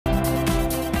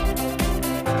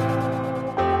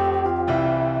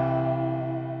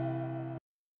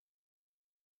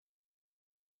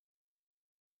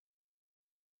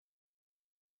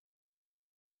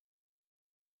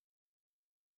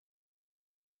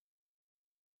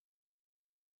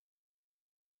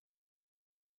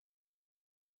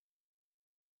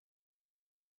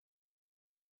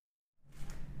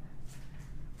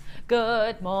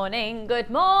Good morning,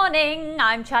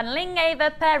 I'm channeling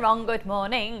Ava Perron. Good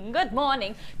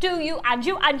morning to you and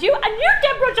you,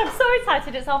 Deborah. I'm so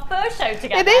excited. It's our first show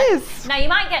together. It is. Now, you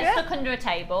might get stuck under a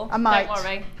table. I might. Don't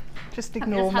worry. Just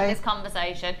ignore I've just me. had this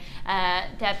conversation.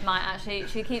 Deb might actually,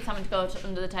 she keeps having to go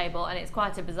under the table, and it's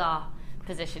quite a bizarre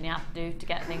position you have to do to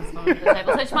get things from under the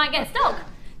table, so she might get stuck.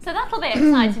 So that'll be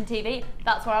exciting TV.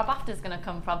 That's where our BAFTA's going to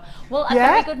come from. Well, a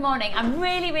very good morning. I'm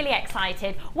really, really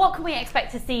excited. What can we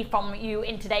expect to see from you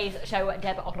in today's show,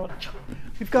 Deb?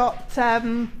 We've got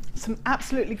some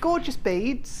absolutely gorgeous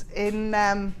beads in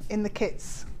the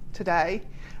kits today,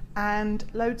 and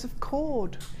loads of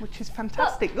cord, which is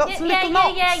fantastic. Lots of little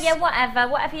knots. Yeah,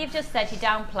 whatever you've just said, you're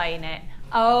downplaying it.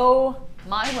 Oh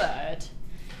my word.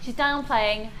 She's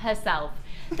downplaying herself.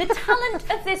 The talent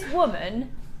of this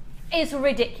woman is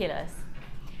ridiculous.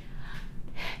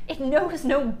 It knows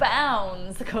no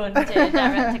bounds, according to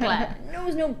Director Claire. It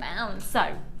knows no bounds.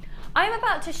 So, I'm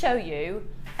about to show you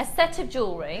a set of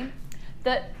jewellery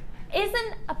that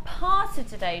isn't a part of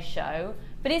today's show,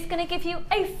 but it's going to give you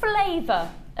a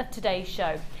flavour of today's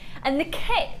show. And the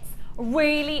kits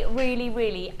really, really,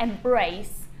 really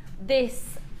embrace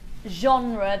this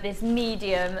genre, this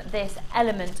medium, this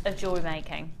element of jewellery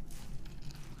making.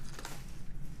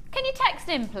 Can you text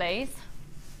in, please?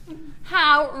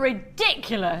 How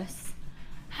ridiculous.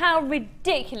 How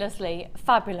ridiculously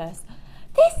fabulous.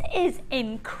 This is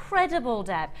incredible,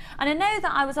 Deb. And I know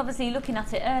that I was obviously looking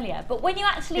at it earlier, but when you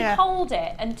actually hold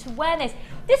it and to wear this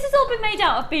has all been made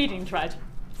out of beading thread.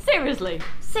 Seriously,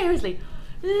 seriously.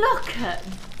 Look at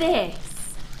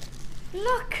this.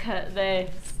 Look at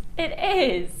this. It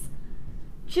is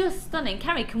just stunning.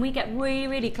 Carrie, can we get really,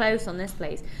 really close on this,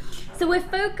 please? So we're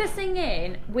focusing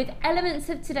in with elements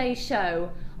of today's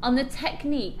show on the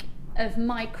technique of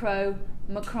micro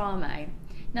macrame.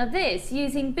 Now this,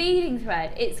 using beading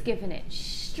thread, it's given it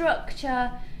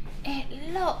structure.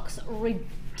 It looks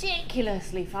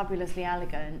ridiculously, fabulously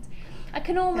elegant. I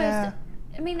can almost,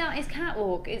 I mean, that is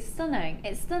catwalk. It's stunning.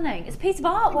 It's stunning. It's a piece of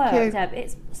artwork, Deb.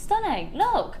 It's stunning.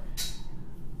 Look.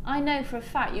 I know for a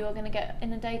fact you are going to get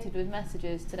inundated with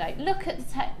messages today. Look at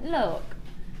the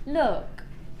look.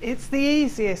 It's the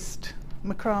easiest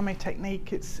macrame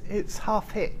technique. It's half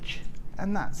hitch,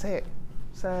 and that's it.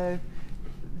 So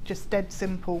just dead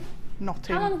simple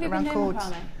knotting around cords. How long have you been doing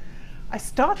macrame? I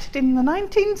started in the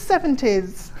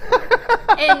 1970s.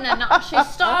 She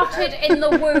started in the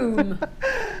womb.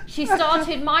 She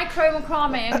started micro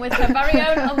macrameing with her very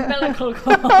own umbilical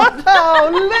cord. Oh,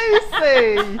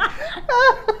 Lucy!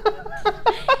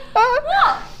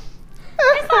 What?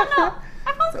 Is that not?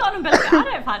 Everyone's got an umbilical. I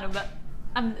don't find umbilical.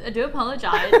 I do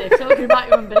apologise if talking about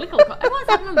your umbilical cord. Everyone's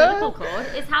had an umbilical cord.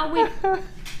 It's how we.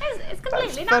 It's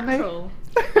completely natural.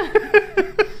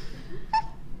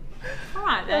 All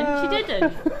right then, she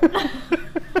didn't.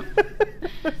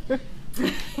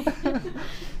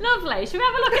 Lovely. Should we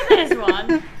have a look at this one?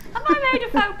 Have I made a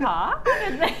faux pas?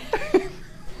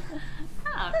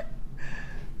 Oh.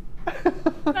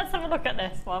 Let's have a look at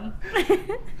this one.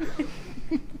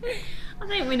 I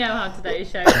think we know how today's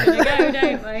show is going to go,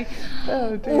 don't we?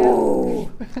 Oh dear.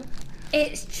 Ooh,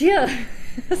 it's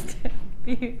just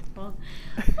beautiful.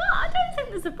 Well, I don't think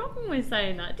there's a problem with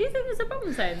saying that. Do you think there's a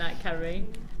problem saying that, Kerry?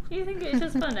 Do you think it's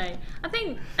just funny? I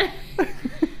think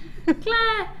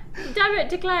Claire,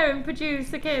 Director Claire and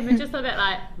producer Kim are just a bit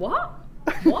like, what?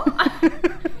 What?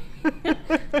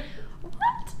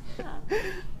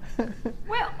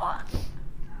 What?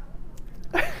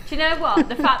 Do you know what?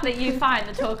 The fact that you find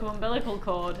the talk of umbilical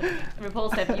cord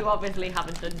repulsive, you obviously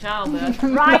haven't done childbirth.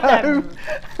 Right then.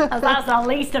 That's the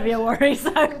least of your worries.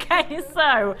 Okay,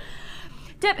 so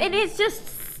Deb, it is just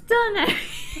stunning.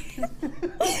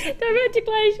 Director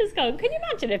Claire's just gone, can you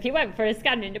imagine if you went for a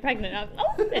scan into pregnant?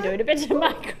 Oh, they're doing a bit of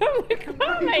macrame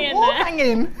in there.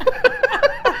 Hanging.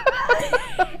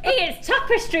 It's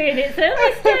tapestry in its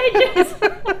early stages.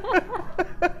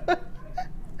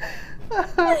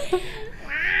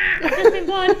 I've just been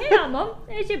born. Here, Mum.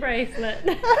 Here's your bracelet.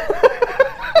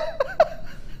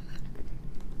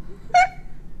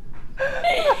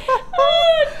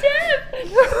 Oh, Deb!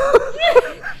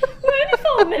 We're only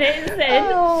 4 minutes in.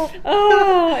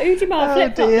 Oh, Ujima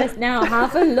flip flop this now.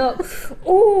 Have a look.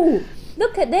 Oh,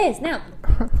 look at this. Now,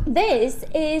 this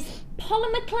is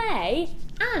polymer clay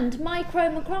and micro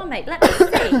macrame. Let me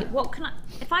see. What can I?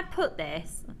 If I put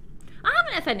this. I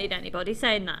haven't offended anybody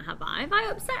saying that, have I? Have I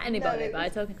upset anybody by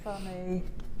talking? Funny.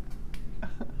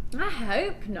 I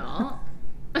hope not.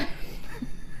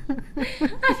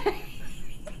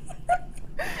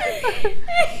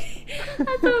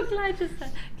 I thought Claire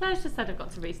just said I've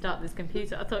got to restart this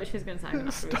computer. I thought she was going to say I'm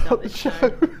going to have to restart this show.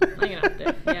 I'm going to have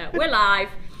to. Yeah, we're live.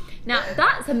 Now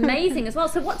that's amazing as well.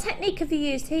 So what technique have you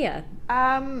used here?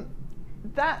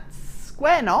 That's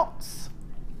square knots,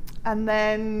 and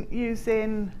then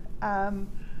using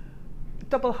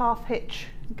double half hitch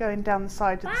going down the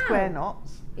side of the square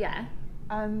knots. Yeah.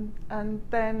 And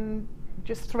then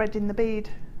just threading the bead,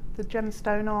 the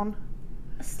gemstone on.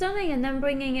 Stunning, and then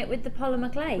bringing it with the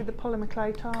polymer clay. With the polymer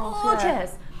clay tiles. Gorgeous.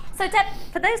 Yeah. So Deb,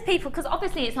 for those people, because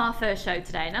obviously it's our first show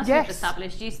today, and as Yes. we've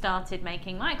established, you started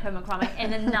making micro macrame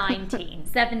in the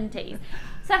 1970s.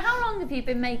 So how long have you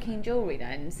been making jewellery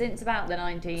then? Since about the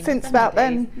 1970s? Since about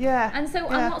then, yeah. And so,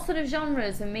 yeah. and what sort of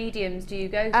genres and mediums do you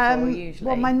go for usually?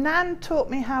 Well, my nan taught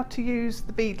me how to use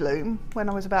the bead loom when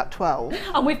I was about 12.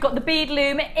 And we've got the bead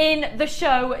loom in the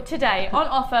show today. On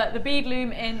offer, the bead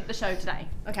loom in the show today.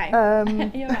 Okay.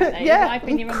 You're right there. Yeah, You're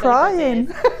wiping your I'm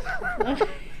crying.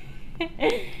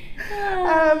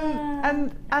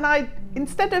 And I,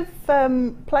 instead of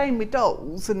playing with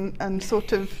dolls and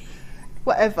sort of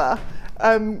whatever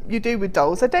you do with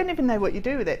dolls, I don't even know what you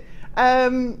do with it.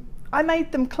 I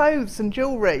made them clothes and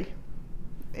jewellery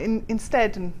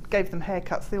instead, and gave them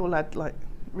haircuts. They all had like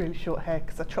really short hair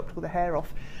because I chopped all the hair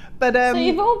off. But so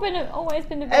you've always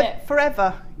been a bit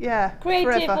forever, yeah.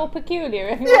 Creative forever. or peculiar,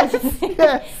 if you want to say.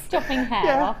 Yes. Chopping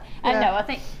hair off. And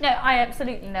no, I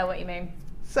absolutely know what you mean.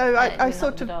 So I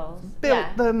sort of built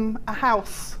Yeah. them a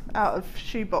house out of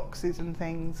shoe boxes and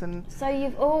things, and So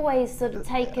you've always sort of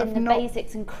taken the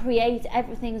basics and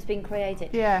everything's been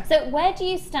created. Yeah. So where do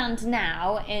you stand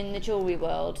now in the jewellery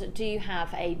world? Do you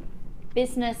have a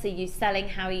business? Are you selling?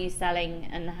 How are you selling?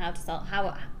 And how to sell?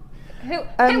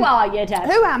 Who are you, Deb?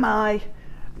 Who am I?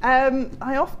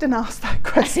 I often ask that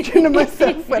question of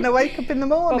myself when I wake up in the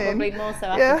morning. Probably more so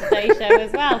after today's show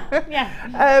as well.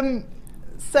 Yeah.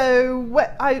 So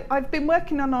I've been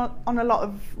working on a lot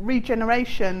of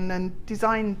regeneration and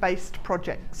design-based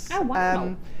projects. Oh,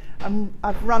 wow.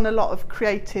 I've run a lot of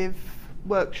creative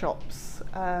workshops,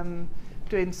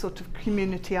 doing sort of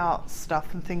community arts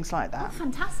stuff and things like that. Oh,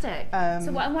 fantastic.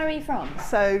 So where are you from?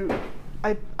 So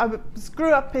I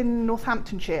grew up in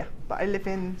Northamptonshire, but I live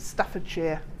in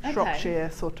Staffordshire, Shropshire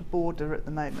sort of border at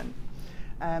the moment.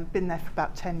 Been there for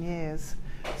about 10 years.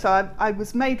 So I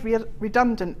was made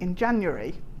redundant in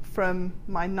January from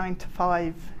my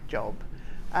 9-to-5 job.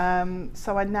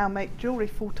 So I now make jewellery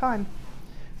full time.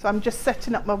 So I'm just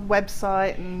setting up my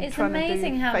website and it's trying to do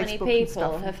amazing how many Facebook and people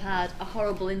stuff. have had a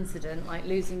horrible incident like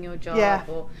losing your job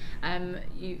or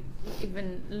you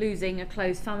even losing a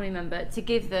close family member to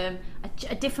give them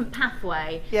a different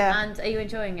pathway. Yeah. And are you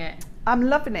enjoying it? I'm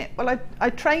loving it. Well, I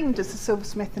trained as a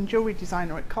silversmith and jewellery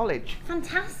designer at college.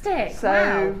 Fantastic. So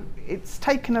wow. It's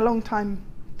taken a long time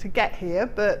to get here,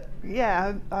 but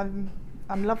yeah, I'm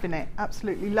loving it.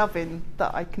 Absolutely loving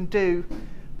that I can do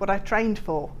what I trained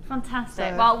for.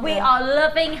 Fantastic. So, well, we are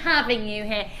loving having you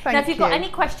here. Thank now, if you've got you. any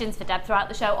questions for Deb throughout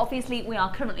the show, obviously we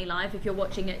are currently live if you're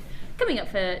watching it, coming up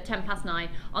for 9:10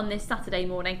 on this Saturday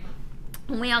morning.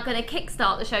 And we are going to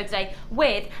kickstart the show today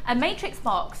with a matrix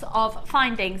box of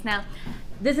findings. Now,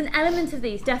 there's an element of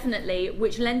these definitely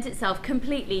which lends itself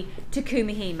completely to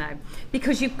kumihimo,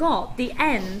 because you've got the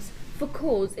ends for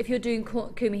cords if you're doing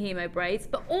kumihimo braids,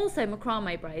 but also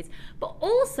macrame braids, but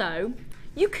also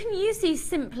you can use these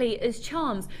simply as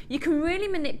charms. You can really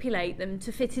manipulate them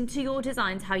to fit into your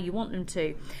designs how you want them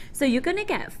to. So you're going to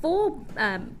get 4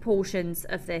 portions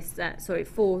of this,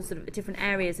 4 sort of different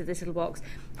areas of this little box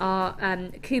are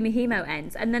kumihimo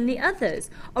ends, and then the others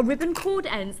are ribbon cord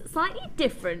ends, slightly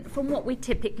different from what we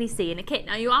typically see in a kit.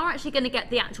 Now you are actually going to get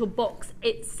the actual box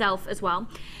itself as well.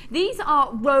 These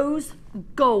are rose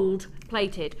gold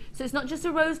plated, so it's not just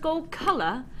a rose gold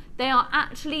colour, they are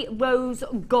actually rose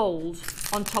gold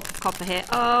on top of copper here.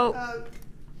 Oh,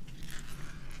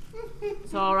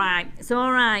 it's all right, it's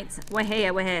all right. We're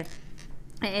here, we're here.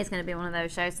 It is going to be one of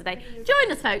those shows today.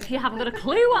 Join us, folks. You haven't got a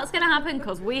clue what's going to happen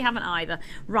because we haven't either.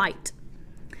 Right.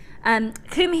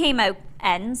 Kumihimo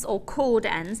ends or cord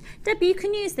ends. Debbie, you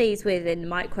can use these within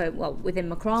within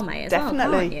macrame as well,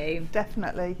 can't you?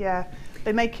 Definitely, yeah.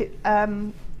 They make it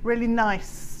really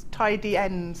nice, tidy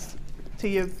ends to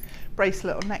your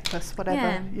bracelet or necklace,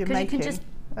 whatever you're making. You can just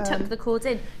tuck the cords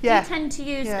in. Yeah. Do you tend to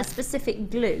use a specific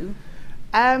glue?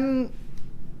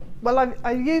 Well,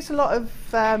 I use a lot of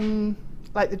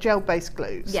like the gel-based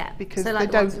glues, because so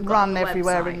like they don't run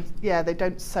everywhere, website. and they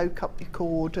don't soak up your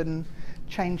cord and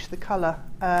change the colour.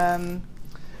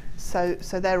 So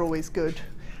they're always good.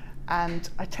 And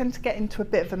I tend to get into a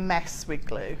bit of a mess with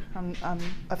glue.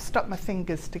 I've stuck my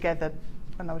fingers together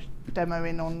when I was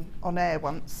demoing on air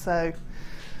once, so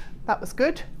that was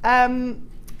good.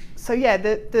 So yeah,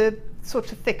 the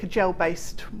sort of thicker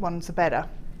gel-based ones are better.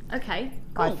 Okay,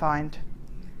 cool. I find.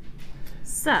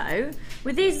 So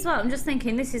with these as well, I'm just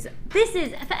thinking this is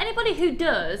for anybody who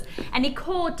does any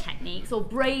cord techniques or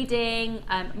braiding,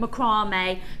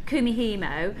 macrame,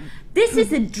 kumihimo. This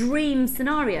is a dream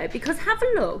scenario because have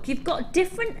a look. You've got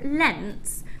different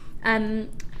lengths,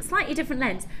 slightly different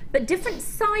lengths, but different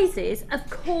sizes of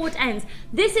cord ends.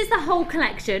 This is the whole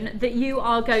collection that you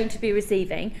are going to be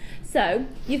receiving. So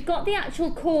you've got the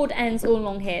actual cord ends all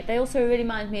along here. They also really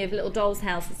remind me of a little doll's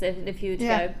house, as if you were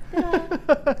to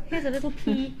go, here's a little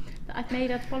pea that I've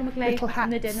made out of polymer clay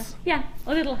from the dinner. Yeah,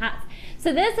 or little hats.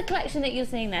 So there's the collection that you're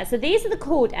seeing there. So these are the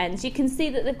cord ends. You can see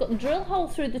that they've got the drill hole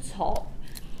through the top.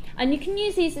 And you can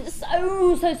use these in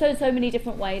so many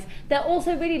different ways. They're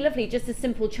also really lovely, just as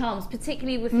simple charms,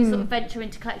 particularly if you sort of venture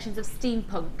into collections of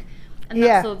steampunk and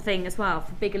that sort of thing as well,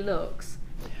 for bigger looks.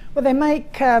 Well, they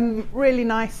make really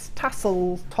nice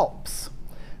tassel tops.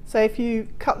 So if you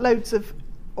cut loads of,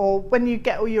 or when you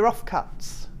get all your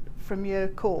offcuts from your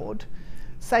cord,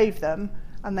 save them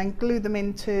and then glue them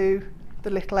into the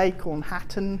little acorn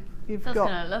hat, and you've got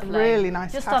a really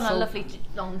nice just tassel on a lovely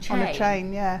long chain. On a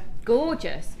chain, yeah.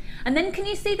 Gorgeous. And then can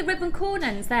you see the ribbon cord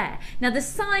ends there? Now the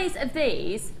size of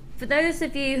these, for those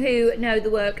of you who know the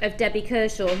work of Debbie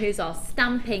Kershaw, who's our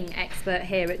stamping expert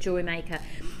here at Jewellery Maker,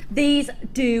 these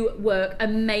do work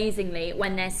amazingly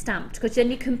when they're stamped, because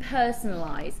then you can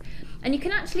personalise and you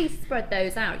can actually spread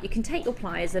those out. You can take your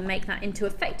pliers and make that into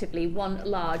effectively one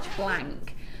large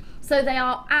blank. So they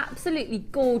are absolutely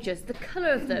gorgeous. The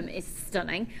colour of them is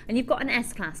stunning, and you've got an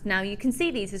S-clasp. Now you can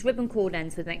see these as ribbon cord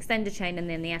ends with an extender chain and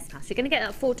then the S-clasp. You're going to get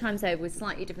that 4 times over with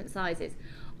slightly different sizes.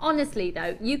 Honestly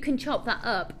though, you can chop that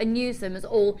up and use them as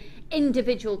all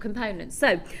individual components.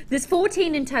 So there's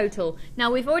 14 in total.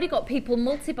 Now we've already got people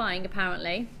multi-buying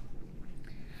apparently.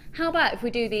 How about if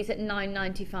we do these at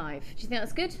 $9.95? Do you think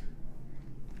that's good?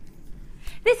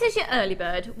 This is your early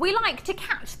bird. We like to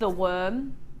catch the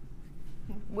worm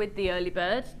with the early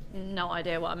bird. No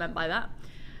idea what I meant by that.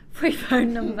 Free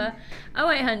phone number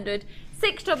 0800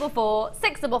 644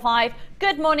 655.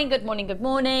 Good morning, good morning, good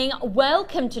morning.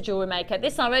 Welcome to Jewellery Maker.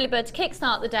 This is our early bird to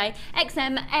kickstart the day.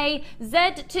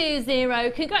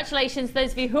 XMAZ20. Congratulations to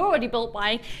those of you who are already bulk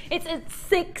buying. It's at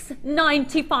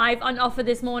 $6.95 on offer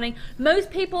this morning.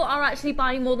 Most people are actually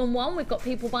buying more than one. We've got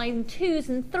people buying 2s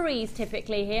and 3s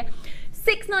typically here.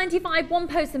 $6.95, one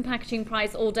post and packaging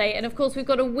price all day, and of course we've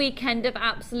got a weekend of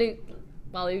absolute,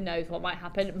 well, who knows what might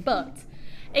happen, but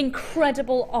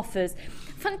incredible offers.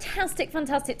 Fantastic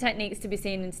techniques to be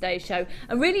seen in today's show.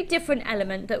 A really different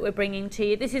element that we're bringing to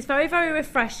you. This is very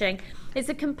refreshing. It's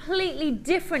a completely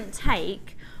different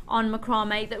take on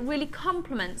macrame that really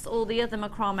complements all the other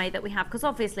macrame that we have, because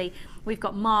obviously we've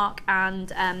got Mark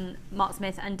and Mark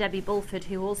Smith and Debbie Bulford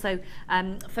who also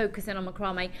focus in on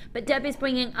macrame, but Debbie's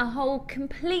bringing a whole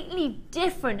completely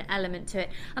different element to it.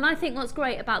 And I think what's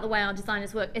great about the way our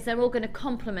designers work is they're all going to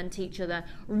complement each other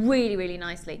really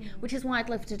nicely, which is why I'd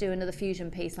love to do another fusion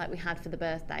piece like we had for the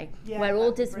birthday, where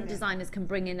all different designers can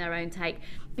bring in their own take.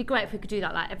 It'd be great if we could do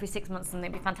that like every 6 months, and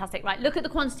it'd be fantastic. Right, look at the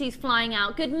quantities flying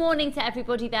out. Good morning to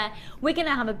everybody there. We're going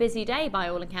to have a busy day by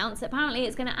all accounts. Apparently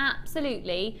it's going to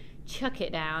absolutely chuck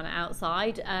it down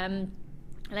outside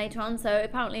later on, so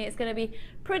apparently it's going to be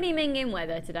pretty minging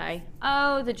weather today.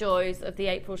 Oh, the joys of the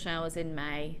April showers in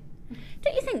May.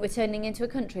 Don't you think we're turning into a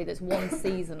country that's one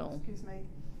seasonal? Excuse me.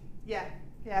 Yeah.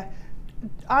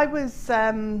 I was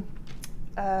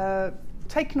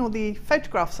taking all the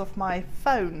photographs off my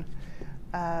phone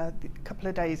a couple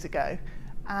of days ago,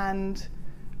 and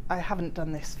I haven't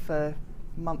done this for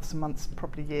months and months,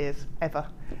 probably years, ever,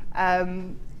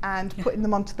 and putting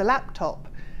them onto the laptop.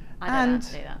 I don't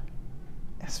have to do that.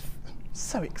 It's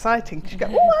so exciting because you go,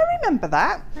 oh, I remember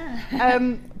that.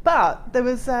 But there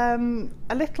was a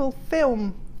little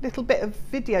bit of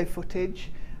video footage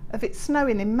of it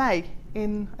snowing in May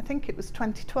in, I think it was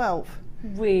 2012.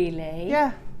 Really?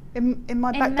 Yeah, in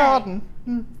my back garden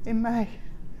in May.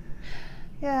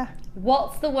 Yeah.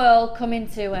 What's the world coming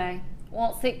to, eh?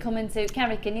 What's it coming to?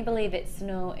 Carrie, can you believe it's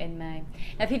snow in May?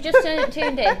 Now, if you've just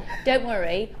tuned in, don't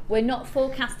worry, we're not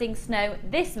forecasting snow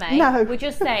this May. No. We're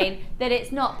just saying that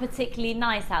it's not particularly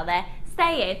nice out there.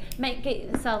 Stay in, get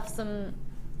yourself some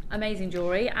amazing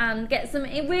jewellery and get some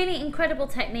really incredible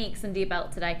techniques under your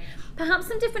belt today. Perhaps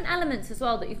some different elements as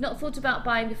well that you've not thought about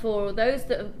buying before, or those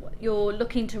that you're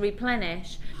looking to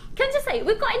replenish. Can I just say,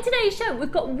 we've got in today's show,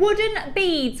 we've got wooden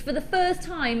beads for the first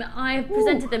time I have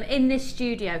presented them in this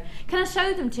studio. Can I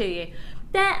show them to you?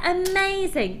 They're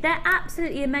amazing. They're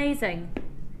absolutely amazing.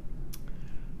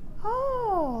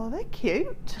 Oh, they're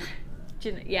cute.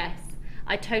 Yes,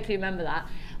 I totally remember that.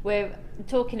 We're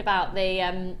talking about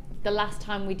the the last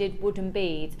time we did wooden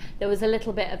beads, there was a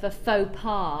little bit of a faux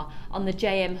pas on the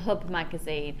JM Hub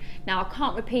magazine. Now I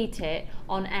can't repeat it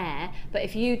on air, but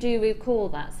if you do recall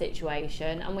that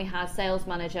situation, and we had sales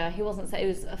manager, he wasn't, it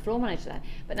was a floor manager there,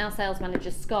 but now sales manager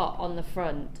Scott on the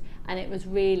front, and it was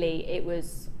really, it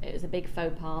was a big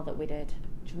faux pas that we did.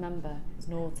 Do you remember? It was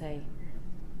naughty.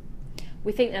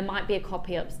 We think there might be a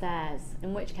copy upstairs,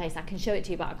 in which case I can show it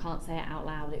to you, but I can't say it out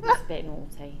loud. It was a bit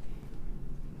naughty.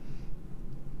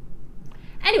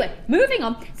 Anyway, moving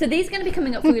on. So these are going to be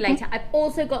coming up for you later. I've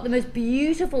also got the most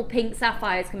beautiful pink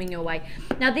sapphires coming your way.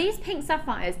 Now these pink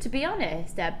sapphires, to be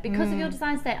honest, Deb, because of your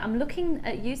design state, I'm looking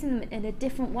at using them in a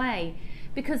different way,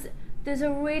 because there's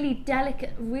a really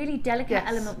delicate yes.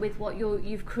 element with what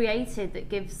you've created that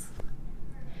gives,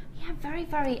 yeah, very,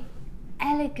 very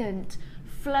elegant,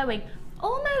 flowing,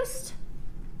 almost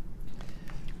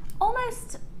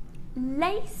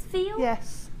lace feel.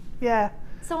 Yes, yeah.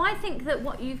 So I think that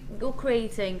what you're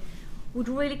creating would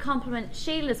really complement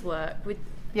Sheila's work with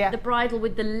the bridal,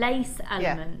 with the lace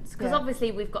elements, because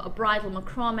obviously we've got a bridal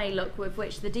macrame look with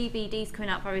which the DVD's coming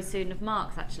out very soon of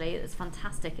Mark's. Actually, it's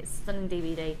fantastic. It's a stunning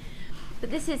DVD. But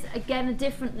this is again a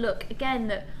different look. Again,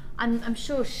 that I'm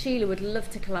sure Sheila would love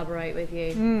to collaborate with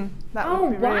you. That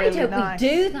would be why really don't nice. we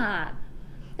do that?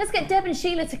 Let's get Deb and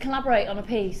Sheila to collaborate on a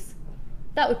piece.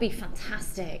 That would be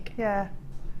fantastic. Yeah.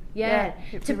 Yeah,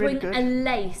 to really bring good. a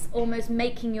lace, almost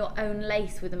making your own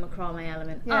lace with a macrame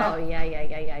element. Yeah. Oh,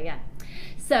 yeah.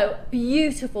 So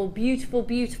beautiful, beautiful,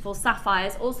 beautiful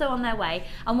sapphires also on their way.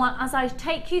 And as I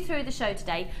take you through the show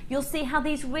today, you'll see how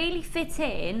these really fit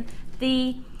in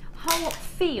the whole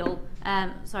feel.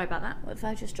 Sorry about that. What if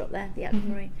I just dropped there? The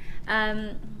Aquamarine.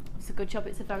 It's a good job.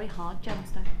 It's a very hard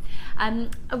gemstone.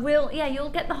 You'll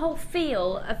get the whole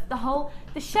feel of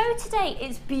the show today.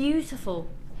 It's beautiful.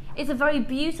 It's a very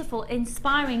beautiful,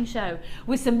 inspiring show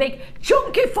with some big,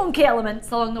 chunky, funky elements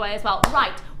along the way as well.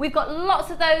 Right, we've got lots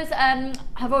of those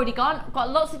have already gone. We've got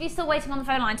lots of you still waiting on the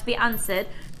phone line to be answered.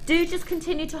 Do just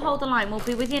continue to hold the line. We'll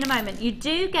be with you in a moment. You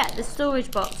do get the storage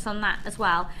box on that as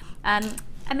well.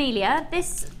 Amelia,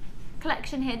 this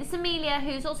collection here, this Amelia,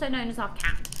 who's also known as our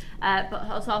cat,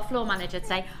 but also our floor manager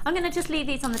today. I'm going to just leave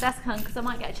these on the desk, because I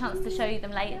might get a chance to show you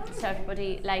them later, to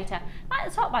everybody later. Right at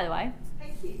the top, by the way.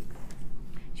 Thank you.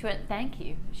 She went, thank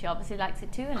you. She obviously likes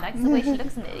it too and likes the way she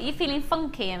looks in it. Are you feeling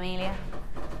funky, Amelia?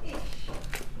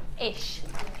 Ish.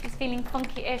 She's feeling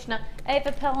funky-ish. Now,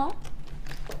 Eva Perron.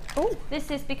 Oh,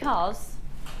 this is because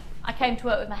I came to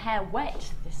work with my hair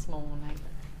wet this morning.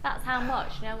 That's how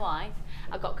much. You know why?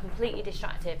 I got completely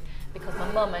distracted because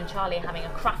my mum and Charlie are having a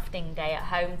crafting day at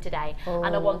home today,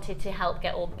 and I wanted to help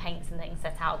get all the paints and things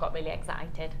set out. I got really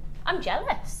excited. I'm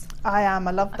jealous. I am.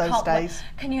 I love those days.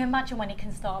 Can you imagine when he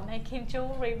can start making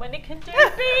jewellery, when he can do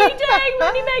beading,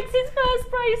 when he makes his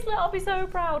first bracelet? I'll be so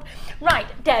proud. Right,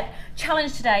 Deb,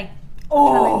 challenge today.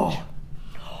 Challenge.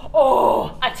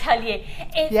 Oh, I tell you,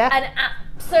 it's an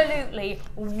absolutely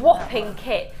whopping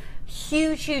kit.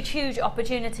 Huge, huge, huge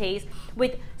opportunities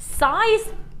with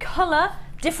size, colour,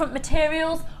 different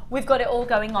materials. We've got it all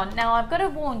going on. Now, I've got to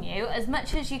warn you, as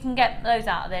much as you can get those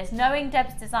out of this, knowing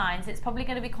Deb's designs, it's probably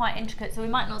going to be quite intricate, so we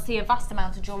might not see a vast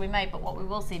amount of jewellery made, but what we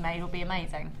will see made will be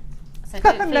amazing. So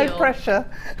no pressure.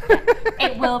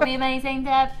 It will be amazing,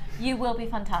 Deb. You will be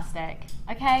fantastic.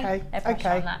 Okay? No pressure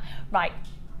on that. Right.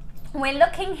 We're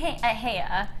looking at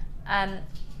here.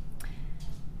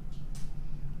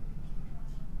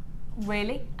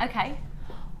 Really? Okay.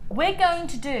 We're going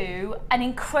to do an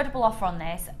incredible offer on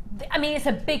this. I mean, it's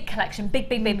a big collection, big.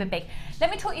 Let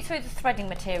me talk you through the threading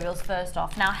materials first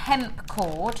off. Now, hemp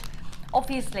cord,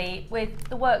 obviously, with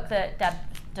the work that Deb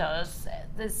does,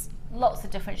 there's lots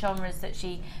of different genres that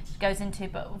she goes into,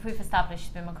 but we've established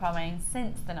she's been macrameing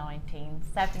since the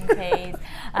 1970s.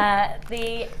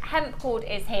 The hemp cord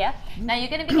is here. Now, you're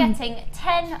going to be getting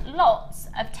 10 lots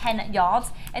of 10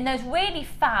 yards in those really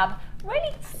fab,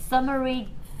 really summery,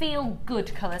 feel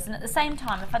good colours, and at the same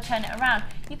time, if I turn it around,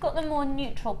 you've got the more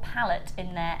neutral palette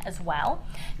in there as well.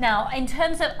 Now, in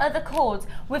terms of other cords,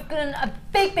 we've done a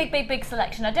big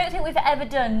selection. I don't think we've ever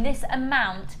done this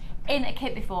amount in a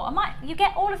kit before. You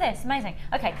get all of this, amazing.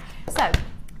 Okay, so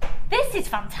this is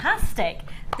fantastic.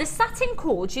 The satin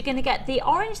cords, you're going to get the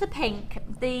orange, the pink,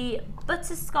 the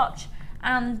butterscotch,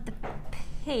 and the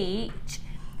peach,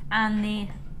 and the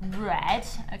red.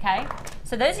 Okay,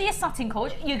 so those are your satin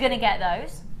cords. You're going to get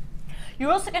those.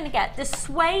 You're also going to get the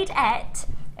suede-ette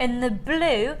in the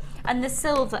blue and the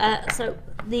silver, so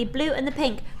the blue and the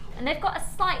pink, and they've got a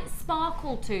slight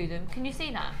sparkle to them. Can you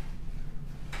see that?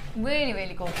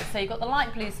 Really gorgeous. So you've got the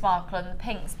light blue sparkle and the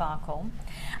pink sparkle.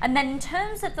 And then in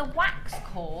terms of the wax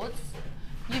cords,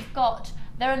 you've got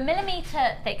They're 1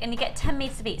 millimetre thick and you get 10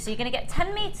 metres of each. So you're going to get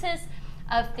 10 metres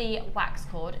of the wax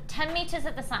cord, 10 metres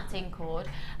of the satin cord,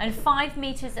 and 5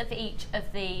 metres of each of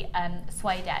the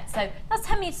suede. So that's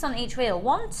 10 metres on each reel.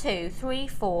 1, 2, 3,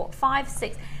 4, 5,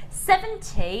 6,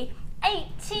 70,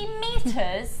 80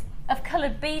 metres of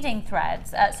coloured beading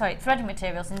threads, threading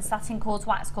materials in satin cords,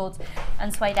 wax cords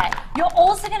and suede. You're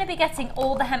also going to be getting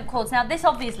all the hemp cords. Now this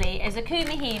obviously is a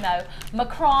Kumihimo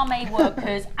Macrame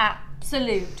worker's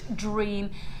absolute dream,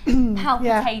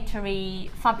 palpitatory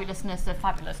fabulousness of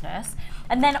fabulousness.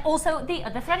 And then also the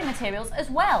other threading materials as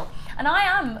well. And I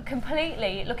am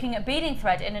completely looking at beading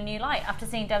thread in a new light after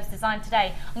seeing Dev's design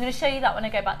today. I'm going to show you that when I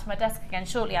go back to my desk again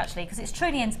shortly actually, because it's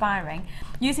truly inspiring.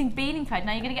 Using beading thread,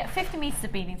 now you're going to get 50 metres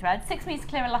of beading thread, 6 metres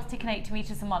clear elastic and 80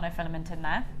 metres of monofilament in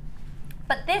there.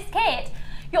 But this kit,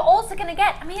 you're also going to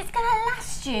get, I mean it's going to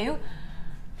last you,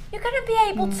 you're going to be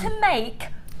able to make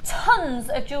tons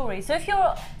of jewellery. So if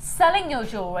you're selling your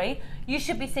jewellery, you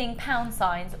should be seeing pound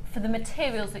signs for the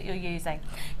materials that you're using.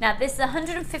 Now this is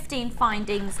 115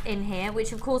 findings in here,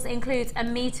 which of course includes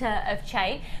 1 metre of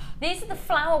chain. These are the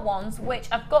flower ones, which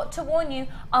I've got to warn you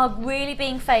are really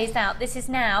being phased out. This is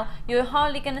now, you're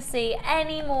hardly going to see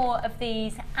any more of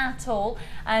these at all.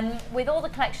 And with all the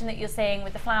collection that you're seeing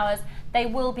with the flowers, they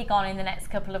will be gone in the next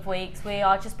couple of weeks. We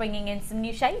are just bringing in some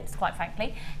new shapes, quite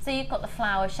frankly. So you've got the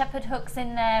flower shepherd hooks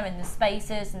in there, and the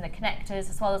spacers and the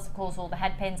connectors, as well as of course all the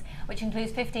head pins, which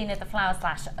includes 15 of the flower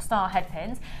 / star head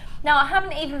pins. Now I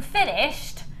haven't even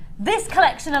finished. This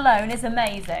collection alone is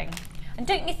amazing. And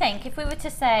don't you think, if we were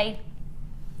to say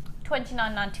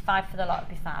 $29.95 for the lot, would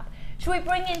be fab. Should we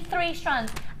bring in 3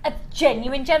 strands of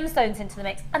genuine gemstones into the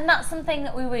mix? And that's something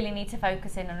that we really need to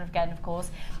focus in on again, of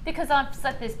course, because I've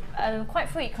said this quite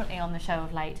frequently on the show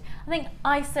of late. I think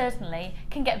I certainly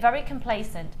can get very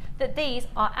complacent that these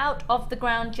are out of the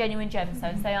ground genuine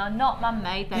gemstones. They are not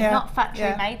man-made, they're not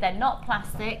factory-made, they're not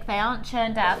plastic, they aren't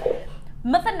churned out.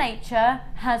 Mother Nature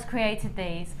has created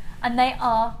these and they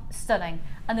are stunning.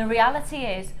 And the reality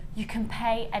is you can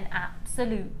pay an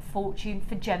absolute fortune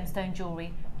for gemstone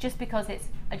jewellery just because it's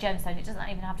a gemstone. It doesn't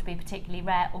even have to be particularly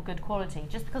rare or good quality.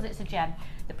 Just because it's a gem,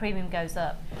 the premium goes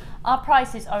up. Our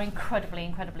prices are incredibly,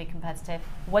 incredibly competitive.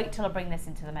 Wait till I bring this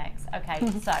into the mix. Okay,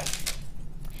 so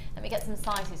let me get some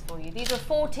sizes for you. These are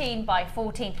 14 by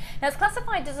 14. Now it's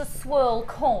classified as a swirl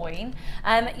coin.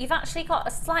 You've actually got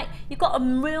you've got a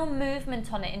real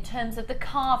movement on it in terms of the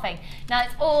carving. Now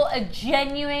it's all a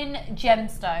genuine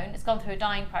gemstone. It's gone through a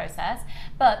dyeing process,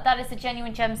 but that is a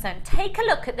genuine gemstone. Take a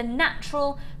look at the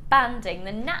natural banding,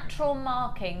 the natural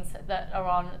markings that are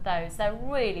on those. They're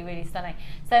really, really stunning.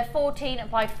 So they're 14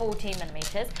 by 14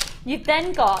 millimeters. You've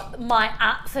then got my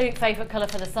absolute favourite colour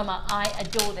for the summer. I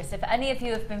adore this. If any of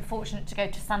you have been fortunate to go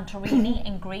to Santorini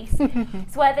in Greece,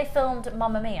 it's where they filmed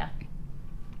Mamma Mia.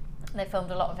 They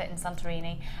filmed a lot of it in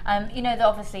Santorini. You know,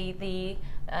 obviously the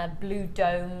blue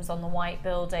domes on the white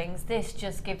buildings. This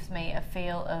just gives me a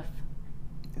feel of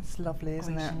it's lovely,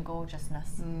 isn't it? Grecian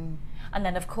gorgeousness. And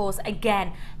then of course,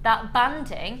 again, that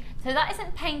banding, so that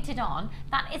isn't painted on,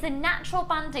 that is a natural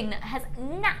banding that has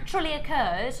naturally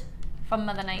occurred from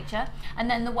Mother Nature. And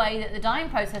then the way that the dyeing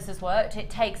process has worked, it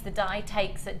takes the dye,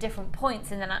 takes at different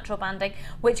points in the natural banding,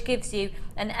 which gives you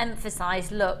an emphasised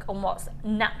look on what's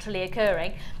naturally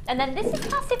occurring. And then this is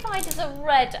classified as a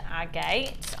red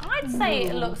agate. I'd say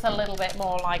it looks a little bit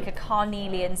more like a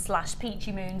carnelian /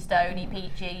 peachy moonstone-y,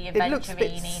 peachy, it looks a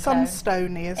bit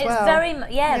sunstony as well. It's very,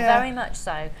 very much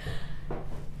so.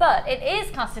 But it is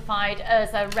classified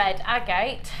as a red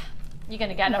agate. You're going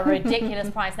to get a ridiculous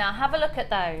price. Now have a look at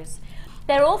those.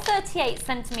 They're all 38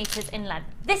 centimetres in length.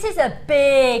 This is a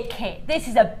big kit. This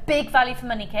is a big value for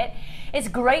money kit. It's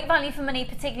great value for money,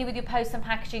 particularly with your post and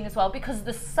packaging as well, because of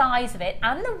the size of it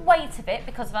and the weight of it,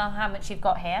 because of how much you've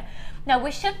got here. Now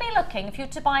we should be looking, if you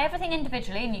were to buy everything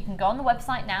individually, and you can go on the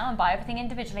website now and buy everything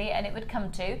individually, and it would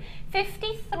come to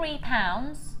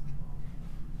 £53,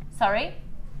 sorry,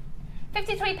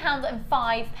 £53 and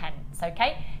 5 pence,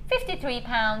 okay?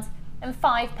 £53 and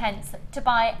 5 pence to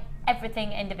buy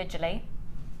everything individually.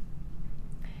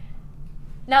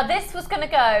 Now this was going to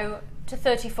go to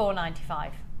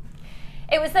 $34.95.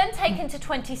 It was then taken to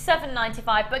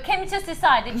 $27.95, but Kim just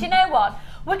decided, you know what,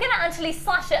 we're going to actually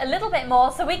slash it a little bit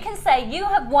more so we can say you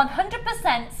have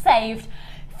 100% saved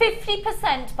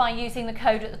 50% by using the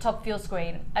code at the top of your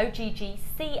screen,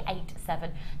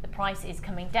 OGGC87. The price is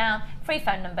coming down. Free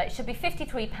phone number, it should be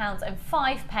 £53 and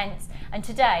 5 pence, and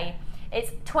today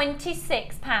it's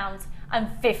 £26 and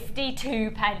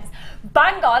 52 pence.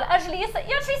 Bang on, actually you're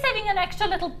actually saving an extra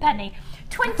little penny.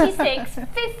 26,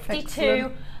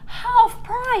 52, half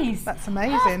price. That's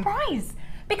amazing. Half price.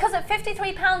 Because at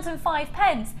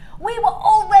 £53.05, we were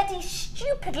already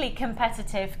stupidly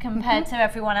competitive compared to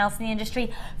everyone else in the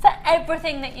industry for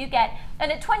everything that you get.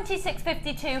 And at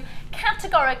 £26.52,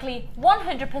 categorically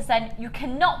 100%, you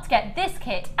cannot get this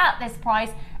kit at this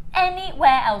price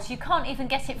anywhere else. You can't even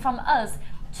get it from us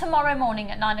tomorrow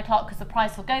morning at 9 o'clock, because the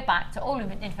price will go back to all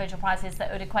individual prices that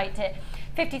would equate to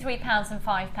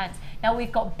 £53.05. Now,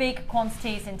 we've got big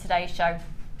quantities in today's show,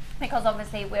 because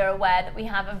obviously we're aware that we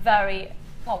have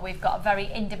we've got a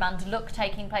very in-demand look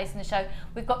taking place in the show.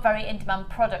 We've got very in-demand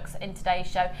products in today's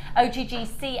show. OGG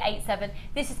C87,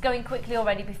 this is going quickly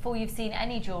already before you've seen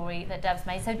any jewellery that Deb's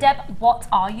made. So Deb, what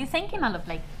are you thinking, my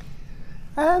lovely?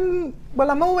 Well,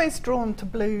 I'm always drawn to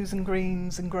blues and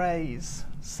greens and greys,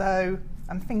 so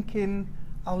I'm thinking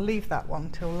I'll leave that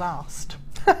one till last.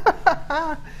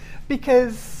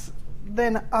 Because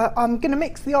then I'm going to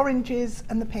mix the oranges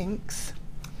and the pinks.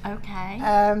 Okay.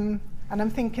 And I'm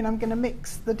thinking I'm going to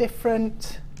mix the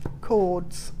different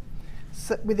cords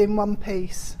within one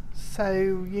piece,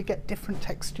 so you get different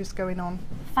textures going on.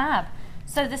 Fab.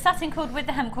 So the satin cord with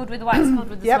the hemp cord with the wax cord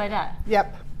with the suede.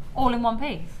 Yep. All in one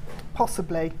piece?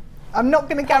 Possibly. I'm not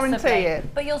going to guarantee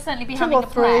it. But you'll certainly be 2 having or a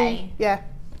play. 3. Yeah.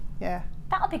 Yeah.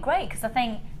 That'll be great, because I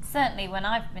think certainly when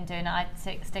I've been doing it, I'd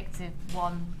stick to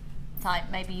one type,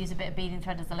 maybe use a bit of beading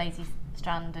thread as a lazy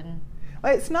strand. And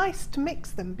well, it's nice to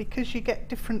mix them because you get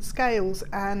different scales,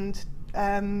 and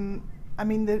I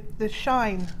mean the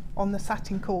shine on the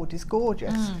satin cord is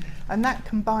gorgeous, and that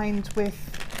combined with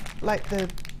like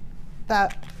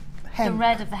that hemp, the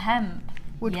red of the hemp,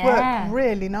 would work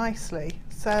really nicely.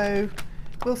 So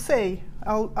we'll see.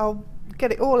 I'll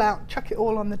get it all out, chuck it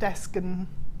all on the desk, and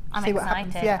see what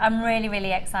happens. Yeah. I'm really,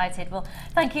 really excited. Well,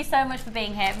 thank you so much for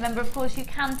being here. Remember, of course, you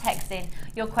can text in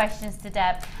your questions to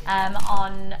Deb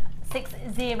on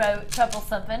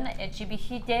 6077. It should be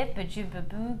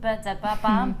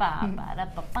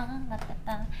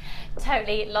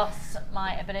totally lost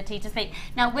my ability to speak.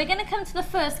 Now we're going to come to the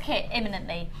first kit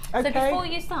imminently. Okay. So before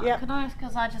you start, can I,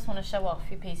 because I just want to show off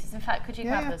your pieces. In fact, could you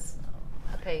grab us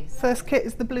a piece? First kit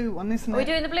is the blue one, isn't it? Are we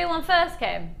doing the blue one first,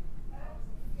 Kim?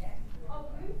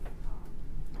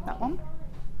 That one.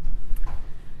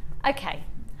 Okay.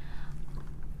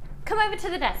 Come over to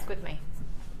the desk with me.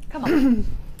 Come on.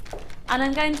 And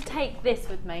I'm going to take this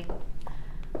with me.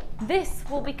 This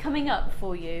will be coming up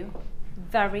for you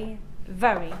very,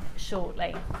 very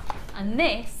shortly. And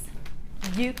this,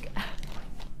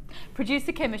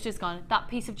 producer Kim has just gone, that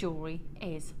piece of jewellery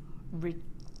is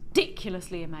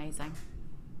ridiculously amazing.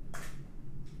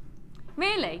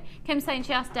 Really? Kim's saying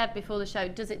she asked Deb before the show,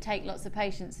 does it take lots of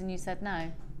patience? And you said no.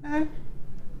 No.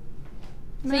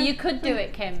 So you could do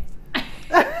it, Kim.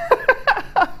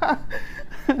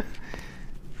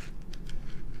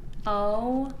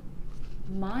 Oh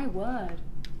my word.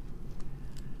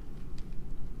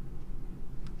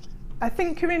 I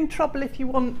think you're in trouble if you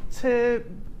want to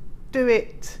do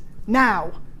it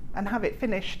now and have it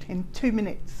finished in 2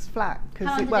 minutes flat.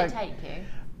 How long did it take you?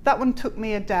 That one took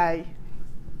me a day.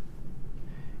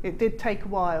 It did take a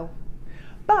while.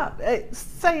 But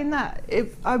saying that,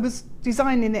 I was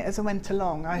designing it as I went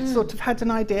along. I sort of had an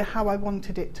idea how I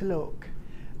wanted it to look.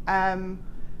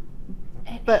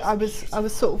 But I was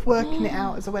sort of working it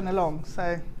out as I went along.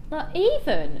 So. Well,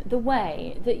 even the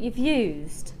way that you've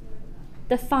used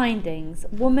the findings,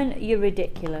 woman, you're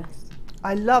ridiculous.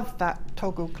 I love that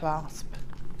toggle clasp.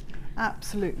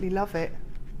 Absolutely love it.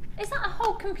 Is that a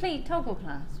whole complete toggle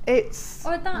clasp? It's.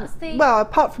 Or that's the. Well,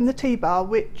 apart from the T-bar,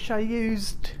 which I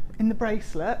used in the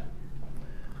bracelet.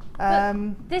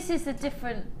 This is a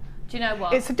different. Do you know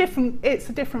what? It's a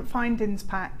different findings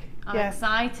pack. I'm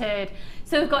excited.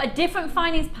 So we've got a different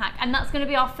findings pack, and that's going to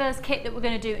be our first kit that we're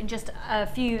going to do in just a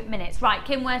few minutes. Right,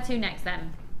 Kim, where to next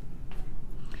then?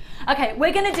 Okay,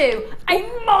 we're going to do a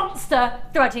monster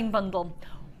threading bundle.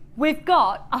 We've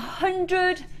got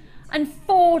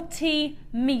 140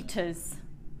 metres.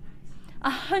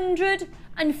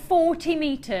 140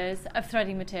 metres of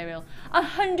threading material.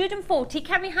 140.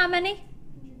 Kerry, how many?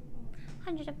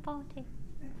 140.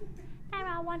 There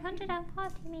are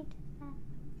 140 meters there.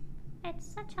 It's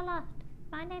such a lot.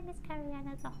 My name is Kerry and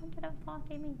it's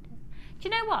 140 meters. Do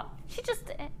you know what?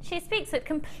 She speaks at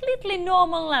completely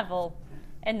normal level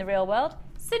in the real world.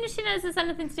 As soon as she knows there's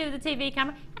anything to do with the TV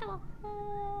camera,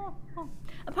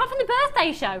 apart from the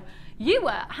birthday show,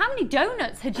 how many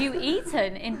donuts had you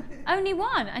eaten in only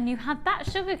one, and you had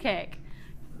that sugar kick?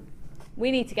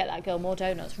 We need to get that girl more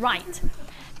donuts. Right.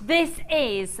 This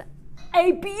is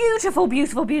a beautiful,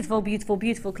 beautiful, beautiful, beautiful,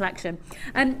 beautiful collection.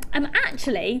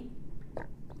 Actually,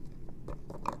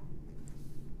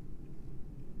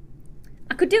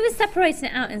 I could do with separating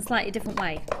it out in a slightly different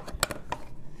way.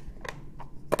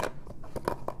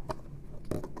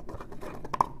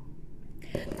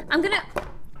 I'm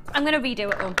gonna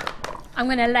redo it all. I'm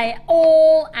gonna lay it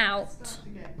all out.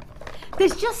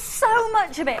 There's just so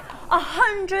much of it.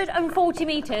 140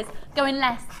 metres going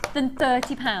less than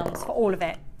 £30 for all of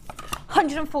it.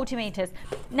 140 metres.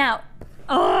 Now,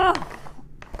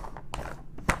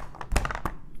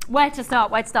 where to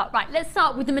start? Right, let's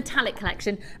start with the metallic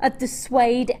collection of the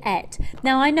suede-ette.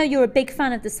 Now, I know you're a big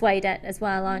fan of the suede-ette as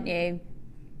well, aren't you?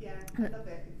 Yeah, I love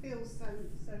it. It feels so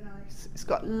nice. It's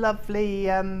got lovely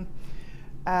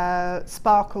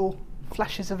sparkle,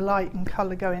 flashes of light and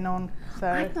colour going on. So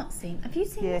I've not seen. Have you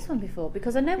seen this one before?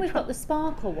 Because I know we've got the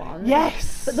sparkle one.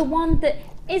 Yes. But the one that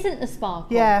isn't the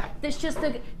sparkle. Yeah. That's just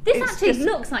the. This It's actually just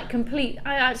looks like complete.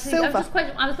 I was silver.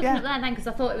 looking at that then because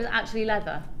I thought it was actually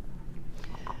leather.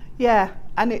 Yeah,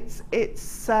 and it's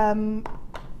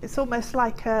almost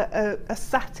like a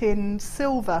satin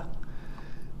silver.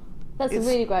 That's a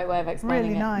really great way of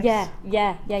explaining really it. nice.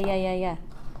 Yeah.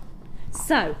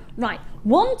 So, right,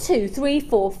 1, 2, 3,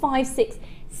 4, 5, 6,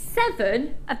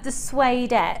 7 of the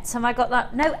suede-ette. Have I got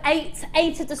that? No,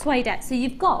 8 of the suede-ette. So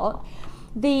you've got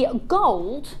the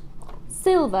gold,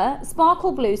 silver,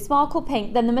 sparkle blue, sparkle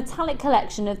pink, then the metallic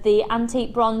collection of the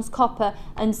antique bronze, copper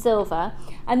and silver.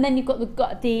 And then you've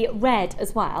got the red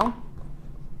as well.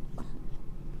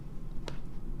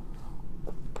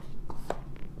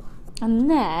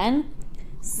 And then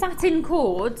satin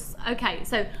cords. Okay,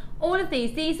 so all of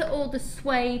these are all the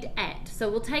suede-ette. So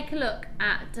we'll take a look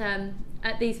at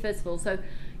these first of all. So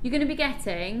you're going to be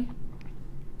getting,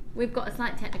 we've got a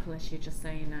slight technical issue, just so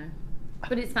you know.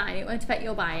 But it's fine, it won't affect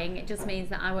your buying. It just means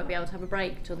that I won't be able to have a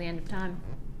break till the end of time.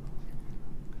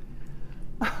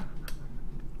 It's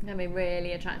going to be a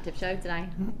really attractive show today.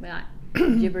 We're like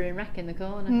gibber and wreck in the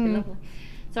corner. It'll be lovely.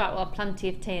 It's all right, we'll have plenty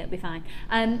of tea, it'll be fine.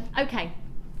 Okay,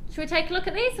 should we take a look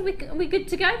at these? Are we good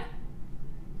to go?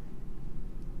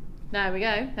 There we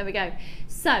go.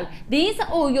 So, these are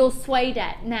all your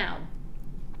suede-ette. Now,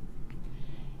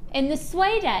 in the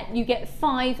suede-ette, you get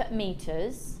 5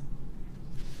 metres.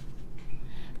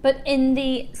 But in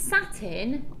the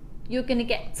satin, you're going to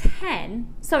get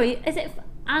 10. Sorry, is it?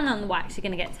 And on the wax, you're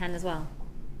going to get 10 as well.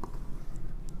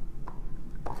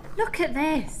 Look at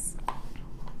this.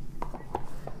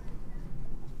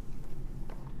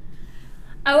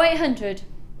 0800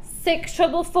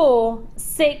 644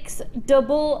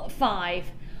 655.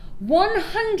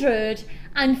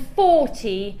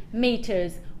 140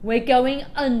 metres. We're going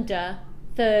under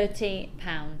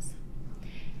 £30.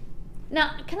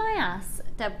 Now, can I ask,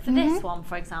 Deb, for this one,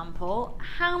 for example,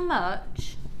 how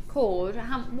much cord,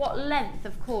 what length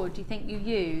of cord do you think you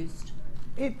used?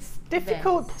 It's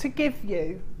difficult to give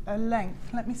you a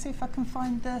length. Let me see if I can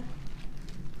find the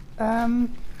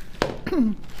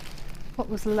what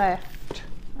was left,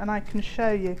 and I can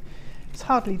show you. It's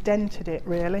hardly dented it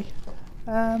really.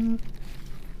 Do you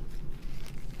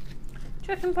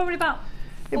reckon probably about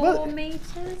 4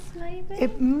 metres maybe?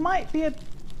 It might be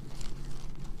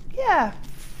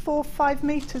 4 or 5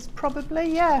 metres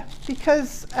probably, yeah,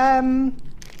 because there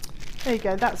you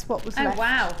go, that's what was left. Oh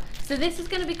wow, so this is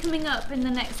going to be coming up in the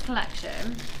next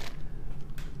collection,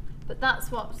 but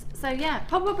that's what's, so yeah,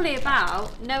 probably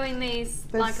about, knowing these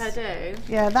like I do.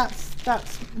 Yeah,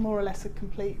 that's more or less a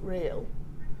complete reel.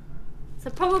 So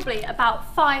probably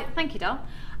about 5, thank you Dom,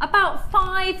 about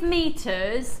 5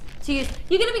 metres to use.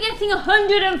 You're going to be getting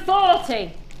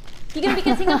 140. You're going to be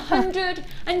getting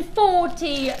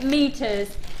 140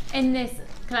 metres in this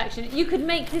collection. You could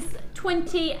make this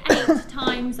 28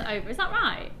 times over, is that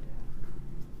right?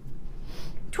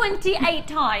 28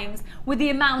 times with the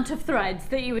amount of threads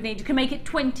that you would need. You can make it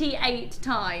 28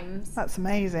 times. That's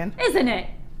amazing. Isn't it?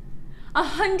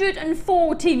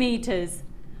 140 metres.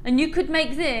 And you could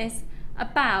make this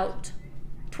about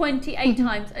 28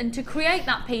 times. And to create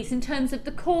that piece, in terms of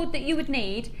the cord that you would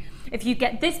need, if you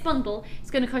get this bundle,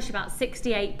 it's going to cost you about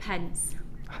 68p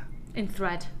in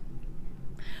thread.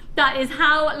 That is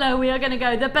how low we are going to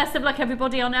go. The best of luck,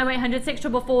 everybody, on 0800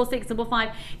 644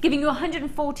 655, giving you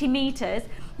 140 metres.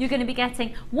 You're going to be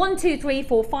getting 1, 2, 3,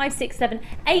 4, 5, 6, 7,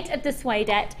 8 of the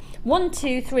suede-ette, 1,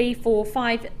 2, 3, 4,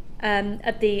 5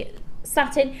 of the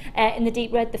satin in the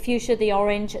deep red, the fuchsia, the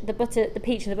orange, the butter, the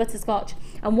peach, and the butterscotch,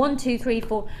 and 1, 2, 3,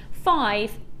 4,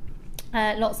 5.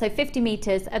 Lots, so 50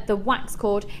 metres of the wax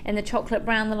cord in the chocolate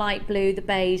brown, the light blue, the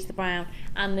beige, the brown,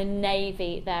 and the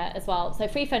navy there as well. So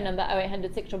free phone number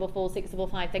 0800 644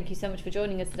 655. Thank you so much for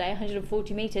joining us today.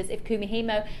 140 metres. If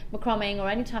kumihimo, macrameing, or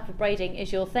any type of braiding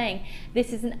is your thing,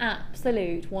 this is an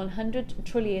absolute 100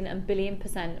 trillion and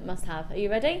billion% must have. Are you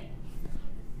ready?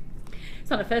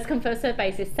 It's on a first come first served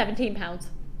basis, £17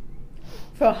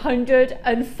 for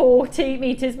 140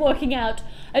 metres, working out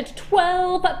at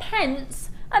 12p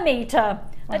a metre. Wow.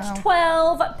 That's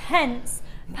 12 pence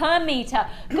per metre.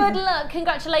 Good luck.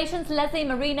 Congratulations, Leslie,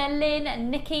 Marina, Lynn, and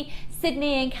Nikki,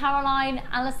 Sydney and Caroline,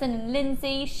 Alison and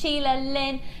Lindsay, Sheila,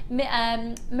 Lynn,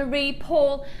 Marie,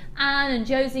 Paul, Anne and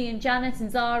Josie and Janet and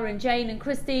Zara and Jane and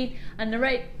Christine and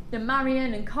Narrate and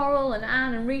Marion and Coral and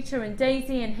Anne and Rita and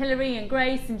Daisy and Hilary and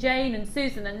Grace and Jane and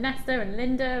Susan and Nesta and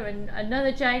Linda and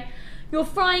another Jane. You're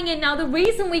flying in. Now, the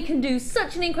reason we can do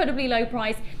such an incredibly low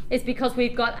price is because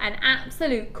we've got an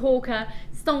absolute corker,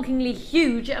 stonkingly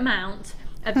huge amount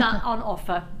of that on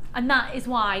offer. And that is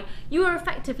why you are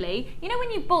effectively, you know,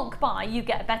 when you bulk buy, you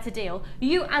get a better deal.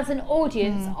 You as an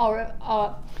audience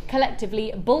are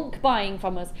collectively bulk buying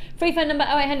from us. Free phone number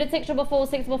 0800 644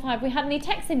 655. We had any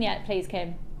texts in yet, please,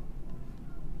 Kim?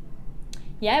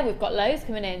 Yeah, we've got loads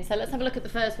coming in, so let's have a look at the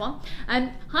first one.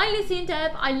 Hi Lucy and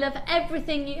Deb, I love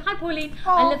everything you... Hi Pauline.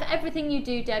 I love everything you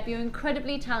do, Deb. You're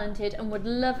incredibly talented and would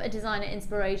love a designer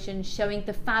inspiration showing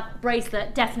the fab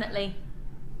bracelet, definitely.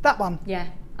 That one? Yeah,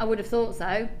 I would have thought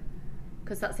so,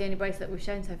 because that's the only bracelet we've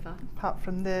shown so far. Apart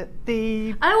from the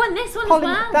oh, and this one as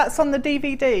well. That's on the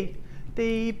DVD,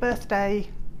 the birthday.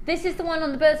 This is the one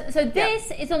on the birthday. So this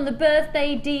is on the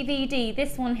birthday DVD,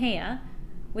 this one here,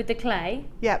 with the clay.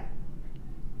 Yep.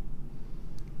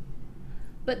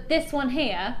 But this one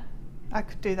here, I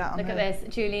could do that on look at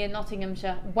this, Julie in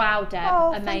Nottinghamshire. Wow, Deb,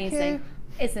 oh, amazing. thank you.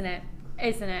 Isn't it?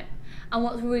 Isn't it? And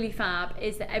what's really fab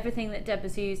is that everything that Deb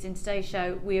has used in today's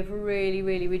show, we have really,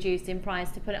 really reduced in price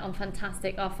to put it on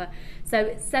fantastic offer. So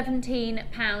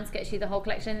 £17 gets you the whole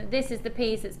collection. This is the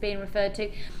piece that's being referred to.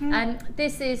 And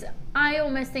this is, I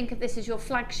almost think of this as your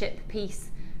flagship piece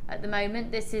at the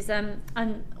moment. This is,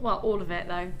 well, all of it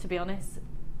though, to be honest.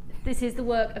 This is the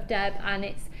work of Deb, and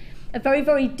it's a very,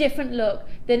 very different look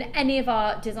than any of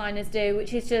our designers do,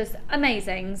 which is just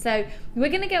amazing. So we're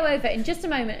going to go over in just a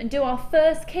moment and do our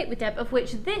first kit with Deb, of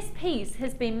which this piece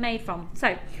has been made from.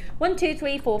 So 1, 2,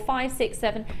 3, 4, 5, 6,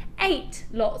 7, 8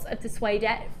 lots of the suede,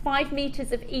 5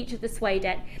 meters of each of the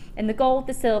suede, in the gold,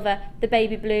 the silver, the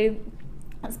baby blue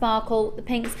sparkle, the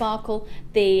pink sparkle,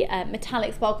 the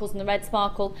metallic sparkles and the red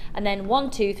sparkle, and then 1,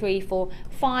 2, 3, 4,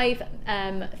 5,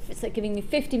 so giving you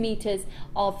 50 meters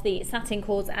of the satin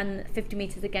cords and 50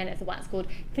 meters again of the wax cord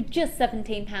for just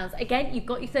 £17. Again, you've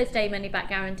got your 30-day money back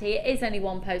guarantee. It is only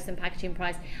one post and packaging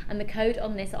price, and the code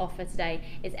on this offer today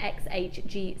is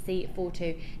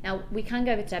XHGC42. Now we can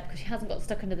go over to Deb because she hasn't got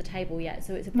stuck under the table yet,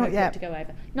 so it's appropriate to go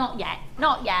over. Not yet,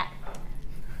 not yet.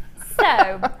 So,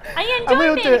 are you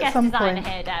enjoying being a guest designer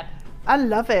here, Deb? I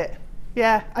love it.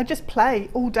 Yeah, I just play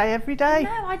all day, every day.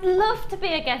 No, I'd love to be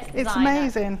a guest designer. It's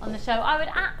amazing. On the show. I would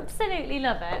absolutely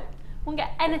love it. Won't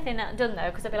get anything done though,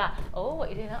 because I'd be like, oh, what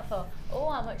are you doing that for? Oh,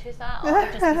 how much is that? Oh,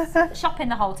 I'd just be shopping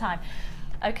the whole time.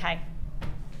 Okay.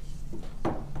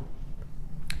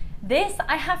 This,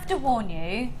 I have to warn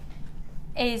you,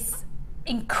 is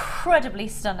incredibly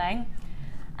stunning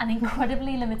and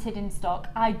incredibly limited in stock.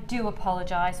 I do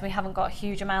apologise, we haven't got a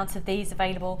huge amount of these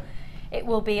available. It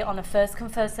will be on a first come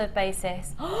first served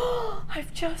basis. Oh,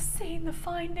 I've just seen the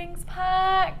findings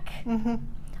pack. And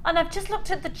I've just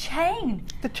looked at the chain.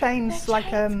 The chain's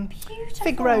like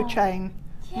Figaro chain.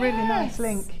 Yes. Really nice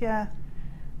link, yeah.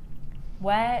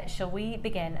 Where shall we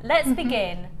begin? Let's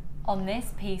begin on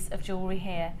this piece of jewellery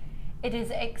here. It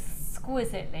is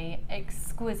exquisitely,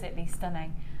 exquisitely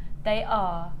stunning. They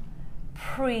are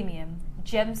premium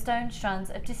gemstone strands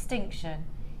of distinction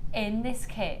in this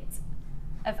kit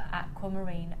of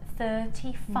aquamarine,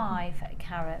 35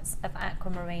 carats of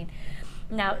aquamarine.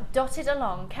 Now dotted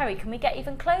along, Kerry, can we get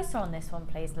even closer on this one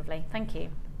please, lovely? Thank you.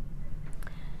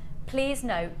 Please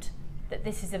note that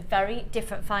this is a very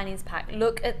different findings pack.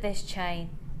 Look at this chain.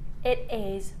 It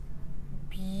is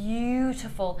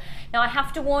beautiful. Now I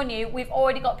have to warn you, we've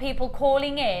already got people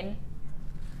calling in.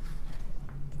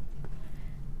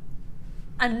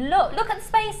 And look at the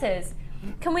spacers.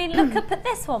 Can we look up at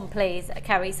this one, please,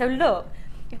 Kerry? So look,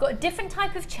 you've got a different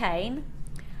type of chain,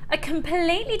 a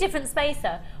completely different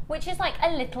spacer, which is like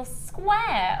a little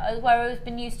square, where it's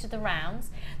been used to the rounds.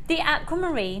 The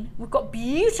aquamarine, we've got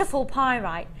beautiful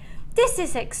pyrite. This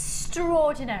is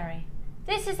extraordinary.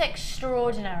 This is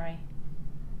extraordinary.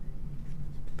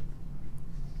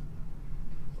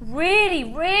 Really,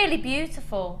 really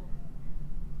beautiful.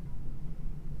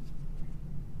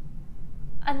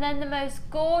 And then the most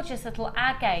gorgeous little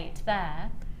agate there.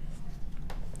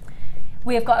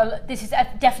 We have got, this is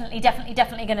definitely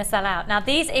going to sell out. Now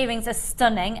these earrings are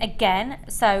stunning again.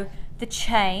 So the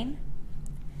chain,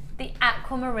 the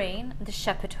aquamarine, the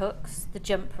shepherd hooks, the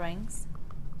jump rings.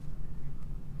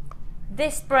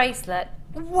 This bracelet,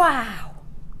 wow.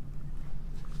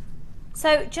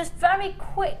 So just very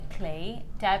quickly,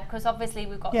 Deb, because obviously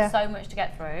we've got so much to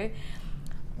get through.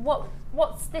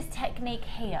 What's this technique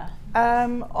here?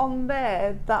 On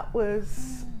there, that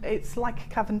was, it's like a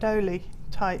Cavandoli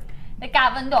type. The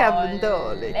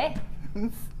Cavandoli.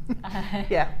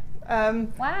 Yeah.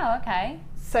 Wow, okay.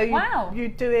 So you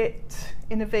do it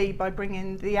in a V by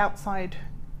bringing the outside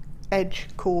edge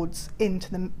cords into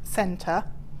the centre.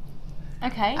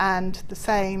 Okay. And the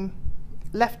same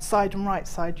left side and right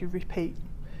side you repeat.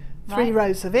 3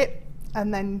 rows of it,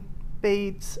 and then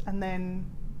beads, and then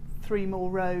 3 more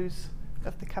rows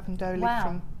of the Cavandoli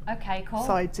from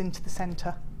sides into the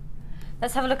centre.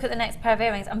 Let's have a look at the next pair of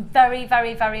earrings. I'm very,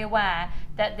 very, very aware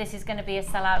that this is going to be a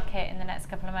sellout kit in the next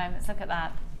couple of moments. Look at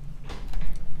that.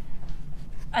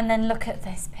 And then look at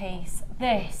this piece.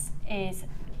 This is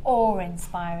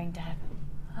awe-inspiring, Deb.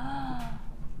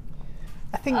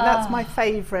 I think that's my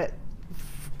favourite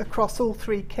across all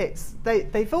 3 kits.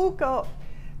 They've all got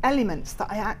elements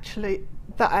that I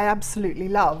absolutely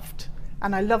loved,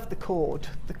 and I love the cord.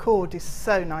 The cord is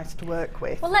so nice to work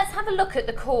with. Well, let's have a look at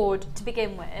the cord to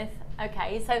begin with.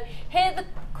 Okay, so here are the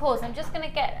cords. I'm just going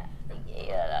to get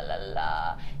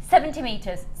 70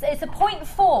 metres. So it's a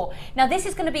 0.4. Now this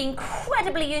is going to be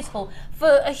incredibly useful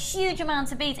for a huge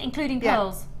amount of beads, including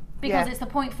pearls. Because it's the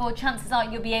 0.4, chances are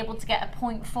you'll be able to get a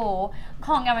 0.4.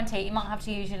 Can't guarantee it, you might have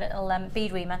to use your little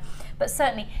bead reamer. But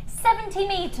certainly 70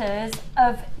 metres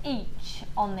of each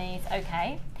on these,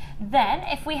 okay. Then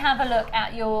if we have a look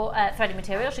at your threading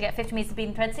material, you'll get 50 metres of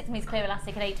beading thread, 6 metres clear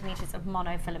elastic and 80 metres of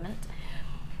monofilament.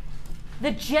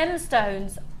 The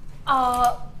gemstones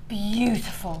are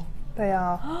beautiful. They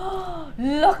are.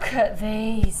 Look at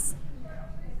these.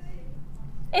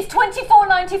 It's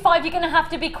 $24.95. You're going to have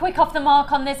to be quick off the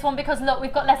mark on this one because look,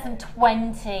 we've got less than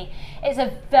 20. It's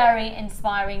a very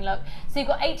inspiring look. So you've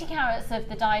got 80 carats of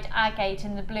the dyed agate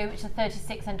in the blue, which is a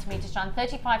 36 centimetre strand,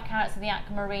 35 carats of the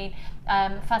aquamarine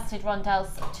faceted rondelles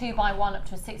 2x1 up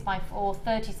to a 6x4,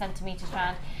 30 centimetre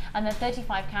strand, and then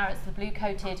 35 carats of the blue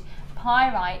coated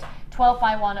pyrite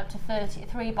 12x1 up to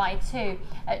 3x2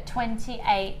 at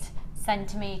 28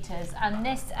 centimetres. And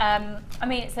this I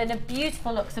mean, it's a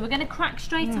beautiful look. So we're going to crack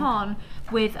straight on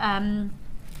with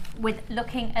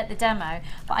looking at the demo,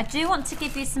 but I do want to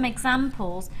give you some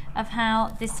examples of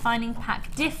how this fining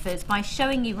pack differs by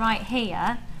showing you right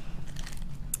here.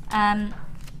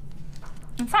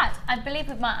 In fact, I believe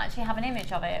we might actually have an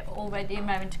image of it already and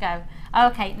raring to go. Oh,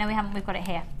 okay, no we haven't, we've got it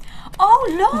here. Oh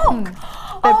look!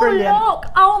 They're brilliant. Look!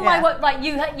 Oh my word, right,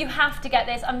 you have to get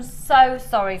this. I'm so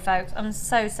sorry folks, I'm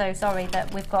so sorry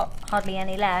that we've got hardly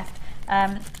any left.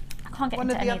 I can't get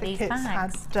into any of these bags. One of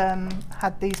the other kits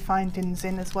had these findings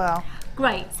in as well.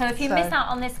 Great, so if you miss out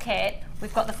on this kit,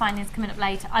 we've got the findings coming up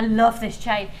later. I love this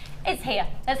chain. It's here,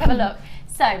 let's have a look.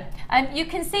 So, you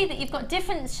can see that you've got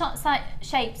different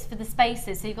shapes for the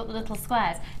spaces, so you've got the little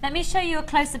squares. Let me show you a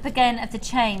close-up again of the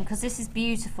chain, because this is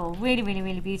beautiful, really, really,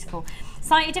 really beautiful.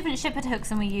 Slightly different shepherd hooks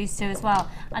than we used to as well,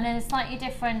 and then a slightly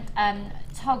different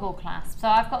toggle clasp. So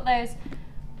I've got those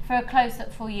for a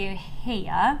close-up for you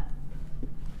here.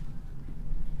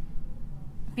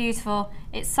 Beautiful,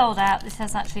 it's sold out, this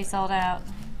has actually sold out.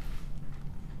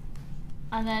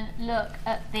 And then look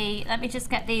at the, let me just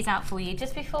get these out for you,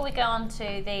 just before we go on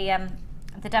to the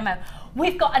demo.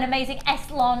 We've got an amazing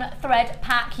S-Lon Thread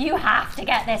pack. You have to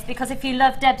get this, because if you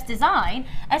love Deb's design,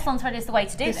 S-Lon Thread is the way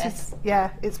to do this.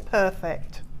 Yeah, it's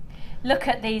perfect. Look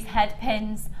at these head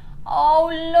pins. Oh,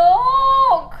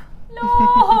 look!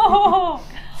 Look!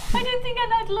 I don't think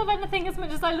I'd love anything as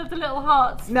much as I love the little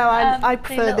hearts. No, I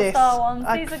prefer this.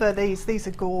 I prefer these. These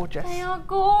are gorgeous. They are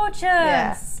gorgeous.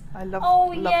 Yeah, I love.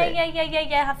 Oh love it.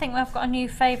 yeah. I think we've got a new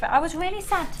favourite. I was really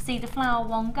sad to see the flower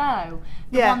one go.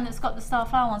 The one that's got the star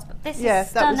flower ones, but this is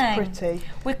stunning. That was pretty.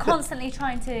 We're constantly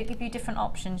trying to give you different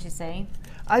options. You see.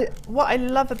 What I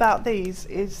love about these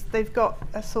is they've got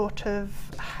a sort of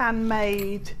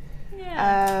handmade.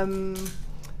 Yeah.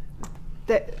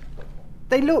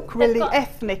 They look really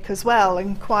ethnic as well,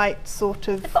 and quite sort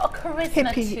of they've got a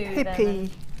charisma hippie.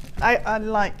 I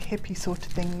like hippie sort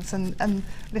of things, and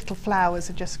little flowers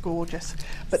are just gorgeous.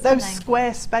 But those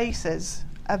square spaces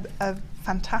are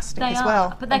fantastic as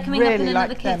well. But they're coming up in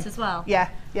another kit as well. Yeah,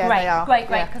 they are. Great,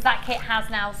 because that kit has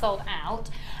now sold out.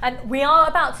 And we are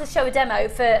about to show a demo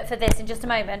for this in just a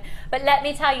moment. But let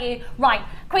me tell you, right,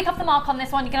 quick off the mark on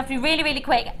this one. You're going to have to be really, really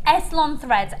quick. S-Lon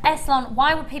threads. S-Lon,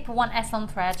 why would people want S-Lon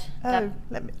thread?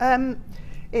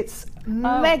 It's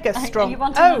mega strong. You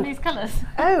want one of these colours?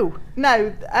 Oh,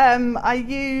 no. I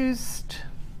used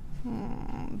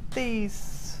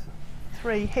these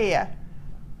 3 here.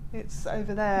 It's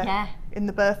over there in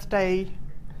the birthday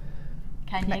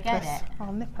Can necklace. You get it?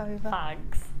 I'll nip over.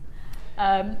 Thanks.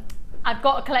 I've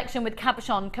got a collection with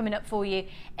cabochon coming up for you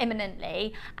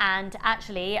imminently, and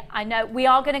actually I know we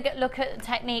are going to look at the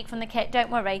technique from the kit, don't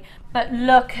worry, but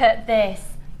look at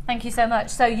this. Thank you so much.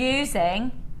 So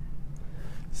using...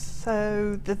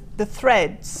 So the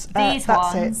threads, these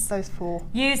that's ones, it, those 4.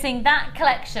 Using that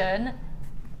collection,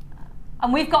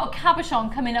 and we've got a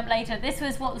cabochon coming up later. This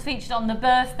was what was featured on the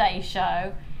birthday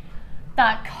show.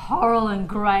 That coral and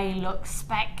grey look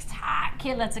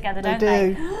spectacular together, don't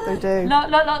they? They do.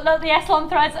 Look, the S-Lon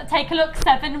threads. Take a look,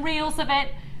 7 reels of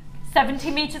it,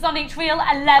 70 metres on each reel,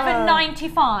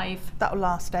 $11.95. That'll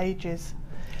last ages.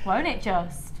 Won't it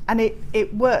just? And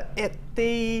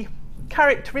the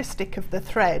characteristic of the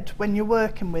thread, when you're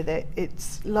working with it,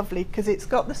 it's lovely because it's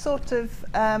got the sort of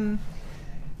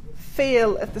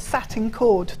feel of the satin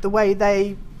cord, the way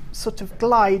they sort of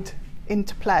glide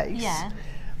into place. Yeah.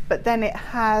 But then it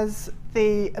has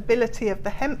the ability of the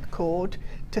hemp cord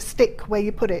to stick where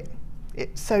you put it.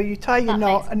 So you tie your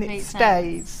knot and it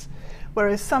stays.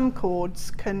 Whereas some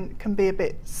cords can be a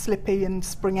bit slippy and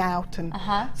spring out, and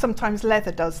sometimes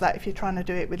leather does that if you're trying to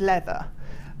do it with leather.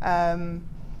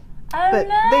 But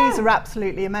these are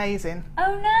absolutely amazing.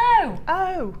 Oh no!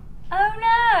 Oh! Oh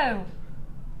no!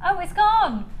 Oh, it's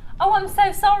gone. Oh, I'm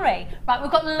so sorry. Right,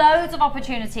 we've got loads of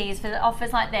opportunities for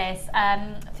offers like this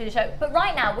through the show. But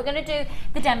right now, we're going to do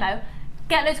the demo.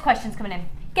 Get loads of questions coming in.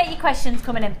 Get your questions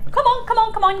coming in. Come on, come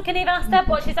on, come on. Can you ask Deb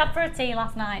what she's had for a tea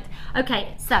last night?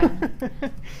 Okay, so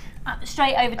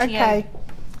straight over to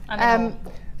you.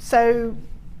 So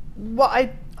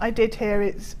what I did here,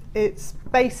 it's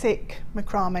basic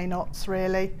macrame knots,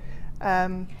 really.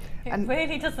 It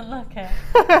really doesn't look it.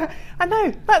 I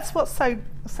know, that's what's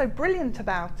so brilliant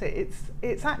about it.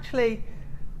 It's actually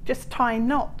just tying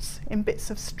knots in bits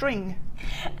of string.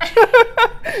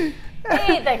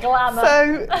 Eat the glamour.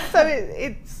 So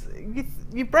it's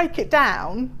you break it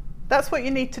down. That's what you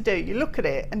need to do. You look at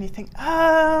it and you think,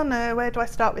 oh no, where do I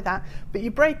start with that? But you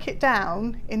break it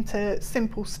down into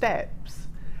simple steps,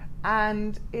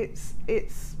 and it's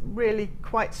really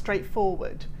quite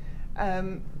straightforward.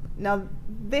 Now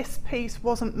this piece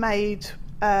wasn't made,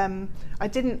 I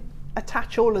didn't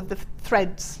attach all of the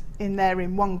threads in there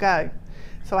in one go,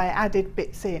 so I added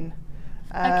bits in.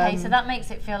 Okay, so that makes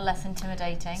it feel less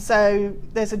intimidating. So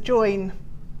there's a join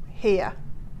here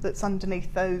that's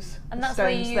underneath those and that's stones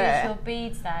where you there. use your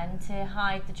beads then to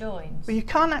hide the joins? Well, you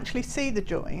can't actually see the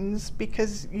joins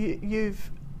because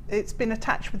it's been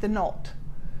attached with the knot.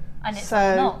 And it's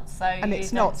not, so and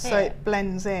it's not, so it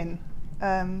blends in.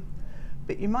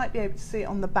 But you might be able to see it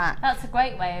on the back. That's a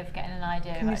great way of getting an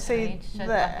idea. Can you see there?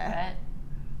 there?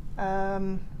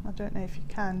 I don't know if you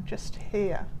can, just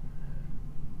here.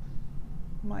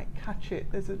 Might catch it.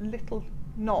 There's a little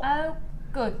knot. Oh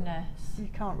goodness! You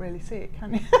can't really see it,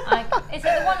 can you? Is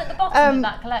it the one at the bottom of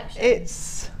that collection?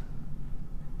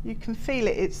 You can feel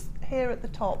it. It's here at the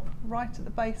top, right at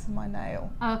the base of my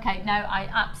nail. Okay, no, I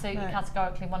absolutely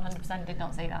categorically 100% did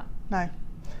not see that. No.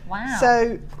 Wow.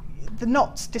 So the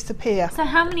knots disappear. So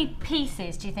how many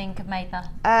pieces do you think have made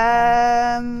that?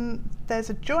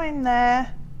 There's a join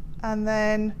there, and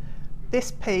then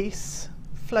this piece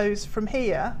flows from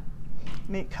here,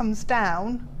 and it comes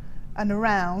down and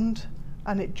around,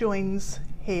 and it joins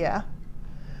here.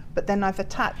 But then I've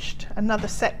attached another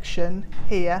section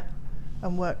here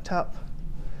and worked up.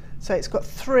 So it's got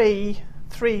three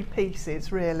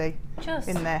pieces really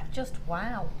in there. Just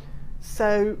wow.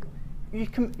 So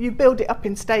you build it up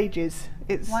in stages.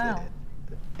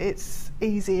 It's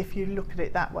easy if you look at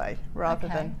it that way rather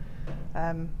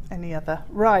than any other.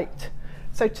 Right.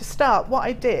 So to start, what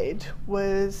I did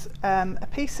was a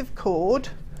piece of cord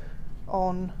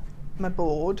on my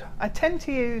board. I tend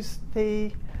to use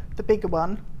the bigger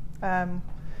one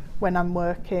when I'm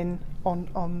working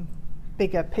on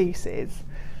bigger pieces.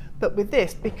 But with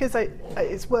this, because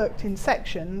it's worked in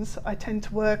sections, I tend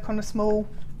to work on a small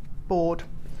board.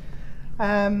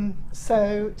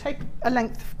 So take a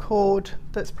length of cord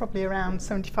that's probably around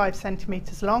 75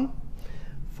 centimetres long,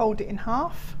 fold it in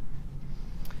half,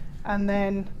 and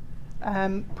then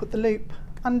put the loop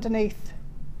underneath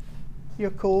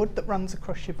your cord that runs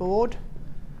across your board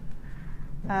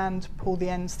and pull the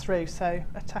ends through. So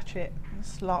attach it,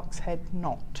 it's lark's head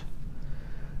knot.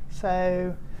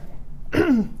 So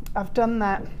I've done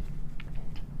that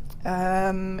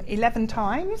 11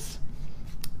 times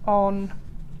on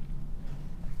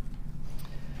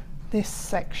this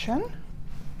section,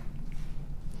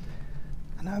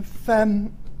 and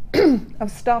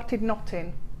I've started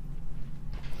knotting.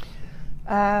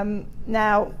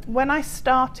 Now when I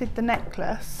started the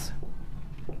necklace,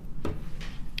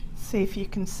 see if you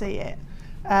can see it,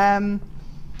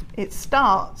 it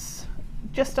starts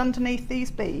just underneath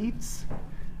these beads,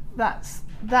 that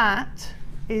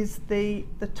is the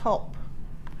top.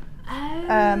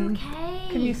 Okay.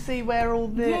 Can you see where all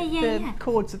the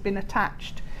cords have been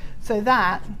attached? So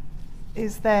that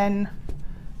is then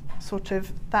sort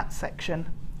of that section,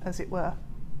 as it were.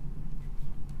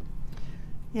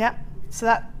 Yeah,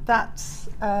 so that's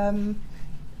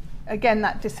again,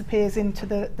 that disappears into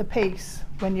the piece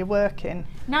when you're working.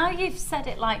 Now you've said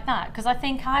it like that, because I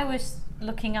think I was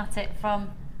looking at it from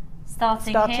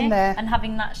starting here there and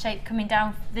having that shape coming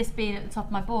down, this being at the top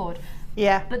of my board.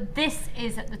 Yeah. But this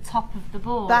is at the top of the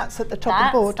board. That's at the top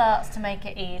of the board. That starts to make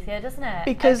it easier, doesn't it?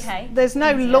 Because there's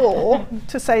no law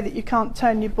to say that you can't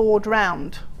turn your board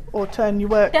round or turn your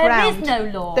work round. There is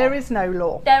no law. There is no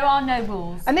law. There are no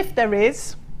rules. And if there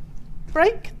is,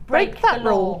 break that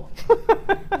rule.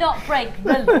 Not break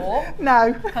the law.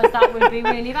 No. Because that would be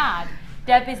really bad.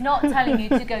 Deb is not telling you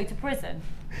to go to prison.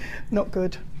 Not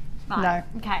good. Right.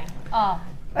 No. Okay. Oh,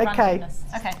 okay.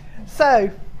 Randomness. Okay. So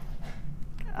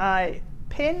I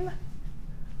pin.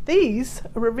 These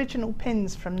are original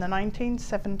pins from the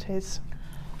 1970s.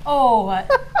 Oh, back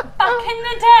in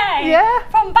the day. Yeah.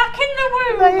 From back in the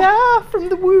womb. They are from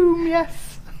the womb.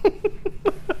 Yes.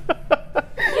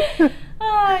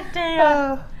 Oh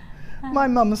dear. My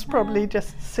mum's probably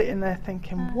just sitting there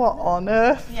thinking, what on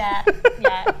earth? Yeah.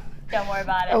 Don't worry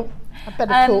about it. Oh, I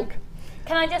better talk.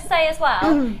 Can I just say as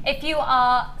well, if you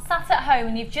are sat at home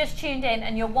and you've just tuned in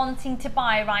and you're wanting to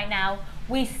buy right now,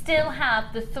 we still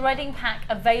have the threading pack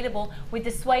available with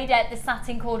the suede, the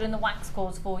satin cord and the wax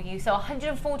cords for you. So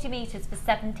 140 metres for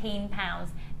 £17.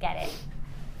 Get it.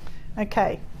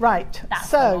 Okay, right. That's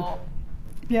so,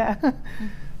 yeah,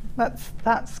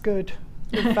 that's good.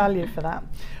 Good value for that.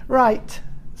 Right,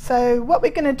 so what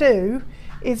we're going to do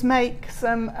is make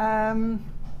some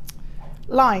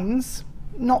lines,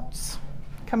 knots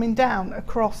coming down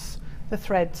across the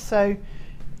thread. So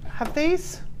have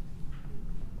these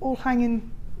all hanging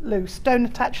loose, don't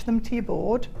attach them to your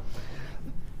board.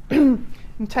 And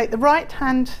take the right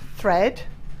hand thread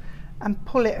and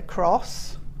pull it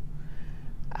across,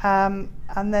 and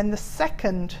then the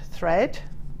second thread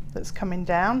that's coming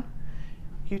down,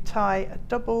 you tie a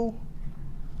double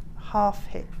half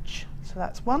hitch. So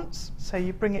that's once, so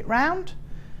you bring it round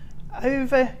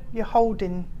over your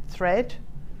holding thread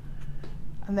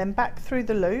and then back through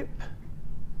the loop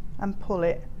and pull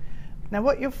it. Now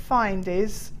what you'll find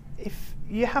is if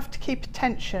you have to keep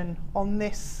attention on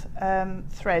this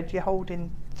thread, your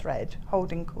holding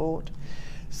cord,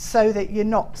 so that your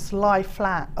knots lie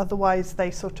flat, otherwise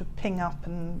they sort of ping up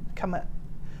and come at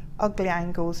ugly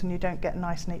angles and you don't get a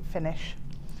nice neat finish.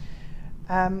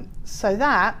 So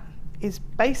that is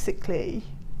basically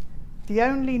the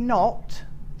only knot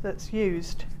that's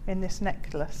used in this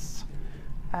necklace.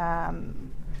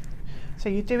 So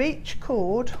you do each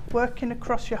cord working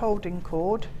across your holding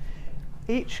cord,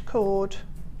 each cord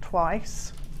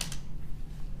twice,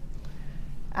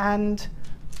 and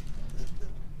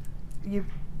you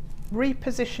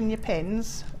reposition your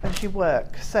pins as you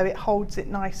work so it holds it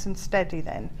nice and steady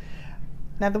then.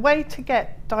 Now the way to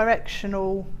get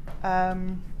directional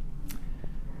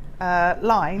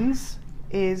lines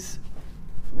is,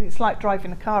 it's like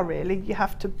driving a car really, you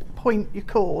have to point your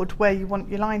cord where you want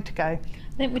your line to go. I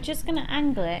think we're just going to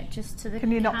angle it just to the camera.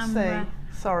 Can you not see?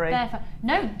 Sorry.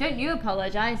 No, don't you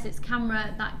apologise, it's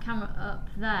that camera up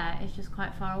there is just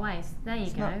quite far away. So there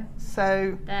you go.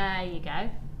 So there you go.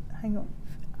 Hang on,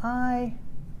 I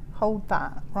hold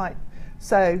that, right.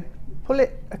 So pull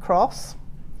it across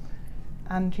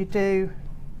and you do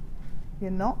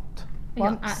your knot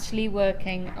once. You're actually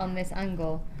working on this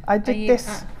angle. I did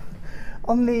this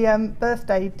on the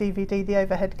birthday DVD, the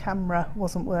overhead camera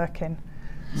wasn't working.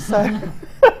 So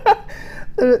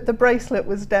the bracelet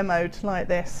was demoed like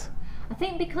this. I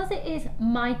think because it is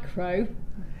micro,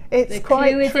 it's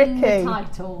quite tricky. Is in the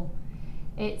title.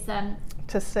 It's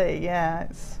to see, yeah.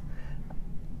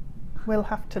 We'll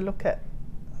have to look at.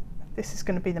 This is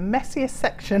going to be the messiest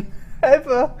section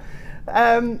ever.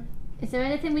 Is there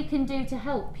anything we can do to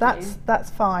help you? That's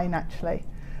fine actually.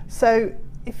 So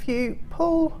if you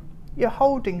pull your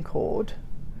holding cord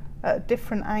at a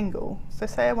different angle, so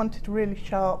say I wanted a really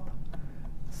sharp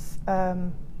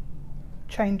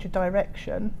change of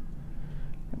direction,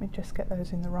 let me just get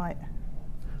those in the right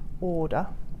order,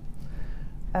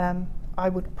 I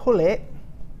would pull it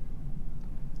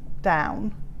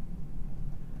down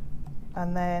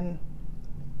and then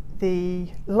the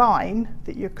line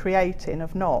that you're creating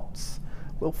of knots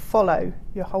will follow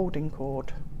your holding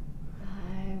cord.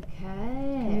 Okay.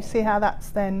 Can you see how that's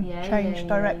then changed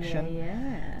direction?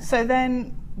 Yeah. So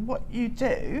then what you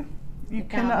do, you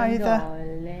can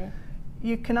either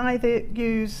you can either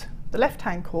use the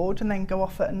left-hand cord and then go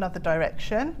off at another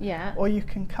direction, Yeah. or you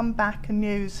can come back and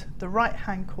use the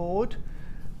right-hand cord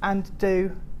and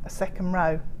do a second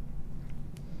row.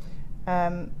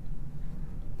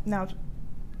 Now,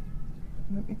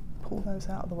 let me pull those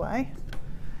out of the way.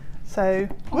 So,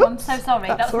 Oh, I'm so sorry.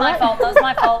 That was all my right. fault. That was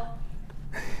my fault.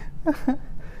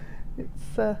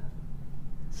 It's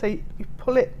so you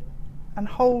pull it and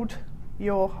hold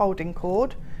your holding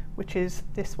cord, which is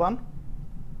this one.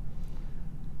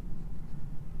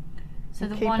 So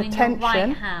And the keep one in your attention.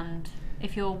 right hand,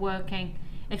 if you're working,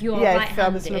 if you're Yeah, right-handed, if I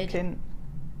was looking.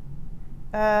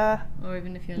 or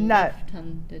even if you're No.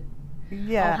 left-handed.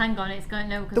 Yeah. Oh, hang on, it's going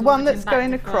no. 'Cause The we're one watching that's back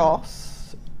going to front.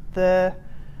 across the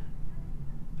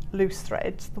loose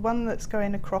threads, the one that's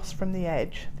going across from the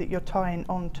edge that you're tying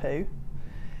onto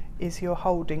is your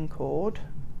holding cord,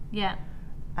 Yeah.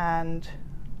 and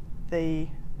the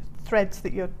threads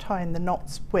that you're tying the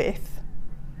knots with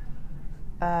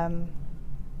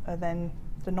are then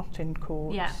the knotting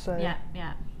cords. Yeah. So, Yeah.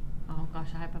 Yeah. Oh gosh,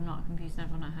 I hope I'm not confusing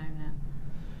everyone at home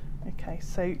now. okay,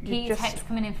 so you Key just text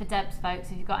coming in for Debs,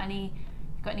 folks. If you've got any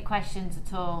questions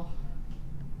at all.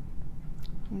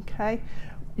 okay.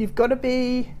 You've got to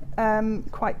be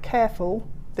quite careful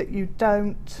that you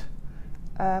don't.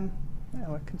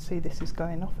 Oh, I can see this is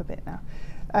going off a bit now.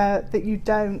 That you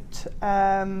don't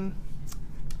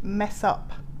mess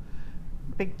up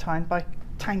big time by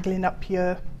tangling up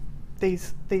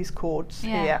these cords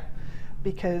Yeah. here,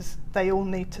 because they all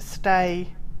need to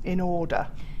stay in order.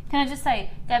 Can I just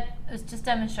say, Deb was just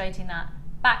demonstrating that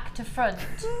back to front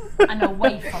and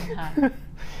away from her.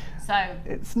 So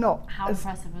It's not how as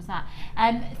impressive was that?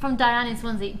 From Diane in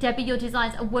Swansea, Debbie, your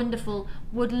designs are wonderful.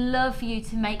 Would love for you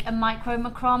to make a micro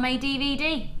macrame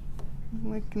DVD.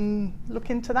 we can look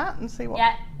into that and see what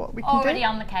Yeah, we can already do.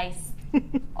 on the case.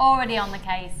 Already on the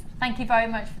case. Thank you very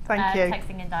much for Thank you.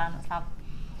 texting in, Diane. That's fab.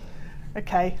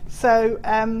 Okay, so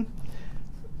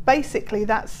basically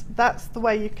that's the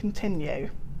way you continue.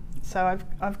 So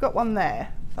I've got one there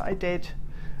that I did.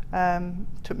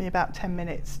 Took me about 10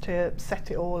 minutes to set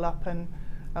it all up and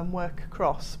work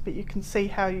across, but you can see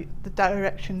how the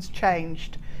directions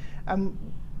changed.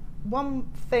 One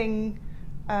thing,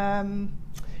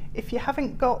 if you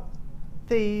haven't got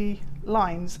the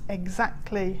lines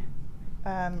exactly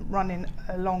running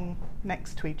along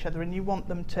next to each other and you want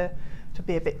them to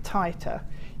be a bit tighter,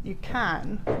 you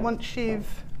can, once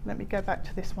you've, let me go back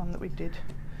to this one that we did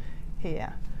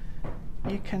here,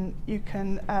 you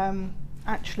can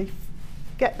actually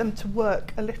get them to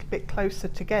work a little bit closer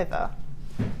together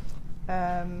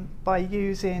by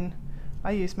using,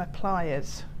 I use my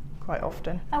pliers quite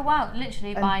often. Oh wow,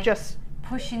 literally And by just,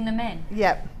 pushing them in.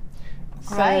 yep.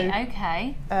 Great, So,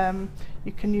 okay.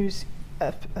 you can use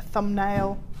a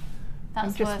thumbnail That's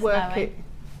and just worth work knowing. it.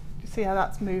 You see how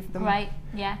that's moved them Great,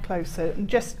 yeah. closer, and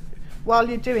just while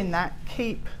you're doing that,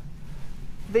 keep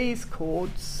these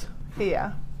cords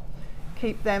here,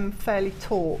 keep them fairly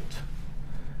taut,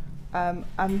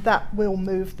 and that will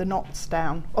move the knots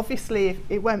down. Obviously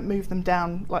it won't move them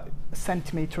down like a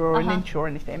centimetre or an inch or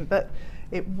anything, but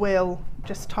it will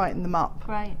just tighten them up.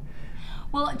 Great.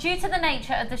 Well, due to the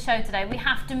nature of the show today, we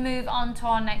have to move on to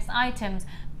our next items,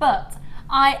 but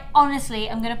I honestly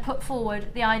am going to put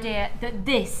forward the idea that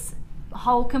this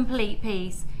whole complete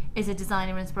piece is a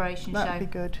designer inspiration show. That'd be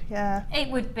good, yeah. It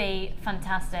would be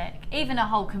fantastic. Even a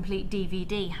whole complete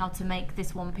DVD, how to make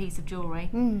this one piece of jewellery.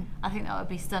 I think that would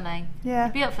be stunning. Yeah.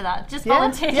 You'd be up for that. Just Yeah,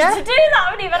 volunteer yeah. to do that.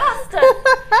 I wouldn't even ask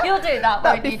to. You'll do that,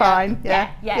 That'd won't be you, Deb? fine,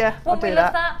 yeah. Yeah. Yeah, I'll Wouldn't we do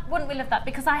love that. that? Wouldn't we love that?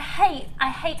 Because I hate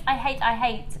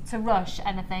to rush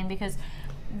anything, because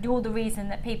you're the reason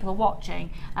that people are watching,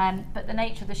 but the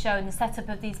nature of the show and the setup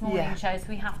of these morning shows,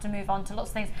 we have to move on to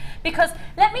lots of things. Because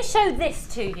let me show this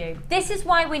to you. This is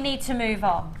why we need to move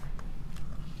on.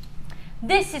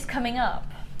 This is coming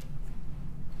up.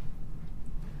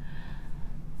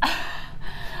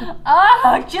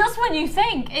 Oh, just when you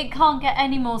think it can't get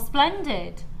any more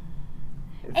splendid.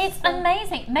 It's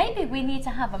amazing. Maybe we need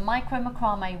to have a micro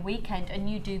macrame weekend and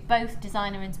you do both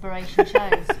designer inspiration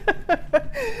shows.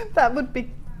 That would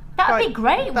be That'd be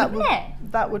great, wouldn't it?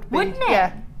 That would be, Wouldn't it?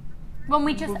 yeah. When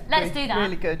we just, Would let's be do that.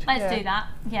 really good, Let's yeah. do that,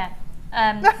 yeah.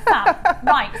 Fab.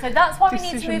 Right, so that's why we need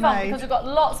to Decision move on, made. because we've got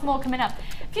lots more coming up.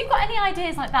 If you've got any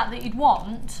ideas like that that you'd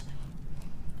want,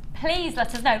 please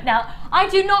let us know. Now, I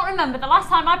do not remember the last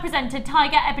time I presented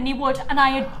Tiger Ebony Wood, and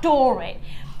I adore it.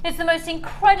 It's the most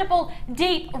incredible,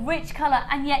 deep, rich colour,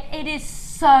 and yet it is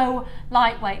so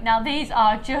lightweight. Now, these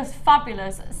are just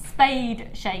fabulous spade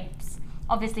shapes.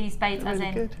 Obviously, spades as Really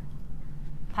in good.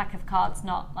 pack of cards,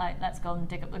 not like let's go and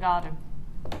dig up the garden.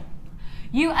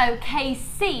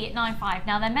 UOKC95.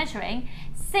 Now they're measuring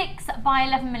 6 by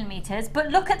 11 millimeters, but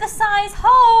look at the size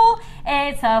hole.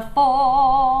 It's a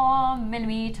 4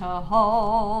 millimeter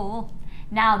hole.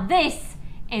 Now this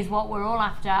is what we're all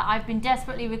after. I've been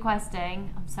desperately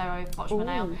requesting, I'm sorry, I've botched my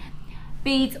nail,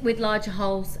 beads with larger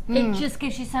holes. It just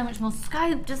gives you so much more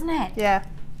scope, doesn't it? Yeah.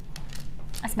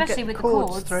 Especially with the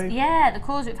cords. Through. Yeah, the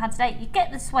cords we've had today. You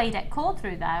get the suede cord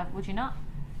through there, would you not?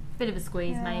 Bit of a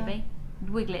squeeze, maybe.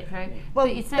 Wiggle it through. Well,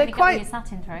 but you'd certainly get your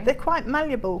satin through. They're quite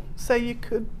malleable, so you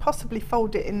could possibly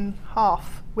fold it in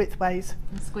half widthways.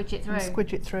 And squidge it through. And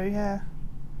squidge it through, yeah.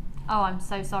 Oh, I'm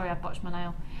so sorry, I've botched my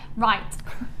nail. Right.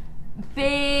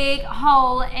 Big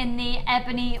hole in the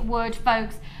ebony wood,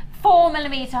 folks. 4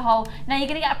 millimeter hole. Now you're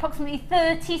going to get approximately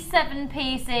 37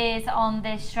 pieces on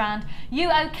this strand.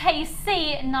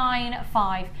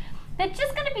 UOKC95. They're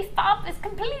just going to be fab. It's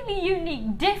completely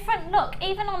unique, different look,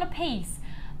 even on a piece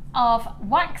of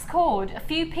wax cord, a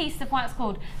few pieces of wax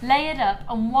cord layered up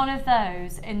on one of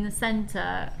those in the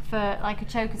centre for like a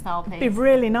choker style piece. It'd be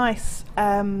really nice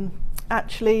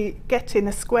actually getting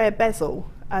a square bezel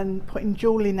and putting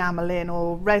jewel enamel in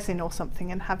or resin or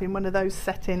something and having one of those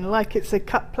set in like it's a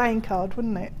cut playing card,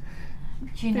 wouldn't it?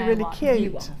 Do you know really what? Cute.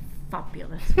 You are a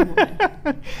fabulous woman.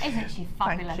 Isn't she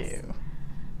fabulous? Thank you.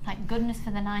 Thank goodness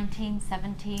for the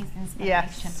 1970s inspiration.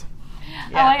 Yes.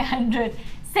 Yeah. 0800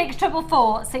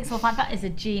 644 645. That is a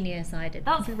genius idea.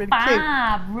 That's really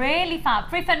fab, cute. Really fab.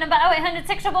 Free phone number 0800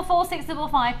 644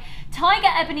 655. Tiger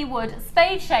ebony wood,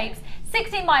 spade shapes,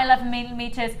 16 by 11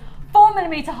 millimeters. 4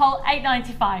 millimeter hole,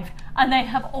 $8.95, and they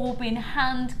have all been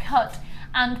hand cut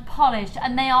and polished,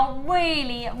 and they are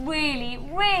really, really,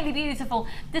 really beautiful.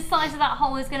 The size of that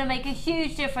hole is going to make a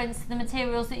huge difference to the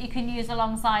materials that you can use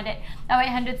alongside it.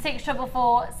 0800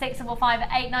 644 655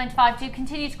 895. Do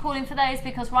continue to call in for those,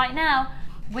 because right now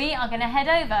we are going to head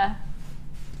over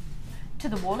to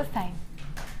the Wall of Fame.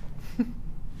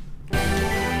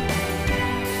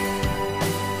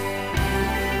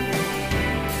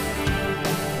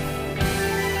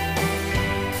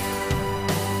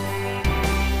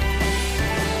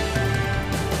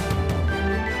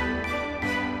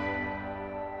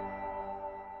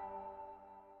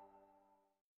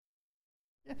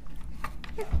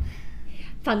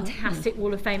 Fantastic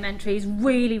Wall of Fame entries,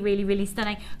 really, really, really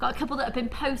stunning. Got a couple that have been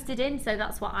posted in, so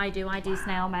that's what I do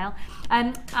snail mail.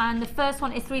 And the first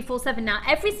one is 347. Now,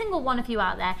 every single one of you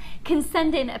out there can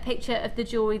send in a picture of the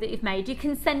jewellery that you've made. You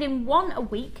can send in one a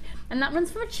week, and that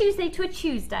runs from a Tuesday to a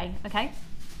Tuesday, okay?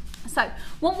 So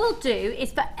what we'll do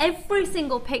is, for every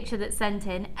single picture that's sent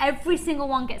in, every single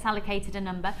one gets allocated a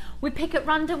number. We pick at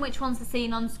random which ones are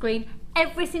seen on screen.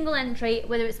 Every single entry,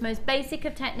 whether it's the most basic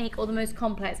of technique or the most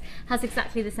complex, has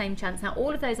exactly the same chance. Now,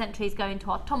 all of those entries go into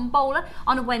our tombola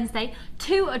on a Wednesday.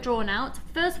 2 are drawn out.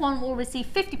 First one will receive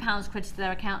 £50 credited to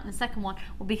their account, and the second one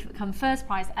will become first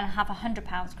prize and have £100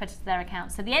 credited to their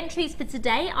account. So the entries for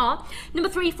today are number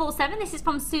 347. This is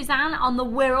from Suzanne on the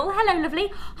Wirral. Hello, lovely.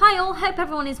 Hi all, hope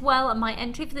everyone is well. And my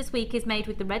entry for this week is made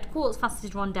with the red quartz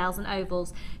faceted rondelles and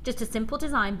ovals. Just a simple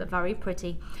design, but very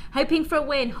pretty. Hoping for a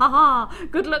win. Haha.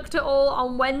 Good luck to all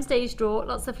on Wednesday's draw.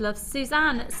 Lots of love,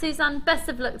 Suzanne. Suzanne, best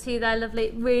of luck to you there,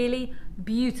 lovely. Really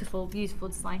beautiful, beautiful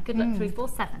design. Good luck.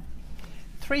 347.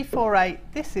 348.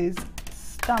 This is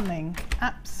stunning.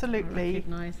 Absolutely. I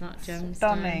recognise that gemstone.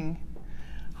 Stunning.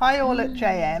 Hi all at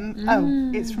JM.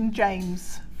 Oh, it's from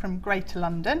James from Greater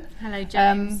London. Hello,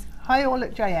 James. Hi all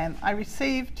at JM. I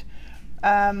received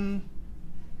the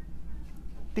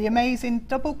amazing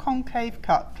double concave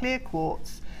cut clear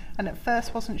quartz, and at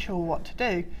first wasn't sure what to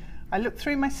do. I looked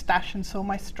through my stash and saw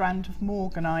my strand of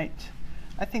morganite.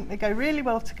 I think they go really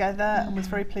well together and was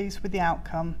very pleased with the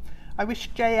outcome. I wish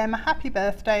JM a happy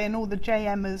birthday and all the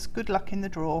JMers good luck in the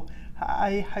draw.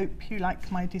 I hope you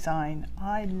like my design.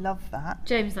 I love that.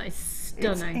 James, that is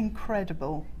stunning. It's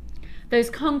incredible. Those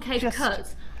concave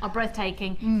cuts are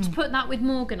breathtaking. To put that with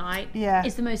morganite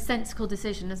is the most sensible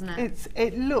decision, isn't it?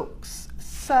 It looks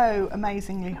so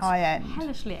amazingly high end.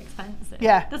 Hellishly expensive,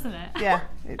 doesn't it? Yeah,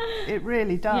 it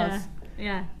really does.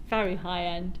 Yeah, very high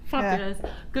end. Fabulous. Yeah.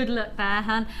 Good luck there,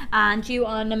 Han. And you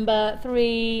are number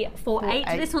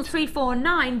 348. This one's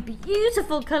 349.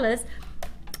 Beautiful colours.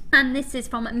 And this is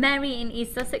from Mary in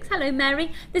East Sussex. Hello,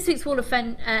 Mary. This week's Wall of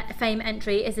Fame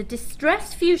entry is a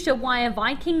distressed fuchsia wire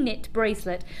Viking knit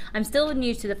bracelet. I'm still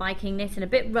new to the Viking knit and a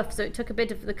bit rough, so it took a bit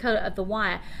of the colour of the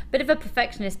wire. Bit of a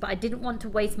perfectionist, but I didn't want to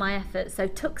waste my effort, so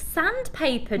took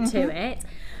sandpaper to it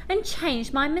and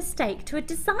changed my mistake to a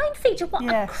design feature. What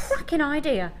a cracking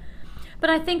idea. But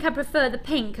I think I prefer the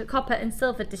pink, copper and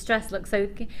silver distress look, so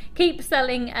keep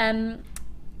selling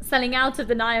selling out of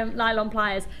the nylon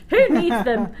pliers. Who needs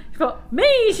them? You've got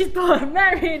me, she's got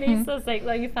Mary in East Sussex.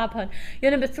 Well, you fab hun.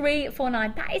 You're number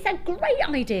 349. That is a great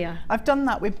idea. I've done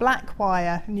that with black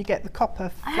wire and you get the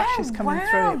copper flashes coming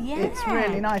through. Yeah. It's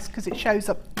really nice because it shows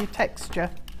up your texture.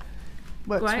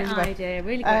 Works Great really well. idea,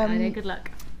 really great idea. Good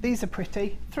luck. These are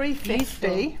pretty.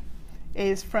 350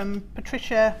 is from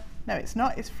Patricia. No, it's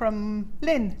not. It's from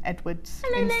Lynn Edwards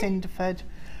in Cinderford.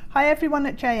 Hi everyone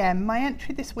at JM. My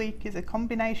entry this week is a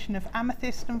combination of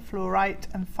amethyst and fluorite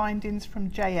and findings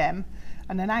from JM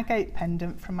and an agate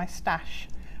pendant from my stash.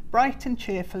 Bright and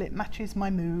cheerful, it matches my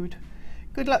mood.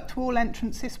 Good luck to all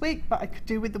entrants this week, but I could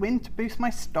do with the wind to boost my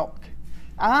stock.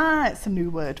 Ah, it's a new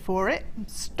word for it.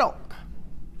 Stock.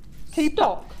 Keep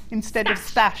Stock. up instead of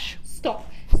stash. Stock.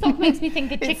 Stock makes me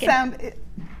think of chicken.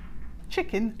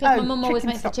 Chicken? Because my mum always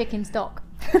makes the chicken stock.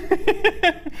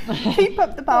 Keep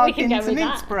up the bargains and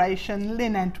that. inspiration.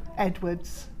 Lynn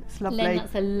Edwards. It's lovely. Lynn,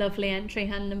 that's a lovely entry,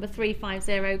 hun. Number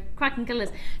 350. Cracking colours.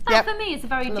 That for me is a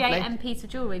very JM piece of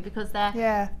jewellery because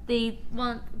they're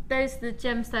those are the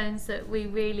gemstones that we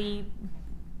really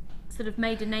sort of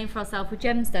made a name for ourselves with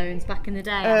gemstones back in the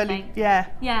day. I think.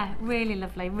 Yeah, really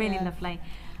lovely, really lovely.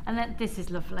 And then this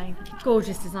is lovely,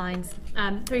 gorgeous designs.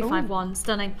 351,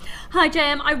 stunning. Hi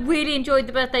JM, I really enjoyed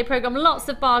the birthday programme, lots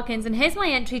of bargains, and here's my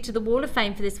entry to the Wall of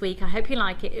Fame for this week. I hope you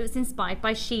like it. It was inspired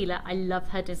by Sheila. I love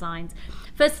her designs.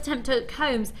 First attempt at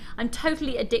combs. I'm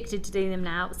totally addicted to doing them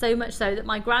now, so much so that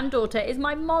my granddaughter is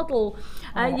my model.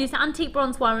 Use antique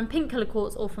bronze wire and pink colour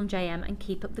quartz, all from JM, and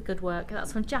keep up the good work.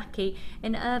 That's from Jackie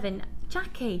in Irvine.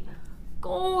 Jackie,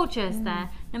 gorgeous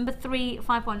there. Number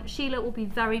 351. Sheila will be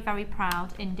very, very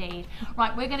proud indeed.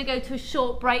 Right, we're going to go to a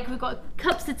short break. We've got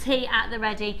cups of tea at the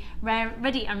ready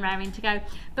and raring to go.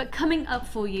 But coming up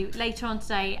for you later on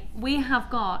today, we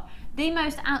have got the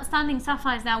most outstanding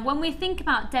sapphires. Now, when we think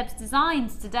about Deb's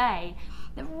designs today,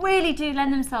 they really do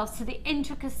lend themselves to the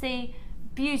intricacy,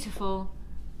 beautiful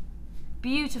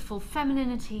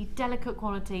femininity, delicate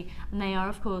quality, and they are,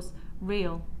 of course,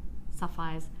 real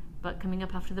sapphires. But coming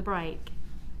up after the break,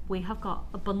 we have got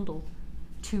a bundle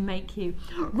to make you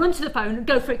run to the phone and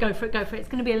go for it, go for it, go for it. It's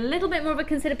going to be a little bit more of a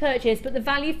considered purchase, but the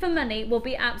value for money will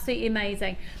be absolutely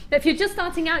amazing. But if you're just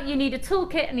starting out, you need a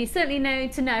toolkit, and you certainly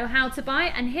need to know how to buy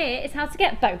it, and here is how to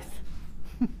get both.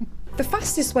 The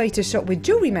fastest way to shop with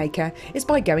Jewellery Maker is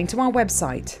by going to our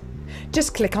website.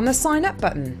 Just click on the sign up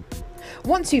button.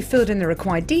 Once you've filled in the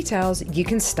required details, you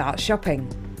can start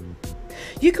shopping.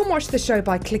 You can watch the show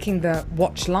by clicking the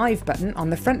Watch Live button on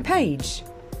the front page.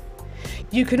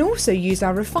 You can also use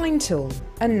our Refine tool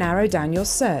and narrow down your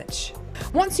search.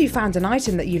 Once you've found an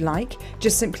item that you like,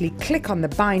 just simply click on the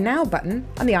Buy Now button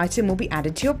and the item will be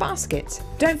added to your basket.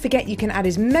 Don't forget you can add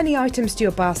as many items to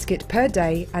your basket per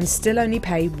day and still only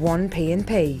pay 1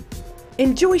 P&P.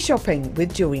 Enjoy shopping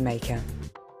with Jewellery Maker.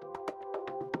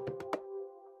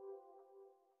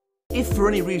 If for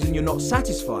any reason you're not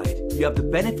satisfied, you have the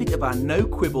benefit of our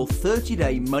no-quibble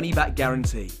 30-day money-back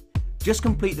guarantee. Just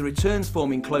complete the returns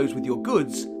form enclosed with your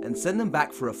goods and send them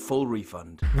back for a full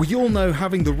refund. We all know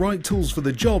having the right tools for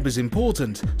the job is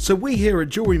important, so we here at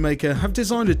Jewellery Maker have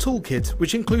designed a toolkit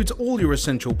which includes all your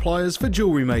essential pliers for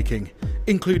jewellery making,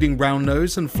 including round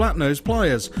nose and flat nose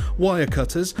pliers, wire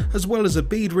cutters, as well as a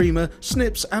bead reamer,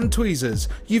 snips and tweezers.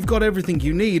 You've got everything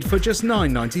you need for just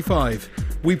 $9.95.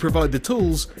 We provide the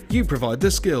tools, you provide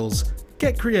the skills.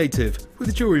 Get creative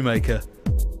with Jewellery Maker.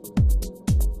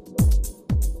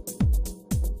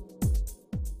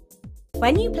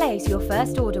 When you place your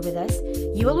first order with us,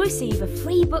 you will receive a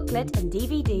free booklet and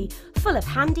DVD full of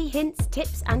handy hints,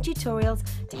 tips and tutorials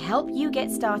to help you get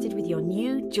started with your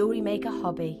new Jewellery Maker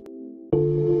hobby.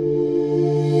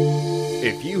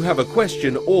 If you have a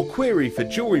question or query for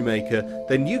Jewellery Maker,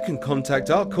 then you can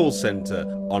contact our call centre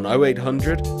on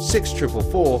 0800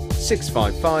 644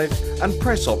 655 and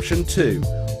press option 2.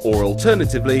 Or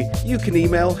alternatively, you can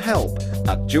email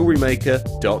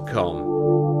help@jewellerymaker.com.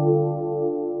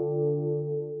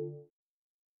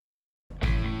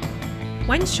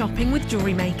 When shopping with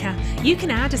Jewellery Maker, you can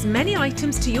add as many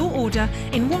items to your order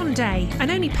in one day and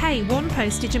only pay 1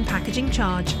 postage and packaging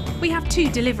charge. We have 2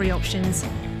 delivery options.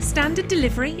 Standard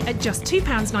delivery at just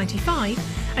 £2.95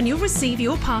 and you'll receive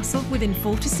your parcel within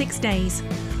 4 to 6 days.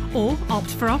 Or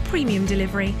opt for our premium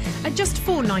delivery at just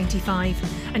 £4.95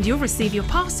 and you'll receive your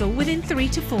parcel within 3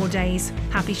 to 4 days.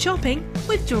 Happy shopping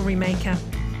with Jewellery Maker.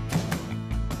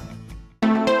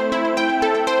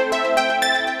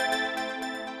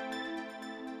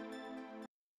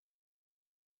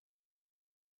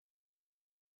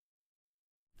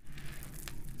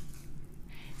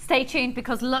 Stay tuned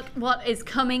because look what is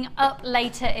coming up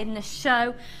later in the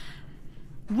show.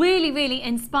 Really, really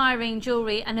inspiring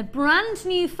jewellery, and a brand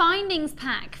new findings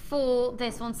pack for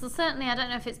this one. So certainly, I don't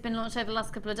know if it's been launched over the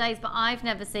last couple of days, but I've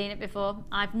never seen it before.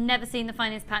 I've never seen the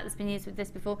findings pack that's been used with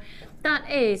this before. That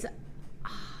is,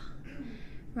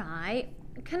 right,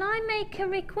 can I make a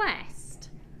request?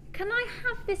 Can I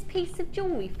have this piece of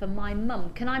jewellery for my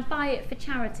mum? Can I buy it for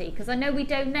charity? Because I know we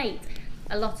donate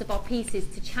a lot of our pieces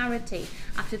to charity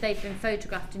after they've been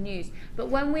photographed and used. But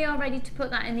when we are ready to put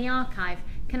that in the archive,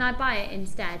 can I buy it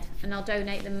instead and I'll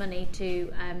donate the money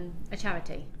to a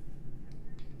charity?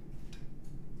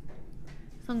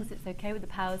 As long as it's okay with the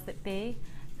powers that be.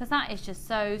 Because that is just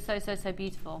so, so, so, so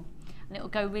beautiful. And it will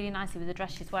go really nicely with the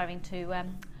dress she's wearing to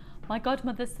my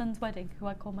godmother's son's wedding, who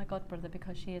I call my godbrother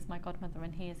because she is my godmother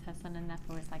and he is her son and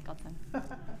therefore is like godson.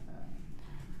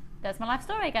 There's my life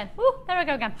story again. Woo, there I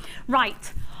go again.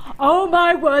 Right. Oh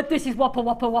my word, this is whopper,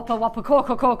 whopper, whopper, whopper,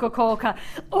 corker, corker, corker.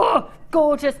 Oh,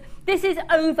 gorgeous. This is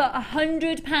over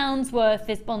 £100 worth,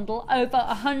 this bundle. Over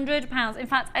 £100. In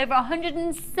fact, over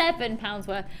 £107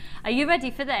 worth. Are you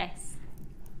ready for this?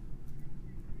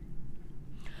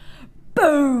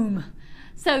 Boom.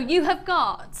 So you have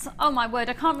got, oh my word,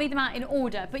 I can't read them out in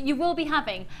order, but you will be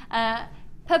having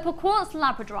purple quartz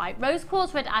labradorite, rose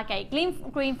quartz red agate,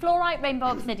 green fluorite,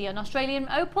 rainbow obsidian, Australian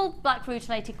opal, black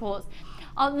rutilated quartz.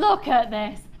 Oh, look at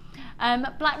this.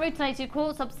 Black rutilated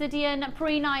quartz, obsidian,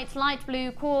 prehnite, light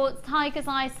blue quartz, tiger's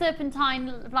eye,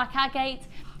 serpentine, black agate,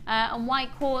 and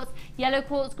white quartz, yellow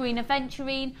quartz, green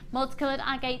aventurine, multicoloured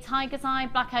agate, tiger's eye,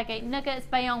 black agate nuggets,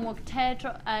 Bayonne wood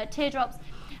teardrops,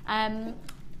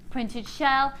 printed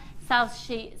shell, South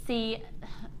Sea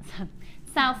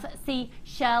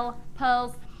shell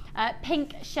pearls,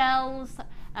 pink shells,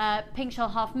 pink shell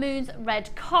half moons,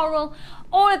 red coral,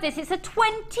 all of this. It's a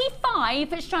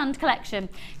 25 strand collection.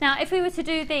 Now if we were to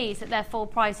do these at their full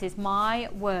prices, my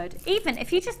word, even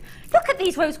if you just look at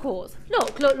these rose quartz,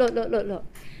 look,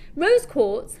 rose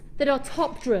quartz that are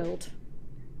top drilled.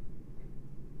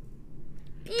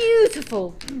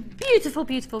 Beautiful, beautiful,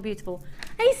 beautiful, beautiful.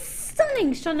 A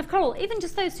stunning strand of coral, even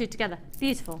just those two together,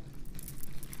 beautiful.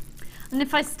 And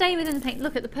if I stay within the pink,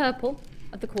 look at the purple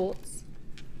of the quartz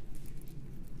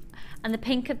and the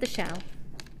pink of the shell.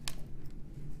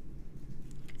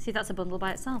 See, that's a bundle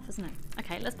by itself, isn't it?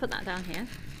 Okay, let's put that down here.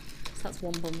 So that's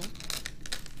one bundle.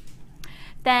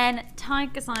 Then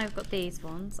tiger's eye, I've got these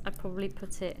ones. I'd probably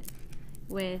put it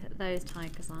with those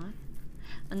tiger's eye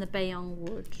and the Bayonne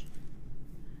wood.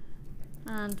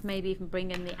 And maybe even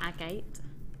bring in the agate.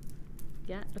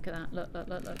 Yeah, look at that. Look, look,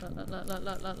 look, look, look, look, look, look,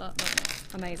 look, look, look.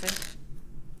 Amazing.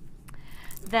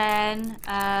 Then,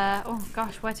 oh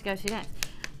gosh, where to go to next?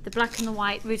 The black and the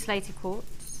white rutilated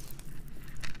quartz.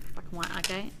 Black and white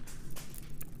agate.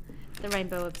 The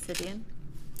rainbow obsidian.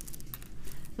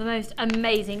 The most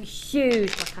amazing,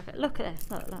 huge black agate. Look at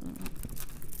this. Look, look,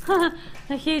 look.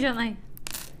 They're huge, aren't they?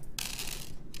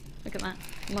 Look at that.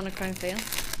 Monochrome feel.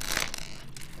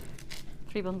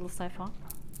 3 bundles so far.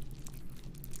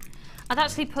 I'd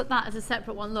actually put that as a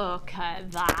separate one. Look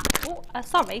at that. Oh,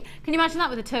 sorry. Can you imagine that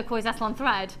with a turquoise S-Lon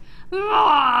thread?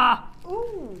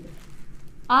 Ooh.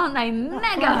 Aren't they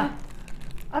mega?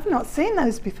 I've not seen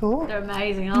those before. They're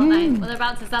amazing, aren't they? Well, they're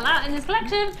about to sell out in this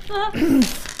collection.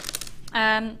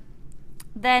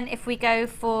 Then if we go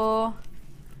for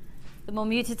the more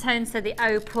muted tones, so the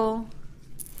opal.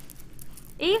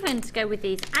 Even to go with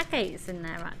these agates in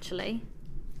there, actually.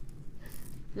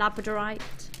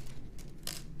 Labradorite.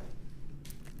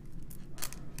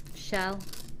 Shell.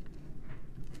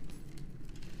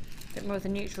 A bit more of the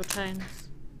neutral tones.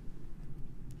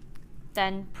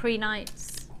 Then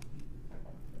prehnites,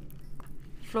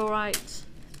 fluorite,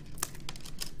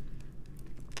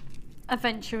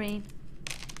 aventurine,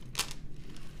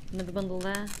 another bundle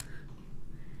there.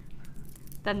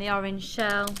 Then the orange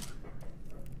shell,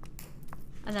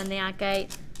 and then the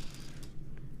agate,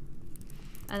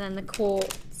 and then the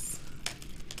quartz,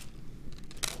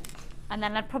 and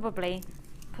then I'd probably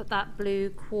put that blue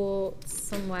quartz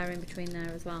somewhere in between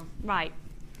there as well. Right.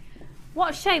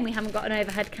 What a shame we haven't got an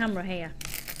overhead camera here.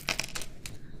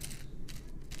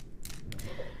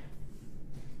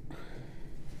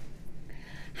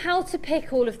 How to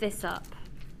pick all of this up.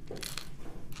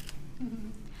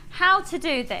 How to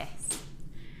do this.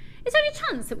 Is there any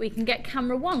chance that we can get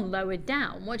camera 1 lowered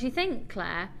down? What do you think,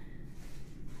 Claire?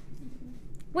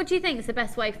 What do you think is the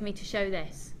best way for me to show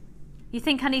this? You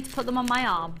think I need to put them on my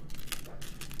arm?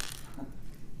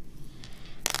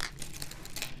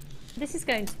 This is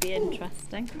going to be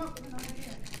interesting.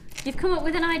 You've come up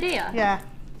with an idea? Yeah.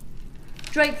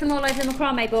 Drape them all over the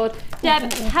macrame board. Deb,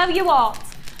 tell you what,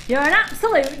 you're an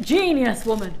absolute genius,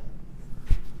 woman.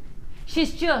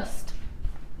 She's just...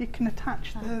 You can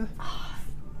attach the...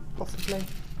 possibly.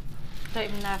 Don't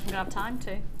even know if I'm gonna have time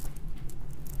to.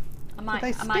 I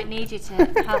might stick? need you to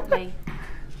help me.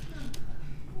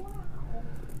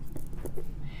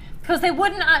 Because they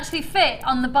wouldn't actually fit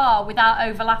on the bar without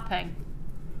overlapping.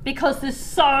 Because there's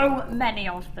so many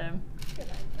of them.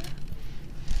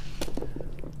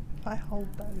 If I hold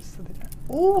those so they don't.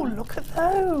 Oh, look at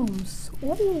those.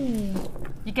 Ooh.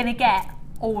 You're gonna get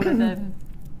all of them.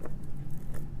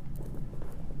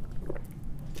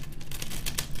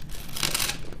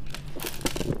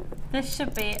 This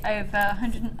should be over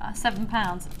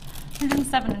 £107.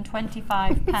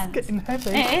 107.25. It's getting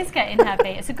heavy. It is getting heavy.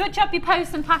 It's a good job your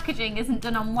post and packaging isn't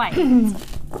done on weight. I don't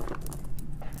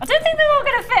think they're all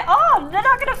going to fit on. They're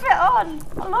not going to fit on.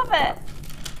 I love it.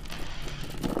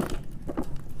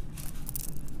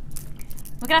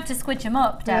 We're going to have to squidge them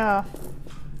up, Deb. Yeah.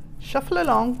 Shuffle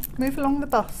along. Move along the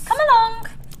bus. Come along.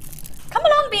 Come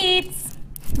along, beads.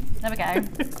 There we go.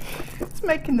 It's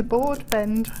making the board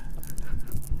bend.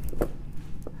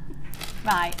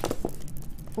 Right.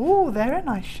 Oh, they're a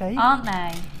nice shape. Aren't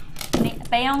they? And the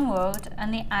Bayonne wood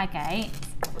and the agate.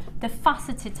 The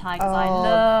faceted tigers, I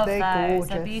love they're those. gorgeous.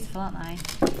 They're beautiful, aren't they?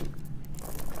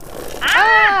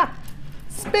 Ah!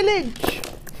 Spillage!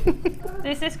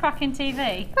 Is this cracking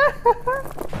TV?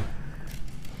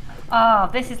 Oh,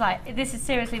 this is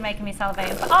seriously making me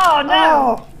salivate. Oh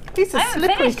no! Oh, he's a I haven't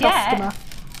slippery finished yet. customer.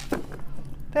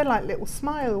 They're like little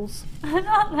smiles.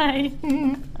 Aren't they?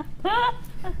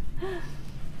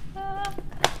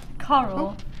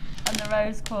 Coral and the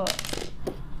rose quartz.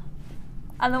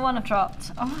 And the one I've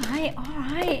dropped. Alright,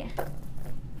 alright.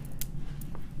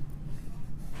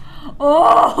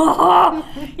 Oh,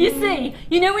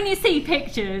 you know when you see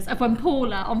pictures of when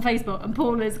Paula on Facebook and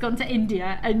Paula's gone to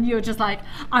India and you're just like,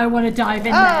 I want to dive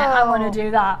in there, I want to do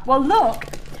that. Well, look,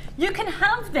 you can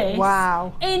have this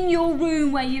in your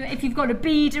room where if you've got a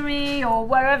beadery or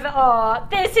wherever. Oh,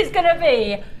 this is going to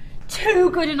be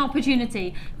too good an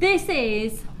opportunity. This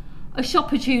is a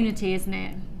shop-opportunity, isn't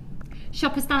it?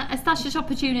 A stash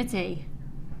opportunity.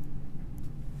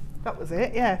 That was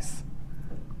it, yes.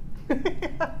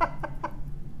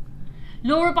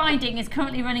 Laura Beading is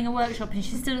currently running a workshop and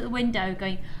she's still at the window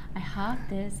going, I heard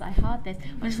this. I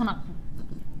just want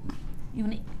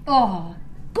to, oh,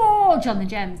 gorge on the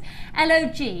gems.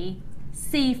 LOG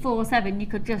C47, you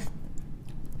could just,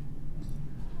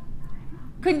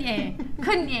 couldn't you?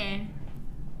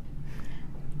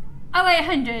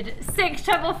 0800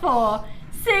 644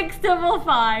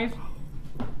 655.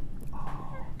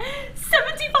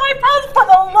 £75 for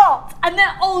the lot, and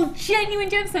they're all genuine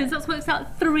gemstones. That works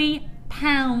out £3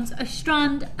 a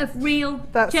strand of real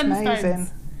gemstones. Amazing.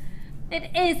 It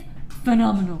is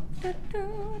phenomenal.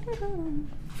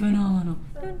 Phenomenal.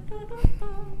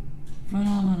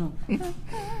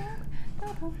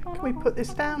 Can we put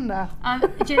this down now?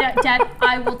 Do you know, Deb,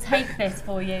 I will take this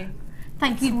for you.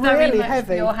 Thank you It's very really much heavy.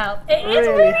 for your help. It is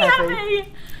really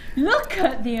heavy. Look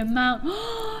at the amount,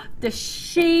 the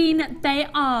sheen they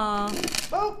are.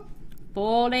 Oh.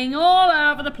 Falling all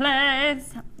over the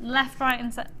place. Left, right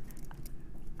and center.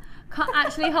 Can't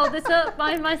actually hold this up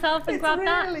by myself and grab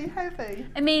that. It's really heavy.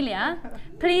 Amelia,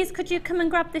 please could you come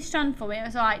and grab this strand for me?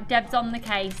 It's alright, Deb's on the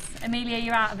case. Amelia,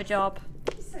 you're out of a job.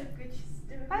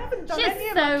 I haven't done She's any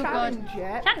of so my good. challenge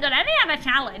yet. She hasn't done any other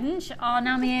challenge. Oh,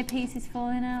 now my earpiece is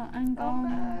falling out and gone. Oh,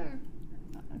 no.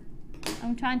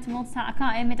 I'm trying to multitask. I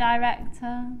can't hear my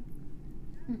director.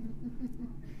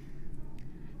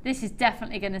 This is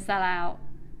definitely going to sell out.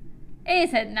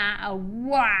 Isn't that a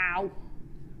wow?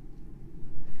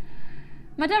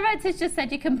 My director's just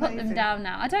said you can put them down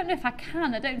now. I don't know if I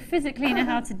can. I don't physically know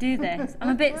how to do this. I'm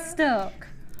a bit stuck.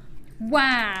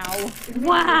 Wow.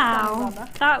 Wow.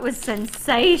 That was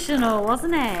sensational,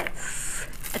 wasn't it?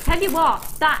 I tell you what,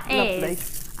 that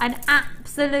is an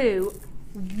absolute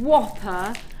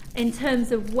whopper in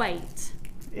terms of weight.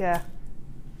 Yeah.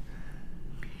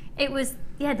 It was,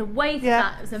 yeah, the weight of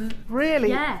that was really.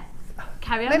 Yeah.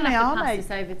 Carrie, I'm going to have to pass this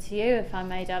over to you if I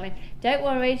may, darling. Don't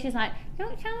worry, she's like,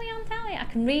 don't tell me on telly. I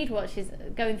can read what she's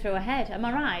going through her head. Am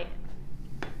I right?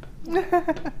 Don't want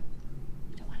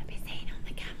to be seen on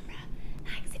the camera.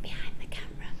 Likes it behind the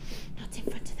camera, not in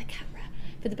front of the camera.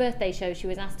 For the birthday show, she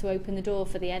was asked to open the door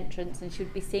for the entrance and she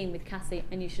would be seen with Cassie,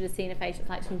 and you should have seen her face. It was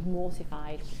like she was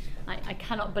mortified. I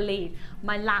cannot believe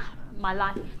my life.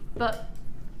 But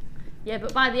yeah,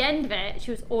 but by the end of it,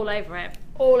 she was all over it.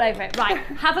 All over it. Right,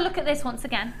 have a look at this once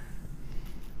again.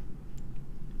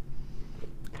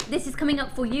 This is coming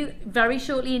up for you very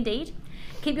shortly indeed.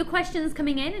 Keep your questions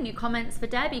coming in and your comments for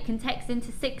Deb. You can text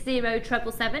into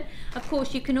 60777. Of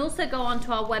course, you can also go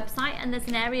onto our website and there's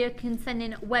an area you can send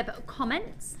in web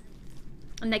comments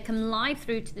and they come live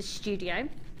through to the studio.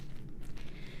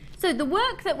 So the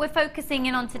work that we're focusing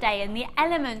in on today and the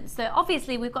elements that,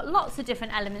 obviously we've got lots of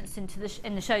different elements in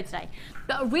the show today,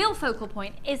 but a real focal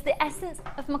point is the essence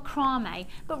of macrame,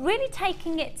 but really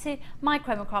taking it to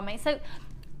micro macrame. So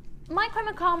micro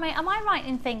macrame, am I right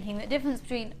in thinking that the difference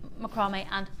between macrame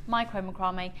and micro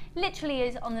macrame literally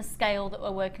is on the scale that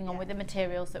we're working on with the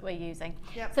materials that we're using?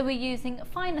 Yep. So we're using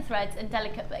finer threads and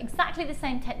delicate, but exactly the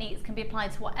same techniques can be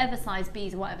applied to whatever size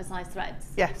beads or whatever size threads.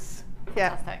 Yes.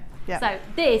 Yeah. Fantastic. Yeah. So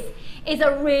this is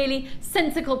a really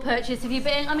sensible purchase if you've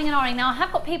been umming and ahhing. Now I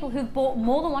have got people who've bought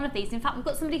more than one of these. In fact, we've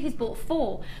got somebody who's bought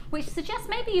 4, which suggests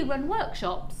maybe you run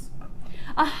workshops.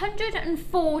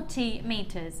 140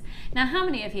 metres. Now how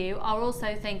many of you are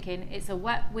also thinking, it's a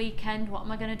wet weekend, what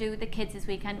am I going to do with the kids this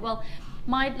weekend? Well,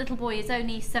 my little boy is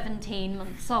only 17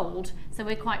 months old, so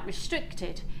we're quite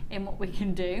restricted in what we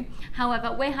can do.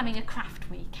 However, we're having a craft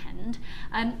weekend,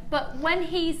 but when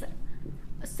he's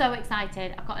so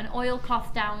excited, I've got an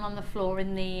oilcloth down on the floor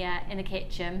in the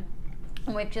kitchen,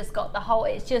 and we've just got the whole,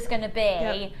 it's just going to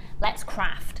be, let's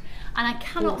craft. And I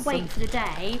cannot wait for the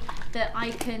day that I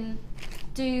can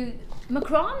do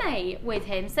macrame with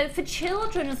him. So for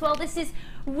children as well, this is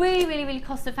really, really, really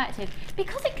cost effective,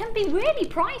 because it can be really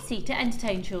pricey to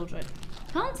entertain children,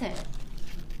 can't it?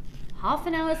 Half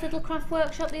an hour's little craft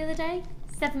workshop the other day,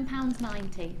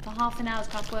 £7.90 for half an hour's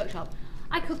craft workshop.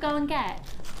 I could go and get,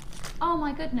 oh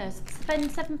my goodness, spend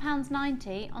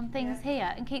 £7.90 on things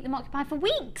here and keep them occupied for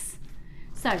weeks.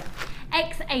 So,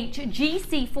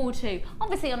 XHGC42,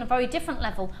 obviously on a very different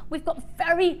level, we've got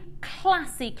very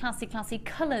classy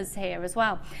colours here as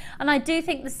well. And I do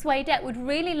think the suedette would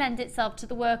really lend itself to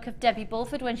the work of Debbie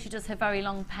Bulford when she does her very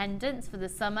long pendants for the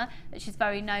summer that she's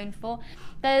very known for.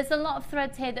 There's a lot of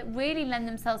threads here that really lend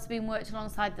themselves to being worked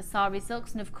alongside the sari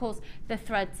silks and of course the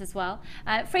threads as well.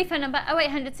 Free phone number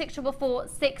 0800 644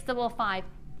 655.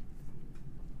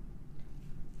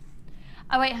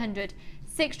 0800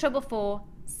 644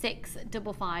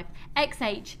 655.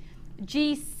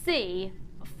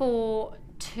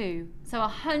 XHGC42. So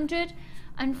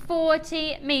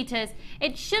 140 metres.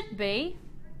 It should be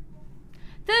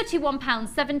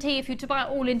 £31.70 if you're to buy it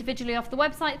all individually off the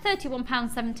website,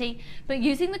 £31.70, but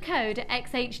using the code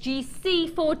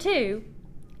XHGC42,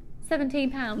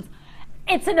 £17.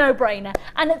 It's a no-brainer,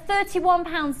 and at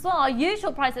 £31, well, our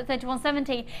usual price at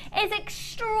 £31.70 is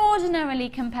extraordinarily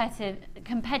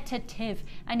competitive.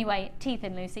 Anyway, teeth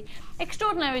in Lucy.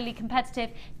 Extraordinarily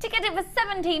competitive. To get it for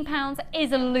 £17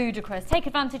 is ludicrous. Take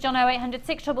advantage on 0800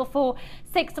 644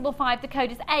 655. The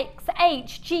code is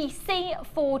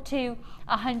XHGC42.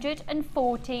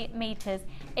 140 metres.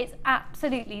 It's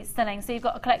absolutely stunning. So you've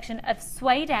got a collection of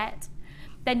suedette,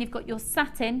 then you've got your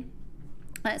satin.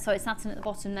 Sorry, satin at the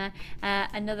bottom there,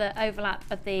 another overlap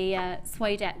of the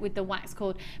suedette with the wax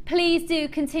cord. Please do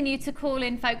continue to call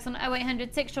in, folks, on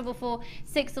 0800 644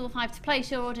 655 to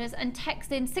place your orders, and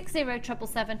text in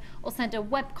 60777 or send a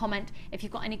web comment if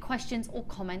you've got any questions or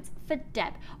comments for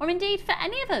Deb, or indeed for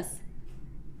any of us.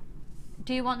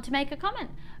 Do you want to make a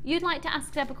comment? You'd like to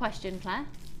ask Deb a question, Claire?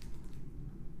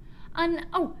 And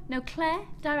oh no, Claire,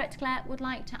 Director Claire, would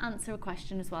like to answer a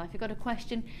question as well. If you've got a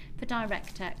question for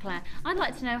Director Claire, I'd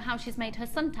like to know how she's made her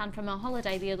suntan from her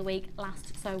holiday the other week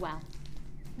last so well.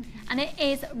 And it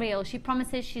is real. She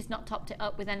promises she's not topped it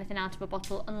up with anything out of a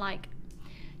bottle, unlike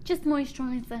just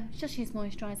moisturiser. Just use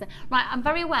moisturiser. Right, I'm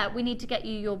very aware we need to get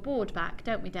you your board back,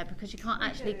 don't we, Deb? Because you can't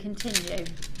actually continue.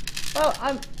 Well,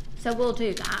 so we'll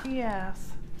do that.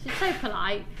 Yes. She's so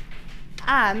polite.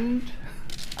 And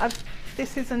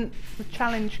this isn't the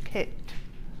challenge kit,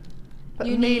 but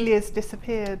Amelia's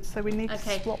disappeared, so we need to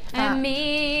swap that.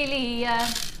 Amelia,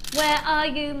 where are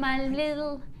you, my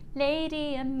little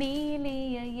lady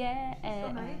Amelia? Yeah.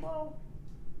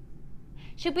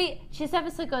 She's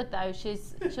ever so good though.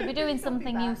 She'll be doing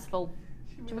something useful.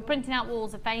 She'll be printing out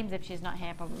walls of fames if she's not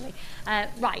here, probably.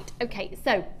 Right. Okay.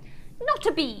 So, not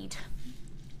a bead.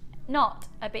 Not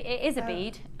a bead. It is a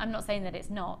bead. I'm not saying that it's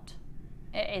not.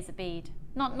 It is a bead.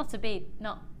 Not a bead,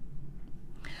 not.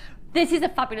 This is a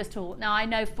fabulous tool. Now I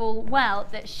know full well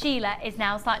that Sheila is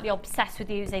now slightly obsessed with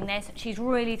using this. She's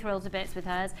really thrilled to bits with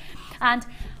hers. And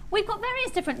we've got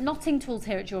various different knotting tools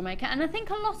here at Jewellery Maker, and I think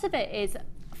a lot of it is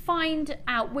find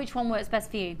out which one works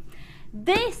best for you.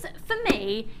 This, for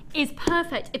me, is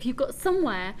perfect if you've got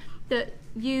somewhere that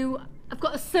you have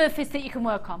got a surface that you can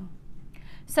work on.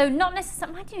 So not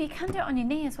necessarily, mind you, you can do it on your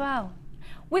knee as well.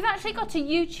 We've actually got to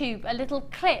YouTube a little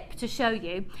clip to show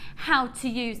you how to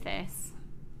use this.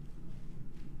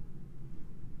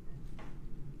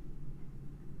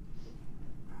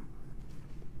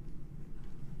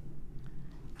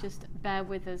 Just bear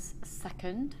with us a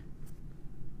second.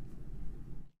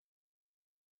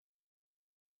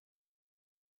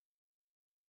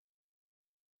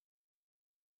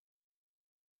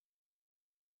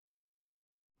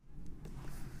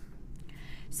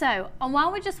 So, and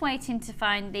while we're just waiting to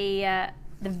find the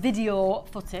video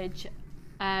footage,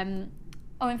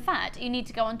 oh, in fact, you need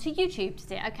to go onto YouTube to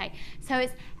see it. Okay, so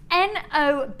it's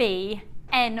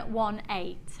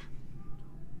NOBN18.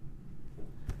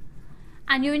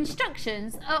 And your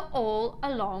instructions are all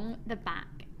along the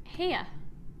back here.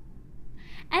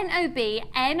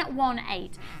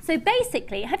 NOBN18. So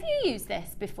basically, have you used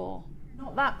this before?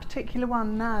 Not that particular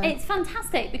one, no. It's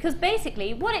fantastic because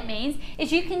basically what it means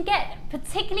is you can get,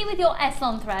 particularly with your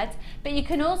S-Lon threads, but you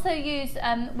can also use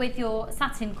with your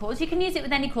satin cords. You can use it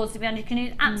with any cords, to be honest. You can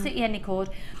use absolutely any cord.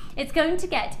 It's going to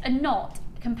get a knot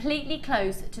completely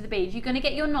close to the bead. You're going to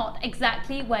get your knot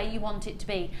exactly where you want it to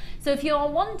be. So if you're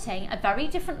wanting a very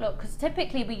different look, because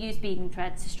typically we use beading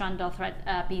threads to strand our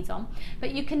beads on,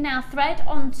 but you can now thread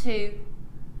onto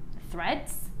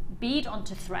threads, bead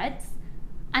onto threads,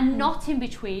 and knot in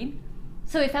between.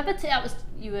 So if ever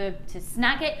you were to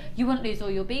snag it, you wouldn't lose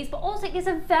all your beads, but also it gives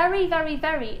a very, very,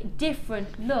 very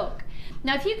different look.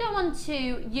 Now if you go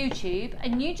onto YouTube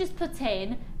and you just put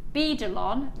in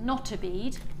bead-along, not a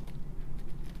bead,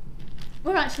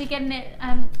 we're actually getting it,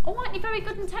 oh, aren't you very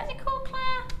good and technical,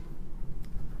 Claire?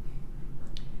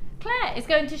 Claire is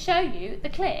going to show you the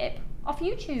clip off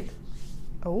YouTube.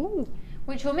 Oh.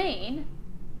 Which will mean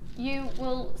you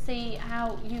will see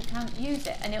how you can use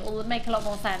it and it will make a lot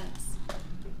more sense.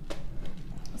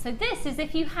 So this is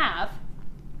if you have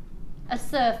a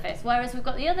surface, whereas we've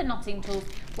got the other knotting tools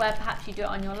where perhaps you do it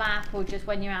on your lap or just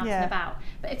when you're out and about.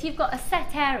 But if you've got a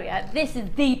set area, this is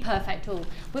the perfect tool.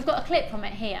 We've got a clip from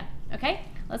it here. Okay,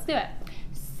 let's do it.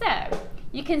 So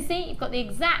you can see you've got the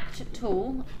exact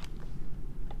tool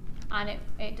and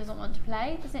it doesn't want to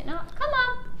play, does it not? Come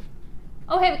on.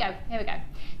 Oh, here we go, here we go.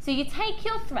 So you take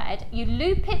your thread, you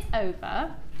loop it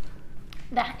over.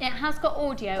 It has got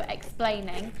audio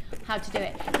explaining how to do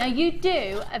it. Now you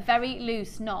do a very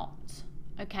loose knot,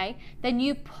 okay? Then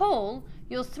you pull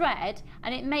your thread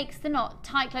and it makes the knot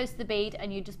tight close to the bead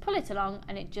and you just pull it along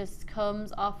and it just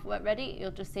comes off. Ready?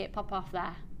 You'll just see it pop off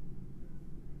there.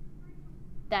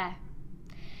 There.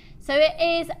 So it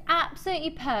is absolutely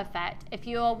perfect if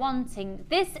you are wanting,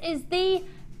 this is the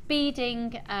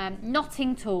beading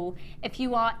knotting tool if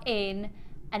you are in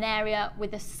an area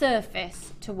with a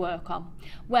surface to work on,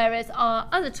 whereas our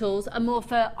other tools are more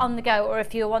for on the go or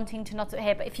if you're wanting to knot it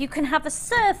here. But if you can have a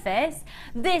surface,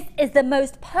 this is the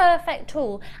most perfect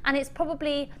tool, and it's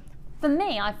probably, for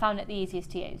me, I found it the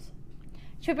easiest to use.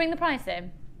 Should we bring the price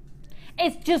in?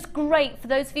 It's just great for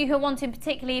those of you who are wanting,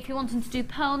 particularly if you're wanting to do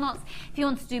pearl knots, if you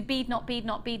want to do bead knot, bead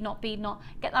knot, bead knot, bead knot,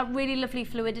 get that really lovely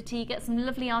fluidity, get some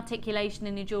lovely articulation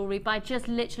in your jewellery by just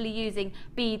literally using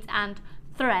beads and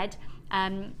thread.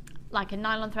 Like a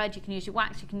nylon thread, you can use your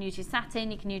wax, you can use your satin,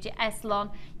 you can use your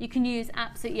S-Lon, you can use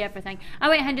absolutely everything.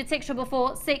 0800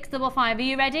 644 655, are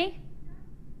you ready?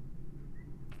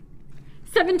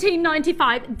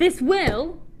 £17.95. This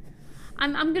will,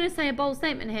 I'm going to say a bold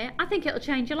statement here, I think it'll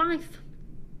change your life.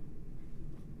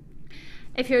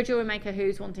 If you're a jewellery maker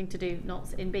who's wanting to do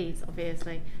knots in beads,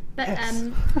 obviously. But yes.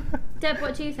 Deb,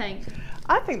 what do you think?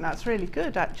 I think that's really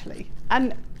good, actually.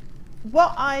 And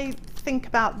what I think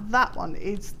about that one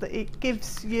is that it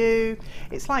gives you,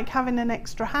 it's like having an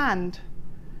extra hand,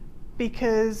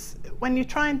 because when you're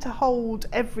trying to hold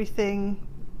everything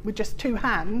with just two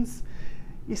hands,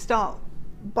 you start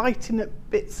biting at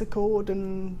bits of cord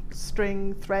and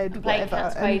string, thread, and whatever.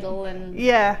 Cat's cradle and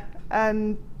yeah,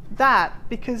 and that,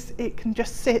 because it can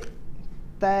just sit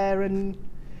there and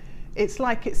it's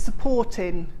like it's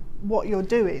supporting what you're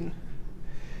doing.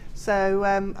 So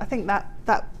I think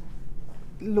that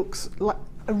looks like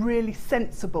a really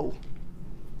sensible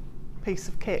piece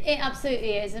of kit. It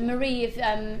absolutely is. And Marie,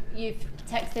 you've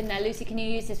texted in there, Lucy, can you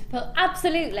use this for pearl?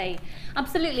 Absolutely,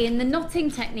 absolutely. And the knotting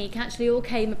technique actually all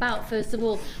came about, first of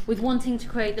all, with wanting to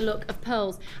create the look of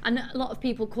pearls. And a lot of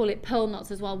people call it pearl knots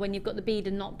as well, when you've got the bead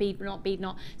and not bead, not bead,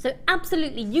 not. So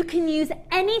absolutely, you can use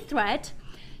any thread.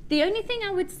 The only thing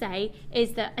I would say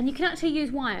is that, and you can actually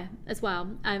use wire as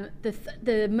well,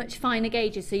 the much finer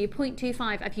gauges, so your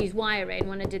 0.25, I've used wire in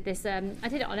when I did this, I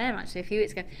did it on air actually a few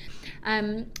weeks ago.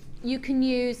 You can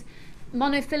use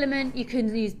monofilament, you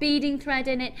can use beading thread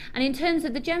in it, and in terms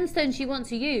of the gemstones you want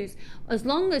to use, as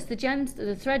long as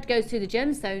the thread goes through the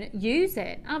gemstone, use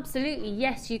it, absolutely,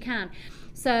 yes you can.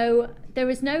 So there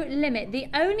is no limit. The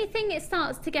only thing it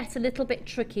starts to get a little bit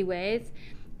tricky with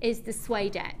is the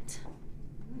suedette.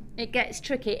 it gets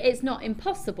tricky. It's not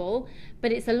impossible,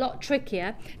 but it's a lot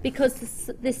trickier because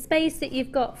the space that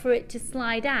you've got for it to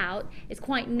slide out is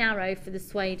quite narrow for the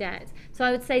suedette. So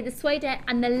I would say the suedette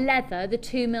and the leather, the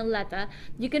 2mm leather,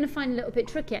 you're going to find a little bit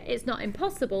trickier. It's not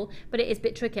impossible, but it is a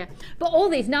bit trickier. But all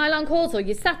these nylon cords, or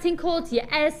your satin cords, your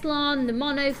S-Lon, the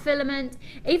monofilament,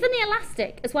 even the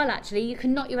elastic as well, actually, you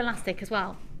can knot your elastic as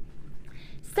well.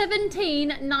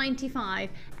 $17.95,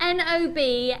 NOB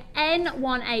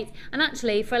N18, and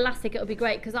actually for elastic it'll be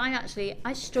great because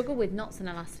I struggle with knots and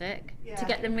elastic to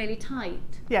get them really tight.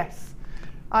 Yes,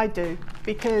 I do,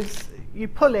 because you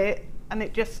pull it and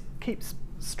it just keeps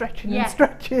stretching and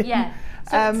stretching. Yeah,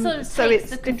 so it sort of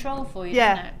takes the control for you,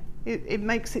 doesn't it? It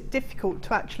makes it difficult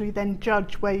to actually then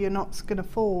judge where your knot's going to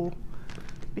fall,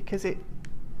 because it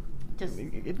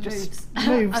just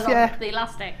moves along the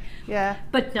elastic. Yeah.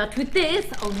 But not with this.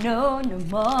 Oh no, no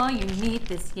more. You need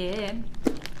this, yeah.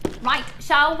 Right,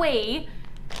 shall we?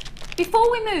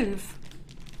 Before we move,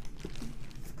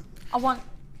 I want.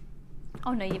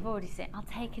 Oh no, you've already seen it. I'll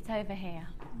take it over here.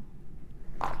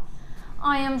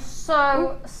 I am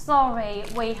so sorry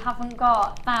we haven't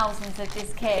got thousands of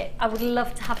this kit. I would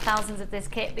love to have thousands of this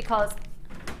kit because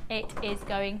it is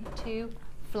going to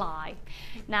fly.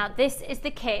 Now, this is the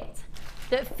kit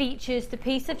that features the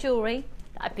piece of jewellery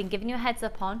that I've been giving you a heads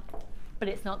up on, but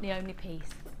it's not the only piece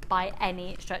by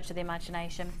any stretch of the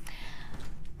imagination.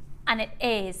 And it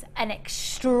is an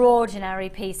extraordinary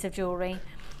piece of jewellery.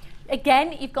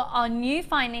 Again, you've got our new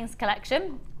findings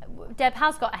collection. Deb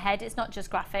has got a head, it's not just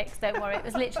graphics, don't worry, it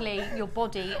was literally your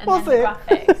body and then the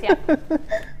graphics. Yeah.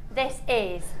 This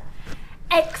is,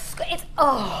 it's,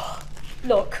 oh,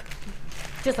 look,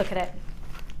 just look at it.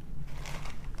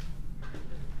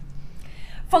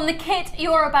 From the kit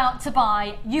you're about to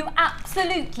buy, you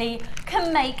absolutely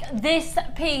can make this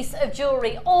piece of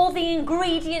jewellery. All the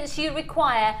ingredients you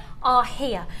require are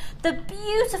here. The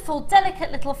beautiful,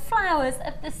 delicate little flowers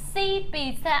of the seed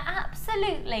beads, they're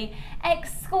absolutely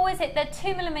exquisite. They're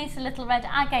 2mm little red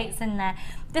agates in there.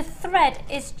 The thread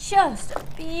is just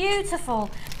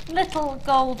beautiful. Little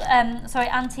gold,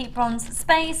 antique bronze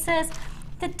spacers.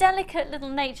 The delicate little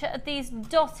nature of these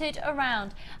dotted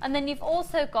around, and then you've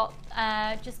also got,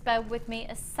 just bear with me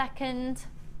a second,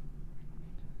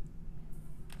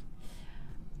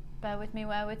 bear with me,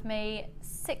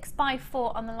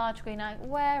 6x4 on the large green. Now,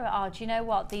 where are, do you know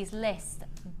what, these lists,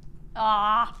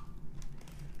 I'm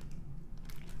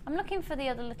looking for the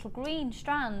other little green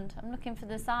strand, I'm looking for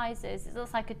the sizes. It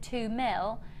looks like a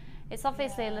 2mm, it's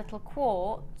obviously a little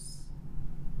quartz.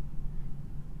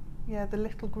 Yeah, the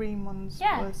little green ones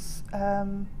were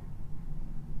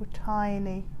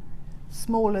tiny,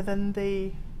 smaller than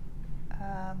the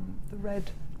red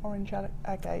orange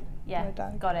agate. Yeah,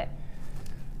 got it.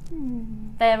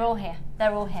 They're all here.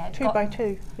 They're all here.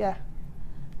 2x2, yeah.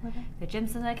 The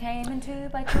gemstones that came in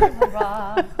 2x2,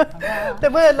 hurrah, hurrah.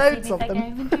 There were loads of them. They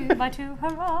came in 2x2,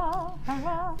 hurrah,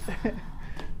 hurrah.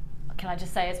 Can I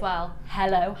just say as well,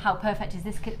 hello, how perfect is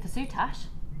this kit for soutache?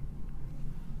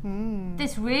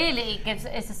 This really gives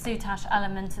it a soutache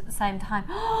element at the same time.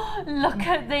 Look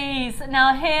at these.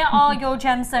 Now here are your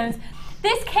gemstones.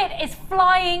 This kit is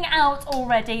flying out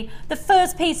already. The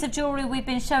first piece of jewellery we've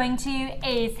been showing to you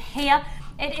is here.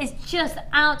 It is just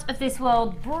out of this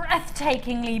world,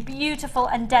 breathtakingly beautiful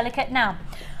and delicate. Now,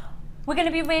 we're going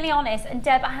to be really honest, and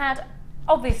Deb had,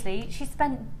 obviously, she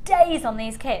spent days on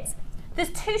these kits.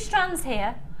 There's 2 strands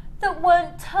here that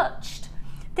weren't touched.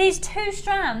 These 2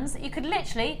 strands, you could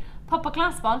literally pop a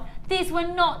clasp on. These were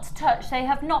not touched. They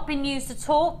have not been used at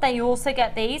all. They also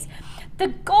get these. The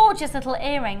gorgeous little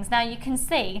earrings. Now you can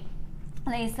see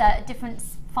these different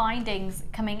findings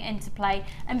coming into play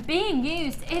and being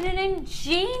used in an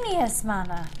ingenious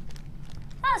manner.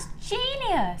 That's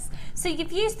genius. So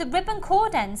you've used the ribbon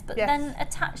cord ends, but then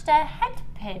attached a head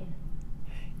pin.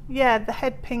 Yeah, the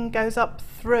head pin goes up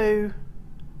through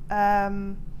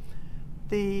the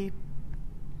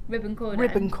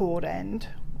ribbon cord end,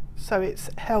 so it's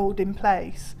held in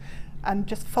place, and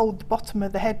just fold the bottom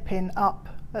of the head pin up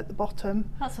at the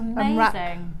bottom. That's amazing. And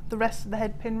wrap the rest of the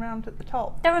head pin round at the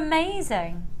top. They're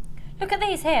amazing. Look at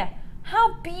these here.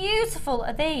 How beautiful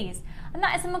are these? And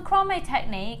that is a macrame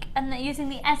technique, and they're using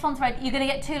the S-Lon thread. You're going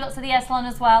to get 2 lots of the S-Lon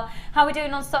as well. How are we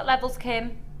doing on stock levels,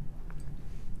 Kim?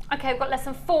 Okay, we've got less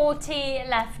than 40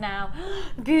 left now.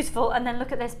 Beautiful. And then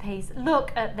look at this piece.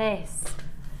 Look at this.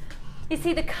 You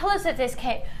see the colours of this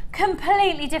kit,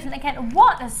 completely different again.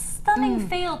 What a stunning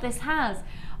feel this has.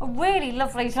 A really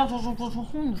lovely...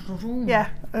 Yeah.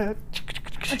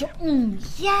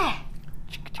 Yeah.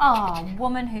 Oh, a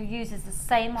woman who uses the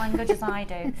same language as I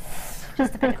do.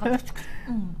 Just a bit of...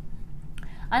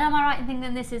 And am I right in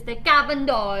thinking this is the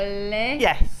Gabandole?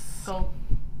 Yes. Cool.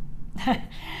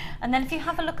 And then if you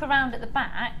have a look around at the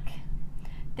back,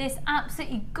 this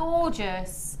absolutely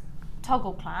gorgeous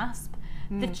toggle clasp,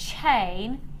 the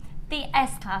chain, the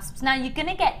S clasps. Now you're going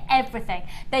to get everything.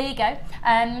 There you go.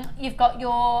 You've got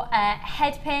your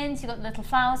head pins, you've got the little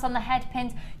flowers on the head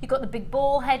pins, you've got the big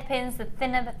ball head pins, the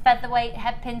thinner featherweight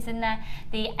head pins in there,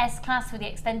 the S clasp with the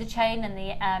extended chain and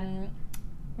the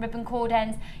ribbon cord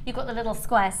ends. You've got the little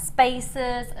square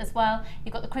spacers as well.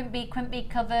 You've got the crimp bead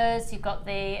covers, you've got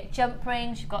the jump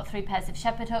rings, you've got 3 pairs of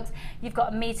shepherd hooks, you've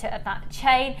got 1 metre of that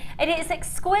chain. It is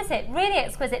exquisite, really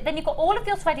exquisite. Then you've got all of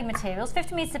your threading materials,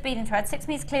 50 metres of beading thread, 6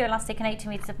 metres clear elastic and 80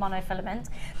 metres of monofilament.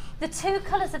 The 2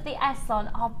 colours of the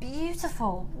S-Lon are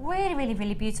beautiful, really, really,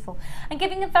 really beautiful, and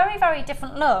giving a very, very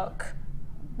different look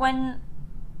when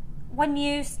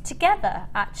used together,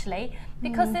 actually,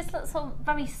 because this looks sort of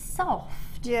very soft.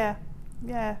 Yeah,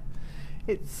 yeah.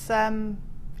 It's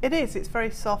it's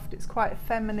very soft. It's quite a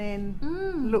feminine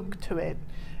look to it,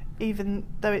 even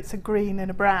though it's a green and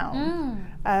a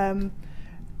brown. And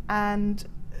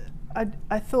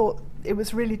I thought it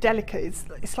was really delicate.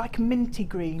 It's like a minty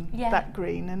green, that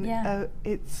green, and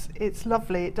it's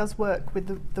lovely. It does work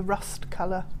with the rust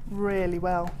colour really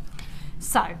well.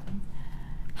 So,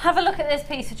 have a look at this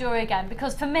piece of jewellery again,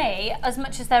 because for me, as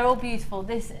much as they're all beautiful,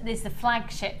 this is the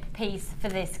flagship piece for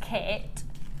this kit.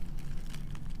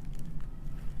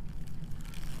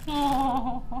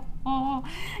 Oh,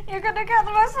 you're going to get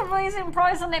the most amazing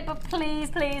price on it, but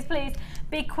please, please, please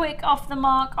be quick off the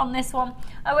mark on this one.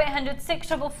 0800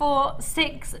 644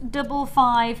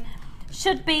 655.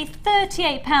 Should be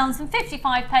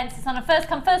 £38.55. It's on a first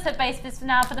come first served basis for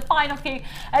now for the final few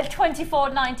at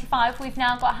 £24.95. We've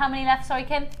now got how many left? Sorry,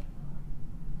 Kim?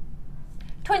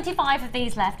 25 of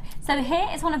these left. So here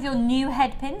is one of your new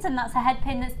head pins, and that's a head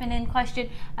pin that's been in question,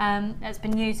 that's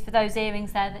been used for those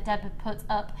earrings there that Deb had put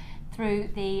up through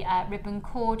the ribbon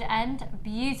cord end.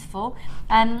 Beautiful.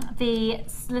 The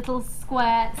little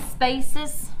square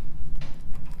spacers.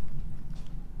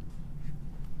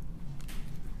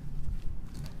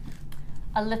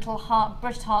 A little heart,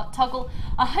 brushed heart toggle,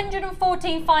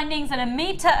 114 findings and 1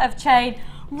 metre of chain.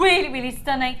 Really, really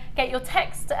stunning. Get your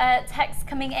text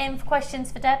coming in for questions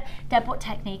for Deb. Deb, what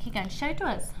technique are you going to show to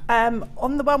us?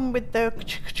 On the one with the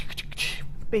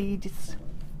beads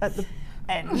at the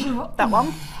end, that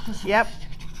one. Yep.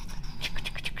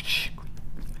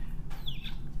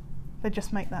 They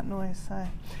just make that noise. So,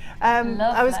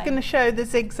 I was going to show the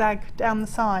zigzag down the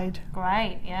side.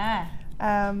 Great, yeah.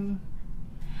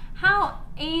 How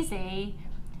easy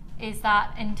is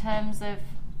that in terms of,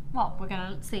 well, we're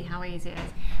going to see how easy it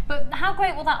is, but how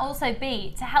great will that also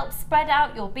be to help spread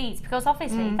out your beads, because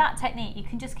obviously that technique you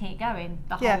can just keep going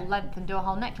the whole length and do a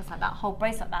whole necklace like that, whole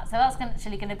bracelet like that, so that's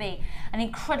actually going to be an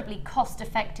incredibly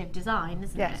cost-effective design,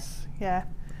 isn't it? Yes, yeah.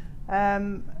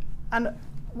 And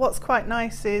what's quite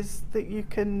nice is that you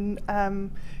can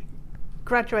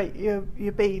graduate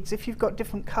your beads. If you've got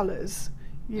different colours,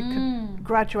 you could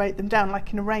graduate them down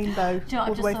like in a rainbow. Do you know what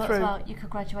all I've the way just thought through. as well? You could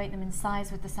graduate them in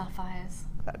size with the sapphires.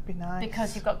 That'd be nice.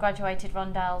 Because you've got graduated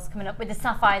rondelles coming up with the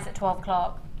sapphires at 12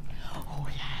 o'clock. Oh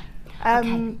yeah.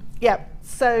 Okay. Yeah,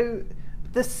 so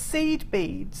the seed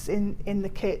beads in the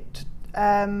kit,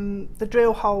 the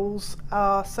drill holes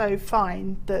are so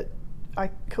fine that I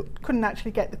couldn't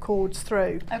actually get the cords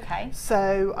through. Okay.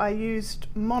 So I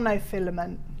used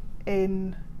monofilament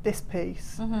in this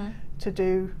piece to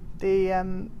do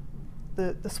the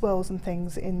swirls and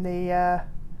things in the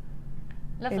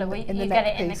lovely. in the you neck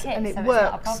get it in the piece, kit, and it so works. it's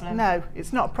not a problem. No,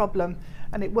 it's not a problem,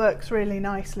 and it works really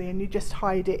nicely. And you just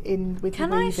hide it in with the weaving.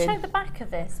 Can I show the back of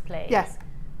this, please? Yes.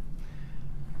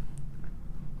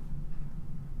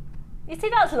 You see,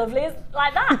 that's lovely. It's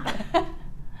like that.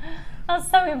 That's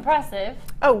so impressive.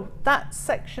 Oh, that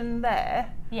section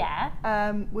there. Yeah.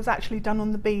 Was actually done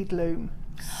on the bead loom.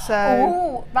 So.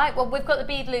 Oh, right. Well, we've got the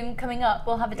bead loom coming up.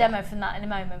 We'll have a demo from that in a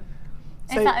moment.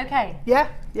 Is that okay? Yeah,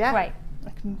 yeah. Great. I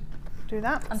can do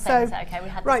that. I'm saying it's okay. We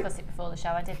had discussed it before the show.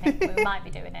 I did think we might be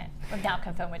doing it. We've now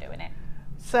confirmed we're doing it.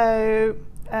 So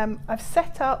I've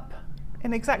set up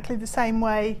in exactly the same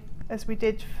way as we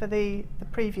did for the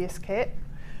previous kit,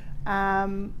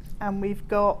 and we've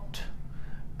got,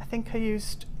 I think I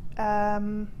used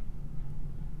 5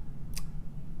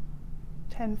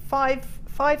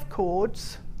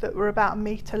 cords that were about 1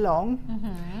 metre long,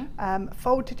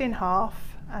 folded in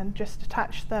half and just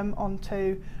attached them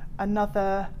onto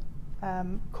another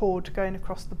cord going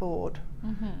across the board.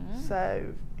 So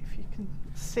if you can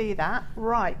see that,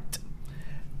 right,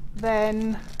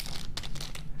 then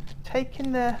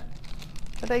taking are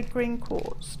they green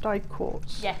quartz, dyed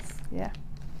quartz? Yes. Yeah.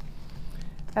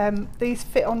 These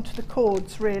fit onto the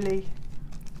cords really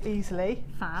easily.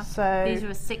 Fab. So these are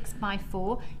a 6x4.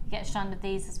 You get a strand of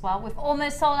these as well. We've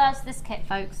almost sold out of this kit,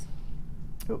 folks.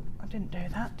 Oh, I didn't do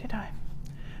that, did I?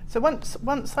 So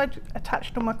once I'd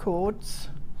attached all my cords,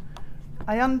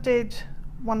 I undid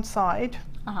one side,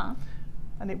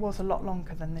 and it was a lot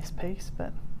longer than this piece,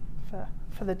 but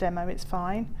for the demo it's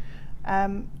fine.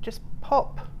 Just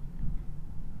pop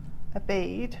a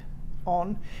bead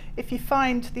on. If you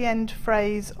find the end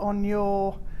phrase on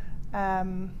your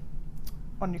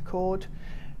cord,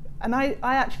 and I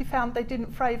actually found they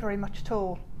didn't fray very much at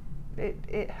all.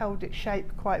 It held its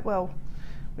shape quite well,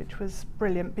 which was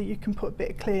brilliant. But you can put a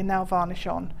bit of clear nail varnish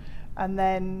on, and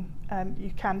then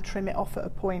you can trim it off at a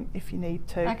point if you need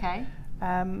to. Okay.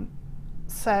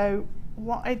 So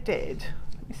what I did,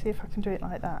 let me see if I can do it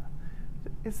like that.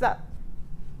 Is that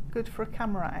good for a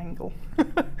camera angle?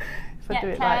 If I do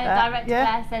it like that. Director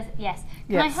Claire says yes.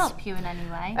 Can I help you in any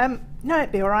way? No,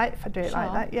 it'd be all right if I do it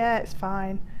like that. Yeah, it's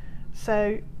fine.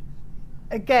 So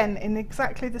again, in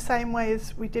exactly the same way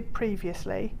as we did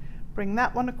previously, bring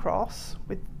that one across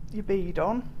with your bead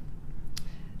on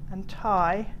and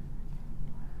tie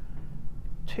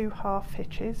 2 half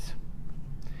hitches.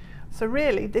 So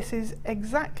really this is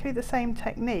exactly the same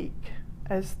technique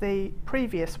as the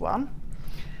previous one,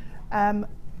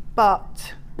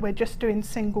 but we're just doing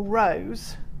single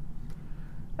rows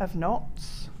of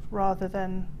knots rather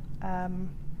than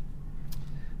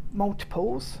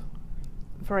multiples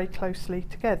very closely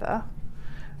together,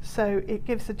 so it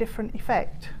gives a different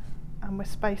effect, and we're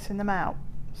spacing them out.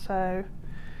 So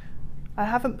I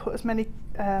haven't put as many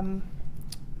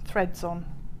threads on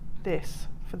this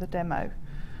for the demo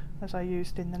as I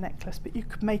used in the necklace, but you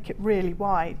could make it really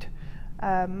wide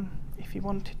if you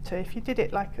wanted to. If you did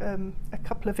it like a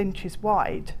couple of inches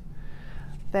wide,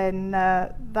 then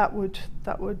that would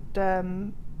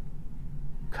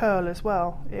curl as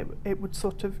well. It would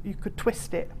sort of, you could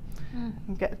twist it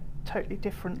and get a totally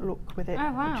different look with it,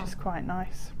 which is quite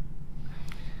nice.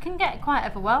 Can get quite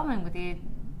overwhelming with the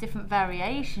different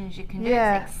variations you can do.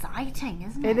 It's exciting,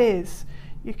 isn't it? It is.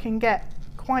 You can get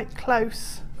quite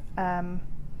close,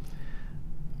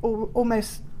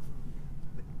 almost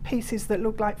pieces that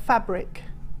look like fabric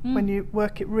when you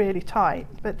work it really tight,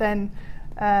 but then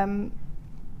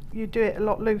you do it a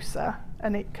lot looser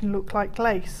and it can look like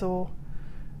lace or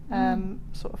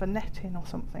sort of a netting or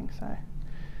something. So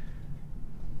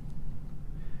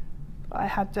I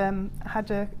had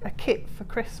a kit for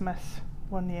Christmas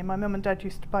one year. My mum and dad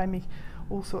used to buy me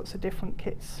all sorts of different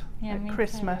kits at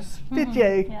Christmas. Did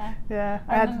you? Yeah.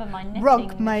 I remember my knitting.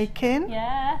 Rug making.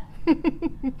 Yeah.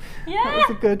 That was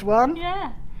a good one.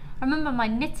 Yeah. I remember my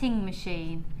knitting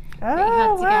machine.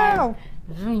 Oh, wow.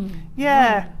 Go vroom,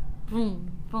 yeah.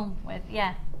 Vroom, vroom, with,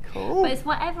 Cool. But it's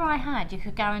whatever I had, you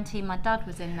could guarantee my dad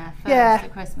was in there first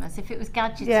at Christmas. If it was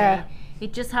gadgety,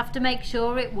 he'd just have to make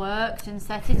sure it worked and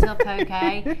set it up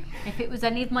okay. If it was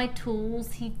any of my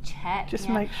tools, he'd check. Just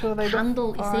make sure they were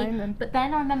fine. You see. But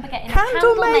then I remember getting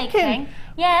candle making.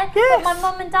 Yeah, but my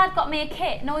mum and dad got me a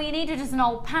kit, and all you needed is an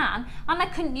old pan, and I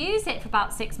couldn't use it for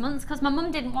about 6 months because my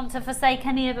mum didn't want to forsake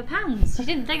any of her pans. She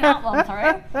didn't think that one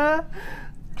through.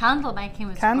 Candle making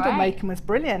was Candle making was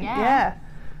brilliant. Yeah.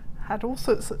 Had all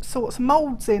sorts of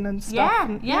moulds in and stuff.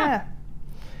 Yeah.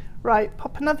 Right,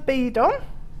 pop another bead on,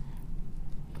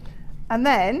 and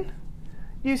then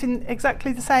using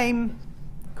exactly the same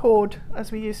cord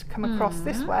as we used to come across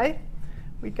this way,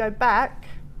 we go back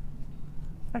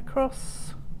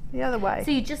across the other way.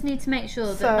 So you just need to make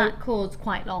sure that cord's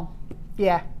quite long.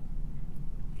 Yeah,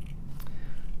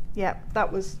 that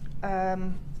was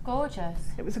gorgeous.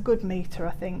 It was a good metre,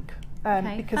 I think,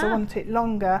 because I want it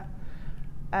longer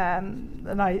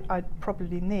than I'd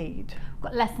probably need.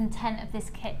 Got less than 10 of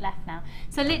this kit left now.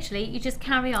 So literally you just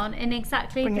carry on in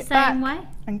exactly Bring the it same back way.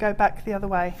 And go back the other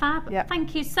way. Fab. Yep.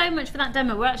 Thank you so much for that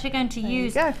demo. We're actually going to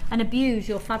use and abuse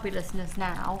your fabulousness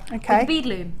now. Okay. With bead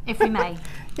loom, if we may.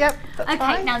 Yep, that's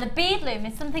fine. Okay, now the bead loom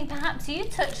is something perhaps you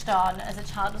touched on as a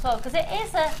child as well, because it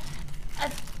is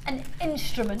an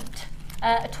instrument,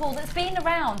 a tool that's been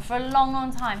around for a long,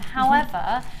 long time.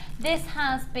 However, this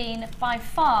has been by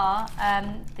far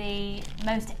the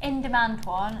most in-demand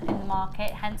one in the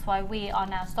market, hence why we are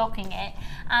now stocking it.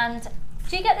 And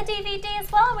do you get the DVD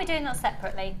as well? We're doing that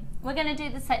separately. We're going to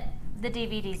do the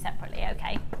DVD separately,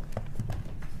 okay?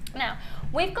 Now,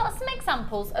 we've got some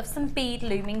examples of some bead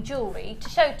looming jewellery to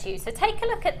show to you. So take a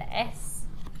look at this.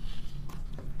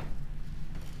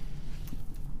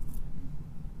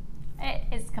 It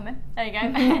is coming. There you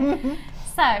go.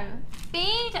 So,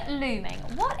 bead looming.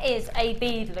 What is a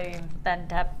bead loom then,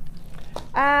 Deb?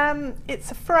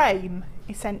 It's a frame,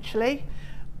 essentially,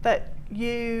 that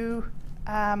you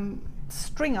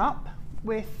string up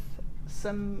with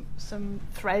some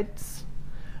threads,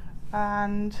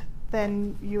 and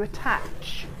then you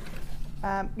attach.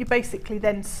 You basically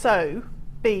then sew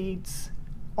beads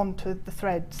onto the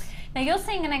threads. Now you're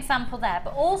seeing an example there,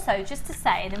 but also just to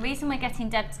say, the reason we're getting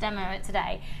Deb to demo it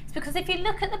today is because if you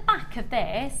look at the back of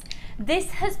this,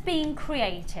 this has been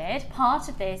created, part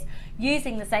of this,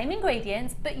 using the same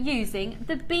ingredients, but using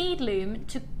the bead loom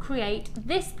to create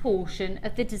this portion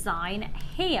of the design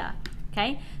here.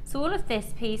 Okay, so all of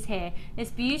this piece here,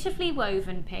 this beautifully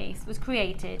woven piece, was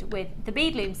created with the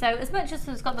bead loom. So as much as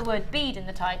it's got the word bead in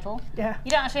the title, yeah,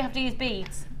 you don't actually have to use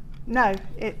beads. No,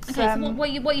 it's... Okay, so what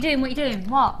are you doing? What are you doing?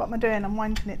 What? What am I doing? I'm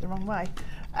winding it the wrong way.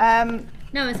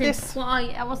 No, as in,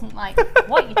 I wasn't like,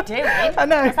 what are you doing? I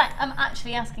know. I was like, I'm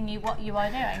actually asking you what you are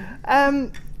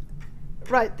doing.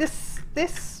 Right,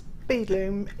 this bead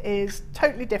loom is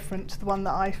totally different to the one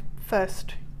that I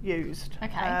first used.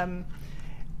 Okay.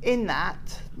 In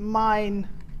that, mine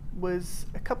was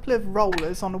a couple of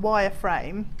rollers on a wire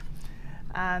frame,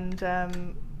 and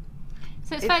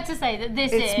so it's fair to say that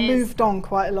it's moved on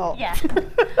quite a lot. Yeah.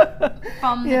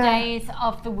 From the days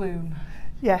of the womb.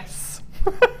 Yes.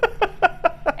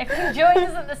 If you joined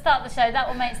us at the start of the show, that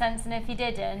will make sense, and if you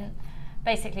didn't,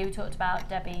 basically we talked about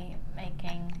Debbie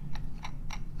making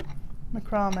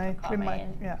macrame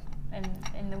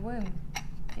in the womb.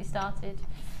 She started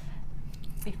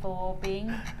before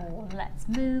being born. Let's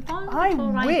move on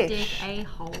before I dig a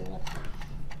hole.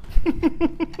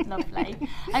 Lovely.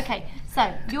 Okay,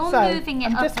 so you're moving it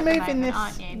I'm up just at the moving moment, this,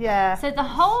 aren't you? Yeah. So the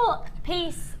whole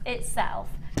piece itself,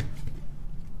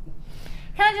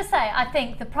 can I just say, I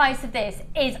think the price of this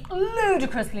is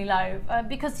ludicrously low,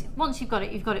 because once you've got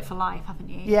it for life, haven't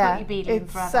you? Yeah, You've got your beading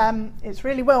forever. It's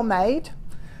really well made,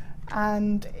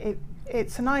 and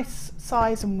it's a nice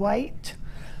size and weight.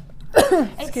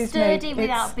 It's sturdy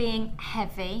without being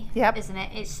heavy, isn't it?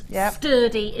 It's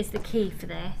sturdy is the key for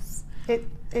this.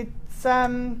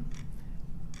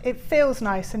 It feels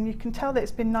nice, and you can tell that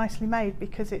it's been nicely made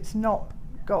because it's not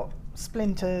got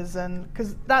splinters, and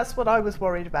because that's what I was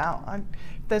worried about. If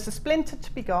there's a splinter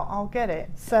to be got, I'll get it.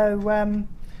 So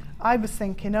I was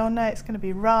thinking, oh no, it's going to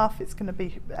be rough, it's going to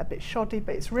be a bit shoddy,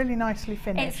 but it's really nicely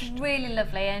finished. It's really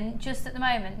lovely, and just at the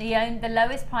moment, the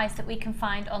lowest price that we can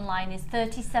find online is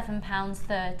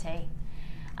 £37.30.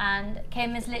 And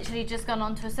Kim has literally just gone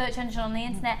onto a search engine on the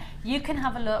internet. You can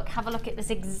have a look at this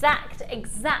exact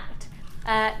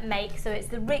make. So it's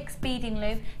the Rick's beading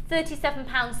loom.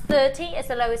 £37.30 is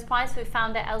the lowest price. We've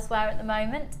found it elsewhere at the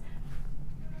moment.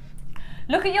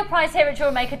 Look at your price here at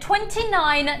Jewellery Maker,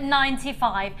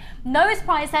 $29.95. Lowest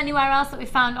price anywhere else that we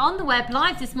found on the web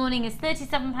live this morning is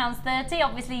 £37.30.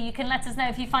 Obviously, you can let us know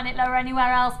if you find it lower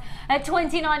anywhere else at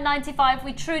 $29.95.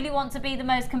 We truly want to be the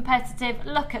most competitive.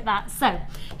 Look at that. So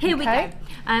here we go.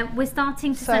 We're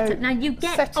starting to set up. Now you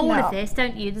get all of this,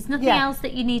 don't you? There's nothing else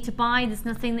that you need to buy. There's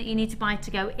nothing that you need to buy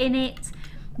to go in it.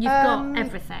 You've got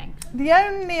everything. The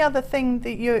only other thing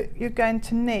that you're going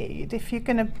to need if you're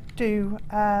going to do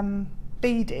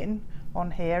beading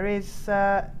on here is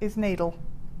needle.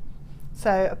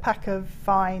 So a pack of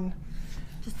fine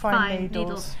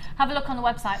needles. Have a look on the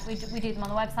website. We do them on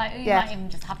the website, or you might even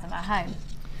just have them at home.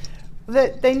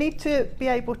 They need to be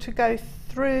able to go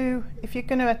through, if you're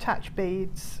going to attach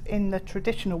beads in the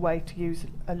traditional way to use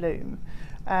a loom,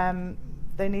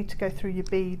 they need to go through your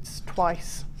beads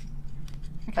twice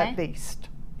at least.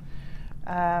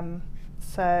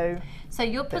 So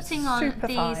you're putting on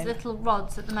these little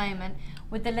rods at the moment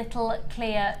with the little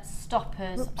clear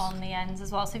stoppers on the ends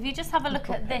as well. So if you just have a look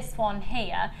at this one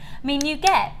here, I mean, you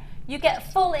get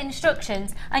full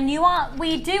instructions, and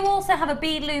we do also have a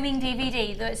bead looming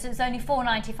DVD that's only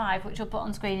 $4.95, which we'll put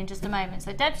on screen in just a moment.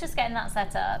 So Deb's just getting that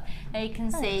set up. There you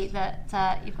can see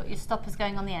that you've got your stoppers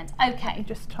going on the ends. Okay. You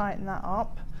just tighten that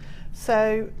up.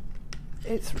 So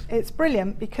it's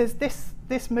brilliant because this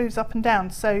moves up and down,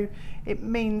 so it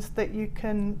means that you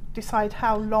can decide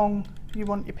how long you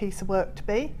want your piece of work to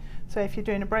be. So if you're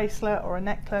doing a bracelet or a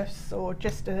necklace or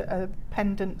just a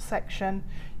pendant section,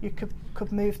 you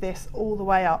could move this all the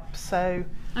way up. So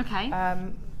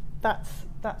that's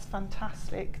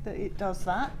fantastic that it does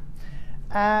that.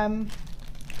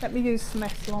 Let me use some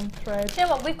S-Lon thread. You know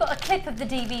what, we've got a clip of the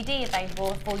DVD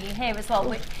available for you here as well.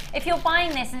 Which, if you're buying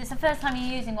this and it's the first time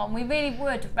you're using one, we really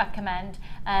would recommend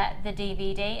the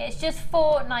DVD. It's just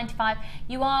 $4.95.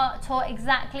 You are taught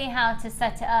exactly how to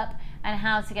set it up and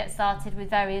how to get started with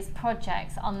various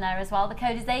projects on there as well. The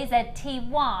code is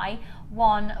AZTY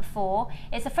 114.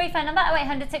 It's a free phone number,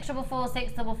 0800 644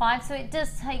 655, so it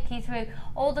does take you through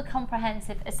all the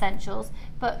comprehensive essentials.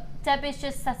 But Debbie's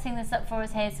just setting this up for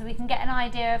us here so we can get an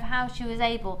idea of how she was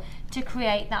able to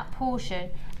create that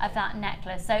portion of that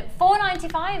necklace. So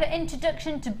 $4.95,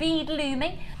 introduction to bead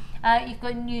looming. You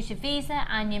can use your Visa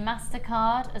and your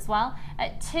MasterCard as well.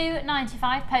 At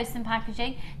 $2.95 post and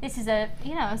packaging. This is a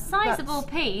a sizable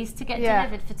piece to get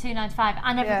delivered for $2.95,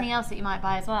 and everything else that you might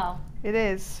buy as well. It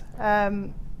is,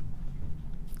 and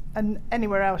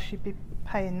anywhere else you'd be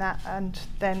paying that and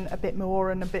then a bit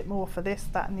more and a bit more for this,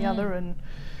 that, and the other, and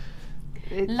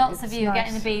lots of you are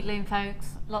getting the bead loom,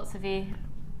 folks. Lots of you.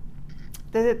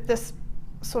 The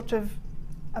sort of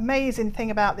amazing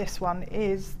thing about this one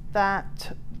is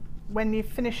that when you've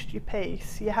finished your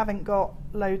piece, you haven't got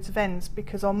loads of ends,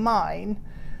 because on mine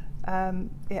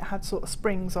it had sort of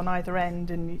springs on either end,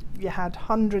 and you had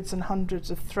hundreds and hundreds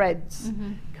of threads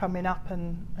coming up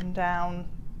and down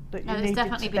that you needed to then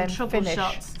finish. It's definitely been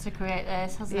troubleshot to create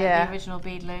this, hasn't it? The original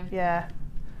bead loom. Yeah,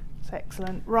 it's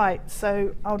excellent. Right,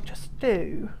 so I'll just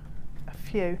do a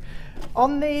few.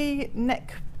 On the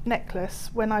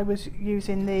necklace, when I was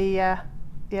using the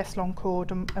S-Lon cord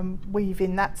and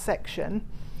weaving that section,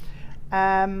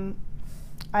 I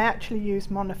actually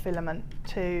used monofilament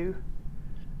to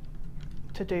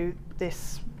do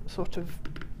this sort of,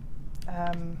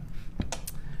 I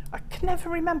can never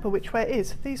remember which way it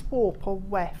is. Are these warp or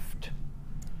weft?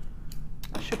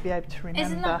 I should be able to remember.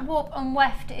 Isn't that warp and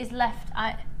weft is left?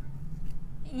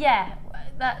 Yeah,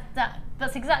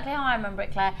 that's exactly how I remember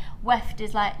it, Claire. Weft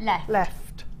is like left.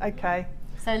 Left, okay.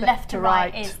 So left to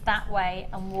right is that way,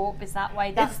 and warp is that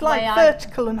way. That's it's like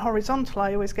vertical and horizontal.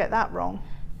 I always get that wrong.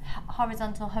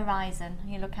 Horizontal horizon.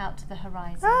 You look out to the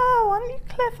horizon. Oh, aren't you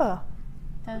clever?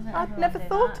 I'd never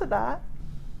thought of that.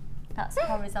 That's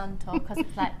horizontal because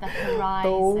it's like the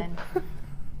horizon. Oh.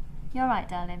 You're right,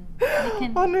 darling. We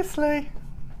can... Honestly,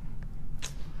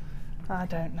 I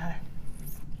don't know.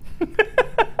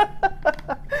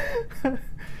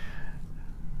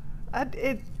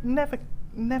 It never.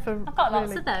 I've got really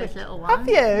lots of those clicked. little ones. Have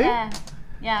you?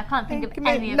 Yeah, I can't think of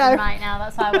any of them right now,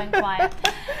 that's why I went quiet.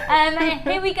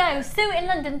 Here we go. Sue in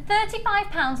London,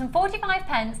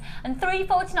 £35.45 and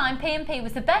 £3.49 P&P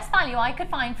was the best value I could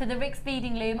find for the Rix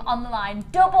beading loom on the line.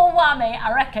 Double whammy,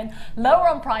 I reckon. Lower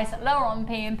on price, lower on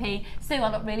P&P. Sue,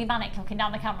 I look really manic looking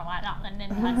down the camera like that.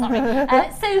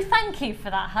 Sorry. Sue, thank you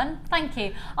for that, hun. Thank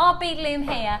you. Our bead loom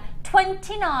here,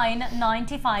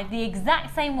 $29.95, the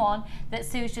exact same one that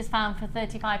Sue's just found for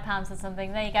 £35 or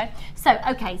something. There you go. So,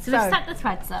 okay, so we've set the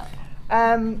threads up.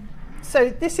 So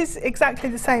this is exactly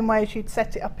the same way as you'd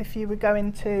set it up if you were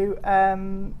going to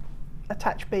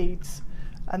attach beads,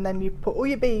 and then you put all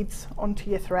your beads onto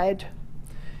your thread.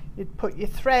 You'd put your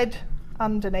thread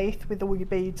underneath with all your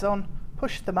beads on,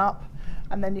 push them up,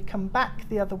 and then you come back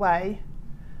the other way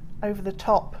over the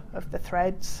top of the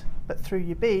threads, but through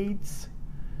your beads.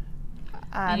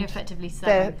 And you're effectively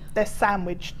sewing. They're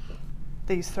sandwiched,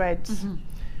 these threads.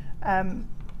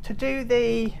 To do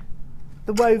the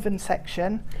woven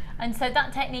section. And so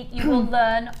that technique you will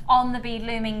learn on the bead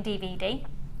looming DVD.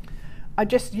 I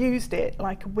just used it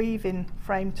like a weaving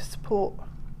frame to support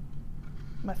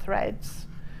my threads.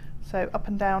 So up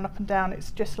and down,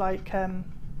 it's just like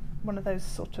one of those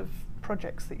sort of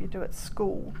projects that you do at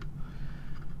school.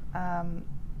 And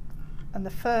the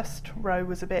first row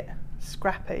was a bit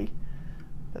scrappy,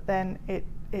 but then it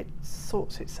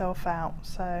sorts itself out.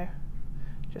 So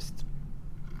just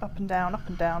up and down,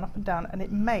 and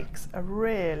it makes a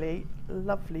really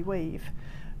lovely weave.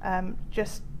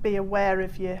 Just be aware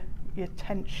of your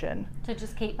tension. So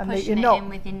just keep pushing it in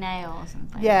with your nails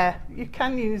and things. Yeah, you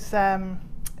can use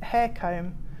hair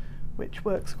comb, which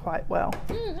works quite well.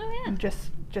 And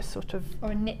just sort of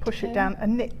push it down. A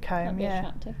knit comb,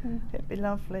 it'd be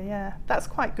lovely. Yeah, that's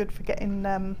quite good for getting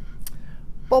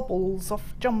bobbles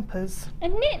off jumpers. A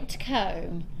knit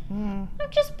comb. I've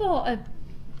just bought a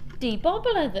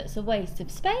debobbler that's a waste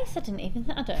of space. I don't know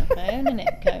if I own a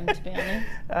knit comb, to be honest.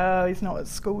 Oh, he's not at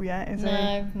school yet, is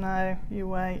he? No, you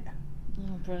wait.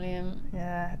 Oh, brilliant.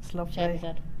 Yeah, it's lovely.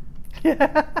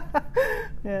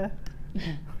 Yeah.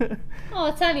 Oh,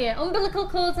 I tell you, umbilical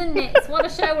cords and knits. What a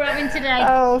show we're having today.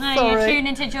 Oh, sorry. You tune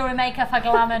into Jewellery Maker for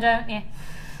glamour, don't you?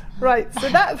 Right, so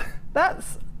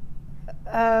that's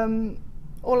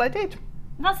all I did.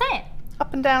 That's it.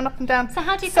 Up and down. So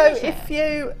how do you finish it? So if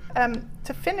you,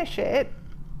 to finish it,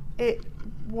 it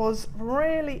was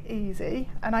really easy,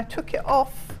 and I took it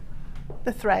off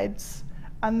the threads,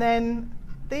 and then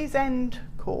these end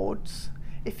cords,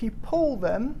 if you pull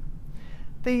them,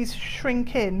 these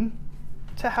shrink in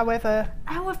to however...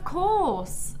 Oh, of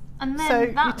course. And then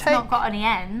So that's not got any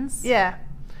ends. Yeah.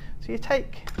 So you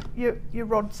take your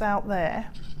rods out there.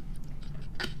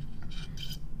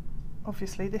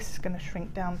 Obviously this is going to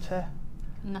shrink down to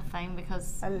nothing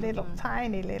because a little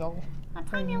tiny little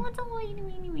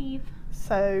weeny weave.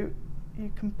 So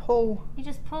you can pull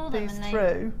just pull them these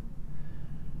through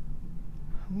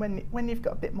when you've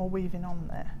got a bit more weaving on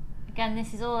there. Again,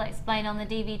 this is all explained on the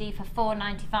DVD for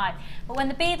 $4.95. But when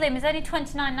the bead loom is only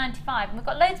 $29.95, and we've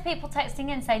got loads of people texting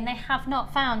in saying they have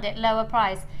not found it lower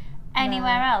price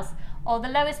anywhere else. Or the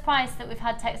lowest price that we've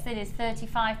had text in is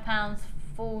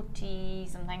 £35.40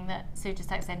 something that Sue just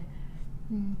texted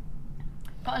in.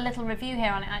 Got a little review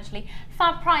here on it actually.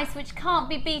 Fab price which can't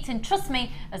be beaten. Trust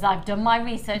me, as I've done my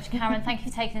research, Karen. Thank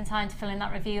you for taking the time to fill in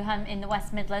that review in the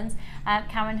West Midlands.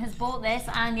 Karen has bought this,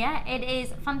 and yeah, it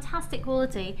is fantastic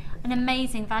quality, an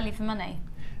amazing value for money.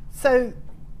 So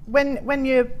when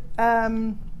you're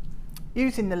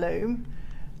using the loom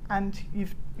and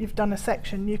you've done a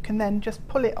section, you can then just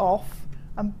pull it off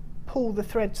and pull the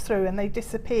threads through, and they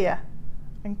disappear.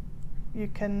 And you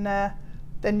can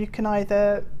then you can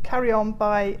either carry on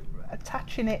by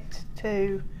attaching it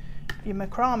to your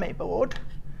macrame board,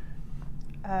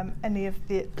 any of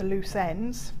the loose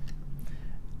ends,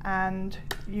 and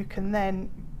you can then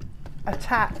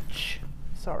attach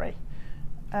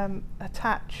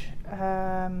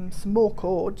some more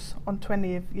cords onto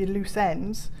any of your loose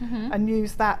ends, and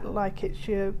use that like it's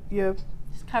your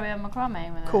just carry on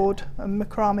macrame with cord and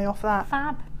macrame off that.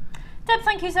 Fab. Deb,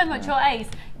 thank you so much. Your ace.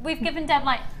 We've given Deb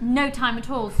like no time at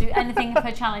all to do anything of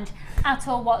her challenge at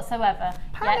all whatsoever.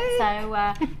 Yeah, so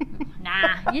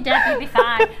nah, you Deb, you'll be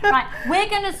fine. Right, we're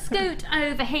going to scoot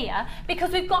over here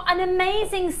because we've got an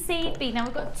amazing seed bead. Now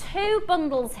we've got 2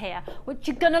 bundles here, which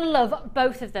you're going to love,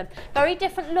 both of them. Very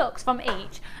different looks from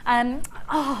each.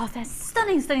 Oh, they're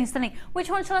stunning, stunning, stunning.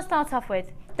 Which one shall I start off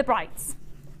with? The brights.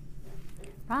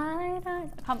 Right, I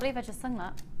can't believe I just sung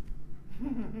that.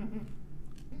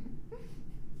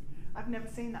 I've never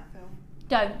seen that film.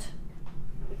 Don't.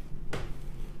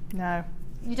 No.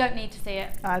 You don't need to see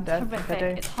it. I don't think I do.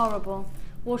 It's horrible.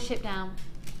 Warship Down.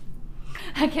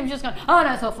 And Kim's just going, oh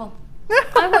no, it's awful.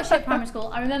 I watched it at primary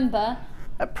school. I remember.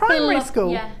 At primary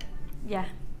school? Yeah. Yeah.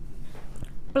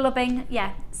 Blubbing,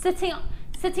 yeah. Sitting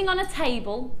on a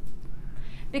table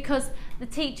because the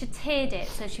teacher tiered it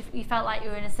so you felt like you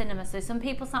were in a cinema. So some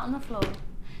people sat on the floor,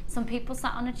 some people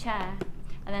sat on a chair,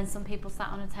 and then some people sat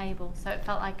on a table, so it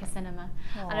felt like a cinema.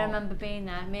 Aww. And I remember being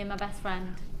there, me and my best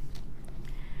friend.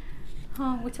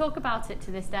 Oh, we talk about it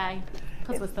to this day,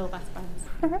 because we're still best friends.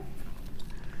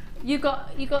 You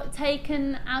got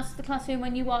taken out of the classroom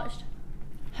when you watched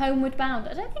Homeward Bound.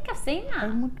 I don't think I've seen that.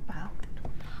 Homeward Bound.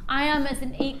 I am as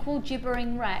an equal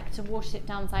gibbering wreck to Warship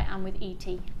Down as I am with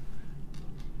E.T.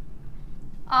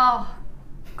 Oh,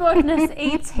 goodness,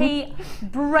 E.T.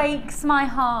 breaks my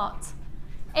heart.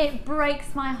 It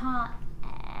breaks my heart.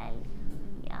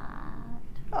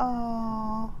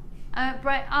 Oh.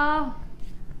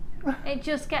 It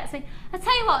just gets me. I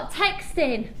tell you what, text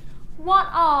in. What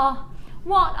are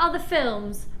the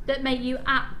films that make you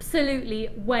absolutely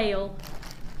wail?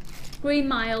 Green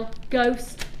Mile,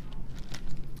 Ghost.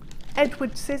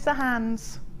 Edward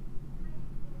Scissorhands.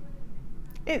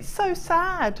 It's so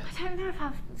sad. I don't know if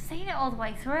I've seen it all the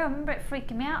way through. I remember it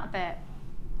freaking me out a bit.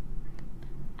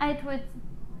 Edward.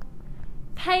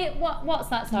 What's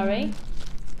that, sorry?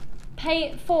 Pay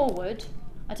It Forward.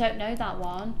 I don't know that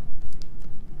one.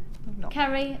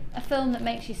 Kerry, a film that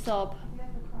makes you sob.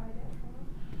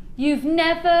 You've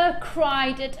never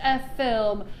cried at a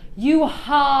film. You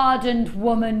hardened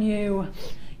woman, you.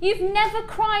 You've never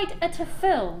cried at a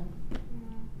film.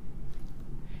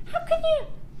 How can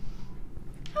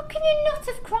you not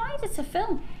have cried at a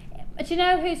film? Do you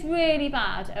know who's really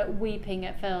bad at weeping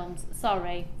at films?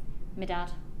 Sorry, my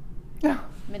dad.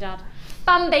 My dad.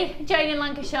 Bambi, Jane in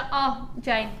Lancashire. Oh,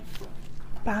 Jane.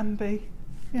 Bambi,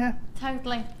 yeah.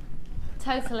 Totally.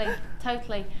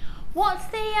 What's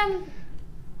the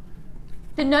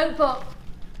Notebook?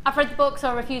 I've read the book, so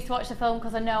I refuse to watch the film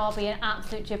because I know I'll be an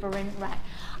absolute gibbering wreck.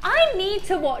 I need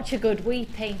to watch a good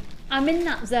weepy. I'm in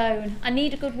that zone. I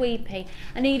need a good weepy.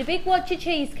 I need a big watch of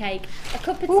cheesecake, a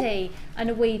cup of tea,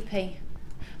 and a weepy.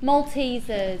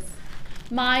 Maltesers.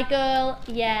 My girl,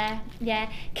 yeah.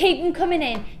 Keep them coming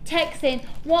in. Text in.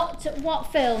 What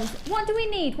films? What do we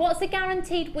need? What's the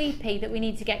guaranteed weepy that we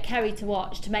need to get Kerry to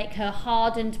watch to make her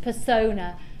hardened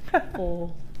persona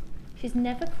fall? She's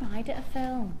never cried at a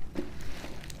film.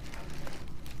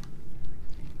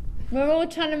 We're all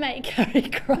trying to make Kerry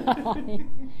cry.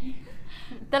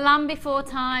 The Land Before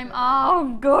Time.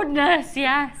 Oh goodness,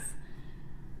 yes.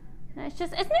 It's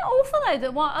just, isn't it awful though that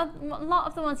a lot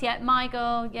of the ones, yeah, My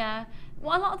Girl, yeah,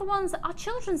 well, a lot of the ones are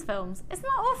children's films. Isn't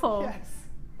that awful? Yes.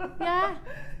 Yeah.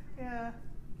 Yeah.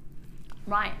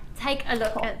 Right, take a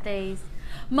look at these.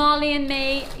 Marley and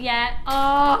Me, yeah.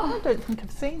 Oh, I don't think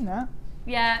I've seen that.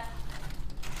 yeah.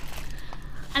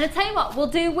 And I tell you what, we'll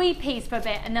do wee piece for a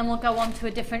bit and then we'll go on to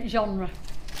a different genre.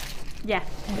 Yeah.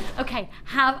 Okay,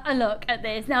 have a look at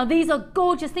this. Now these are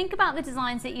gorgeous. Think about the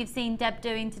designs that you've seen Deb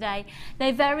doing today.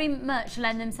 They very much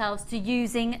lend themselves to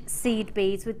using seed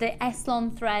beads with the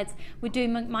S-Lon threads. We're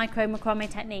doing micro macrame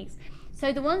techniques.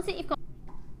 So the ones that you've got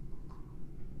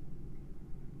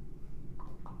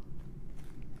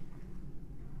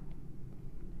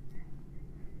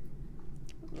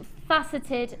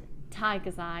faceted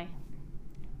tiger's eye.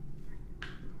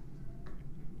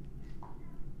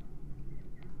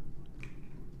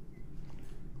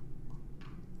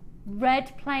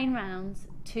 Red plain rounds,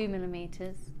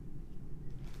 2mm.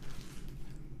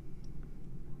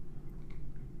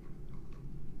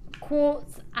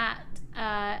 Quartz at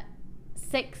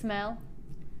 6mm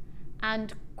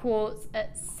and quartz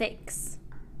at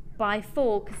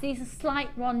 6x4 because these are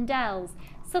slight rondelles,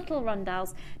 subtle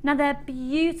rondelles. Now they're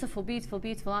beautiful, beautiful,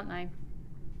 beautiful, aren't they?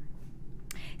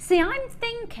 See, I'm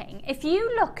thinking, if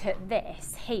you look at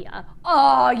this here,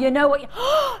 oh, you know what?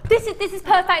 This is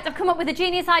perfect. I've come up with a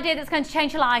genius idea that's going to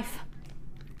change your life.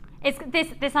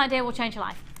 This idea will change your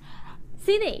life.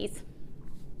 See these?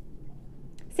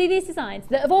 See these designs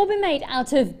that have all been made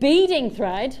out of beading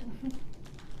thread?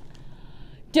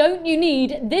 Don't you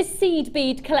need this seed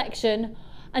bead collection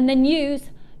and then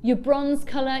use your bronze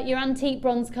colour, your antique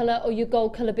bronze colour or your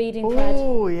gold colour beading thread?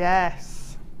 Oh, yes.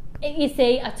 You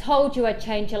see, I told you I'd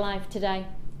change your life today.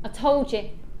 I told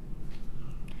you.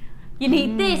 You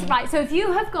need this, right? So if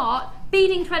you have got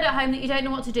beading thread at home that you don't know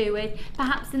what to do with,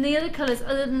 perhaps in the other colours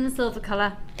other than the silver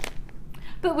colour.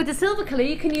 But with the silver colour,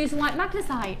 you can use white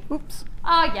magnesite. Oops.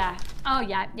 Oh yeah, oh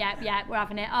yeah, we're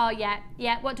having it. Oh yeah.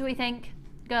 What do we think,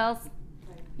 girls?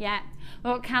 Yeah.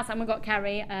 We've got Kaz and we've got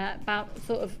Carrie about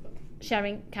sort of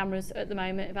sharing cameras at the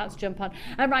moment, about to jump on.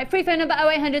 Right, free phone number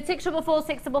 0800 644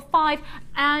 655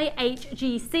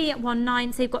 IHGC at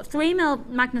 19. So you've got 3mm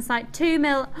magnesite,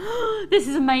 2mm. This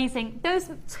is amazing. Those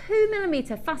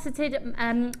 2mm faceted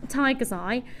tiger's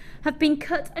eye have been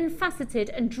cut and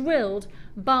faceted and drilled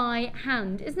by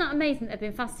hand. Isn't that amazing that they've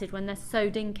been faceted when they're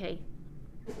so dinky?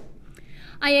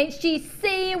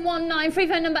 IHGC 19, free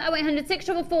phone number 0800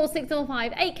 644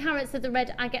 655, 8 carats of the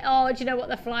red agate. Oh, do you know what,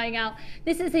 they're flying out.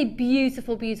 This is a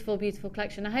beautiful, beautiful, beautiful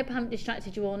collection. I hope I haven't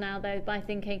distracted you all now though by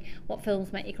thinking what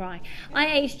films make you cry.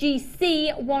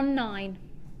 IHGC 19.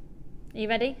 Are you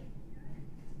ready?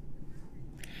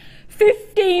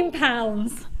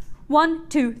 £15. 1,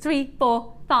 2, 3,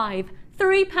 4, 5.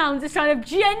 £3 a strand of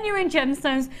genuine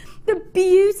gemstones. The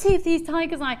beauty of these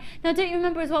tiger's eye. Now don't you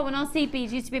remember as well when our seed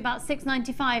beads used to be about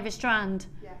 £6.95 a strand?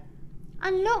 Yeah.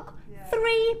 And look,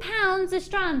 £3 a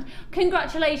strand.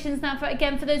 Congratulations now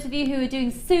for those of you who are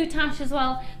doing soutache as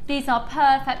well. These are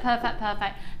perfect, perfect,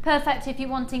 perfect. Perfect if you're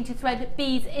wanting to thread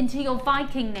beads into your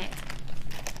Viking knit.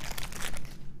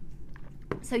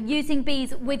 So using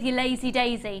beads with your lazy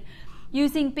daisy,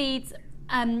 using beads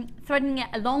threading it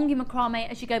along your macrame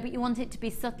as you go, but you want it to be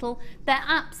subtle. They're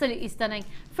absolutely stunning.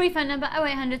 Free phone number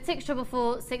 0800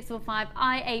 644 655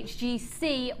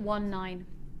 IHGC 19.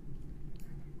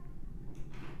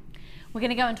 We're going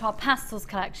to go into our pastels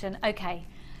collection. Okay,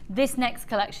 this next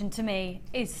collection to me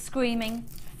is screaming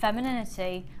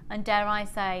femininity and, dare I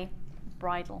say,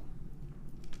 bridal.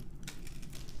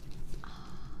 Oh,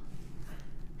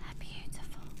 they're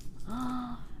beautiful.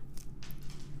 Oh.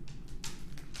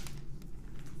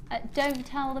 Don't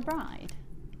Tell the Bride.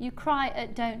 You cry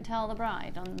at Don't Tell the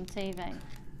Bride on TV.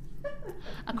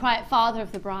 I cry at Father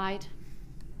of the Bride.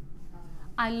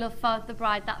 I love Father of the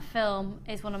Bride. That film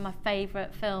is one of my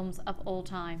favourite films of all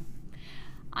time.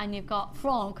 And you've got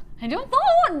Frog, and you're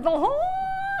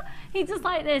he's just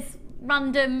like this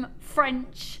random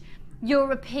French,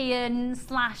 European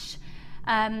slash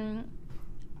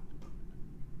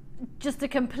just a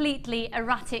completely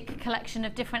erratic collection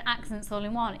of different accents all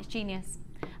in one. It's genius.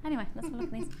 Anyway, let's have a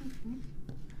look at these.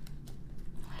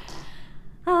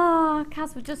 Oh,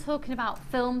 Kaz, we're just talking about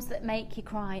films that make you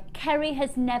cry. Kerry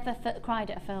has never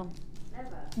cried at a film.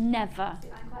 Never? Never.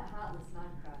 See, I'm quite heartless and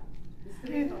I've cried. There's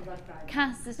 3 films I've cried.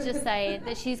 Kaz is just saying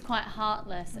that she's quite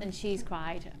heartless and she's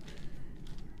cried.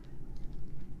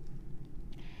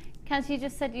 Kaz, you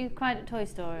just said you cried at Toy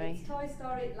Story. It's Toy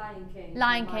Story, Lion King.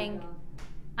 Lion King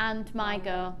and My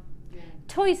Girl. Yeah.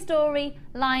 Toy Story,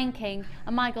 Lion King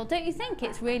and My Girl. Don't you think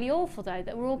it's really awful though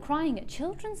that we're all crying at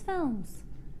children's films?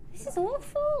 This is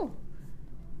awful.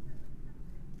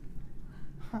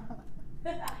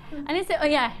 And is it, oh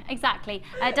yeah, exactly.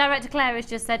 Director Claire has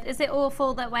just said, is it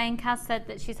awful that Wayne Cass said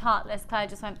that she's heartless? Claire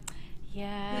just went,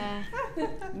 yeah,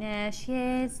 yeah, she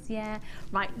is, yeah.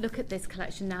 Right, look at this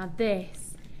collection now.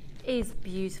 This is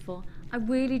beautiful. I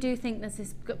really do think this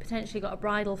has potentially got a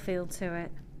bridal feel to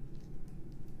it.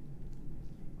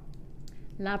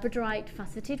 Labradorite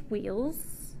faceted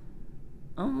wheels.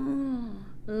 Oh,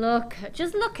 look,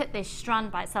 just look at this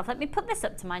strand by itself. Let me put this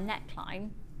up to my neckline.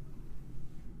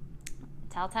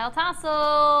 Telltale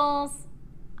tassels,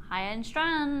 high-end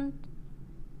strand.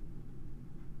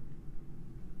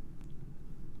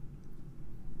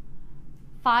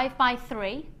 Five by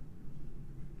 3.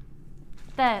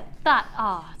 There,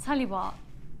 I'll tell you what,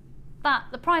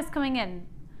 the price coming in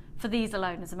for these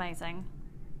alone is amazing.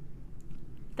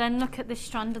 Then look at this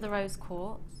strand of the rose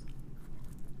quartz.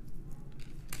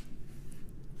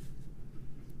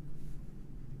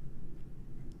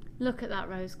 Look at that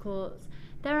rose quartz.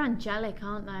 They're angelic,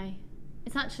 aren't they?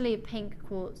 It's actually a pink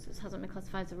quartz. It hasn't been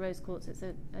classified as a rose quartz. It's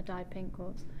a dyed pink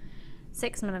quartz.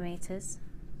 6mm.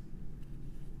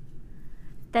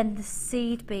 Then the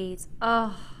seed beads.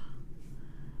 Oh.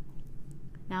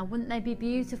 Now, wouldn't they be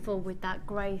beautiful with that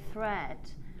grey thread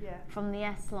from the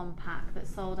S-Lon pack that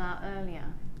sold out earlier?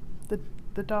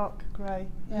 The dark grey.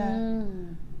 Yeah.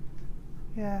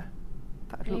 Yeah.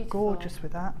 That'd look gorgeous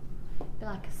with that. Be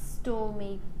like a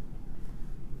stormy,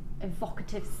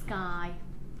 evocative sky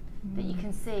that you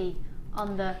can see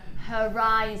on the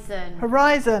horizon.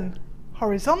 Horizon.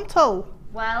 Horizontal.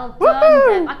 Well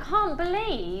done, Deb. I can't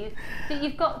believe that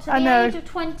you've got to the age of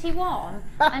 21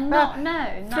 and not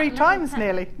known. 3 times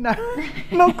nearly. No,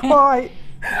 not quite.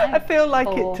 No. I feel like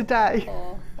it today.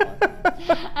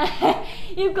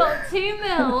 You've got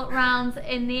 2mm rounds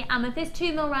in the amethyst,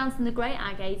 2mm rounds in the grey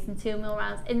agates, and 2mm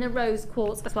rounds in the rose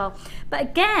quartz as well. But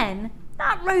again,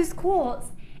 that rose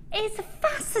quartz is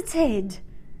faceted.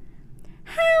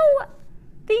 How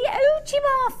the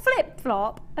Ojibwa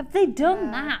flip-flop have they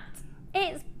done that?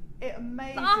 It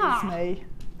amazes me.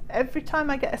 Every time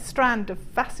I get a strand of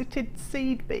faceted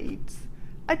seed beads,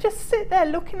 I just sit there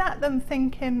looking at them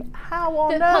thinking, how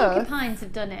on earth? The porcupines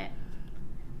have done it.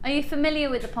 Are you familiar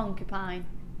with the porcupine?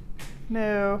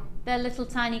 No. They're little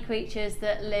tiny creatures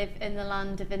that live in the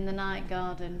land of in the night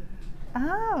garden.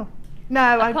 Oh.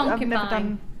 No, I've never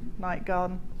done night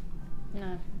garden.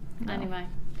 No. Anyway.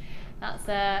 That's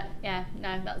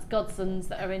that's godsons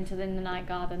that are into in the night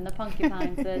garden. The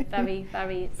porcupines are very,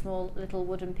 very small little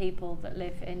wooden people that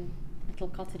live in little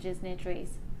cottages near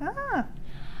trees. Ah.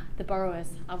 The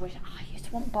borrowers. I used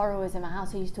to want borrowers in my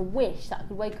house. I used to wish that I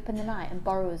could wake up in the night and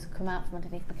borrowers come out from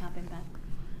underneath the cabin bed.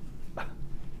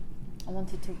 I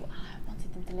wanted them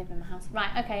to live in my house. Right,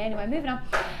 okay, anyway, moving on.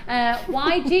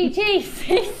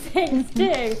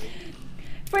 YGG662.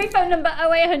 Free phone number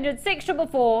 0800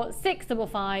 644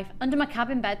 655. Under my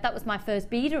cabin bed, that was my first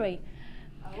beadery.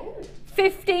 Oh.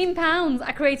 £15.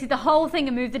 I created the whole thing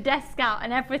and moved the desk out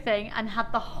and everything and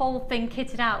had the whole thing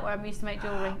kitted out where I used to make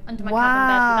jewellery. Under my cabin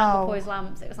bed with Anglepoise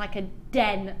lamps. It was like a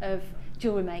den of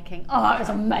jewellery making. Oh, it was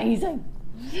amazing.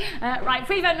 Right,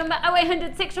 free phone number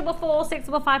 0800 644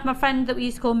 655. My friend that we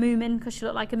used to call Moomin, because she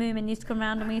looked like a Moomin, used to come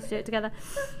around and we used to do it together.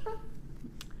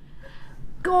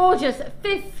 Gorgeous,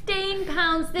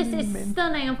 £15. This is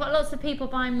stunning. I've got lots of people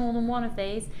buying more than one of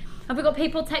these. Have we got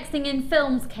people texting in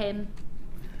films, Kim?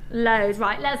 Loads.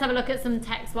 Right, let's have a look at some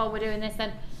text while we're doing this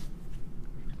then.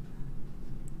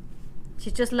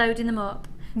 She's just loading them up.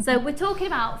 So we're talking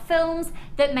about films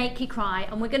that make you cry,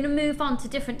 and we're going to move on to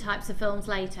different types of films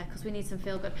later because we need some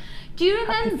feel good. Do you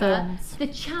remember The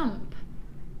Champ?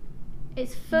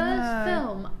 Its first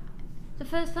film. The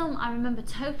first film I remember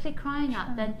totally crying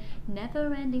at, then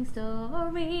Never Ending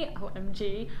Story,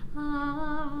 OMG,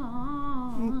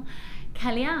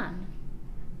 Kellyanne.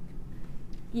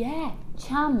 Yeah,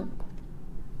 Champ.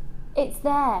 It's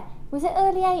there. Was it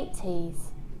early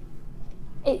 80s?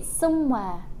 It's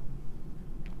somewhere.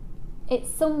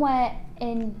 It's somewhere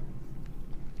in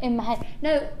my head.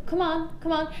 No, come on.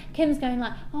 Kim's going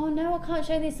like, oh no, I can't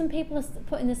show these. Some people are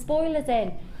putting the spoilers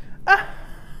in.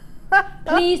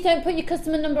 Please don't put your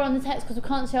customer number on the text because we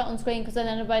can't show it on screen because then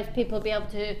otherwise people will be able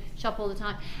to shop all the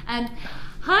time.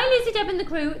 Hi Lucy, Deb and the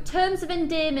crew. Terms of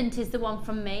Endearment is the one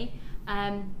from me.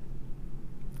 I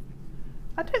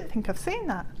don't think I've seen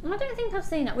that. I don't think I've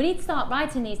seen that. We need to start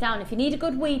writing these down. If you need a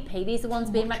good weepy, these are the ones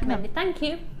being recommended. Thank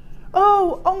you.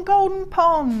 Oh, On Golden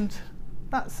Pond.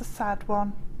 That's a sad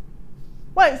one.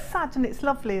 Well, it's sad and it's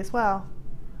lovely as well.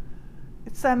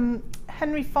 It's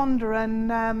Henry Fonda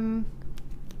and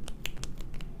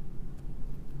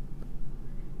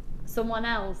someone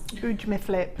else. Ujimi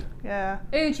Flip, yeah.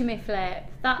 Ujimi Flip.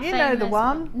 That You know the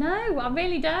one. No, I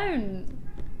really don't.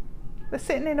 They're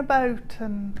sitting in a boat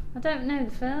and... I don't know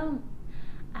the film.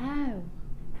 Oh.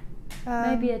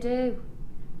 Maybe I do.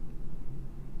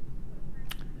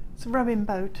 It's a rowing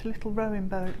boat, a little rowing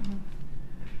boat.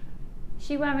 Is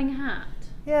she wearing a hat?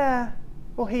 Yeah.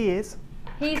 Well, he is.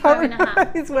 He's wearing a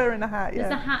hat. He's wearing a hat, yeah.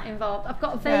 There's a hat involved. I've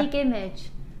got a vague image.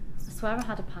 I swear I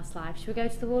had a past life. Should we go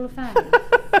to the Wall of Fame?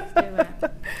 Let's do it.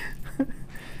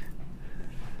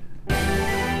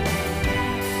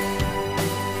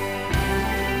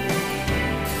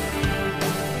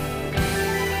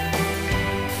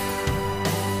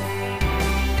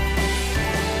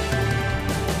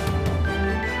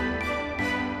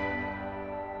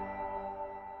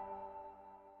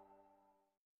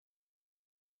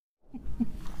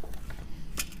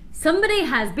 Somebody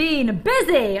has been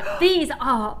busy. These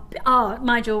are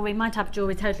my jewellery, my type of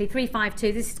jewellery, totally.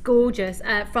 352. This is gorgeous.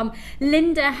 From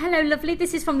Linda. Hello, lovely.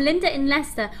 This is from Linda in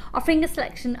Leicester, offering a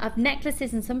selection of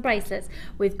necklaces and some bracelets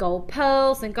with gold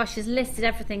pearls. And gosh, she's listed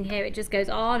everything here. It just goes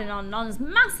on and on and on. There's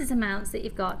massive amounts that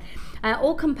you've got.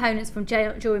 All components from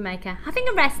Jewellery Maker. Having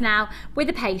a rest now with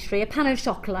a pastry, a pan of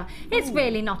chocolate. It's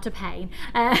really not a pain.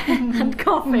 And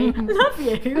coffee. Love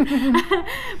you.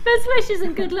 Best wishes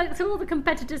and good luck to all the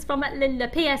competitors from Linda.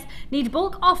 P.S. Need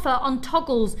bulk offer on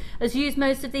toggles as used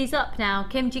most of these up now.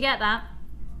 Kim, do you get that?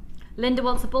 Linda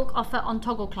wants a bulk offer on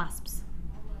toggle clasps.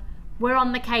 We're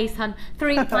on the case, hun.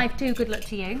 352. Good luck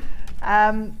to you.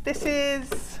 This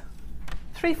is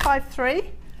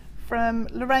 353 from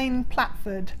Lorraine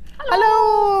Platford.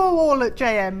 Hello, all at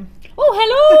JM. Oh,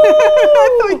 hello!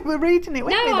 I thought you were reading it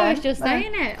with me then. No, I was just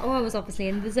saying it. Oh, I was obviously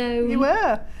in the zone. You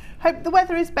were. Hope the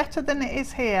weather is better than it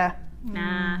is here.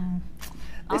 Nah.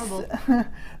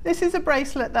 This is a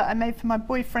bracelet that I made for my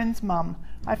boyfriend's mum.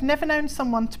 I've never known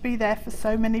someone to be there for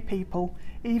so many people,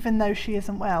 even though she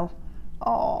isn't well.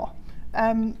 Oh.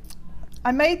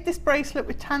 I made this bracelet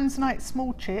with tanzanite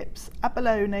small chips,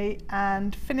 abalone,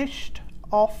 and finished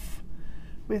off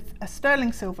with a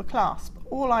sterling silver clasp.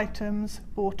 All items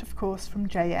bought, of course, from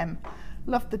JM.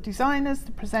 Love the designers,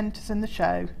 the presenters and the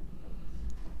show.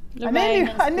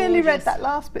 I nearly read that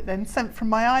last bit then, sent from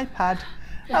my iPad.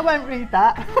 I won't read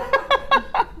that.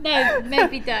 No,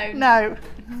 maybe don't. No.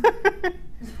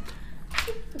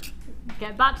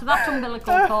 Get back to that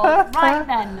umbilical cord.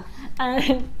 Right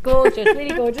then. Gorgeous,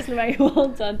 really gorgeous, Lorraine. Well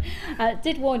done.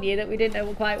 Did warn you that we didn't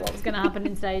know quite what was going to happen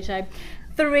in today's show.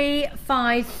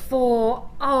 354.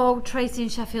 Oh, Tracy in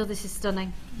Sheffield, this is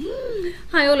stunning.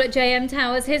 Hi all at JM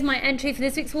Towers. Here's my entry for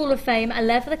this week's Wall of Fame. A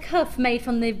leather cuff made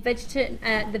from the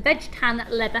Vegetan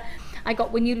leather I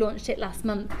got when you launched it last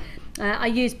month. I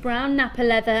used brown Napa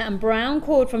leather and brown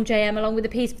cord from JM along with a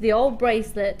piece for the old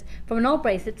bracelet, from an old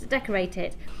bracelet to decorate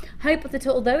it. Hope that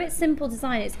although it's simple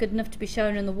design, it's good enough to be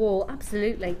shown on the wall.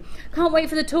 Absolutely. Can't wait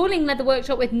for the tooling leather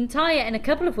workshop with Natalia in a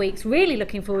couple of weeks. Really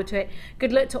looking forward to it.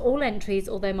 Good luck to all entries,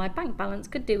 although my bank balance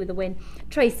could do with a win.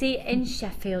 Tracy in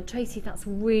Sheffield. Tracy, that's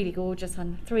really gorgeous,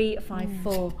 hon.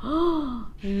 354. Oh,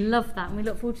 love that. And we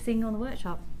look forward to seeing you on the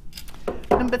workshop.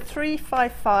 Number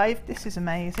 355. This is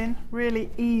amazing. Really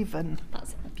even.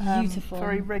 That's beautiful.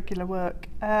 Very regular work.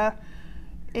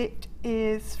 It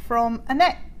is from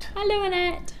Annette. Hello,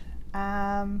 Annette.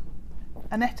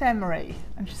 Annette Emery,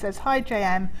 and she says, hi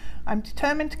JM, I'm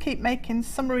determined to keep making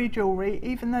summery jewellery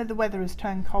even though the weather has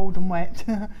turned cold and wet.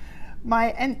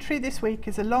 My entry this week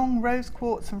is a long rose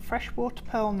quartz and freshwater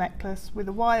pearl necklace with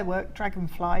a wirework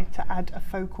dragonfly to add a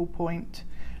focal point.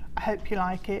 I hope you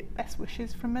like it. Best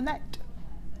wishes from Annette.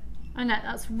 Annette,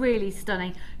 that's really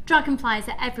stunning. Dragonflies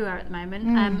are everywhere at the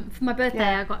moment. For my birthday,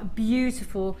 I got a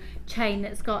beautiful chain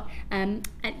that's got,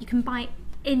 you can buy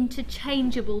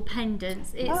interchangeable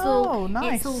pendants. It's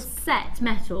nice. It's all set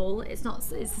metal. It's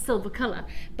a silver colour,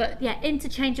 but yeah,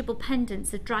 interchangeable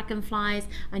pendants of dragonflies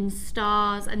and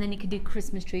stars, and then you can do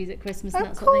Christmas trees at Christmas and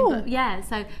that sort of thing. But yeah,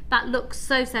 so that looks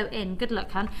so in. Good luck,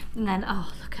 hon. And then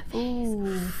look at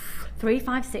these.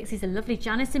 356 is a lovely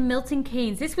Janice in Milton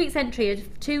Keynes. This week's entry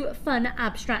of 2 fun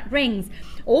abstract rings,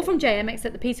 all from JM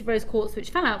except the piece of rose quartz which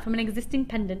fell out from an existing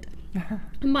pendant,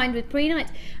 combined with prehnite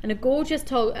and a gorgeous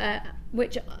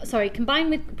combined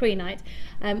with prehnite,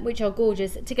 which are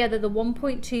gorgeous. Together, the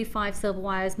 1.25 silver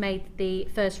wires made the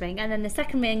first ring, and then the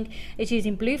second ring is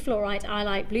using blue fluorite,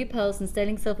 iolite, blue pearls, and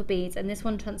sterling silver beads. And this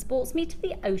one transports me to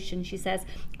the ocean, she says.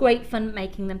 Great fun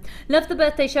making them. Love the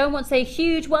birthday show and want to say a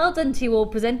huge well done to you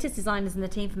all presenters, designers, and the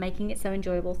team for making it so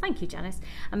enjoyable. Thank you, Janice,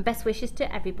 and best wishes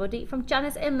to everybody from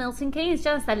Janice in Milton Keynes.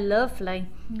 Janice, they're lovely,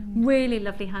 really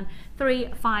lovely, hun.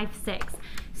 356.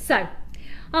 So,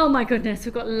 Oh my goodness,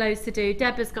 we've got loads to do.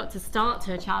 Deb has got to start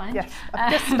her challenge. Yes,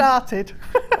 I've just started.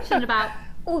 Shouldn't about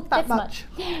that this much.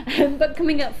 But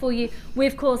coming up for you, we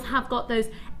of course have got those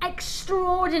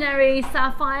extraordinary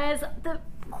sapphires. The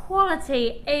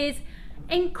quality is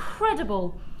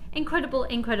incredible.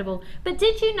 Incredible. But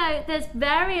did you know there's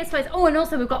various ways? Oh, and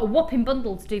also we've got a whopping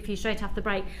bundle to do for you straight after the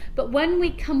break. But when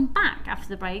we come back after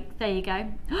the break, there you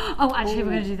go. Oh, actually,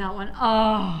 we're going to do that one.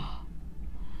 Oh,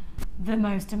 the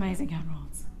most amazing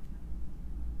emeralds.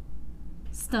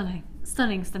 Stunning.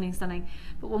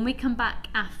 But when we come back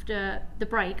after the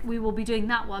break, we will be doing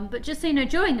that one. But just so you know,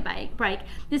 during the break,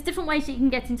 there's different ways that you can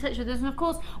get in touch with us. And of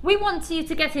course, we want you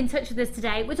to get in touch with us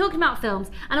today. We're talking about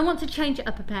films, and I want to change it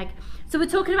up a peg. So we're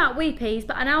talking about weepies,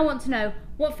 but I now want to know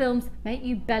what films make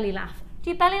you belly laugh. Do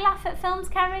you belly laugh at films,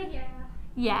 Kerry?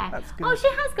 Yeah. That's good. Oh, she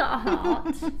has got a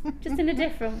heart, just in a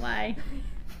different way.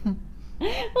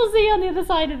 We'll see you on the other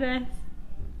side of this.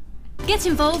 Get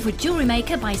involved with Jewellery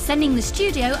Maker by sending the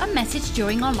studio a message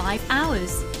during our live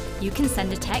hours. You can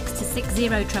send a text to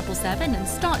 60777 and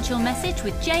start your message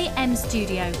with JM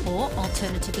Studio, or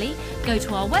alternatively, go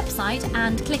to our website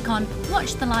and click on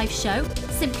Watch the Live Show,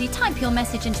 simply type your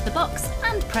message into the box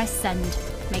and press send.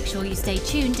 Make sure you stay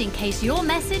tuned in case your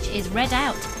message is read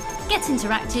out. Get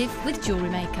interactive with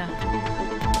Jewellery Maker.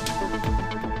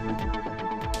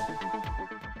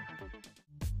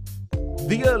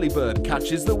 The early bird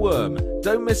catches the worm.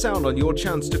 Don't miss out on your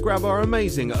chance to grab our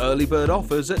amazing early bird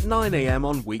offers at 9 AM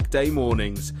on weekday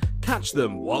mornings. Catch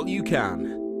them while you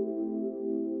can.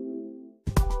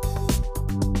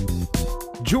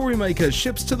 Jewellery Maker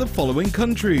ships to the following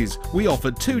countries. We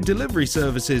offer 2 delivery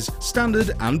services,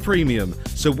 standard and premium.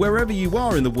 So wherever you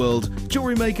are in the world,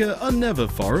 Jewellery Maker are never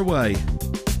far away.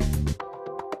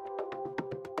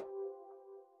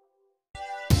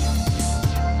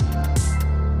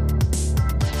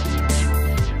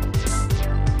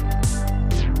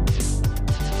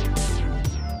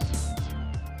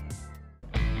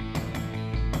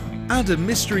 Add a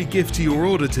mystery gift to your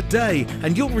order today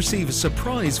and you'll receive a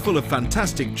surprise full of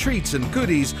fantastic treats and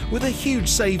goodies with a huge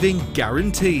saving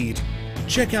guaranteed.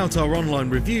 Check out our online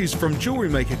reviews from Jewellery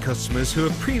Maker customers who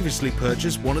have previously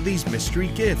purchased one of these mystery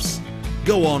gifts.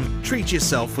 Go on, treat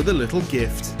yourself with a little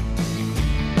gift.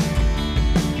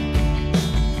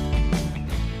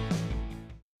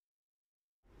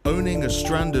 Owning a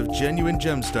strand of genuine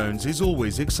gemstones is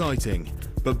always exciting.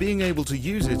 But being able to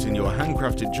use it in your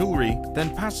handcrafted jewellery,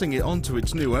 then passing it on to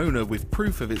its new owner with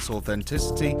proof of its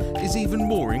authenticity is even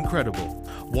more incredible.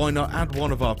 Why not add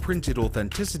one of our printed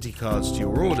authenticity cards to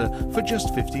your order for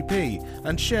just 50p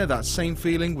and share that same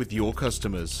feeling with your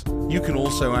customers? You can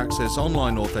also access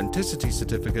online authenticity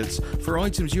certificates for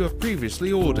items you have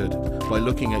previously ordered by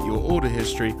looking at your order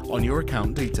history on your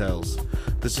account details.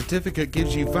 The certificate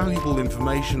gives you valuable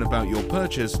information about your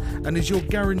purchase and is your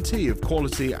guarantee of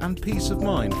quality and peace of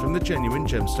mind from the Genuine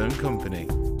Gemstone Company.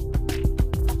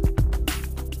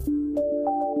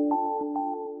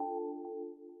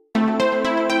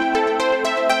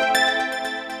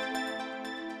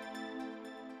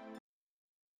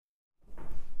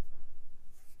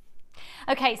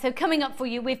 Okay, so coming up for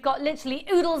you, we've got literally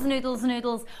oodles and oodles and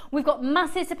oodles. We've got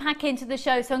masses to pack into the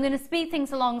show, so I'm going to speed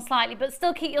things along slightly, but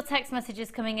still keep your text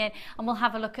messages coming in, and we'll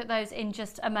have a look at those in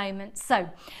just a moment. So,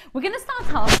 we're going to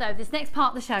start off, though, this next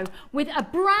part of the show with a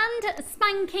brand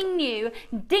spanking new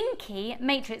Dinky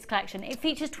Matrix collection. It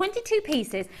features 22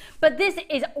 pieces, but this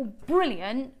is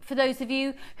brilliant for those of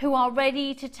you who are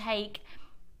ready to take...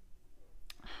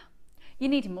 You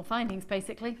need more findings,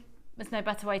 basically. There's no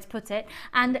better way to put it,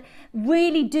 and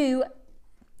really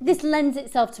this lends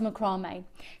itself to macrame.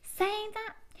 Saying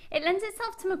that, it lends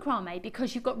itself to macrame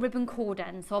because you've got ribbon cord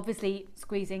ends, so obviously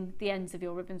squeezing the ends of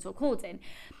your ribbons or cords in.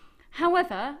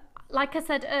 However, like I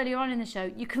said earlier on in the show,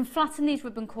 you can flatten these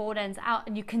ribbon cord ends out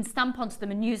and you can stamp onto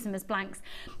them and use them as blanks.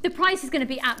 The price is going to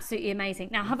be absolutely amazing.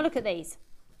 Now have a look at these.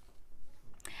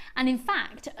 And in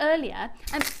fact, earlier,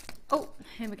 oh,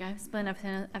 here we go, spilling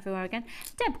everything everywhere again.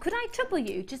 Deb, could I trouble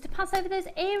you just to pass over those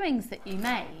earrings that you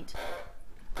made?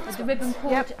 With the ribbon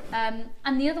cord, yep.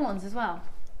 And the other ones as well.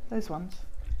 Those ones?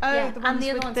 Oh, yeah, the ones and the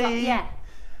other with ones, the... yeah.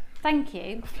 Thank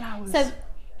you. Flowers. So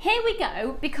here we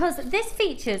go, because this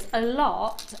features a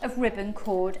lot of ribbon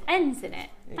cord ends in it.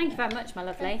 Yeah. Thank you very much, my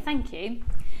lovely, thank you.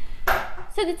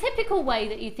 So the typical way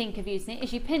that you think of using it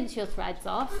is you pinch your threads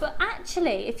off, but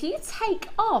actually if you take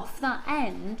off that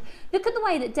end, look at the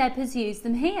way that Deb has used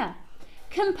them here.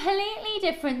 Completely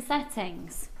different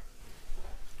settings.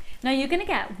 Now you're going to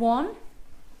get 1,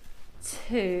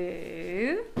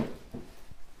 2,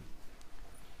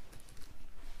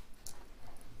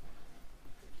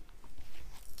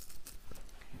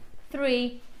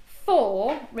 3,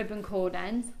 4 ribbon cord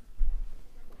ends,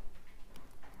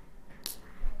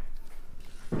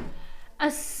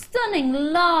 a stunning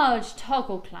large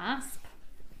toggle clasp,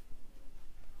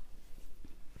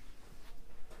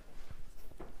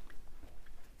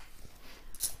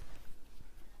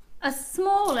 a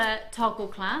smaller toggle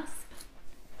clasp,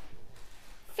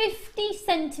 50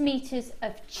 centimetres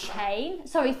of chain,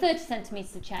 sorry, 30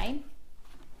 centimetres of chain,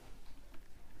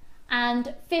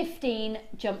 and 15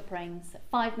 jump rings,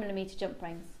 5mm jump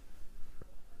rings.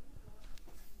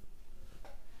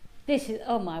 This is,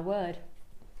 oh my word.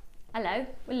 Hello,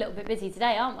 we're a little bit busy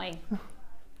today, aren't we?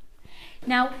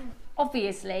 Now,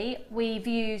 obviously, we've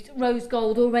used rose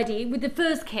gold already with the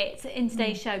first kit in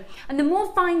today's show. And the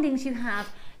more findings you have,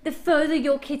 the further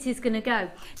your kit is going to go.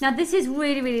 Now, this is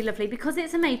really, really lovely because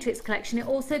it's a matrix collection. It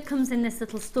also comes in this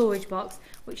little storage box,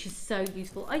 which is so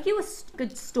useful. Are you a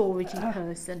good storagey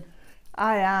person?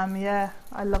 I am, yeah.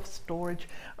 I love storage.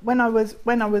 When I was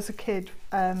a kid,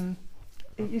 it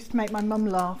used to make my mum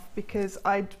laugh because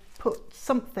I'd put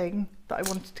something that I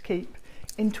wanted to keep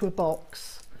into a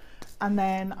box, and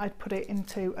then I'd put it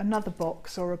into another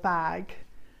box or a bag,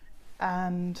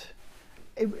 and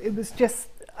it was just,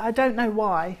 I don't know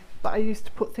why, but I used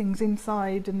to put things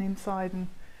inside, and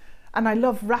I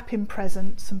love wrapping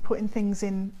presents and putting things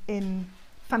in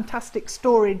fantastic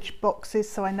storage boxes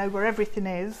so I know where everything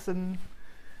is. And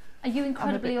are you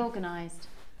incredibly organised?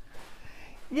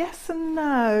 Yes and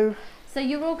no. So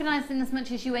you're organised in as much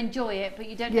as you enjoy it, but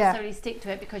you don't necessarily stick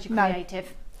to it because you're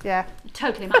creative. Yeah.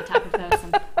 Totally my type of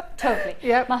person. Totally.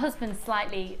 Yep. My husband's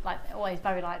slightly, like, always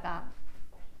very like that.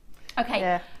 Okay.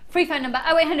 Yeah. Free phone number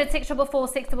 0800 644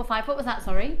 655. What was that,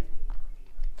 sorry?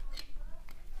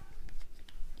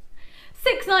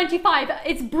 $6.95.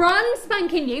 It's brand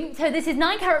spanking new. So this is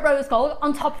 9-carat rose gold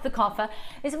on top of the coffer.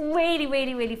 It's really,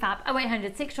 really, really fab.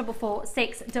 0800 644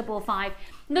 655.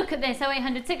 Look at this,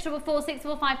 0800 644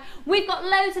 655. We've got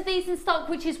loads of these in stock,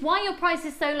 which is why your price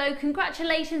is so low.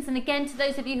 Congratulations, and again to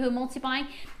those of you who are multi-buying,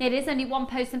 it is only one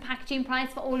post and packaging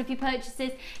price for all of your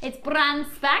purchases. It's brand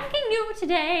spanking new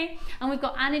today. And we've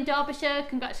got Anne in Derbyshire,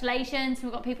 congratulations.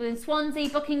 We've got people in Swansea,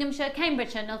 Buckinghamshire,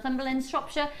 Cambridgeshire, Northumberland,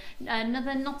 Shropshire,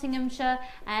 Northern Nottinghamshire,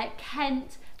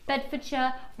 Kent,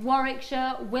 Bedfordshire,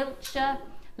 Warwickshire, Wiltshire.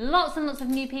 Lots and lots of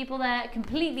new people there,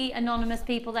 completely anonymous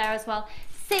people there as well.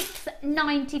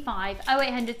 $6.95.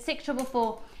 0800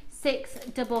 644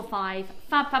 655.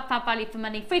 Fab, fab, fab value for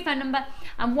money. Free phone number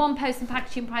and one post and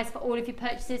packaging price for all of your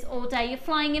purchases all day. You're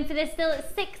flying in for this still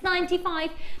at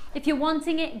 $6.95. If you're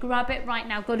wanting it, grab it right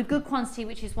now. Got a good quantity,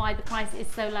 which is why the price is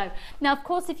so low. Now, of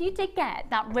course, if you did get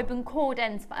that ribbon cord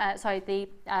ends,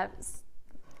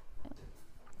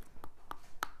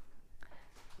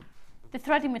 the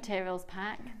threading materials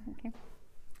pack, okay,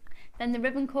 then the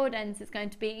ribbon cord ends is going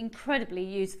to be incredibly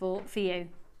useful for you.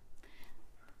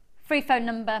 Free phone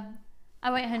number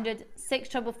 0800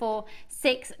 644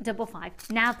 655.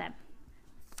 Now then,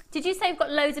 did you say we've got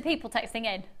loads of people texting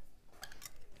in?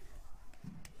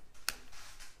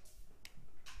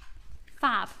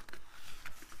 Fab.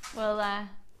 Well,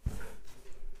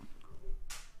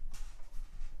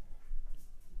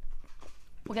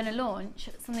 we're going to launch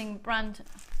something brand.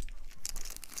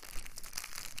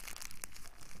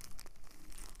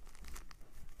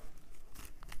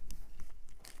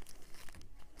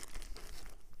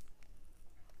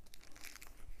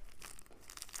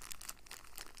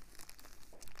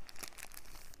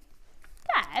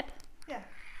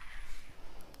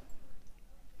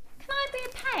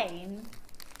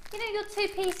 You know your two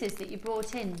pieces that you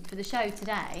brought in for the show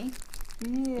today?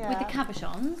 Yeah. With the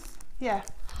cabochons? Yeah.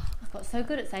 I've got so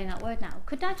good at saying that word now.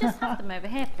 Could I just have them over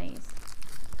here, please?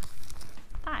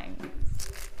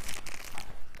 Thanks.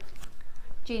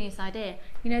 Genius idea.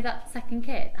 You know that second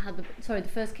kit that had the, sorry, the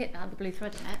first kit that had the blue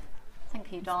thread in it?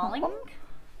 Thank you, darling.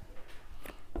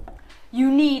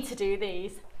 You need to do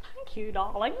these. Thank you,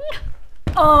 darling.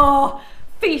 Oh!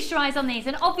 Feast your eyes on these,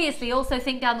 and obviously also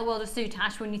think down the world of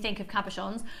soutache when you think of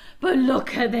cabochons. But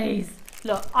look at these.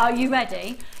 Look, are you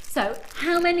ready? So,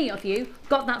 how many of you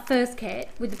got that first kit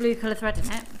with the blue colour thread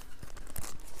in it?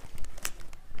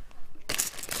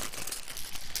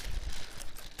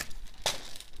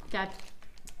 Deb.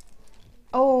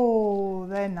 Oh,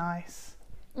 they're nice.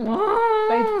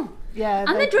 Yeah,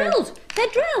 and they're drilled. They're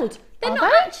drilled. They're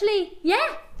not actually.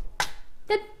 Yeah,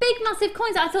 they're big, massive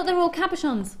coins. I thought they were all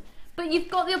cabochons. But you've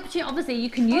got the opportunity, obviously you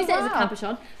can use it as a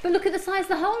cabochon, but look at the size of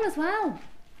the hole as well.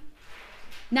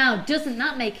 Now, doesn't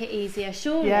that make it easier,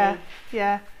 surely? Yeah,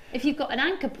 yeah. If you've got an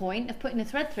anchor point of putting a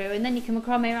thread through and then you can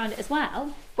macrame around it as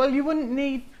well. Well, you wouldn't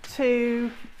need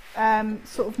to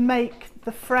sort of make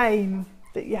the frame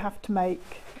that you have to make.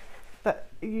 But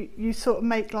you sort of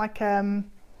make like a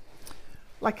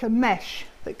mesh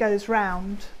that goes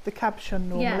round the cabochon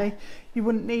normally. Yeah. You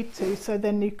wouldn't need to, so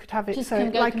then you could have it Just so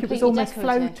can go like it was completely almost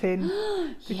decorative. floating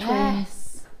between.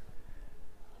 Yes.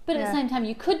 But at the Yeah. same time,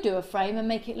 you could do a frame and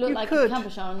make it look You like could. a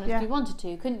cabochon if you wanted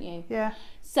to, couldn't you? Yeah.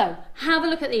 So have a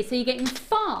look at these. So you're getting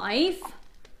 5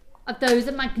 of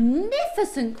those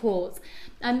magnificent quartz.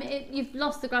 You've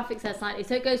lost the graphics there slightly.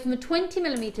 So it goes from a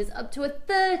 20mm up to a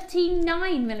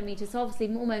 39mm, so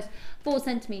obviously almost 4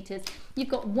 centimetres. You've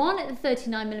got 1 at the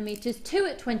 39mm, 2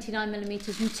 at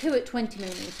 29mm and 2 at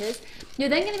 20mm. You're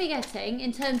then going to be getting,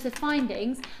 in terms of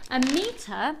findings, a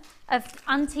metre of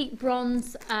antique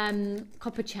bronze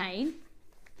copper chain.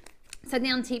 So the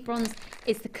antique bronze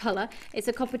is the colour. It's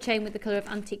a copper chain with the colour of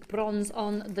antique bronze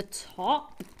on the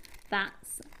top.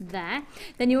 That's there.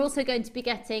 Then you're also going to be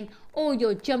getting all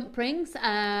your jump rings,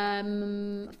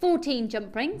 14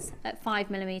 jump rings at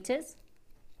 5mm,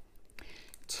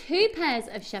 2 pairs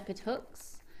of shepherd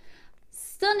hooks,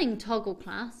 stunning toggle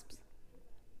clasps.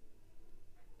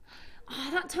 Oh,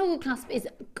 that toggle clasp is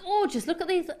gorgeous. Look at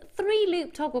these 3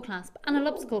 loop toggle clasp and a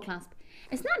lobster clasp.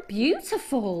 Isn't that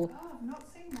beautiful? Oh, I've not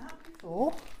seen that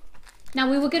before. Now,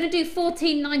 we were going to do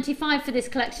 $14.95 for this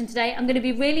collection today. I'm going to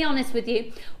be really honest with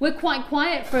you. We're quite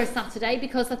quiet for a Saturday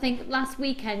because I think last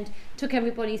weekend took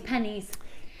everybody's pennies.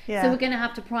 Yeah. So we're going to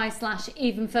have to price slash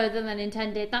even further than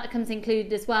intended. That comes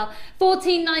included as well.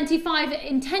 $14.95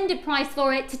 intended price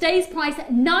for it. Today's price,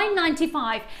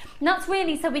 $9.95. And that's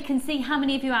really so we can see how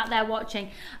many of you out there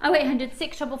watching. 0800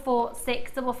 644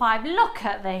 655. Look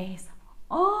at these.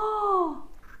 Oh!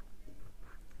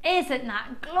 Isn't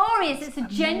that glorious? It's a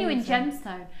genuine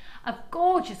gemstone of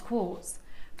gorgeous quartz.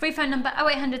 Free phone number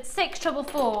 0800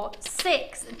 644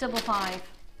 655.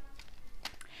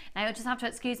 Now you'll just have to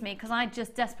excuse me because I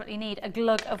just desperately need a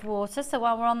glug of water. So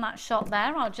while we're on that shot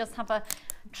there, I'll just have a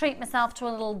treat myself to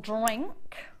a little drink.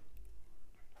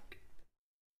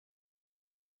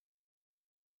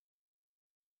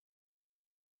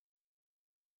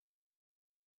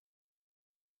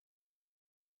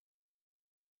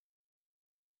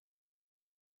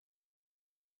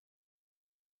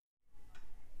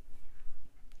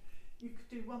 You could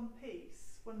do one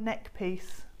neck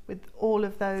piece with all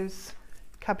of those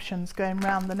cabochons going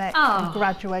round the neck and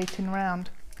graduating round.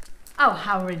 Oh,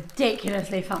 how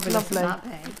ridiculously fabulous Lovely. would that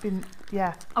be? It's been,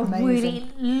 yeah, Oh, amazing.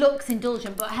 really looks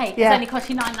indulgent, but hey, Yeah. it's only cost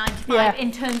you $9.95 Yeah.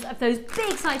 in terms of those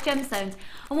big size gemstones.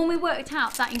 And when we worked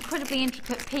out that incredibly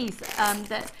intricate piece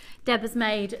that Deb has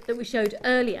made that we showed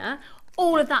earlier,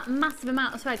 all of that massive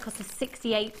amount of thread cost us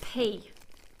 68p.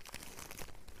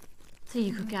 So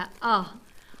you could get,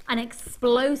 an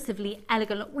explosively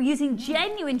elegant look. We're using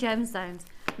genuine gemstones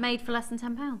made for less than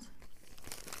 £10.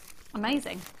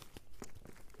 Amazing.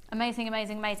 Amazing,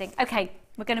 amazing, amazing. Okay,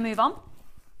 we're going to move on.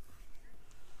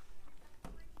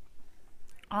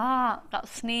 Got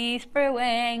sneeze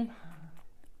brewing.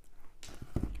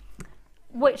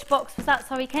 Which box was that,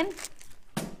 sorry, Kim?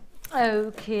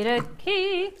 Okie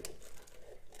dokie.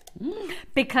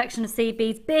 Big collection of seed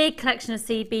beads, big collection of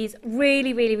seed beads.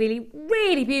 Really, really, really,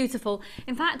 really beautiful.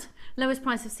 In fact, lowest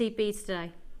price of seed beads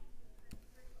today.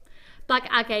 Black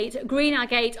agate, green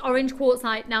agate, orange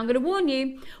quartzite. Now I'm going to warn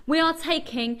you, we are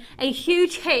taking a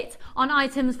huge hit on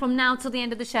items from now till the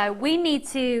end of the show. We need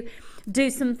to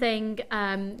do something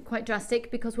quite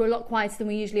drastic because we're a lot quieter than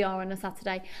we usually are on a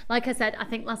Saturday. Like I said, I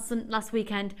think last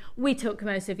weekend we took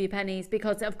most of your pennies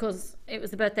because of course it was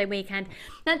the birthday weekend.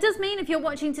 That does mean if you're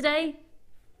watching today,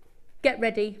 get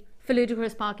ready for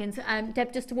ludicrous bargains.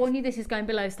 Deb, just to warn you, this is going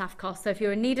below staff cost. So if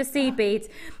you're in need of seed beads,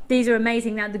 these are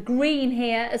amazing. Now the green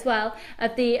here as well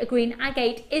of the green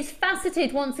agate is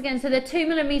faceted once again. So they're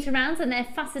 2mm rounds and they're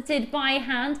faceted by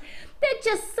hand. They're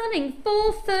just stunning.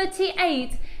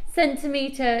 438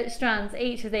 centimetre strands,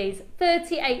 each of these,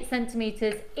 38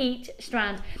 centimetres each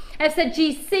strand.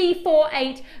 FZG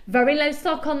C48, very low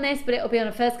stock on this, but it'll be on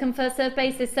a first come first serve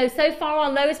basis. So far our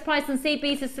lowest price on seed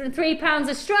beads is £3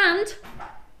 a strand.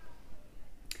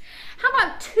 How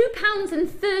about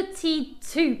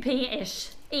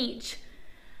 £2.32p-ish each?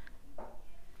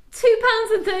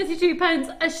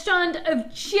 £2.32 a strand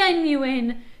of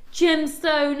genuine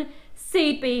gemstone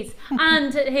seed beads.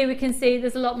 And here we can see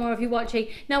there's a lot more of you watching.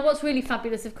 Now what's really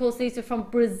fabulous, of course, these are from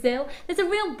Brazil. There's a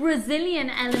real Brazilian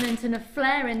element and a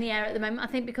flair in the air at the moment, I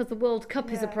think because the World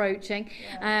Cup is approaching.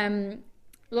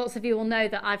 Lots of you will know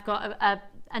that I've got a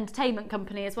entertainment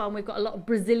company as well, and we've got a lot of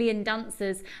Brazilian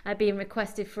dancers being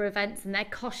requested for events, and their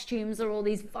costumes are all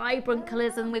these vibrant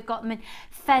colours, and we've got them in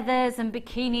feathers and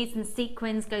bikinis and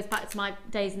sequins. Goes back to my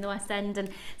days in the West End. And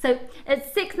so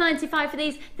at $6.95 for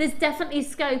these, there's definitely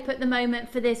scope at the moment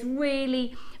for this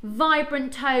really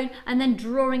vibrant tone, and then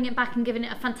drawing it back and giving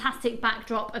it a fantastic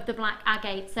backdrop of the black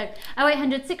agate. So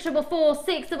 0800 644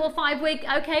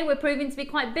 655. We're proving to be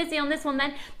quite busy on this one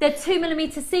then. They're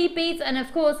 2mm seed beads, and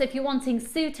of course if you're wanting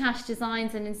soutache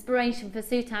designs and inspiration for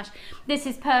soutache, this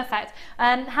is perfect.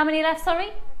 How many left,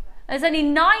 sorry? There's only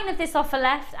 9 of this offer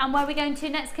left. And where are we going to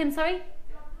next, Kim, sorry?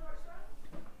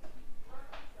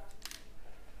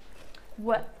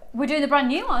 We're doing the brand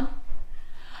new one.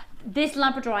 This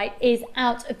Labradorite is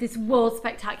out of this world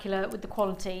spectacular with the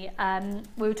quality.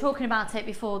 We were talking about it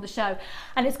before the show,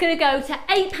 and it's going to go to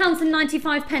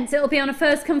 £8.95. It'll be on a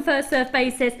first come first serve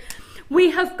basis.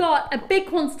 We have got a big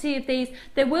quantity of these.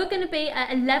 They were going to be at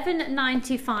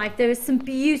 £11.95. There is some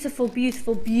beautiful,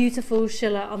 beautiful, beautiful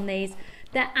Schiller on these.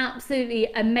 They're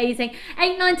absolutely amazing.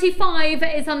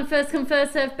 £8.95 is on a first come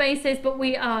first serve basis, but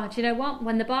we are, do you know what?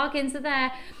 When the bargains are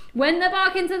there,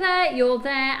 you're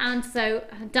there. And so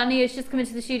Danny has just come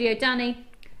into the studio. Danny,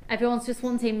 everyone's just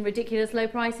wanting ridiculous low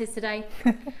prices today.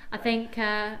 I think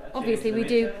obviously we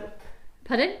do.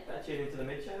 Pardon? Better tune into the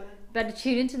mid-show then. Better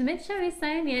tune into the mid-show, he's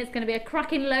saying. Yeah, it's going to be a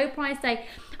cracking low price day.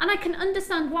 And I can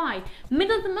understand why.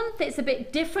 Middle of the month, it's a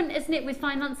bit different, isn't it, with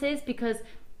finances? Because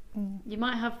you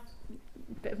might have a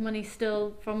bit of money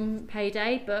still from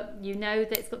payday, but you know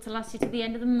that it's got to last you to the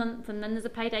end of the month, and then there's a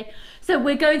payday. So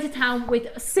we're going to town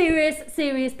with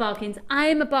serious bargains. I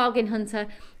am a bargain hunter.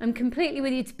 I'm completely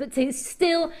with you, but it's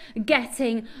still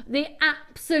getting the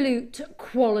absolute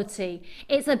quality.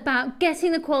 It's about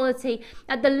getting the quality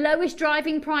at the lowest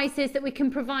driving prices that we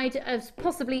can provide as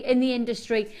possibly in the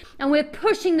industry, and we're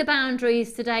pushing the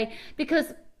boundaries today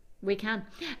because we can.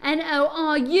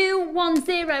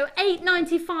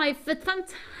 NORU10895 for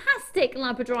fantastic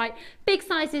Labradorite. Big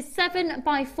sizes 7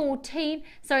 by 14.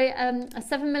 Sorry, a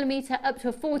 7mm up to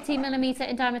a 14mm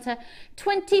in diameter.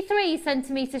 23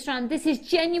 centimetre strand. This is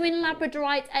genuine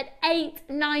Labradorite at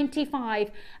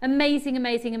 £8.95. Amazing,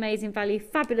 amazing, amazing value.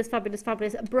 Fabulous, fabulous,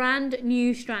 fabulous. Brand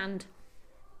new strand.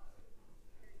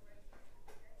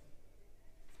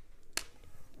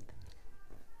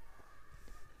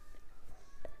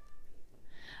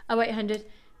 Oh, 0800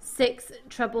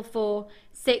 644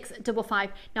 655.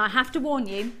 Now I have to warn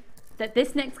you that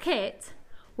this next kit,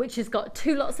 which has got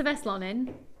 2 lots of S-Lon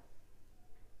in.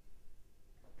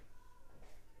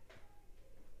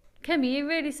 Kim, are you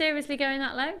really seriously going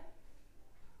that low?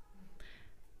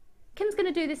 Kim's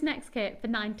going to do this next kit for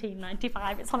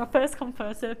 £19.95. It's on a first come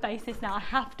first serve basis. Now I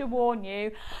have to warn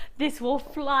you, this will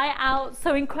fly out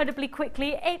so incredibly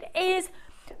quickly. It is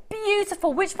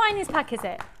beautiful. Which findings pack is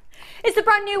it? It's the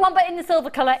brand new one, but in the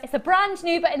silver colour. It's a brand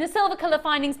new, but in the silver colour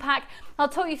findings pack. I'll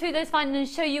talk you through those findings and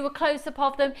show you a close-up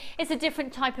of them. It's a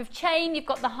different type of chain. You've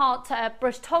got the heart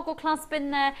brush toggle clasp in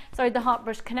there. Sorry, the heart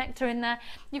brush connector in there.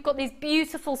 You've got these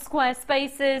beautiful square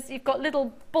spaces. You've got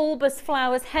little bulbous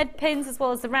flowers head pins, as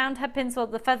well as the round head pins, or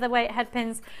the featherweight head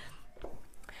pins.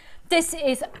 This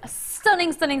is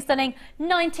stunning, stunning, stunning.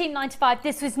 £19.95.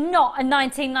 This was not a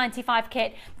 £19.95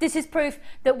 kit. This is proof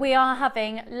that we are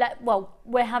having,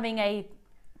 we're having a,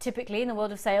 typically in the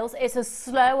world of sales, it's a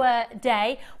slower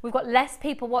day. We've got less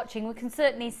people watching. We can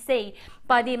certainly see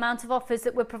by the amount of offers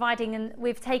that we're providing, and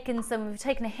we've taken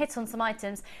a hit on some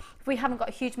items. If we haven't got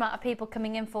a huge amount of people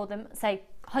coming in for them, say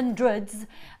hundreds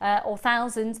or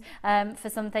thousands for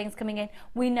some things coming in,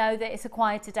 we know that it's a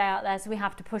quieter day out there, so we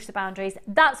have to push the boundaries.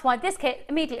 That's why this kit,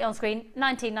 immediately on screen,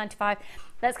 £19.95.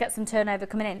 Let's get some turnover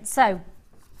coming in. So,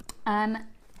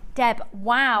 Deb,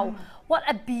 wow, what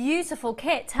a beautiful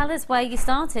kit. Tell us where you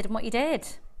started and what you did.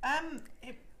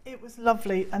 It was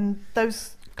lovely, and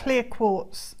those clear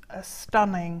quartz are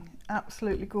stunning,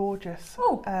 absolutely gorgeous.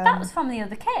 Oh, that was from the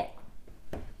other kit.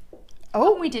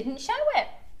 Oh, and we didn't show it.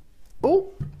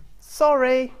 Oh,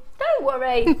 sorry. Don't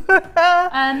worry.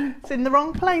 It's in the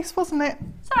wrong place, wasn't it?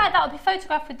 It's alright, that'll be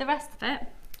photographed with the rest of it.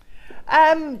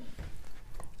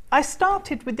 I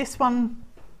started with this one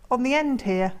on the end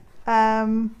here,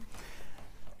 and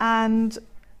they're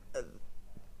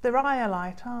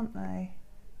iolite, aren't they?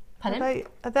 Pardon?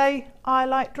 Are they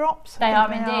iolite drops? They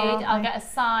are indeed. I'll get a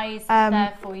size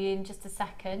there for you in just a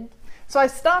second. So I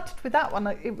started with that one.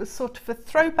 It was sort of a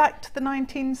throwback to the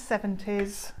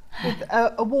 1970s with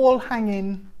a wall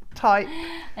hanging type.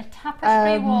 A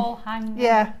tapestry wall hanging.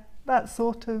 Yeah, that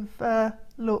sort of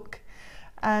look.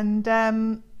 And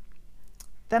then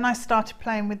I started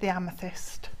playing with the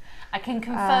amethyst. I can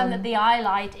confirm that the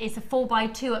eyelight is a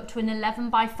 4x2 up to an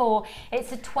 11x4.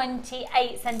 It's a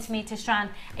 28 centimetre strand.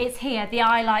 It's here, the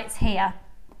eyelight's here.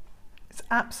 It's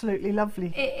absolutely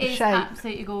lovely. It is shape.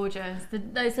 Absolutely gorgeous.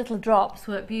 Those little drops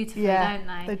work beautifully, don't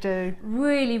they? They do.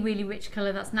 Really, really rich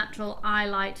colour. That's natural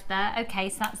eyelight there. Okay,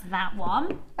 so that's that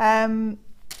one.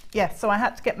 yeah, so I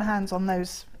had to get my hands on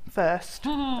those first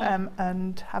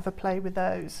and have a play with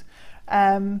those.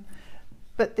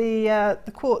 But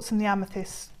the quartz and the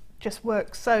amethyst just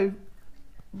work so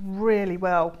really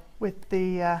well with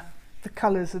the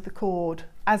colours of the cord,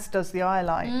 as does the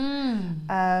highlight.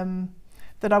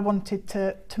 That I wanted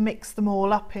to mix them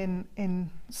all up in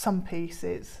some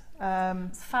pieces.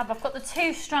 It's fab. I've got the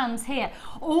 2 strands here.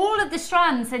 All of the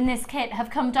strands in this kit have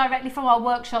come directly from our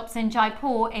workshops in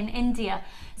Jaipur in India.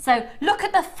 So look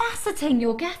at the faceting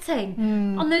you're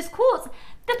getting on those quartz.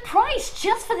 The price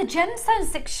just for the gemstones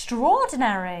is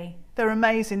extraordinary. They're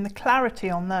amazing. The clarity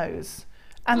on those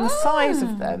and the size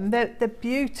of them, they're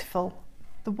beautiful.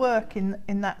 The work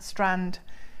in that strand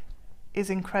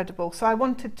is incredible. So I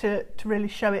wanted to really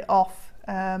show it off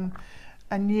and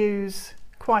use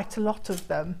quite a lot of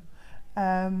them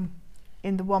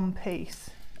in the one piece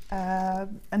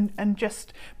and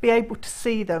just be able to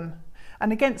see them.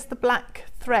 And against the black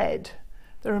thread,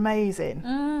 they're amazing.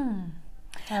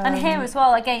 And here as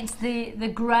well against the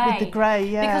grey. With the grey,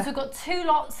 yeah. Because we've got 2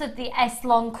 lots of the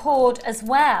S-Lon cord as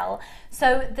well.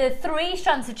 So the 3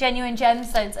 strands of genuine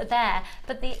gemstones are there,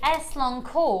 but the S-Lon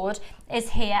cord is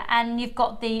here, and you've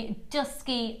got the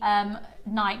dusky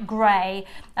night grey,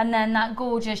 and then that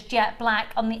gorgeous jet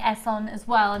black on the S-Lon as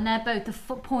well, and they're both the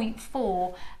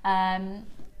 0.4.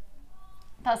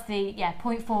 That's the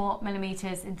 0.4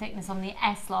 millimeters in thickness on the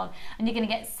S-Lon, and you're going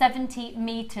to get 70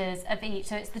 meters of each.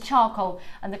 So it's the charcoal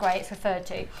and the grey it's referred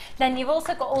to. Then you've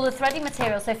also got all the threading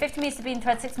material. So 50 meters of beading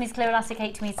thread, 6 meters clear elastic,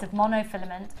 80 meters of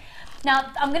monofilament.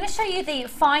 Now I'm going to show you the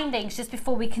findings just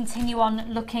before we continue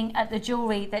on looking at the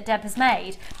jewellery that Deb has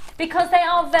made, because they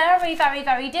are very, very,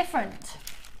 very different.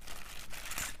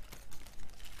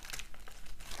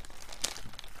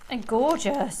 And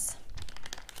gorgeous.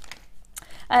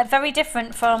 Very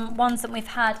different from ones that we've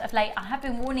had of late. I have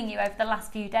been warning you over the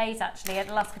last few days, actually, over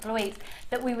the last couple of weeks,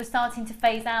 that we were starting to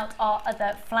phase out our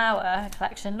other flower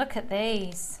collection. Look at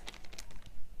these.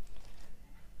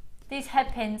 These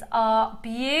head pins are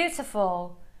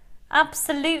beautiful.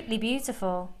 Absolutely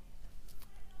beautiful.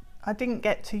 I didn't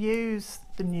get to use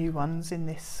the new ones in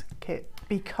this kit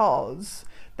because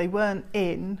they weren't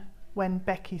in when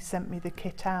Becky sent me the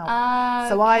kit out.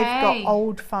 So I've got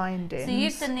old findings. So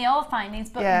you've done the old findings,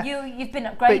 but you've been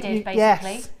upgraded, basically.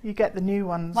 Yes, you get the new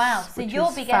ones. Wow, so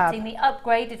you'll be getting the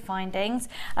upgraded findings,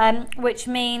 which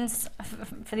means,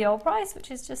 for the old price,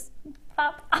 which is just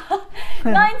fab,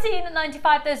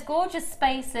 $19.95, those gorgeous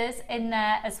spaces in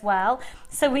there as well.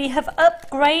 So we have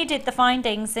upgraded the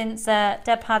findings since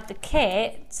Deb had the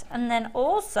kit, and then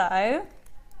also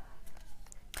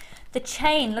the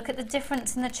chain. Look at the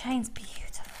difference in the chains.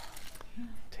 Beautiful.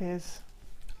 It is.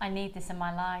 I need this in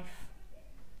my life.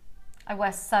 I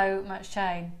wear so much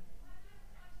chain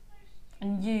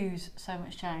and use so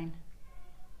much chain.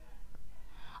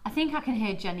 I think I can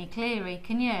hear Jenny Cleary.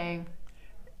 Can you?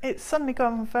 It's suddenly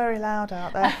gone very loud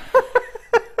out there.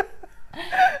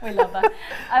 We love her.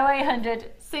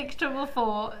 0800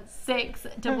 644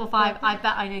 655. I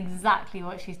bet I know exactly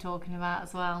what she's talking about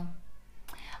as well.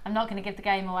 I'm not going to give the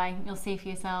game away. You'll see for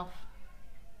yourself.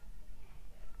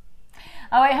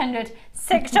 0800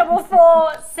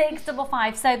 644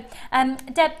 655. So,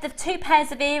 Deb, the 2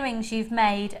 pairs of earrings you've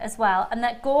made as well, and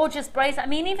that gorgeous bracelet. I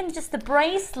mean, even just the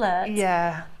bracelet.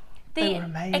 Yeah, they were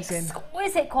amazing.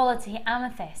 Exquisite quality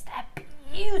amethyst. They're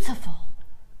beautiful.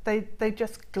 They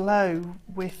just glow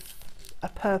with a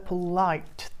purple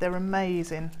light. They're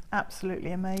amazing.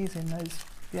 Absolutely amazing,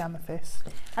 the amethyst.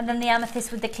 And then the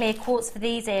amethyst with the clear quartz for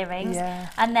these earrings. Yeah.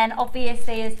 And then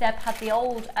obviously, as Deb had the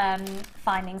old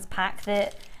findings pack,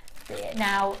 the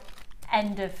now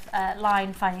end of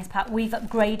line findings pack, we've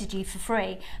upgraded you for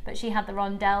free, but she had the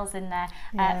rondelles in there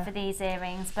for these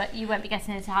earrings, but you won't be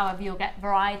getting it. However, you'll get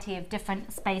variety of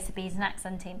different spacer beads and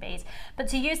accenting beads. But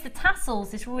to use the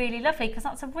tassels is really lovely, because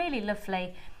that's a really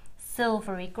lovely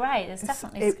silvery grey. There's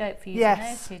definitely scope for you to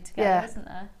know two together, isn't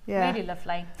there? Yeah. Really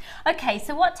lovely. Okay,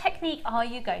 so what technique are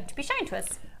you going to be showing to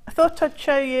us? I thought I'd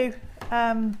show you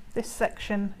this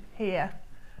section here,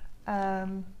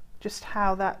 just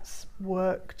how that's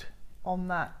worked on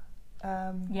that.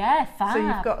 Yeah, fab. So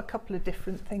you've got a couple of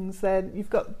different things there. You've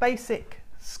got basic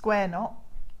square knot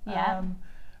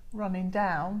running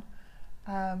down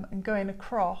and going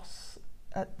across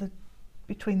at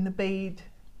between the bead,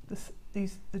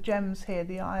 the gems here,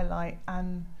 the highlight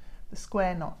and the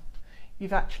square knot.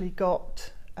 You've actually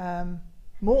got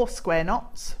more square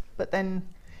knots, but then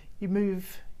you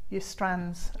move your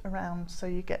strands around so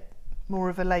you get more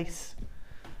of a lace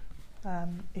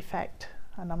effect.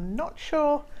 And I'm not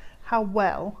sure how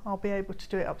well I'll be able to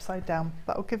do it upside down,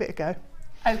 but I'll give it a go.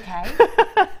 Okay.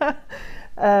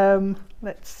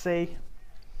 Let's see.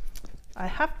 I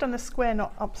have done a square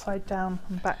knot upside down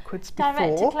and backwards before.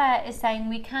 Director Claire is saying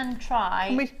we can try.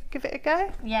 Can we give it a go?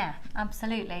 Yeah,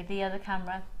 absolutely. The other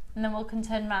camera, and then we can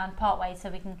turn around part way so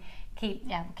we can keep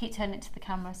turning it to the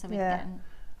camera so we can get in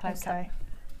close up.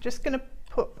 Just going to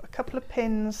put a couple of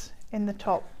pins in the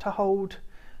top to hold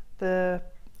the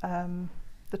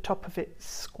top of it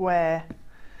square.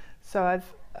 So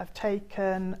I've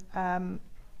taken. I'm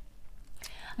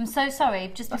so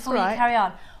sorry. Just before you carry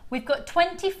on. We've got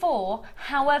 24,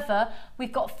 however,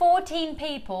 we've got 14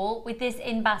 people with this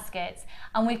in baskets,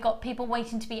 and we've got people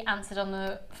waiting to be answered on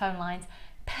the phone lines.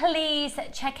 Please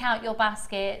check out your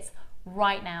baskets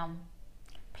right now.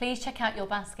 Please check out your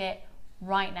basket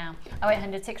right now.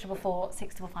 0800 644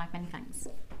 655, many thanks.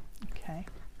 Okay,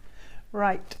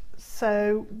 right,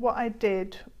 so what I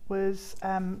did was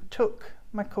took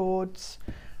my cords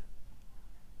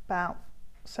about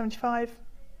 75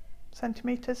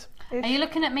 centimetres. Are you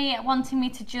looking at me wanting me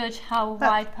to judge how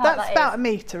wide part that is? That's about a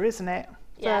metre, isn't it?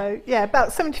 Yeah. So, yeah,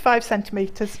 about 75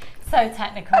 centimetres. So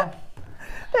technical.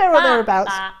 There or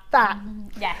thereabouts. That.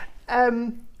 Yeah.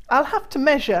 I'll have to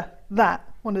measure that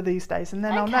one of these days, and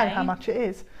then I'll know how much it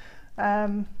is.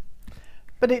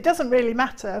 But it doesn't really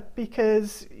matter,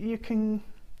 because you can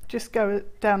just go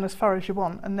down as far as you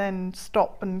want and then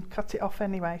stop and cut it off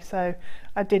anyway. So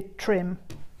I did trim.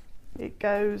 It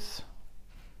goes...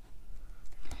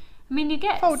 I mean, you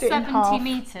get 70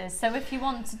 metres, so if you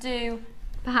want to do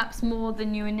perhaps more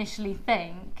than you initially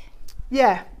think,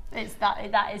 yeah,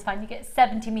 that is fine. You get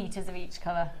 70 metres of each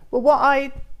colour. Well, what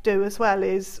I do as well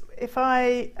is if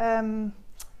I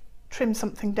trim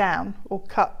something down or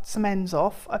cut some ends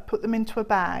off, I put them into a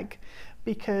bag,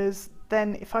 because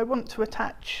then if I want to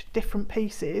attach different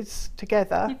pieces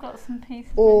together, you've got some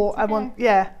pieces, or I want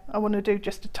to do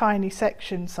just a tiny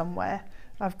section somewhere,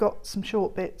 I've got some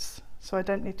short bits, so I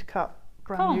don't need to cut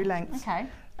brand new lengths. Okay.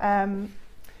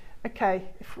 Okay,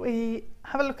 if we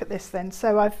have a look at this then,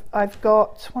 so I've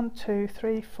got 1, 2,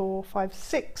 3, 4, 5,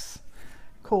 6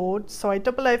 cords. So I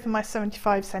double over my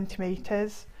 75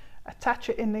 centimetres, attach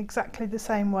it in exactly the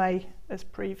same way as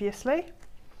previously.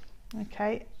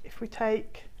 Okay, if we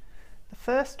take the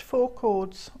first 4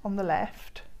 cords on the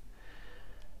left,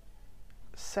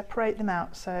 separate them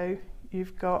out, so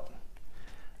you've got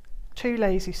 2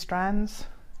 lazy strands,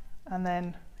 and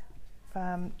then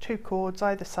 2 cords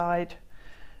either side,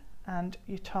 and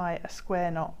you tie a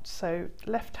square knot. So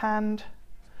left hand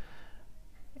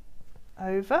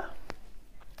over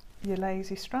your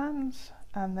lazy strands,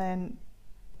 and then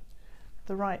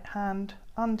the right hand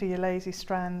under your lazy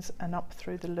strands and up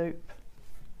through the loop,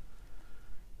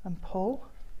 and pull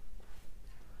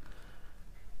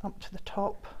up to the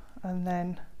top, and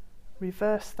then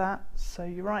reverse that, so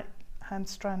your right hand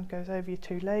strand goes over your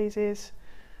 2 lazies,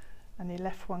 and your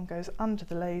left one goes under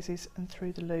the lazies and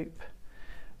through the loop.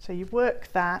 So you work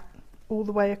that all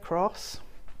the way across.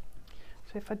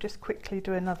 So if I just quickly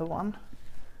do another one.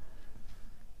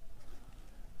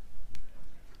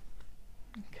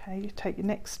 Okay, you take your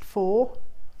next 4.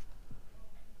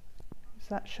 Is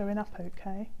that showing up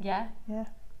okay? Yeah. Yeah.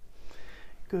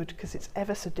 Good, because it's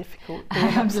ever so difficult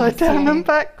doing upside down and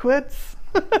backwards.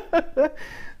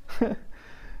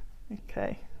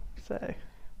 Okay, so.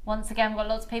 Once again, we've got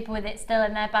lots of people with it still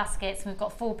in their baskets, and we've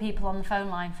got 4 people on the phone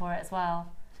line for it as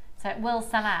well. So it will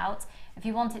sell out. If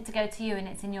you want it to go to you and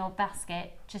it's in your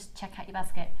basket, just check out your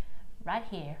basket right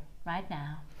here, right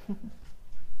now.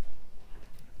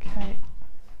 Okay.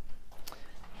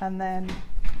 And then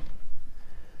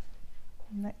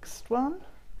next one.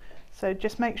 So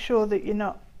just make sure that you're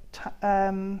not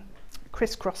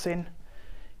crisscrossing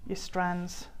your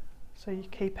strands, so you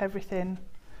keep everything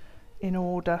in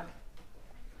order.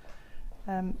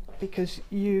 Because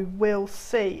you will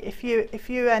see if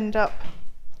you end up,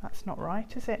 that's not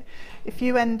right, is it? If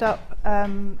you end up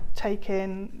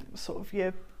taking sort of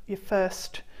your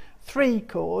first 3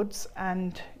 cords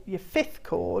and your 5th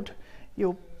cord,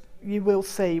 you will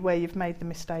see where you've made the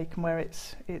mistake and where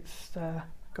it's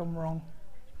gone wrong.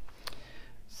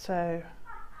 So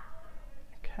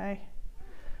okay,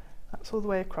 that's all the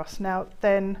way across. Now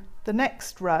then, the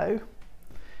next row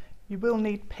you will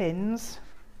need pins.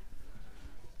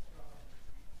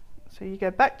 So you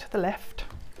go back to the left.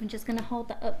 I'm just going to hold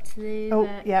that up to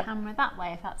the camera that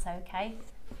way, if that's okay.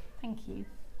 Thank you.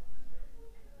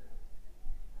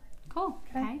 Cool.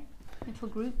 Okay. Little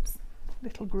groups.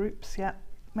 Little groups, yeah.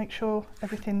 Make sure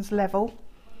everything's level.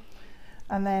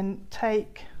 And then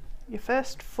take your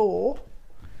first 4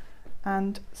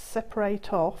 and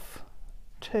separate off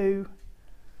to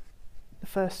the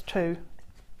first 2.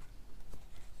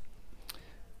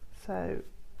 So,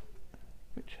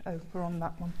 oh, we're on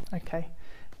that one, okay.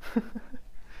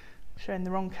 Showing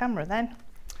the wrong camera then.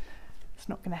 It's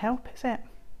not going to help, is it?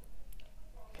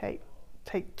 Okay,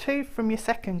 take 2 from your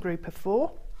second group of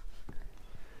 4,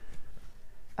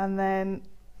 and then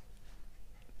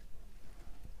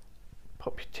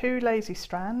pop your 2 lazy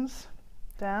strands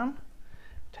down,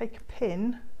 take a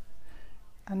pin,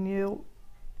 and you'll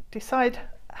decide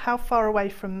how far away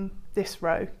from this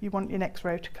row you want your next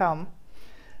row to come,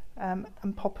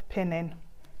 and pop a pin in,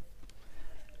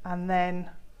 and then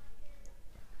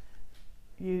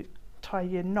you tie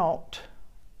your knot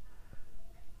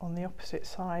on the opposite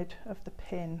side of the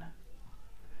pin,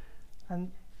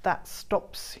 and that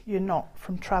stops your knot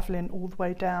from travelling all the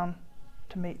way down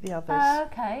to meet the others.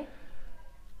 Okay.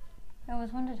 I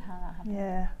always wondered how that happened.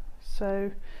 Yeah,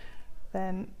 so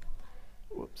then,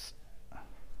 whoops.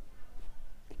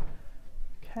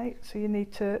 Okay, so you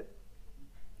need to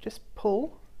just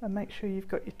pull and make sure you've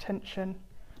got your tension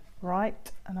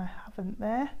right, and I haven't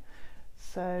there.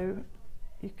 So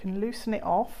you can loosen it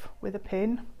off with a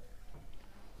pin,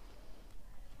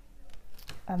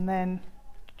 and then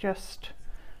just,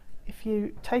 if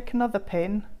you take another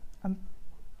pin and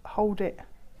hold it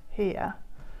here,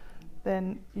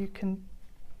 then you can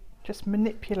just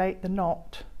manipulate the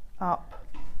knot up.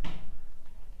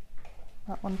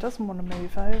 That one doesn't want to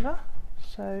move over,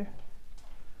 so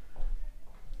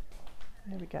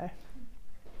there we go.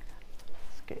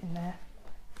 Let's get in there.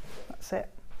 That's it.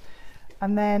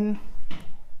 And then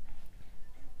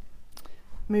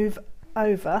move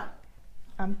over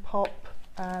and pop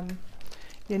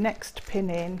your next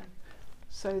pin in,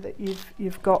 so that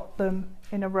you've got them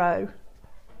in a row,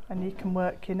 and you can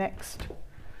work your next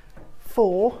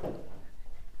 4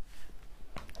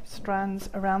 strands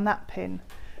around that pin.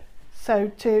 So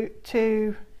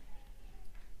to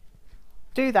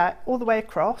do that all the way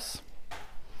across.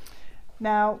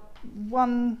 Now,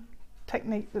 one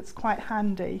technique that's quite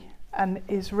handy and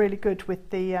is really good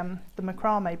with the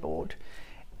macrame board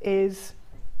is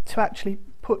to actually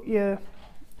put your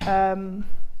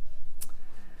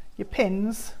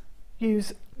pins,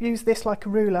 use this like a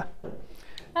ruler.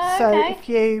 So if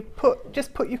you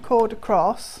just put your cord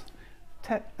across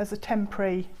as a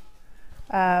temporary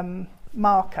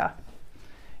marker,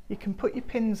 you can put your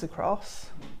pins across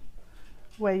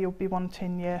where you'll be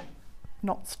wanting your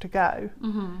knots to go,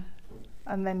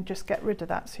 and then just get rid of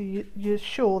that. So you're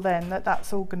sure then that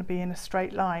that's all going to be in a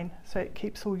straight line, so it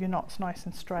keeps all your knots nice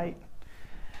and straight.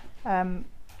 So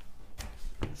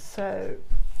if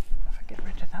I get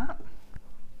rid of that,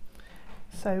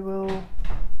 so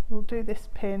we'll do this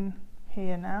pin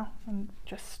here now and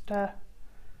just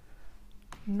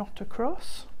knot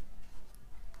across.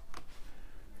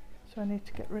 So I need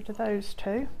to get rid of those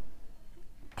 2.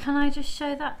 Can I just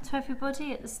show that to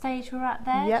everybody at the stage we're at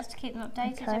there, Yep. just to keep them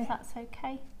updated, if that's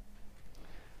okay?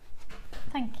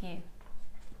 Thank you.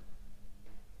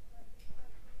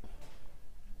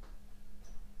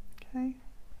 Okay,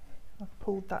 I've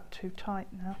pulled that too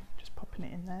tight now, just popping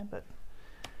it in there, but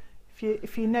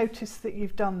if you notice that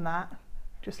you've done that,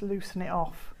 just loosen it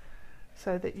off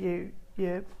so that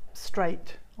you're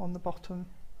straight on the bottom.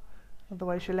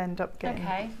 Otherwise you'll end up getting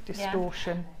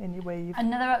distortion in your weave.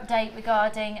 Another update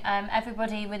regarding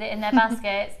everybody with it in their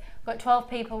baskets. We've got 12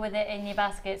 people with it in your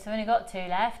baskets, so we've only got 2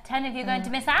 left. 10 of you are going to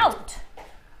miss out.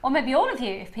 Or maybe all of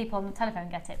you if people on the telephone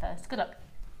get it first. Good luck.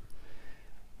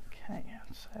 Okay,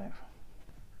 so get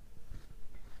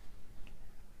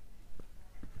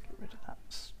rid of that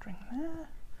string there.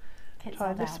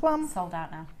 Try this one. Sold out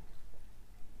now.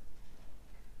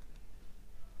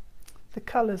 The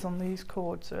colours on these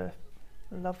cords are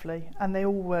lovely, and they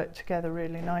all work together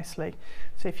really nicely.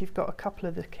 So if you've got a couple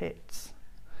of the kits,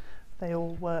 they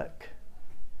all work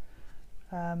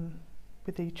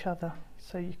with each other,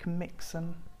 so you can mix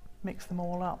them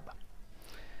all up.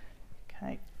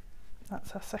 Okay,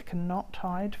 that's our second knot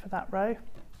tied for that row,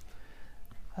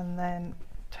 and then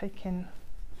taking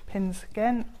pins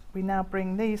again, we now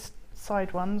bring these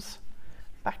side ones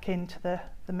back into the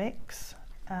mix,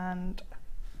 and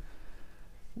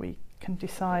we can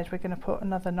decide we're going to put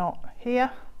another knot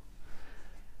here.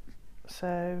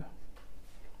 So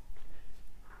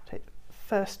take the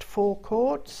first 4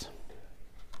 cords,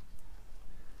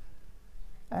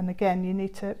 and again you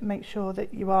need to make sure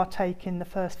that you are taking the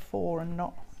first 4 and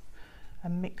not a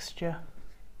mixture,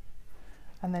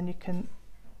 and then you can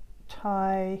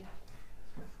tie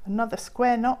another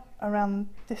square knot around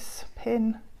this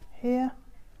pin here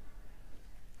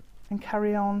and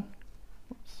carry on.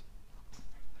 Oops.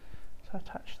 So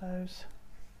attach those.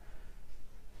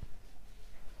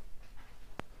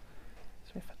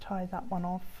 So if I tie that one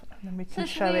off, and then we can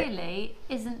show it. This really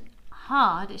isn't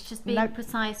hard, it's just being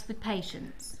precise with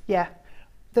patience. Yeah,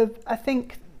 I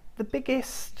think the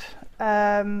biggest,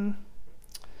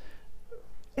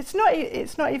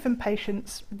 it's not even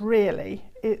patience really,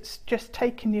 it's just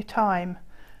taking your time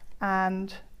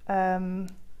and oh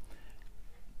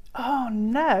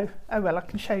no, oh well, I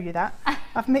can show you that.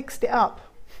 I've mixed it up.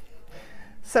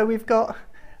 So we've got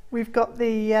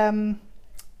the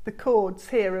cords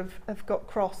here have got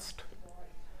crossed,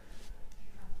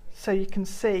 so you can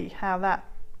see how that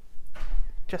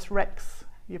just wrecks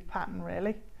your pattern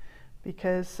really,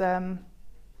 because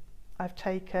I've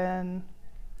taken,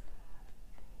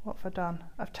 what have I done?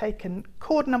 I've taken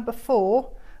cord number 4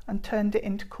 and turned it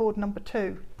into cord number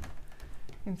 2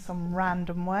 in some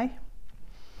random way.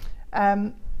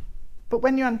 But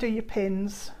when you undo your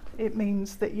pins, it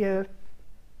means that your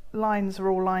lines are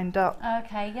all lined up.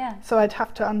 Okay, yeah. So I'd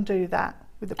have to undo that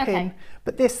with a pin.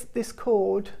 But this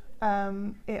cord,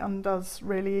 it undoes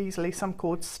really easily. Some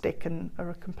cords stick and are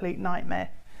a complete nightmare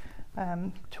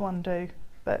to undo,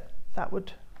 but that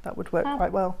would work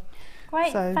quite well.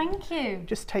 Great, so thank you.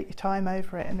 Just take your time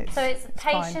over it, and it's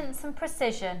patience and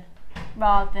precision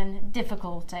rather than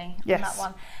difficulty. Yes. On that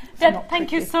one. Deb,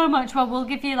 thank you so much. Well, we'll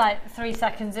give you like 3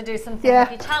 seconds to do something with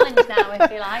your challenge now, if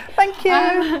you like. Thank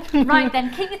you. Right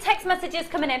then, keep your text messages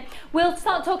coming in. We'll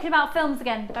start talking about films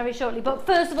again very shortly. But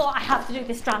first of all, I have to do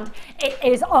this strand. It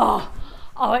is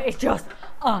it's just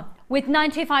with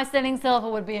 925 sterling silver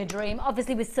would be a dream.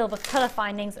 Obviously with silver colour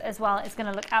findings as well, it's going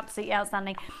to look absolutely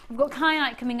outstanding. We've got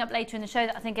Kyanite coming up later in the show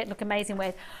that I think it'd look amazing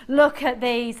with. Look at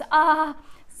these.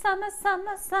 Summer,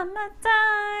 summer,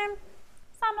 summertime,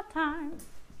 summertime.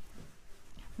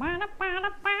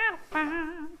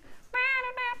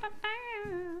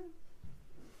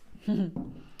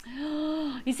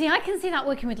 You see, I can see that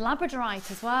working with Labradorite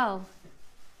as well.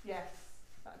 Yes,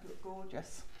 that'd look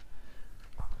gorgeous.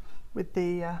 With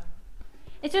the...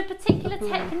 Is there a particular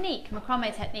technique,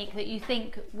 macrame technique, that you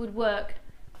think would work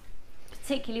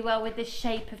particularly well with this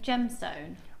shape of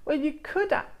gemstone? Well, you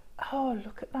could... Oh,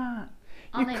 look at that.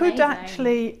 Aren't you they could amazing?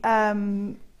 actually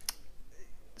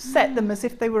set them as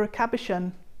if they were a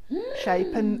cabochon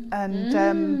shape and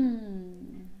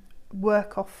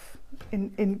work off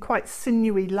in quite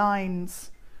sinewy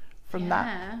lines from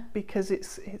that, because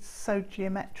it's so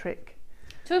geometric.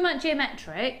 Talking about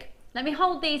geometric, let me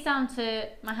hold these down to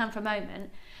my hand for a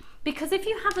moment, because if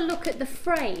you have a look at the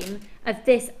frame of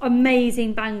this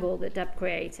amazing bangle that Deb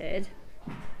created,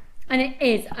 and it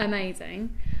is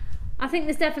amazing, I think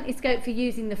there's definitely scope for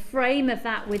using the frame of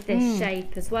that with this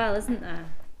shape as well, isn't there?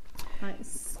 Like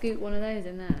scoot one of those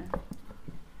in there.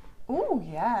 Oh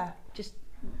yeah. Just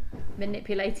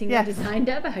manipulating the design,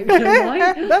 Deb. I hope you don't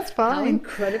mind. That's fine. How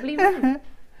incredibly rude.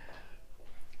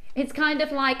 It's kind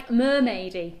of like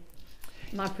mermaidy.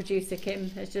 My producer Kim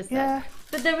has just said.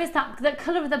 But there is that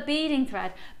colour of the beading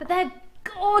thread. But they're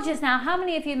gorgeous now. How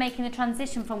many of you are making the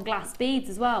transition from glass beads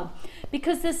as well?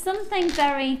 Because there's something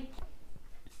very...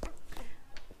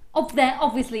 They're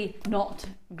obviously not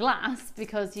glass,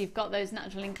 because you've got those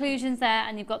natural inclusions there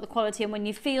and you've got the quality, and when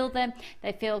you feel them,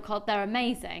 they feel they're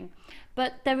amazing.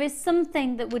 But there is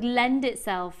something that would lend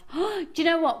itself. Do you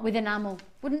know what? With enamel.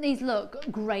 Wouldn't these look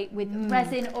great with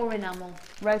resin or enamel?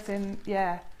 Resin,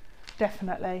 yeah,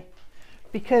 definitely.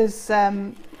 Because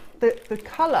the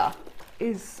colour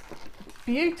is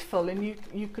beautiful, and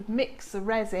you could mix the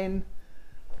resin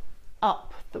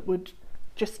up that would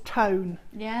just tone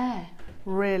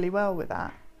really well with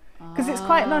that, because it's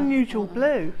quite an unusual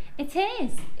blue. It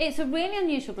is. It's a really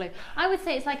unusual blue. I would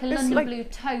say it's like a London blue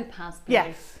topaz blue.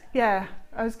 Yes, yeah.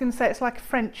 I was going to say it's like a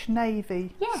French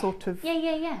navy sort of.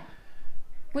 Yeah.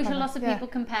 Which a lot of people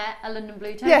compare a London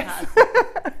blue topaz.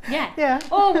 Yes. Yeah.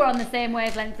 Oh, we're on the same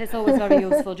wavelength. It's always very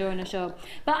useful during a show.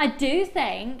 But I do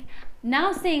think,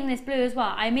 now seeing this blue as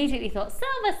well, I immediately thought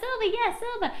silver, yeah,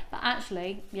 silver. But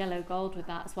actually, yellow gold with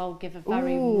that as well would give a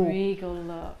very regal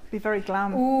look. Be very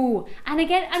glam. Ooh, and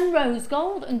again, and rose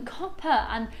gold and copper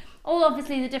and all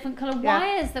obviously the different colour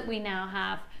wires that we now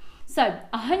have. So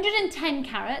 110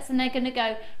 carats, and they're going to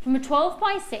go from a 12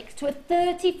 by 6 to a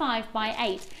 35 by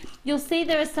 8. You'll see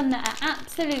there are some that are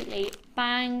absolutely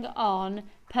bang on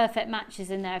perfect matches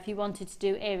in there if you wanted to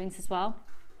do earrings as well.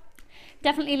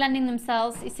 Definitely lending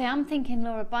themselves. You see, I'm thinking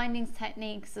Laura bindings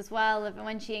techniques as well, of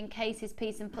when she encases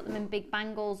pieces and put them in big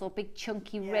bangles or big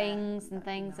chunky rings and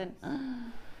things, and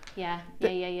yeah.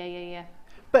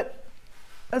 But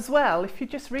as well, if you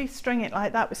just restring it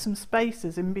like that with some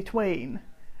spacers in between,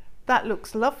 that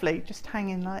looks lovely, just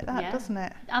hanging like that, doesn't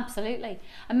it? Absolutely.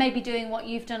 And maybe doing what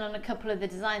you've done on a couple of the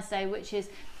designs today, which is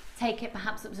take it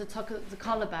perhaps up to the top of the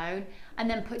collarbone and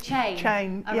then put chain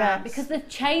around, yes. because the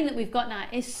chain that we've got now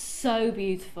is so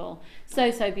beautiful,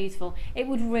 so beautiful. It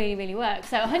would really, really work.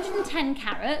 So 110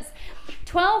 carats,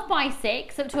 12 by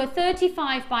 6 up to a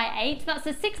 35 by 8. That's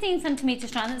a 16 centimetre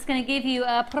strand. That's going to give you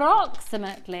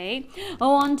approximately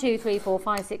 1, 2, 3, 4,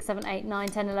 5, 6, 7, 8, 9,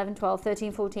 10, 11, 12,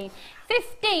 13, 14,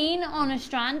 15 on a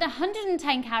strand,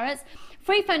 110 carats.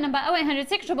 Free phone number 0800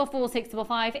 644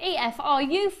 655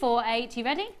 EFRU48. You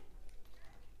ready?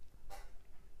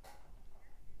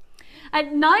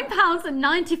 At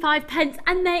 £9.95,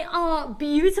 and they are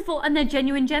beautiful and they're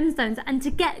genuine gemstones. And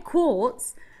to get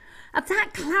quartz of that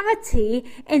clarity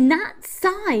in that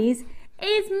size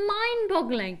is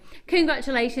mind-boggling.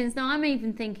 Congratulations. Now I'm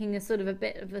even thinking of sort of a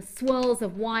bit of a swirls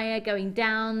of wire going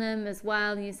down them as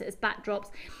well, use it as backdrops,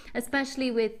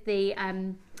 especially with the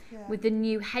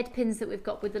new head pins that we've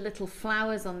got with the little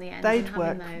flowers on the end. They'd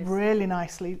work really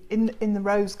nicely. In the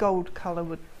rose gold colour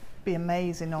would be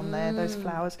amazing on there, those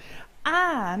flowers.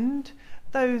 And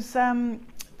those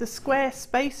the square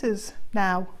spaces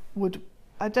now would,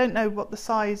 I don't know what the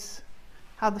size,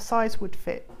 how the size would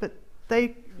fit, but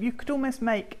you could almost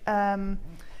make a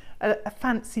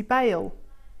fancy bail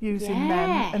using them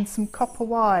and some copper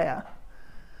wire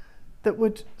that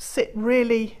would sit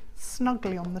really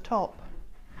snugly on the top.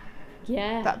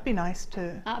 Yeah, that'd be nice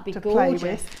to play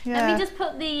with. Yeah. Let me just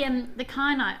put the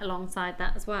kyanite alongside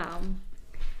that as well.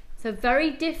 So very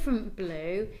different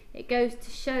blue. It goes to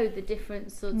show the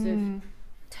different sorts of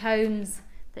tones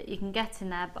that you can get in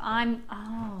there. But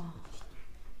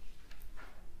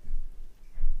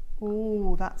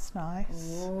oh, that's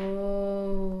nice.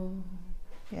 Oh,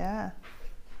 yeah.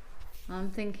 I'm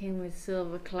thinking with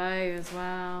silver clay as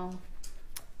well.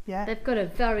 Yeah. They've got a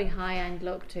very high-end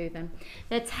look to them.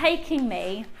 They're taking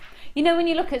me, you know, when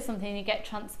you look at something and you get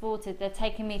transported, they're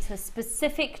taking me to a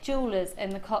specific jeweller's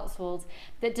in the Cotswolds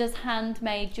that does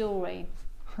handmade jewellery.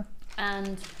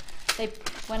 And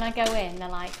when I go in, they're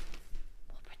like,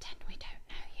 we'll pretend we don't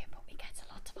know you, but we get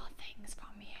a lot of our things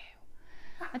from you.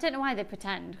 I don't know why they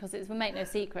pretend, because we make no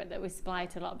secret that we supply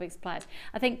to a lot of big suppliers.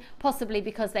 I think possibly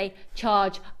because they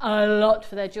charge a lot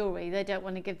for their jewellery. They don't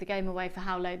want to give the game away for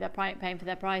how low they're paying for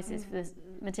their prices for the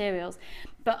materials.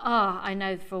 But I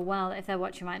know for a while, if they're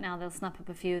watching right now, they'll snap up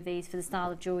a few of these for the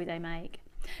style of jewellery they make.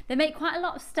 They make quite a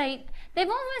lot of they've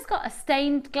almost got a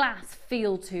stained glass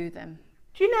feel to them.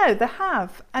 Do you know, they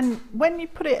have, and when you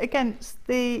put it against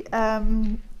the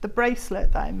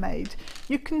bracelet that I made,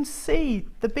 you can see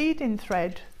the beading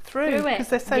thread through because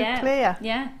they're so clear.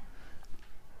 Yeah.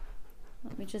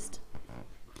 Let me just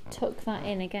tuck that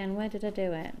in again. Where did I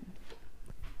do it?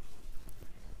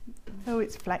 Oh,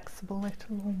 it's flexible,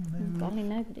 it'll all move. Golly,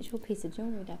 no, but it's your piece of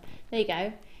jewellery though. There you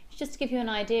go. It's just to give you an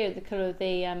idea of the colour of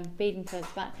the beading threads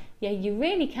back. Yeah, you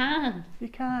really can. You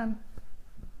can.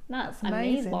 That's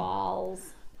amazing.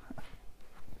 Balls.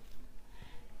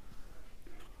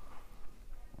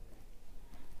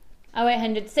 Oh,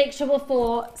 0800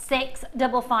 644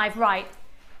 655. Right,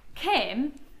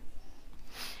 Kim,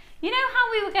 you know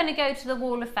how we were going to go to the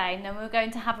Wall of Fame, then we were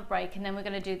going to have a break, and then we're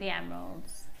going to do the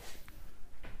emeralds?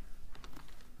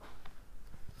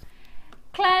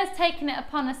 Claire's taken it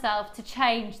upon herself to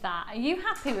change that. Are you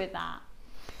happy with that?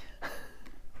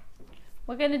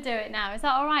 We're going to do it now. Is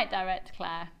that all right, Direct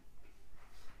Claire?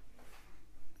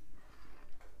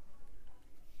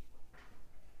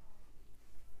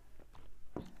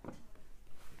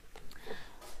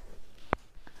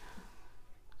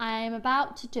 I'm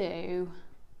about to do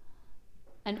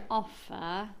an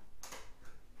offer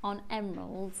on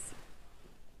emeralds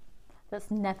that's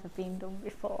never been done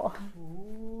before.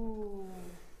 Ooh.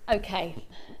 Okay,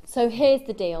 so here's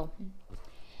the deal.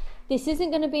 This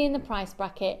isn't going to be in the price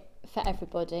bracket for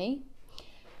everybody,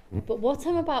 but what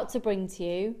I'm about to bring to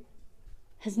you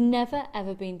has never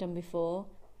ever been done before,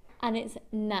 and it's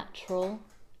natural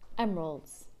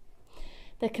emeralds.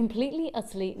 They're completely,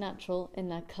 utterly natural in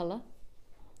their colour.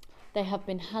 They have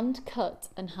been hand cut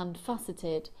and hand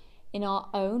faceted in our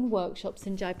own workshops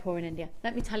in Jaipur in India.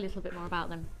 Let me tell you a little bit more about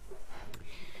them.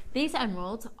 These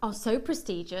emeralds are so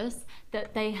prestigious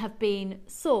that they have been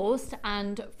sourced,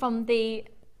 and from the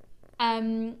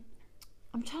I'm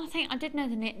trying to think, I did know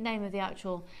the name of the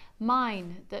actual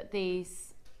mine that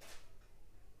these,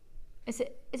 is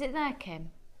it there,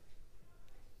 Kim?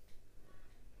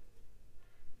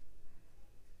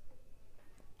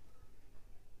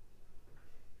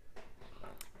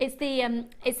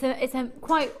 It's a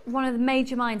quite one of the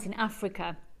major mines in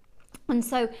Africa. And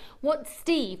so what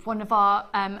Steve, one of our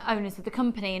owners of the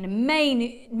company and a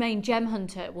main gem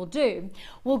hunter, will do,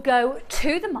 will go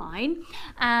to the mine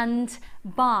and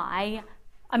buy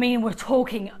I mean, we're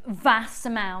talking vast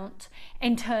amount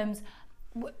in terms,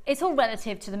 it's all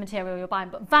relative to the material you're buying,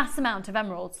 but vast amount of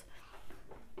emeralds.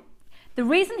 The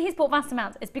reason he's bought vast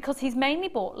amounts is because he's mainly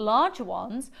bought larger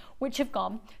ones, which have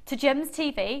gone to Gems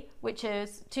TV, which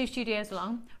is 2 studios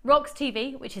along, Rocks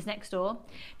TV, which is next door,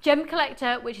 Gem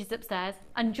Collector, which is upstairs,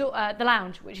 and the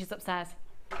Lounge, which is upstairs.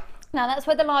 Now that's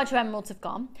where the larger emeralds have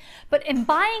gone. But in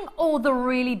buying all the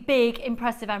really big,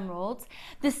 impressive emeralds,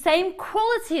 the same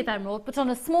quality of emerald, but on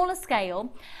a smaller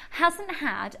scale, hasn't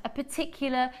had a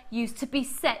particular use to be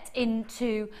set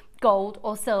into gold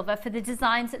or silver for the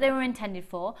designs that they were intended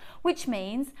for, which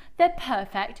means they're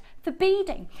perfect for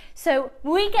beading. So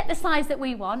we get the size that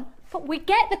we want, but we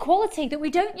get the quality that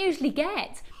we don't usually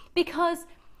get, because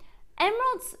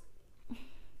emeralds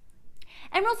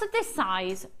of this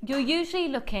size, you're usually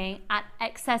looking at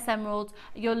excess emeralds,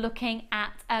 you're looking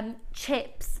at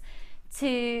chips.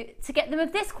 To get them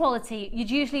of this quality,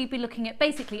 you'd usually be looking at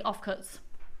basically offcuts.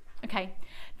 Okay,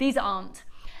 these aren't.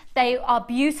 They are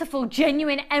beautiful,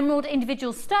 genuine emerald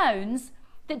individual stones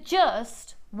that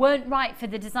just weren't right for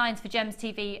the designs for Gems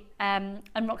TV and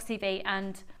Rocks TV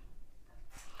and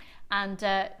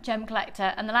Gem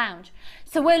Collector and the Lounge.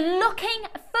 So we're looking,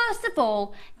 first of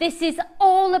all, this is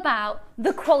all about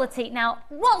the quality. Now,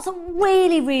 what's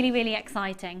really, really, really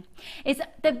exciting is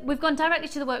that we've gone directly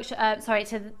to the workshop,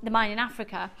 to the mine in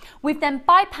Africa. We've then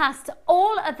bypassed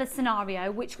all of the scenario,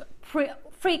 which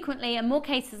frequently, in more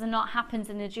cases than not, happens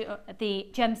in the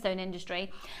gemstone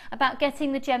industry, about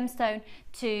getting the gemstone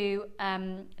to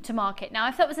market. Now,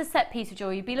 if that was a set piece of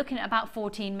jewelry, you'd be looking at about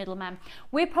 14 middlemen.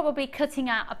 We're probably cutting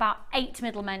out about 8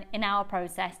 middlemen in our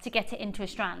process to get it into a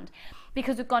strand,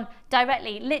 because we've gone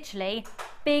directly, literally,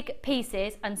 big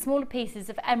pieces and smaller pieces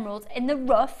of emeralds in the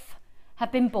rough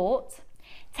have been bought,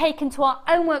 taken to our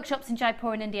own workshops in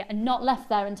Jaipur in India, and not left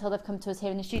there until they've come to us here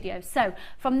in the studio. So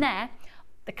from there,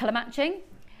 the colour matching,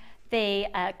 the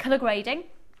colour grading,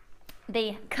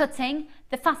 the cutting,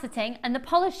 the faceting and the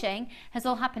polishing has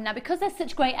all happened. Now, because they're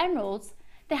such great emeralds,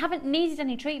 they haven't needed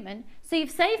any treatment, so you've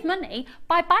saved money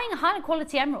by buying a higher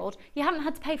quality emerald. You haven't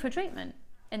had to pay for a treatment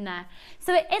in there.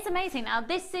 So it is amazing. Now,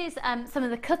 this is some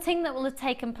of the cutting that will have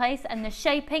taken place and the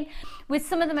shaping with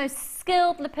some of the most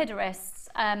skilled lapidarists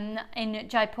in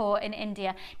Jaipur in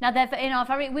India. Now, they're in our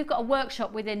we've got a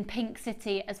workshop within Pink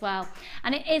City as well,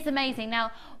 and it is amazing.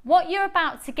 Now, what you're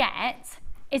about to get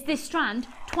is this strand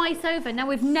twice over. Now,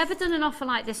 we've never done an offer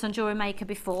like this on Jewellery Maker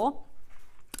before.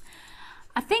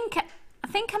 I think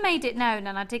I made it known,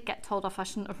 and I did get told off I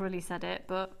shouldn't have really said it,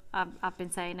 but I've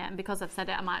been saying it, and because I've said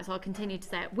it, I might as well continue to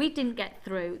say it. We didn't get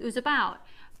through. It was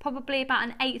probably about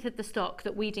 1/8 of the stock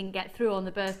that we didn't get through on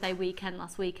the birthday weekend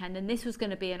last weekend, and this was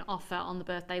going to be an offer on the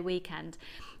birthday weekend.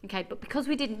 Okay, but because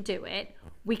we didn't do it,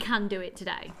 we can do it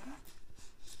today.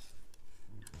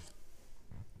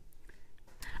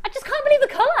 I just can't believe the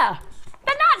colour.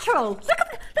 They're natural. Look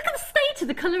at the state of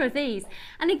the colour of these.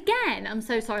 And again, I'm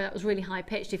so sorry that was really high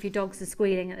pitched if your dogs are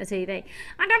squealing at the TV.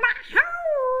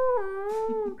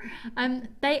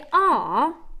 They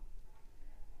are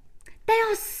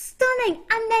stunning,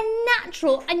 and they're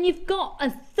natural, and you've got a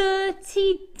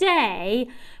 30-day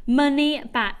money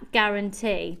back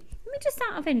guarantee. Let me just,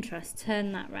 out of interest,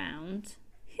 turn that round.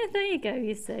 Yeah, there you go,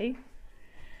 you see.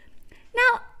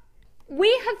 Now,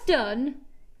 we have done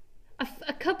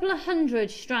a couple of 100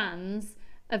 strands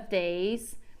of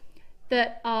these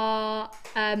that are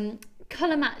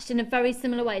colour matched in a very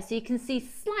similar way, so you can see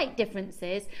slight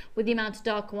differences with the amount of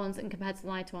darker ones and compared to the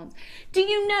lighter ones. Do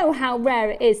you know how rare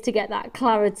it is to get that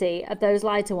clarity of those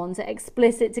lighter ones,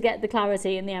 explicit to get the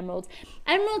clarity in the emeralds?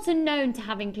 Emeralds are known to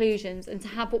have inclusions and to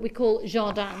have what we call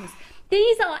jardins.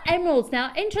 These are emeralds.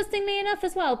 Now, interestingly enough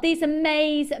as well, these are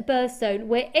May's birthstone.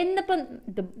 We're in the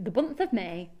month of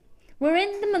May. We're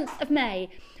in the month of May,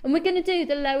 and we're going to do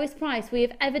the lowest price we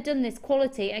have ever done this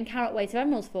quality and carat weight of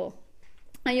emeralds for.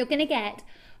 And you're going to get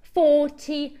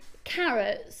 40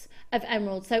 carats of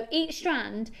emeralds. So each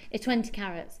strand is 20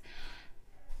 carats.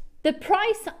 The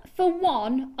price for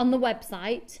one on the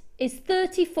website is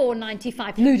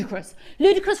 $34.95. Ludicrous.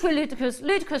 Ludicrous,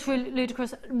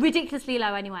 ridiculously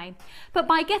low anyway. But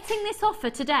by getting this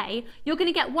offer today, you're going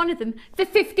to get one of them for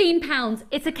 £15.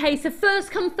 It's a case of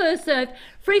first come, first served.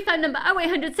 Free phone number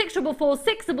 0800 644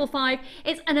 655.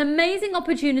 It's an amazing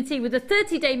opportunity with a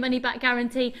 30-day money back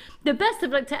guarantee. The best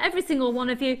of luck to every single one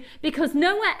of you, because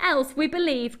nowhere else, we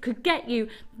believe, could get you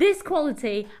this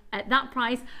quality at that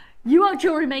price. You are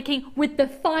jewellery making with the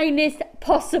finest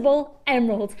possible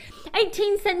emeralds.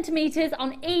 18 centimetres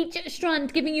on each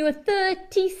strand, giving you a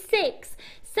 36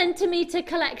 centimetre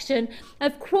collection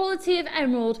of quality of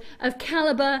emerald, of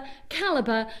calibre,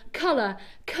 colour,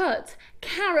 cut,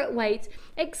 carat weight,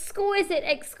 exquisite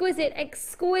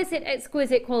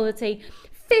quality.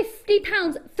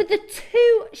 £50 for the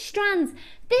 2 strands.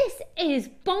 This is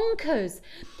bonkers.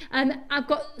 I've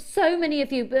got so many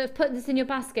of you that have put this in your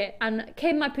basket, and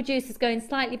Kim, my producer, is going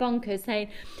slightly bonkers saying,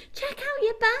 check out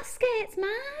your baskets, man,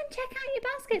 check out your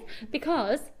baskets,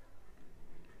 because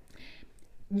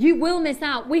you will miss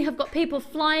out. We have got people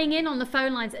flying in on the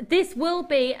phone lines. This will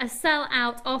be a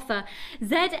sell-out offer.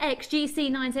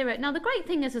 ZXGC90. Now, the great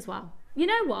thing is as well, you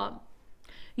know what?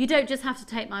 You don't just have to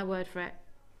take my word for it.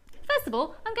 First of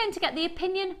all, I'm going to get the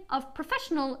opinion of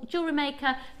professional jewellery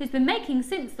maker who's been making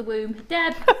since the womb,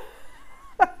 Deb.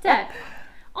 Deb,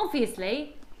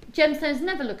 obviously, gemstones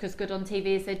never look as good on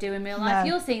TV as they do in real life.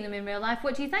 No. You're seeing them in real life.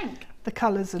 What do you think? The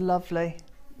colours are lovely,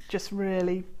 just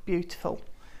really beautiful.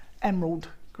 Emerald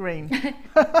green. Do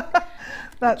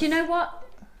you know what?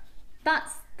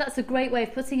 That's a great way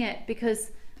of putting it,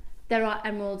 because there are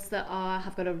emeralds that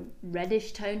have got a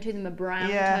reddish tone to them, a brown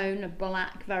tone, a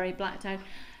black, very black tone.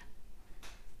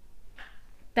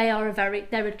 They're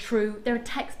a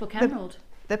textbook emerald.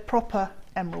 They're proper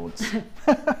emeralds.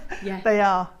 Yeah. They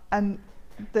are, and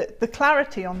the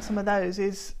clarity on some of those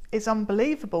is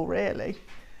unbelievable, really.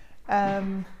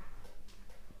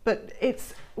 But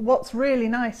what's really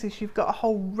nice is you've got a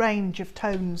whole range of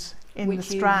tones in the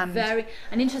strand.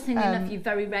 And interestingly enough, you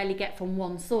very rarely get from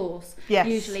one source. Yes.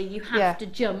 Usually you have to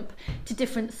jump to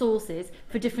different sources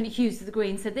for different hues of the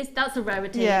green. So that's a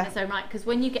rarity in its own right, because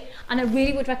when you get, and I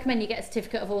really would recommend you get a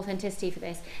certificate of authenticity for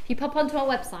this. If you pop onto our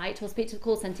website or speak to the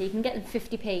call centre, you can get them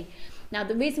 50p. Now,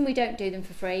 the reason we don't do them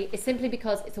for free is simply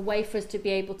because it's a way for us to be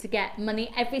able to get money.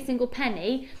 Every single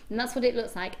penny, and that's what it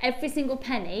looks like, every single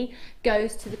penny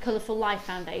goes to the Colourful Life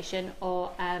Foundation,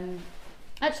 or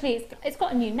actually it's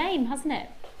got a new name, hasn't it?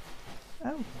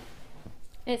 Oh.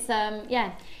 It's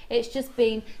it's just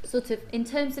been sort of, in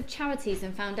terms of charities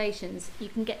and foundations, you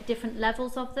can get different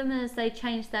levels of them as they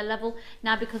change their level.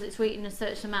 Now, because it's reaching a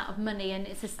certain amount of money and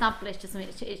it's established or something,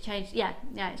 it's changed.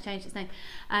 It's changed its name.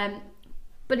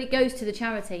 But it goes to the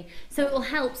charity. So it will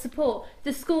help support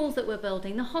the schools that we're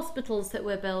building, the hospitals that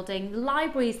we're building, the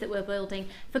libraries that we're building,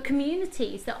 for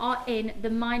communities that are in the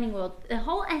mining world. The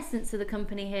whole essence of the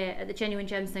company here at the Genuine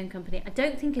Gemstone Company, I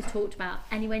don't think is talked about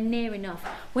anywhere near enough.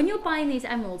 When you're buying these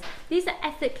emeralds, these are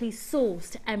ethically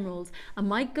sourced emeralds. And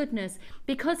my goodness,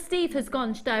 because Steve has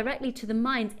gone directly to the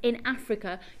mines in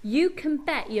Africa, you can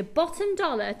bet your bottom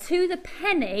dollar to the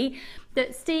penny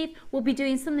that Steve will be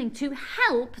doing something to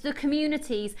help the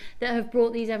communities that have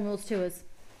brought these emeralds to us.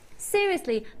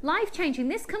 Seriously, life-changing.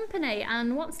 This company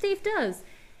and what Steve does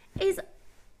is,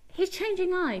 he's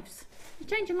changing lives. He's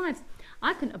changing lives.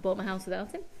 I couldn't have bought my house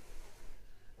without him.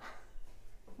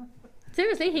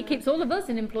 Seriously, he keeps all of us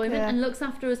in employment and looks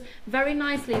after us very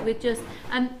nicely with just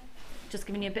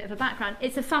giving you a bit of a background.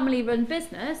 It's a family-run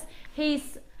business. He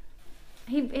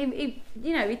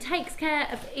takes care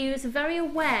of, he is very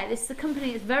aware, this is a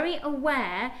company that's very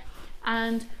aware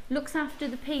and looks after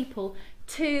the people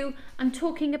too. I'm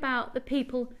talking about the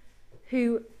people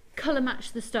who colour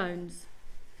match the stones,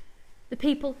 the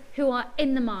people who are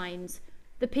in the mines,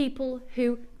 the people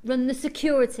who run the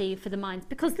security for the mines,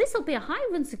 because this will be a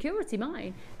high-run security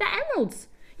mine. They're emeralds.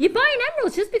 You're buying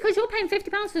emeralds. Just because you're paying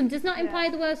 £50 for them does not imply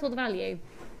the worth or the value.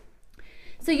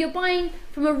 So you're buying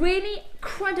from a really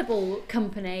credible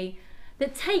company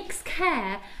that takes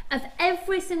care of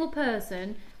every single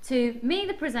person. To me,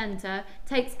 the presenter,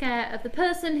 takes care of the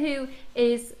person who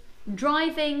is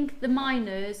driving the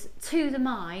miners to the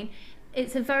mine.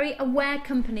 It's a very aware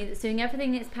company that's doing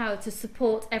everything in its power to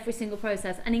support every single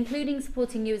process, and including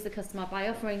supporting you as the customer by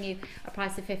offering you a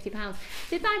price of £50.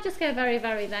 Did I just go very,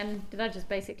 very then? Did I just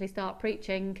basically start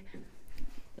preaching?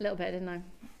 A little bit, didn't I?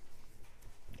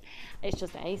 It's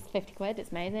just ace, 50 quid, it's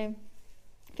amazing.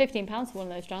 £15 for one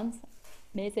of those strands,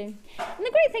 amazing. And the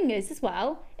great thing is as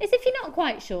well, is if you're not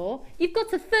quite sure, you've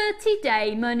got a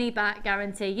 30-day money back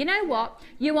guarantee. You know what?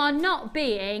 You are not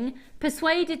being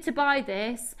persuaded to buy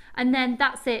this and then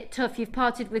that's it, tough, you've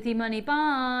parted with your money,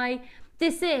 bye.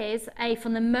 This is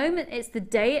from the moment it's the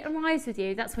day it arrives with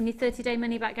you, that's when your 30-day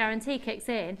money back guarantee kicks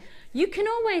in. You can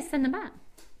always send them back.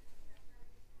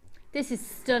 This is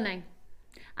stunning.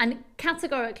 And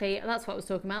categorically, that's what I was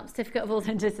talking about, certificate of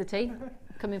authenticity,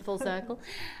 coming full circle.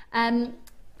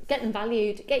 Get them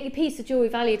valued, get your piece of jewellery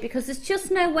valued, because there's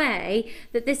just no way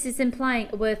that this is implying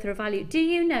a worth or a value. Do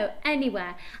you know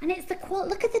anywhere? And it's the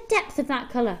look at the depth of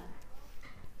that colour.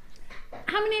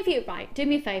 How many of you, right, do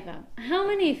me a favour, how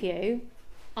many of you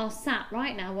are sat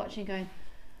right now watching going,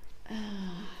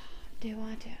 oh, do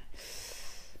I do it?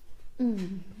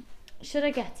 Should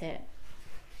I get it?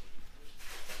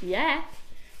 Yeah.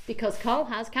 Because Cole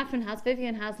has, Catherine has,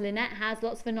 Vivian has, Lynette has,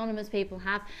 lots of anonymous people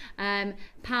have,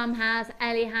 Pam has,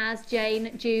 Ellie has,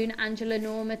 Jane, June, Angela,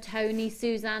 Norma, Tony,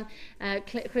 Suzanne,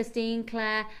 Christine,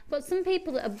 Claire. But some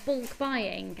people that are bulk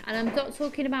buying, and I'm not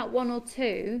talking about one or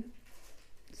two,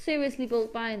 seriously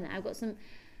bulk buying there. I've got some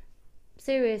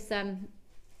serious,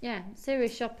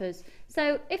 serious shoppers.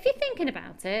 So if you're thinking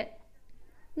about it,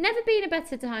 never been a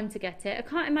better time to get it. I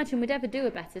can't imagine we'd ever do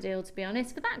a better deal, to be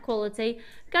honest. For that quality,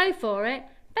 go for it.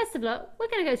 Best of luck. We're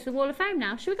going to go to the Wall of Fame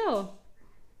now. Shall we go?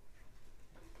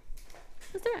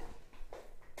 Let's do it.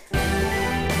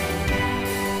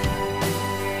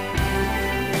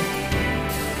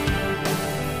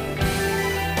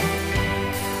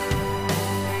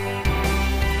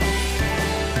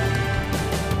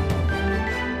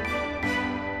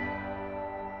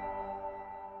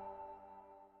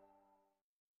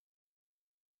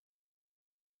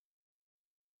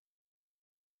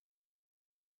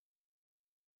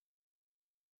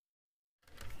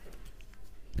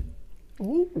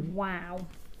 Ooh, wow.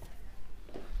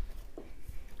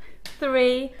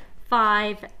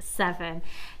 357.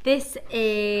 This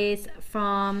is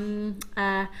from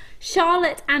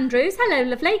Charlotte Andrews. Hello,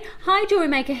 lovely. Hi, Jewellery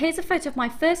Maker. Here's a photo of my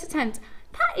first attempt.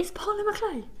 That is polymer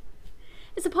clay.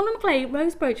 It's a polymer clay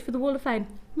rose brooch for the Wall of Fame.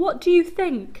 What do you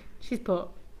think she's put?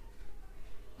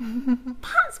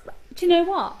 That's, do you know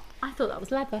what? I thought that was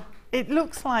leather. It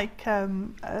looks like a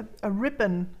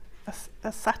ribbon,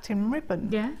 a satin ribbon.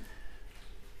 Yeah.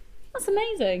 That's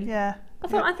amazing. Yeah. I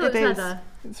thought it was leather.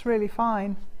 It's really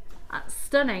fine. That's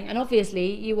stunning. And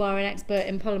obviously you are an expert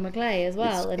in polymer clay as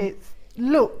well. It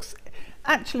looks,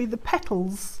 actually the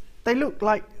petals, they look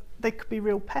like they could be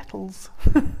real petals.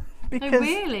 They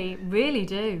really, really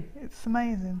do. It's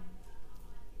amazing.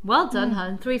 Well done,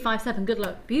 hun. 357. Good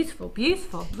luck. Beautiful,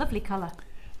 beautiful. Lovely colour.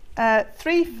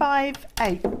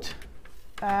 358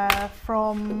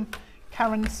 from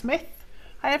Karen Smith.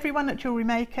 Hi everyone at Jewellery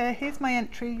Maker, here's my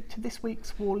entry to this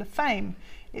week's Wall of Fame.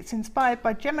 It's inspired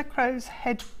by Gemma Crow's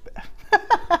head.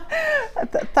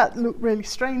 that looked really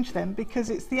strange then,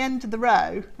 because it's the end of the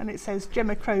row and it says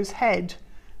Gemma Crow's head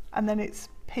and then it's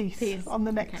piece on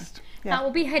the next. Okay. Yeah. That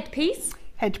will be headpiece.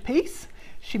 Headpiece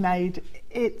she made.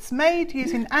 It's made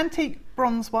using antique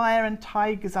bronze wire and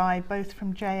tiger's eye, both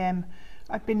from JM.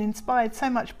 I've been inspired so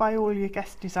much by all your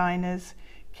guest designers.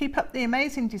 Keep up the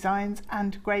amazing designs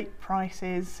and great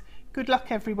prices. Good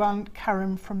luck everyone.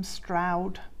 Karen from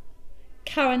Stroud.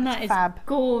 Karen, that is fab.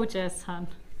 Gorgeous, hun.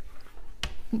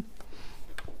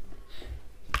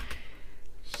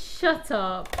 Shut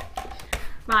up.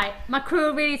 Right, my crew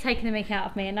are really taking the mick out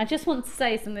of me, and I just want to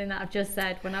say something that I've just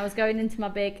said when I was going into my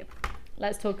big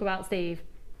let's talk about Steve.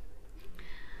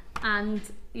 And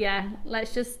yeah,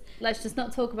 let's just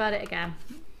not talk about it again.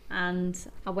 And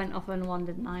I went off on one,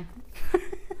 didn't I?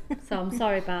 So I'm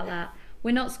sorry about that.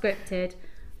 We're not scripted.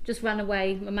 Just ran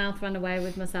away. My mouth ran away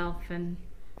with myself. And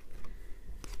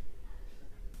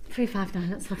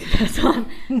 359. Let's look at this one.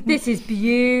 This is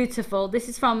beautiful. This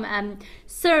is from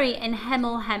Surrey in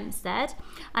Hemel Hempstead,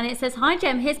 and it says, "Hi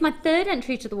Gem. Here's my third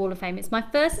entry to the Wall of Fame. It's my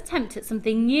first attempt at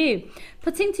something new.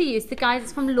 Putting to use the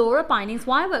guidance from Laura Binding's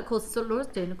wirework course." So Laura's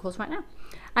doing a course right now.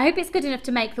 "I hope it's good enough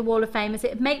to make the Wall of Fame, as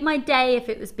it would make my day if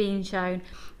it was being shown.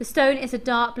 The stone is a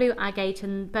dark blue agate,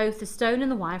 and both the stone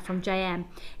and the wire from JM.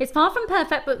 It's far from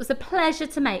perfect, but it was a pleasure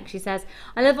to make," she says.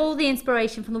 "I love all the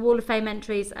inspiration from the Wall of Fame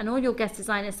entries and all your guest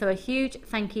designers, so a huge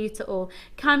thank you to all.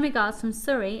 Kind regards from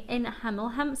Surrey in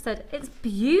Hemel Hempstead." It's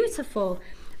beautiful.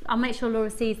 I'll make sure Laura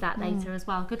sees that later as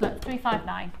well. Good luck.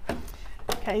 359.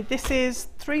 Okay, this is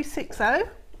 360.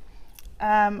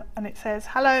 And it says,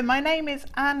 "Hello, my name is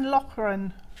Anne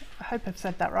Lochran." I hope I've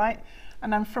said that right.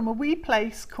 "And I'm from a wee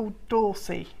place called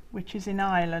Dorsey, which is in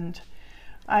Ireland.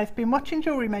 I've been watching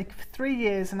Jewellery Maker for 3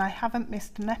 years and I haven't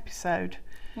missed an episode."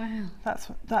 Wow. That's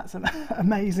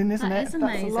amazing, isn't it? That is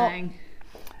amazing.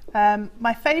 That's a lot.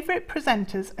 "My favourite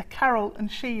presenters are Carol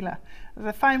and Sheila. As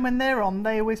I find when they're on,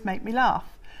 they always make me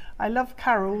laugh. I love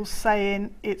Carol's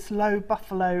saying it's low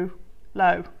buffalo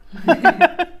low."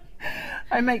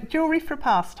 "I make jewellery for a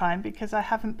pastime because I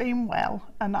haven't been well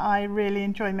and I really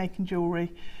enjoy making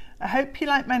jewellery. I hope you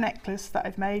like my necklace that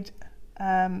I've made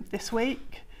this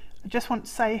week. I just want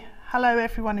to say hello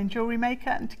everyone in Jewellery Maker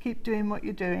and to keep doing what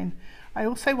you're doing. I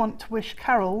also want to wish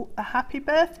Carol a happy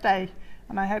birthday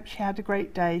and I hope she had a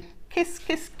great day. Kiss,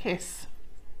 kiss, kiss."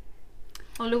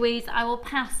 Well, Louise, I will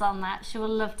pass on that. She will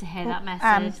love to hear that message.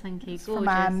 Anne. Thank you. It's Gorgeous. from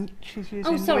Anne. She's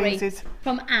using Louise's.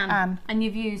 From Anne. Anne. And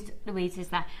you've used Louise's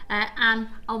there. Anne,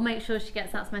 I'll make sure she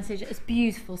gets that message. It's a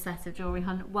beautiful set of jewellery,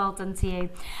 hun. Well done to you.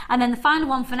 And then the final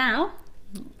one for now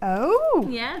Oh.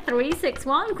 Yeah,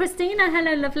 361. Christina,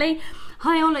 hello lovely.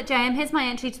 Hi all at JM, here's my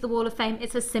entry to the Wall of Fame.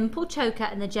 It's a simple choker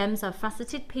and the gems are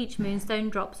faceted peach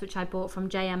moonstone drops which I bought from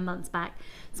JM months back.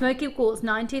 Smoky quartz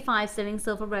 925 sterling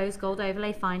silver rose gold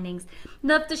overlay findings.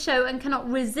 Love the show and cannot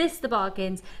resist the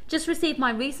bargains. Just received my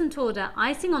recent order,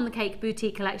 icing on the cake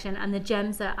boutique collection, and the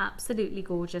gems are absolutely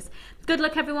gorgeous. Good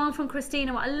luck everyone, from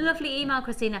Christina. What a lovely email,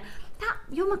 Christina.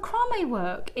 Your macrame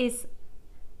work is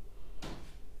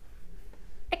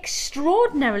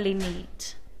extraordinarily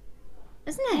neat,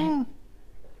 isn't it?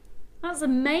 That's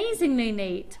amazingly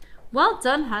neat. Well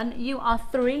done, hun. You are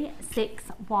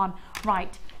 361.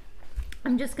 Right,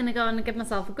 I'm just going to go and give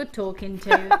myself a good talking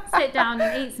to, sit down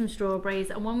and eat some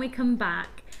strawberries, and when we come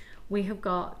back we have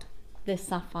got this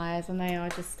sapphires and they are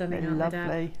just stunning. They're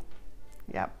lovely.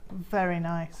 Yep, very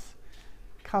nice.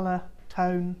 Colour,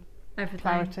 tone, everything.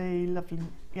 Clarity, lovely.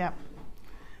 Yep.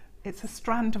 It's a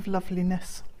strand of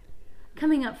loveliness.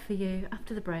 Coming up for you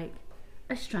after the break,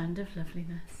 a strand of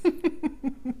loveliness.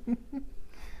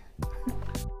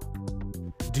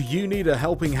 Do you need a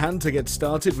helping hand to get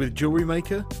started with Jewellery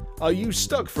Maker? Are you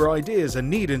stuck for ideas and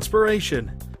need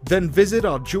inspiration? Then visit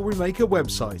our Jewellery Maker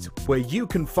website, where you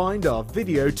can find our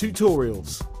video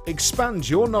tutorials. Expand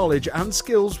your knowledge and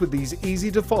skills with these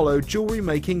easy to follow jewellery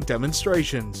making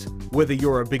demonstrations. Whether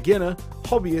you're a beginner,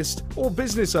 hobbyist or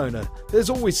business owner, there's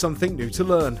always something new to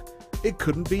learn. It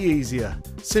couldn't be easier.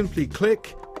 Simply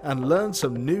click and learn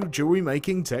some new jewellery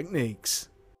making techniques.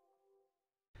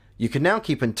 You can now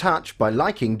keep in touch by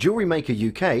liking Jewellery Maker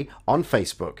UK on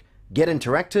Facebook. Get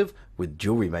interactive with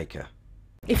Jewellery Maker.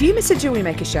 If you miss a Jewellery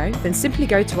Maker show, then simply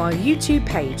go to our YouTube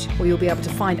page, where you'll be able to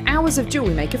find hours of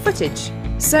Jewellery Maker footage.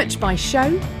 Search by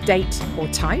show, date or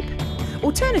type.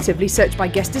 Alternatively, search by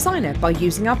guest designer by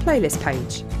using our playlist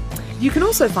page. You can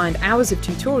also find hours of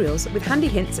tutorials with handy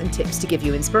hints and tips to give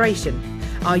you inspiration.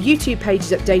 Our YouTube page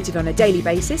is updated on a daily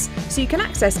basis, so you can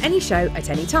access any show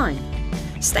at any time.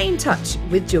 Stay in touch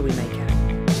with Jewellery Maker.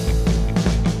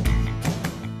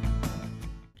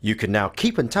 You can now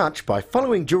keep in touch by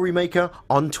following Jewellery Maker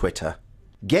on Twitter.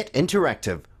 Get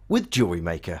interactive with Jewellery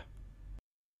Maker.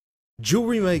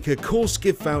 Jewellery Maker course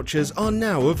gift vouchers are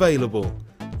now available.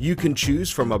 You can choose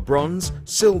from a bronze,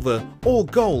 silver or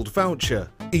gold voucher.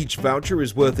 Each voucher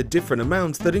is worth a different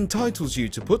amount that entitles you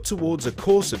to put towards a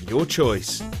course of your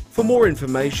choice. For more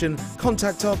information,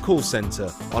 contact our call centre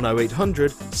on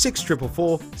 0800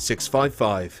 644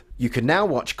 655. You can now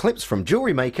watch clips from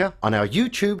Jewellery Maker on our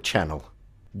YouTube channel.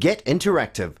 Get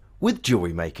interactive with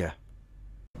Jewellery Maker.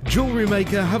 Jewellery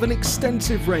Maker have an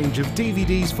extensive range of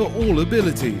DVDs for all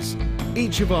abilities.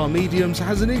 Each of our mediums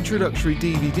has an introductory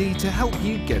DVD to help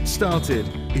you get started.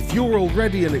 If you're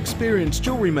already an experienced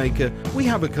jewellery maker, we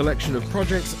have a collection of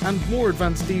projects and more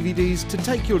advanced DVDs to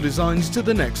take your designs to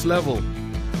the next level.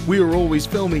 We are always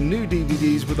filming new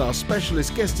DVDs with our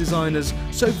specialist guest designers,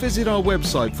 so visit our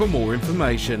website for more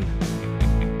information.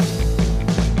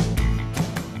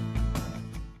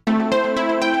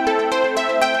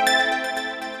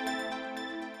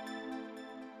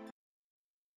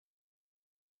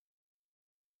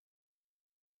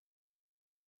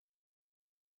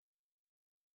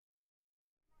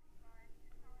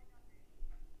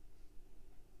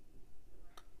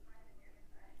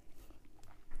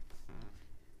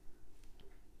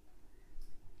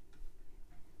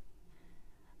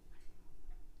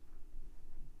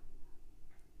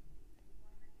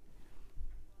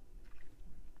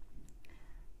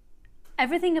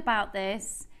 Everything about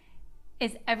this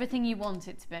is everything you want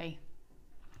it to be.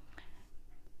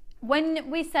 When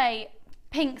we say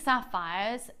pink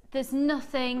sapphires, there's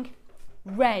nothing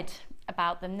red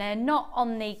about them. They're not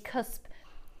on the cusp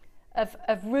of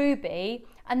ruby,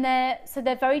 and they're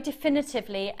very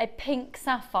definitively a pink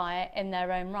sapphire in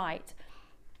their own right.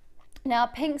 Now,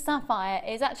 pink sapphire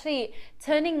is actually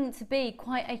turning to be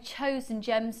quite a chosen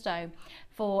gemstone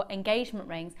for engagement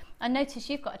rings. I notice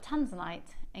you've got a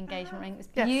tanzanite engagement ring. It's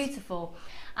beautiful. Yes.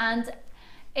 And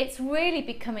it's really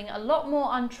becoming a lot more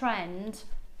on trend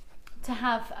to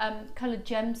have coloured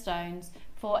gemstones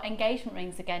for engagement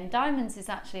rings again. Diamonds is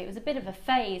actually, it was a bit of a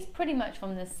phase pretty much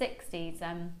from the 60s.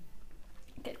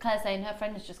 Claire's saying her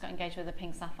friend has just got engaged with a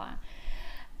pink sapphire.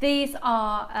 These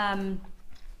are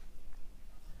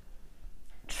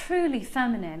truly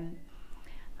feminine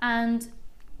and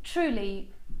truly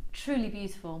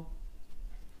beautiful.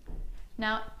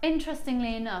 Now,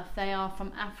 interestingly enough, they are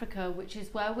from Africa, which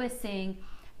is where we're seeing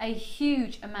a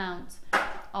huge amount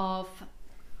of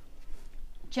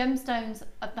gemstones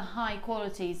of the high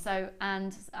quality,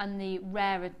 and the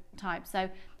rarer type.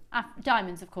 So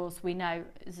diamonds, of course, we know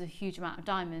there's a huge amount of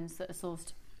diamonds that are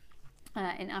sourced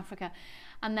in Africa.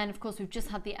 And then of course we've just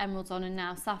had the emeralds on, and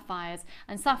now sapphires.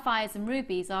 And sapphires and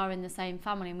rubies are in the same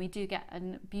family, and we do get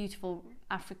beautiful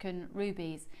African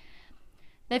rubies.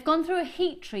 They've gone through a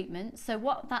heat treatment, so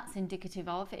what that's indicative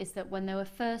of is that when they were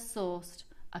first sourced,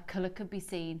 a colour could be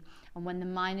seen, and when the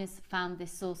miners found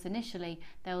this source initially,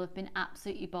 they'll have been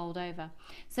absolutely bowled over.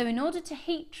 So in order to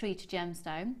heat treat a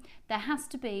gemstone, there has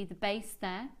to be the base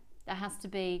there has to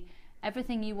be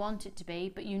everything you want it to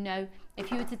be, but you know, if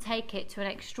you were to take it to an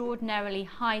extraordinarily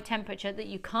high temperature that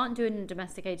you can't do in a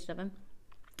domesticated oven,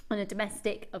 on a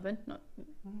domestic oven, I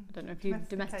don't know if you've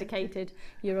domesticated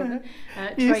your oven,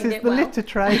 trained it well. This is the litter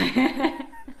tray.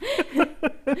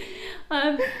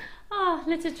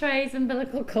 Litter trays,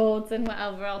 umbilical cords, and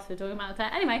whatever else we're talking about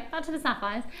there. Anyway, back to the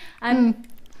sapphires.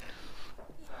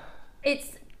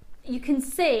 You can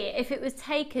see if it was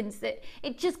taken, so that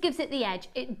it just gives it the edge.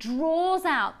 It draws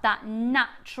out that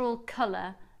natural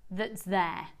colour that's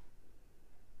there.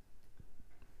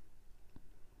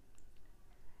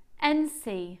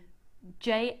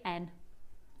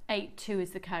 NCJN82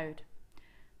 is the code.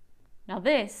 Now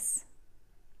this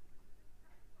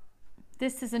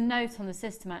is a note on the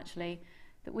system actually,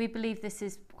 that we believe this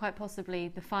is quite possibly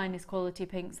the finest quality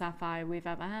pink sapphire we've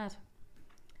ever had.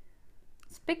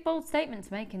 It's a big bold statement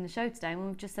to make in the show today when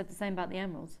we've just said the same about the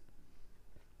emeralds.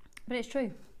 But it's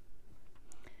true.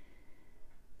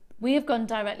 We have gone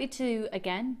directly to,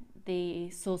 again, the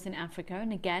source in Africa,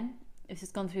 and again, this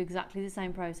has gone through exactly the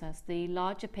same process. The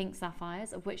larger pink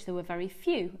sapphires, of which there were very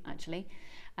few actually,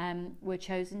 were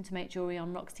chosen to make jewellery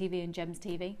on Rocks TV and Gems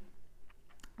TV.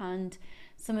 And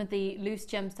some of the loose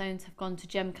gemstones have gone to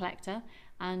Gem Collector,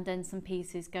 and then some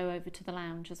pieces go over to the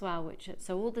lounge as well,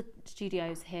 so all the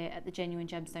studios here at the Genuine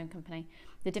Gemstone Company,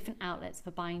 the different outlets for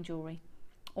buying jewellery,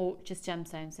 or just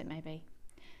gemstones it may be.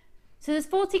 So there's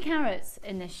 40 carats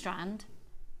in this strand.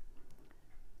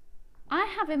 I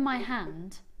have in my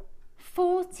hand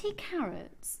 40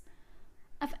 carats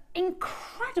of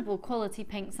incredible quality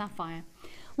pink sapphire.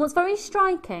 What's very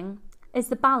striking is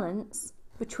the balance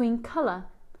between colour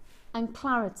and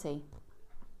clarity.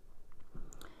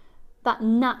 That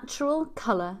natural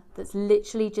colour that's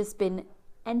literally just been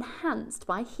enhanced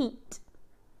by heat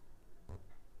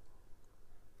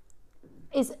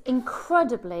is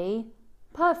incredibly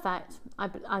perfect.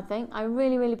 I think, I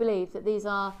really believe that these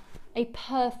are a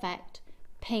perfect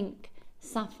pink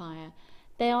sapphire.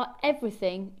 They are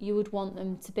everything you would want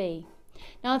them to be.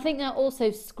 Now I think they're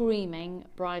also screaming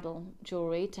bridal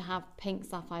jewellery. To have pink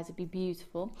sapphires would be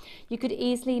beautiful. You could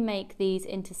easily make these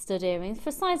into stud earrings. For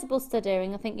a sizable stud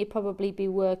earring, I think you'd probably be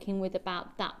working with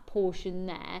about that portion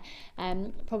there,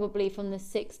 probably from the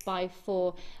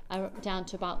 6x4 down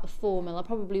to about the 4mm. I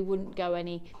probably wouldn't go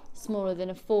any smaller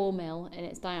than a 4mm in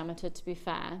its diameter, to be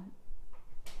fair.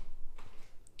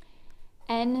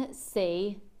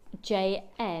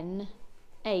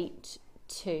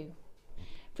 NCJN82.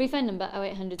 Free phone number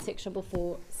 0800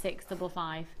 644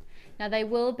 655. Now they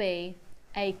will be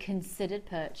a considered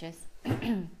purchase,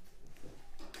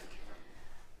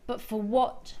 but for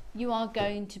what you are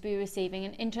going to be receiving,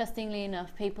 and interestingly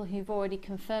enough, people who've already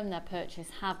confirmed their purchase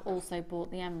have also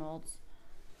bought the emeralds.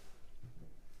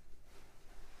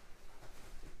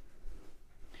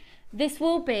 This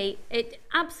will be,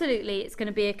 it's going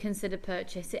to be a considered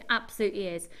purchase, it absolutely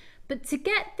is. But to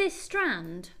get this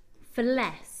strand for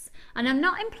less, and I'm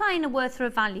not implying a worth or a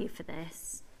value for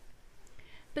this,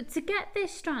 but to get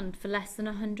this strand for less than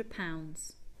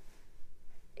 £100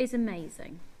 is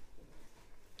amazing.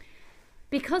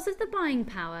 Because of the buying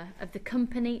power of the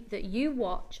company that you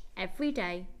watch every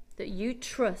day, that you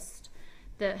trust,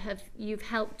 that you've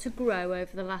helped to grow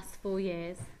over the last 4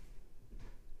 years.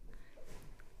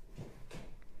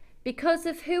 Because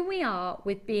of who we are,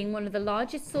 with being one of the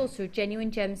largest sources of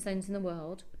genuine gemstones in the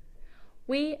world,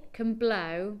 we can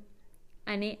blow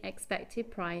any expected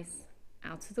price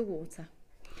out of the water.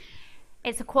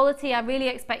 It's a quality I really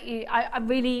expect you, I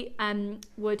really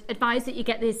would advise that you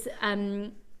get this,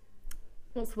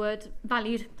 what's the word,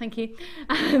 valued, thank you.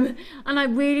 And I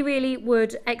really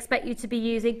would expect you to be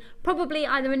using probably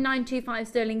either a 925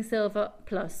 sterling silver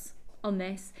plus on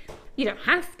this. You don't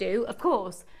have to, of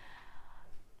course.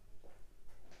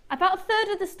 About a third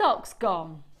of the stock's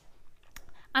gone.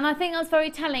 And I think that's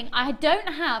very telling. I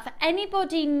don't have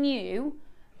anybody new,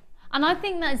 and I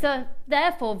think that's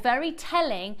therefore very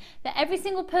telling that every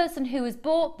single person who has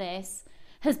bought this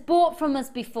has bought from us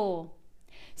before.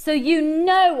 So you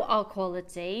know our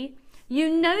quality, you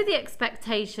know the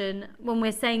expectation when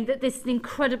we're saying that this is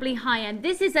incredibly high end.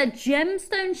 This is a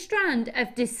gemstone strand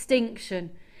of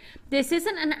distinction. This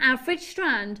isn't an average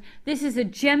strand, this is a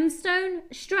gemstone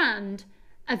strand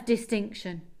of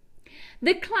distinction.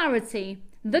 the clarity,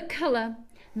 the colour,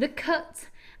 the cut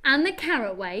and the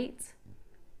carat weight,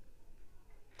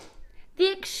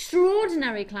 the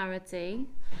extraordinary clarity,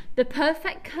 the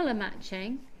perfect colour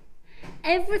matching,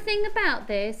 everything about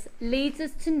this leads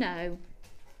us to know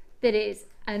that it's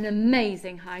an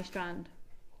amazing high strand.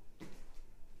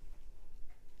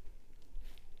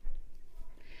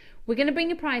 We're going to bring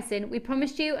your price in. We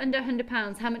promised you under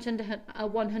 £100. How much under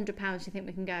 £100 do you think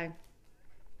we can go?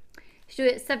 Should we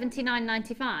do it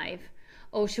 $79.95,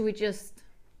 or should we just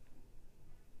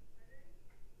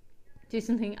do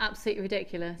something absolutely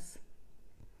ridiculous?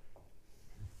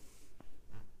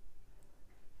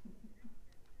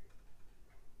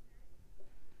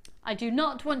 I do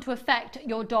not want to affect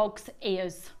your dog's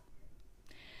ears.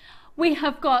 We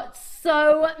have got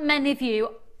so many of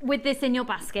you with this in your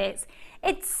baskets.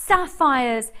 It's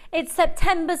sapphires, it's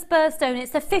September's birthstone,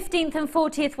 it's the 15th and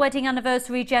 40th wedding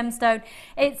anniversary gemstone.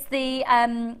 It's the,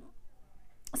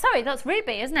 sorry, that's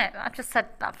ruby, isn't it? I've just said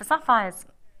that for sapphires.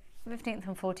 15th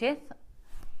and 40th.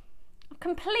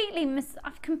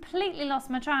 I've completely lost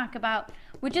my track about,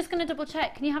 we're just going to double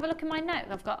check. Can you have a look at my notes?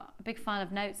 I've got a big file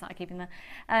of notes that I keep in there.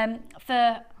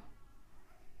 For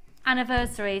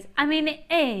anniversaries. I mean, it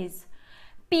is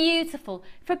beautiful.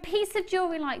 For a piece of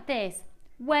jewellery like this,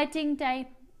 wedding day,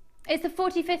 it's the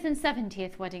 45th and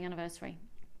 70th wedding anniversary.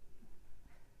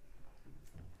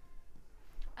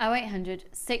 0800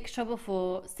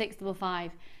 644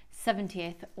 655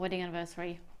 70th wedding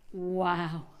anniversary.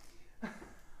 Wow.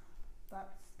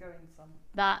 That's going some.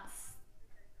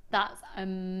 That's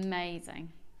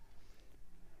amazing.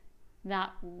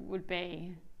 That would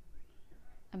be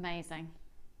amazing.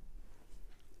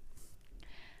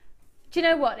 Do you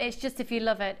know what? It's just if you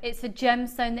love it. It's a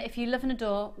gemstone that if you love and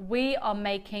adore, we are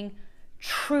making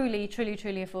truly, truly,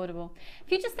 truly affordable.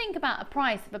 If you just think about a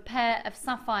price of a pair of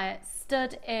sapphire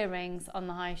stud earrings on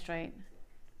the high street,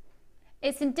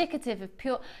 it's indicative of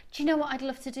pure... Do you know what I'd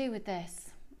love to do with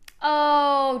this?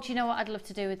 Oh, do you know what I'd love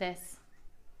to do with this?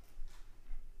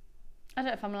 I don't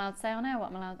know if I'm allowed to say I know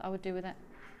what I would do with it.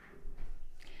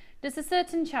 There's a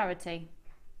certain charity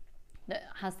that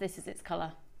has this as its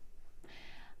colour.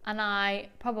 And I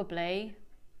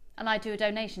do a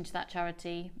donation to that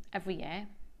charity every year.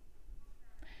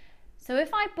 So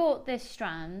if I bought this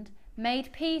strand,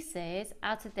 made pieces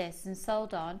out of this and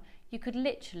sold on, you could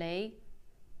literally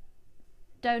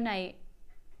donate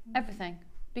everything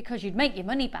because you'd make your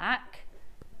money back.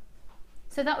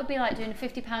 So that would be like doing a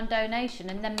 £50 donation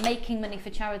and then making money for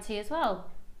charity as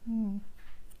well. That'd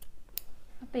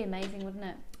be amazing, wouldn't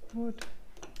it? It would.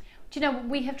 Do you know,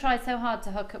 we have tried so hard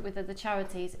to hook up with other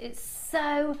charities. It's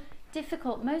so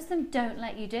difficult. Most of them don't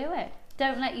let you do it.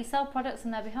 Don't let you sell products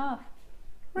on their behalf.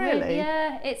 Really?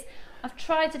 Yeah, I've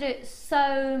tried to do it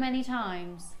so many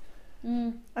times.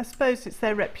 I suppose it's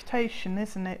their reputation,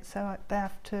 isn't it? So they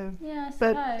have to. Yeah, I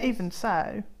suppose. But even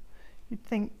so, you'd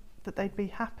think that they'd be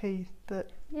happy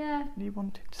that you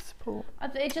wanted to support.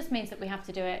 It just means that we have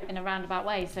to do it in a roundabout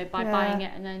way. So by buying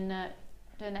it and then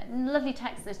doing it. And lovely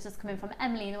text that's just coming from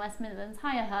Emily in the West Midlands.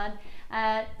 Hiya,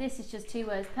 hun. This is just 2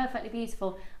 words. Perfectly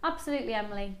beautiful. Absolutely,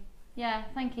 Emily. Yeah,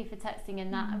 thank you for texting in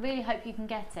that. I really hope you can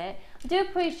get it. I do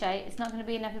appreciate it's not going to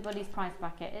be in everybody's price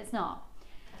bracket. It's not.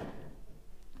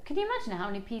 Can you imagine how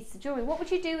many pieces of jewellery? What would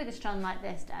you do with a strand like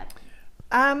this, Deb?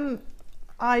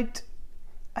 I'd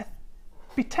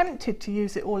be tempted to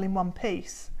use it all in one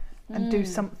piece and do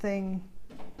something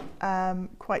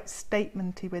quite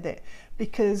statementy with it,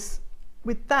 because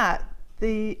with that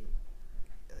the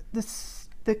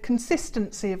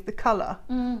consistency of the colour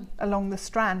along the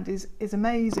strand is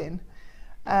amazing.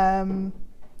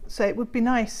 So it would be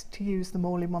nice to use them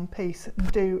all in one piece and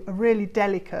do a really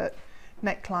delicate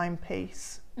neckline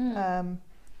piece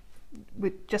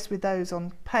with those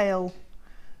on pale,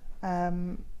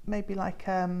 maybe like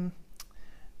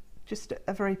just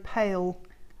a very pale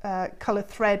colour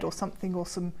thread or something, or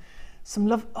some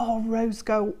love. Oh, rose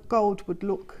gold would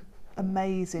look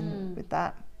amazing with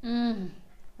that.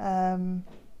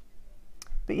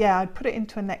 But yeah, I'd put it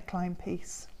into a neckline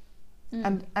piece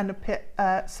and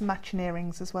some matching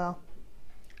earrings as well.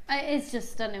 It is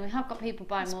just stunning. We have got people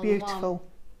buying more beautiful. than one.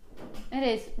 It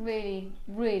is really,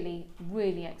 really,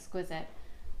 really exquisite.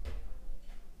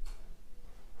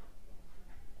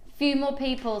 Few more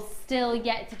people still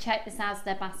yet to check this out of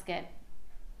their basket.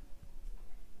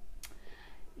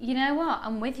 You know what?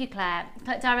 I'm with you, Claire.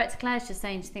 Director Claire's just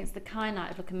saying she thinks the Kyanite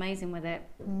would look amazing with it.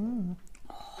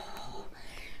 Oh.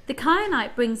 The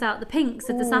Kyanite brings out the pinks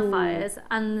of the sapphires,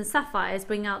 and the sapphires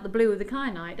bring out the blue of the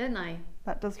Kyanite, don't they?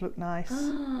 That does look nice.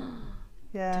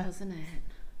 Yeah. Doesn't it?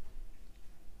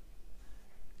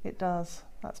 It does.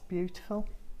 That's beautiful.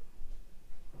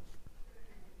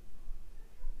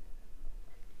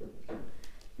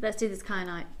 Let's do this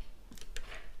Kyanite.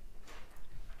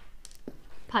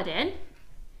 Pardon?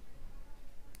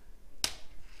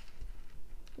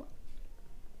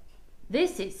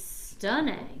 This is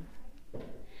stunning.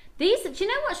 These, do you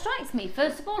know what strikes me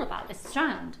first of all about this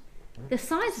strand? The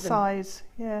size of them. Size,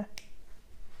 yeah.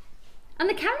 And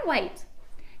the carat weight.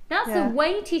 That's a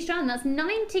weighty strand. That's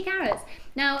 90 carats.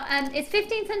 Now, it's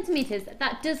 15 centimetres.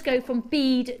 That does go from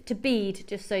bead to bead,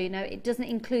 just so you know. It doesn't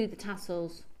include the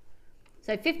tassels.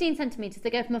 So 15 centimetres. They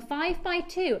go from a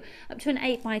 5x2 up to an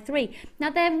 8x3. Now,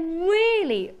 they're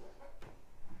really...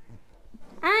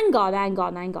 Hang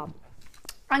on.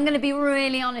 I'm going to be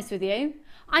really honest with you.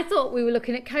 I thought we were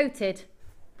looking at coated.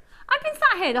 I've been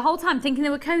sat here the whole time thinking they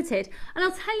were coated, and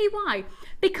I'll tell you why.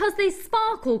 Because they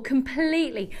sparkle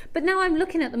completely, but now I'm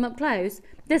looking at them up close,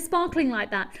 they're sparkling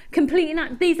like that, completely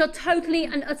natural. These are totally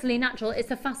and utterly natural. It's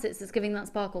the facets that's giving that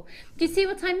sparkle. Do you see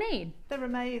what I mean? They're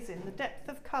amazing. The depth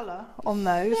of colour on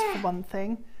those, for one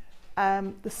thing,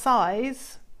 the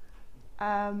size,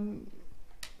 and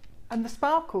the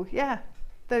sparkle,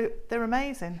 they're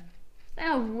amazing. They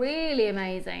are really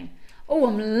amazing. Oh,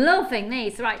 I'm loving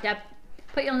these. Right, Deb,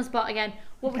 put you on the spot again.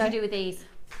 What would you do with these?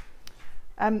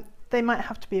 They might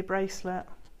have to be a bracelet.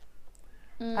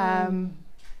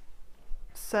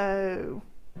 So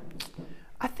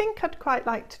I think I'd quite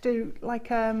like to do like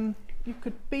you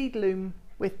could bead loom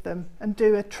with them and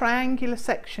do a triangular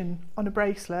section on a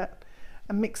bracelet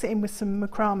and mix it in with some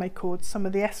macrame cord, some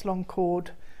of the S-Lon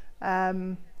cord,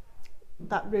 that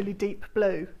really deep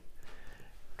blue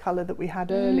colour that we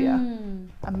had earlier,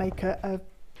 and make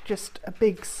just a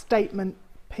big statement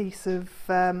piece of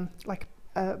like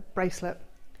a bracelet.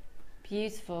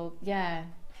 Beautiful, yeah.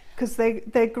 Because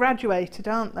they're graduated,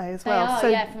 aren't they, as well? They are, so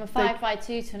yeah, from a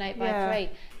 5x2 to an 8x3.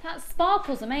 That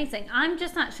sparkle's amazing. I'm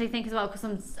just actually thinking as well, because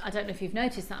I don't know if you've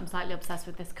noticed that I'm slightly obsessed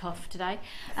with this cuff today.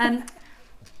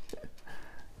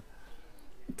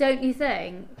 Don't you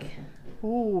think?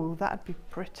 Oh, that'd be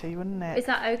pretty, wouldn't it? Is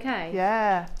that okay?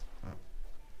 Yeah.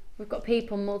 We've got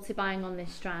people multi-buying on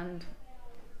this strand.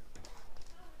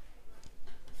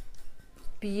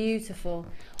 Beautiful.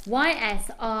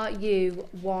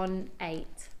 YSRU18.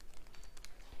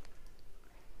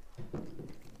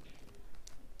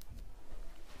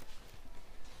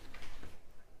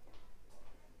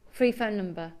 Free phone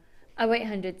number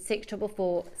 0800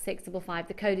 644 655.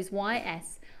 The code is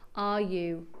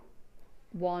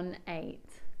YSRU18.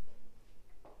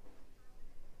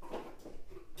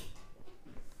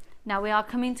 Now we are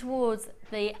coming towards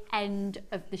the end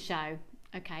of the show,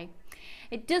 okay?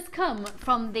 It does come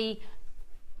from the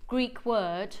Greek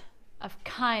word of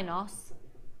kainos,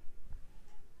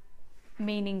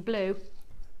 meaning blue.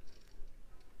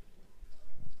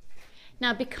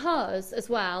 Now because, as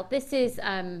well, this is,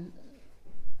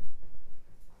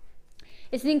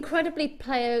 it's an incredibly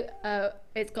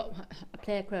it's got a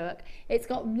pleochroic. It's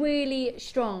got really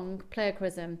strong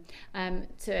pleochrism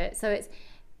to it, so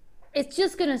it's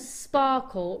just going to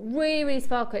sparkle, really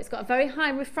sparkle. It's got a very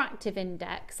high refractive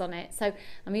index on it. So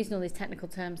I'm using all these technical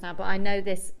terms now, but I know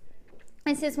this.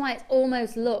 This is why it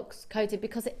almost looks coated,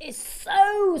 because it is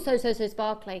so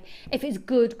sparkly if it's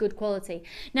good quality.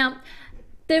 Now,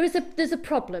 there's a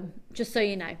problem, just so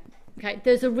you know. Okay,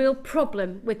 there's a real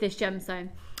problem with this gemstone.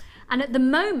 And at the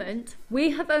moment,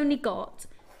 we have only got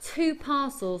 2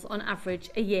 parcels on average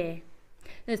a year.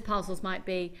 Those parcels might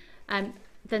be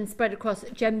then spread across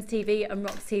Gems TV and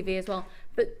Rocks TV as well,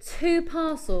 but 2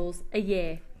 parcels a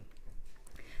year.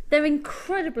 They're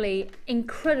incredibly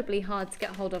hard to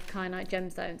get hold of, Kyanite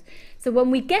gemstones. So when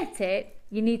we get it,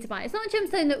 you need to buy it. It's not a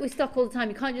gemstone that we stock all the time.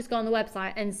 You can't just go on the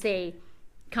website and see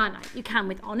Kyanite. You can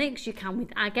with onyx, you can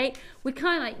with agate. With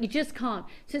Kyanite, you just can't.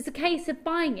 So it's a case of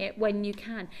buying it when you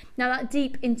can. Now that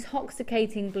deep,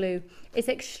 intoxicating blue is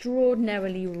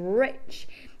extraordinarily rich.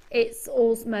 It's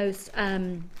almost,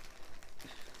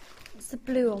 what's the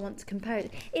blue I want to compare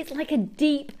it? It's like a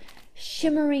deep,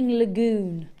 shimmering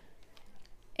lagoon.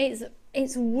 It's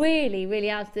really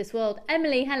out of this world.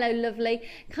 Emily, hello, lovely.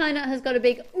 Kyanite has got a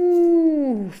big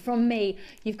ooh from me.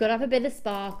 You've got to have a bit of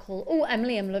sparkle. Oh,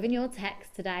 Emily, I'm loving your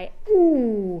text today.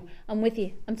 Ooh, I'm with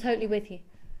you. I'm totally with you.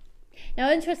 Now,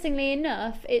 interestingly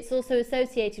enough, it's also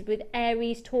associated with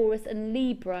Aries, Taurus, and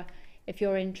Libra, if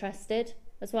you're interested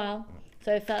as well.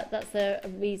 So if that's a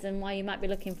reason why you might be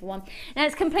looking for one. Now,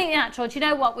 it's completely natural. Do you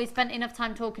know what? We spent enough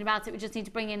time talking about it. We just need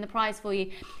to bring in the price for you.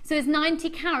 So it's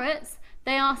 90 carats.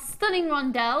 They are stunning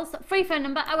rondelles. Free phone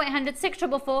number 0800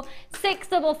 644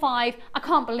 655. I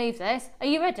can't believe this. Are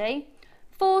you ready?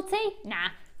 40? Nah.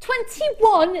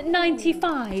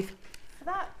 21.95.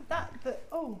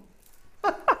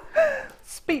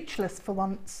 Speechless for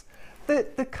once.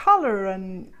 The colour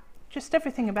and just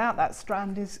everything about that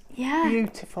strand is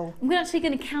beautiful. We're actually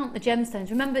going to count the gemstones.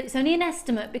 Remember, it's only an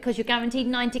estimate because you're guaranteed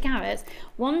 90 carats.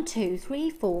 1, 2, 3,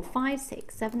 4, 5,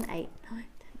 6, 7, 8, 9,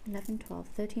 10, 11, 12,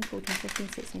 13, 14, 15,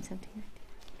 16, 17, 18.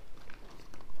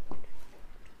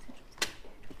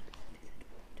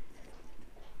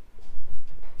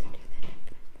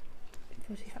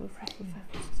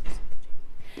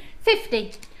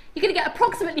 $50. You're going to get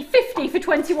approximately 50 for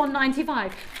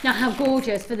 $21.95. Now, how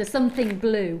gorgeous for the something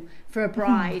blue for a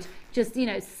bride. Just, you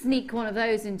know, sneak one of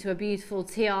those into a beautiful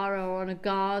tiara or on a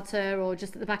garter or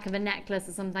just at the back of a necklace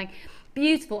or something.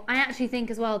 Beautiful. I actually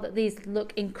think as well that these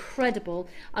look incredible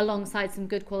alongside some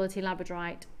good quality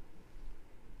labradorite.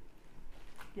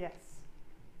 Yes,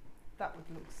 that would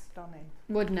look stunning.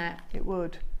 Wouldn't it? It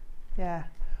would, yeah.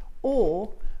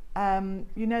 Or,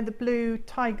 you know, the blue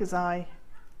tiger's eye.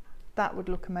 That would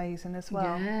look amazing as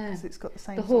well, because it's got the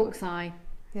same. The hawk's eye.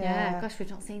 Yeah. Gosh, we've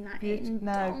not seen that in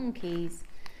donkeys.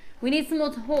 We need some more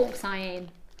hawk's eye in.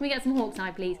 Can we get some hawk's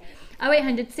eye, please?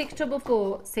 0800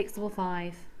 644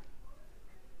 655.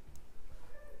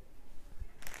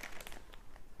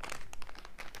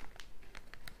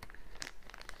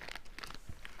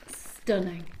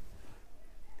 Stunning.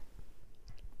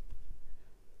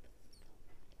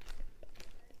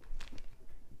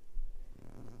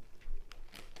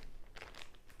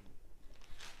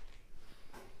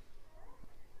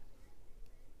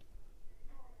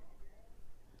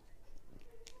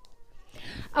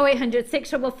 Oh, 0800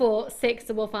 644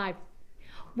 655.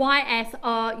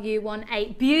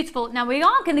 YSRU18. Beautiful. Now we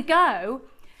are going to go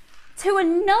to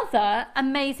another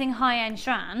amazing high-end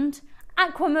strand,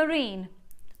 Aquamarine.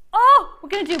 Oh, we're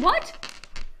going to do what?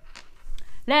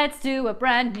 Let's do a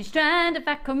brand new strand of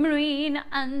Aquamarine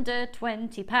under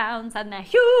 20 pounds, and they're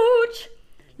huge.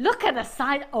 Look at the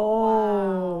size.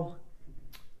 Oh. Wow.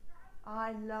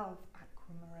 I love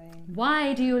Aquamarine.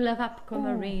 Why do you love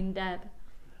Aquamarine, Deb?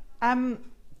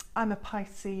 I'm a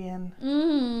Piscean,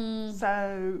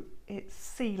 so it's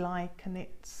sea-like and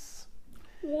it's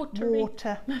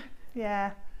water,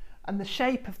 yeah. And the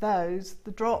shape of those,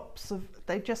 the drops of,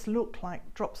 they just look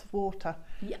like drops of water.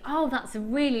 Yeah, oh, that's a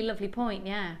really lovely point,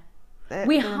 yeah. They're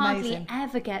hardly amazing.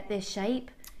 ever get this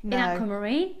shape No. in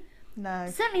Aquamarine.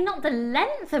 No. Certainly not the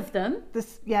length of them.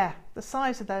 Yeah, the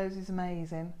size of those is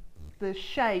amazing. The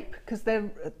shape, because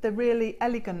they're really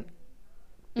elegant,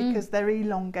 because they're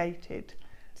elongated.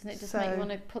 Doesn't it just make you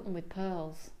want to put them with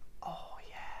pearls? Oh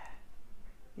yeah,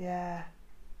 yeah.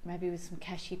 Maybe with some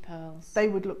Keshi pearls. They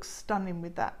would look stunning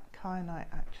with that Kyanite,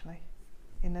 actually,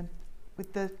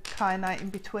 with the Kyanite in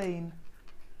between.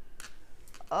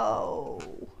 Oh.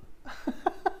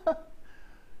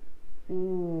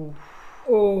 Ooh.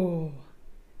 Oh.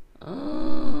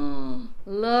 Oh.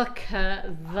 Look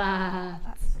at that.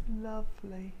 That's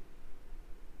lovely.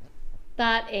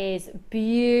 That is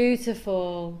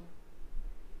beautiful.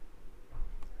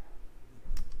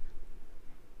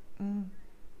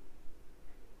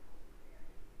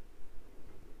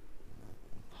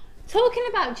 Talking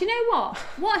about, do you know what?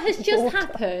 What has just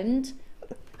happened?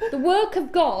 The work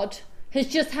of God has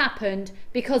just happened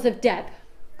because of Deb.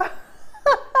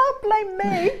 Blame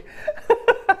me.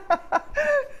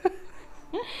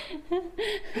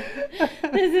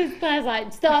 This is Claire's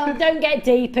like, stop, don't get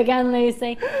deep again,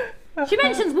 Lucy. She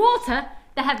mentions water,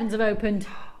 the heavens have opened.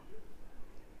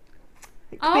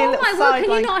 Oh my word,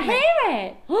 can you not hear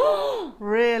it?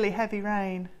 Really heavy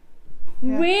rain.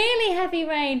 Yeah. Really heavy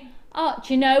rain. Oh,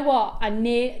 do you know what?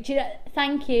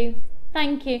 Thank you,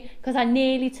 because I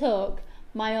nearly took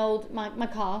my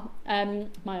car through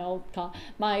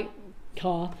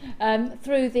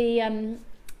the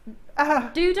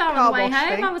doodah on the way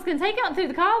home. Thing. I was going to take it out through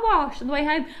the car wash on the way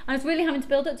home. I was really having to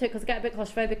build up to it because I get a bit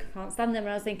claustrophobic. I can't stand them.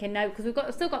 And I was thinking, no, because we've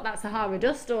still got that Sahara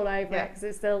dust all over it because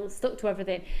it's still stuck to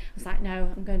everything. I was like, no,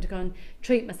 I'm going to go and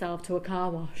treat myself to a car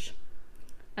wash.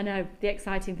 I know, the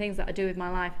exciting things that I do with my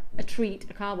life. A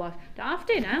car wash. Do I have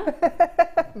to now?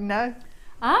 No.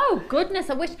 Oh, goodness.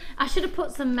 I wish I should have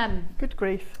put some good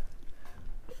grief.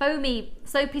 foamy,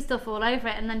 soapy stuff all over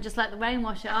it and then just let the rain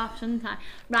wash it off, shouldn't I?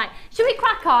 Right, should we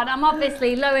crack on? I'm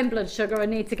obviously low in blood sugar. I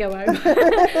need to go home.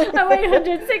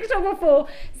 0800 644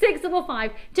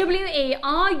 655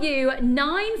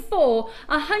 WERU94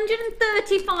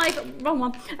 135 wrong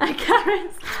one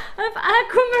carats of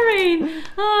aquamarine.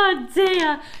 Oh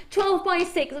dear. 12 by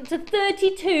 6 up to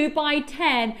 32 by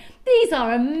 10. These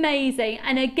are amazing,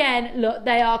 and again, look,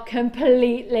 they are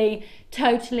completely,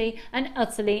 totally and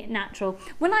utterly natural.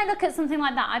 When I look at something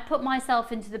like that, I put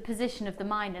myself into the position of the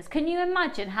miners. Can you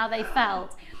imagine how they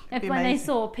felt when they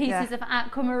saw pieces of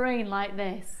aquamarine like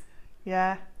this?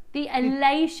 Yeah. The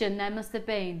elation there must have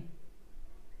been.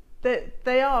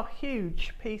 They are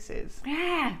huge pieces.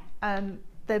 Yeah. And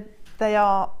they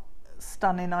are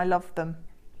stunning. I love them.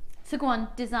 So go on,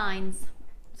 designs.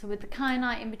 So with the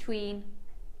kyanite in between.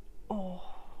 Oh,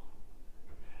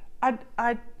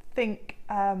 I think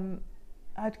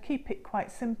I'd keep it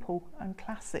quite simple and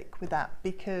classic with that,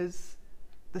 because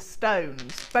the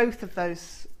stones, both of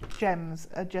those gems,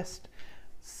 are just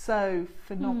so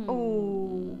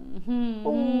phenomenal.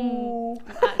 Oh,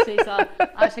 Actually, so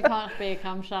I actually can't speak.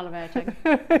 I'm salivating.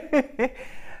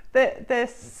 They're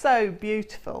so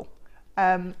beautiful.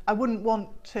 I wouldn't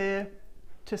want to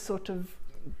sort of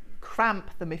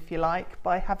cramp them, if you like,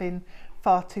 by having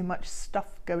far too much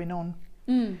stuff going on.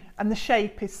 And the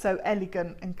shape is so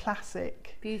elegant and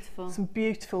classic. Beautiful. Some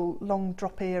beautiful long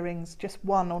drop earrings, just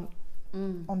one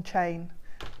on chain.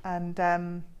 And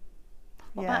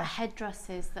what about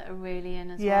headdresses that are really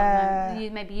in as well?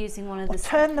 You maybe using one of the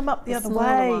turn them up the other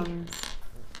way ones.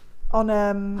 On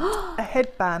a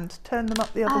headband. Turn them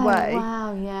up the other way.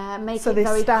 Wow, yeah, make so it they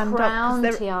very stand crown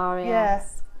up. tiara.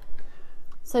 Yes.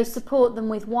 So support them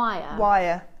with wire.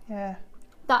 Wire, yeah.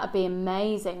 That would be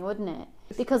amazing, wouldn't it?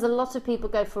 Because a lot of people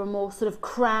go for a more sort of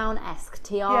crown-esque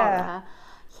tiara.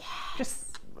 Yeah.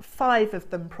 Just 5 of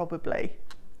them probably,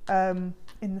 in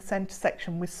the centre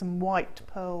section with some white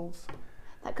pearls.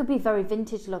 That could be very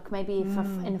vintage look, maybe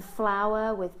in a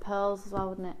flower with pearls as well,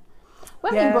 wouldn't it? We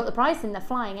haven't even brought the price in, they're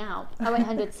flying out.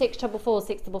 0800 644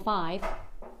 655.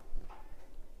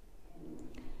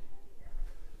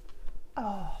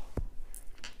 Oh.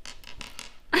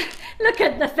 Look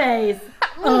at the face.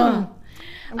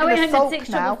 0800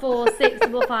 644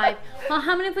 655. Well,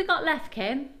 how many have we got left,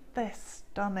 Kim? They're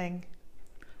stunning.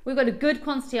 We've got a good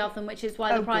quantity of them, which is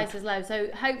why the price is low.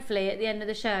 So hopefully at the end of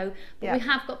the show, but we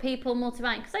have got people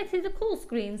multi-buying. Because I see the call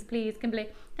screens, please, Kimberly.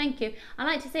 Thank you. I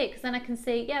like to see it because then I can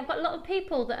see, I've got a lot of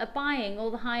people that are buying all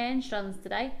the high-end strands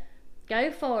today. Go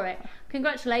for it.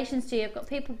 Congratulations to you. I've got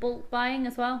people bulk buying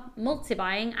as well,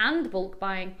 multi-buying and bulk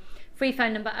buying. Free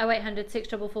phone number 0800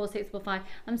 644 655.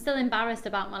 I'm still embarrassed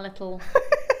about my little...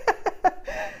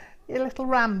 Your little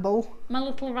ramble. My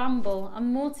little ramble.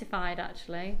 I'm mortified,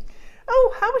 actually.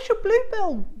 Oh, how was your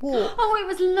bluebell walk? Oh, it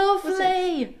was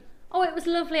lovely. It was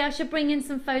lovely. I should bring in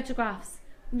some photographs.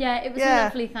 Yeah, it was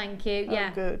lovely, thank you.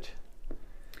 Oh, good.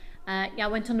 I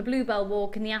went on a bluebell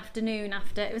walk in the afternoon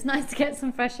after. It was nice to get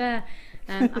some fresh air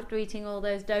after eating all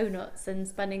those donuts and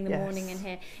spending the morning in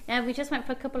here. Yeah, we just went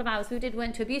for a couple of hours. We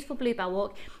went to a beautiful bluebell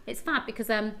walk. It's fab because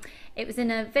it was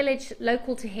in a village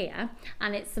local to here,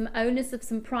 and it's some owners of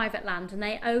some private land, and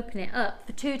they open it up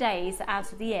for 2 days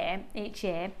out of the year, each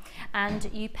year, and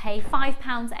you pay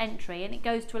 £5 entry, and it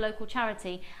goes to a local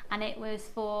charity, and it was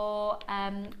for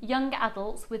young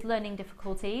adults with learning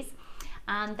difficulties.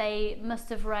 And they must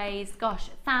have raised,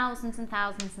 thousands and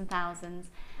thousands and thousands.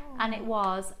 And it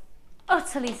was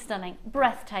utterly stunning,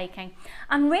 breathtaking,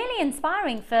 and really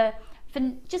inspiring for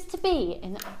just to be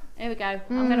in. Here we go.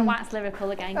 I'm going to wax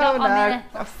lyrical again.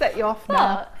 I've set you off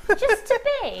now. Just to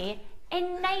be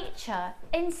in nature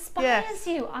inspires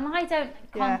you, and I don't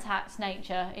contact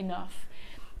nature enough.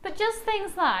 But just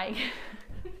things like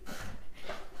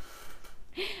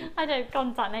I don't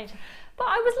contact nature. But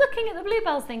I was looking at the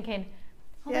bluebells thinking,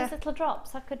 those little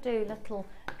drops. I could do little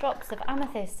drops of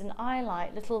amethyst and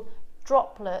highlight, little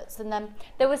droplets, and then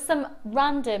there was some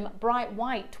random bright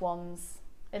white ones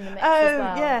in the mix as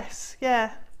well. Oh, yes,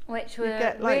 yeah. Which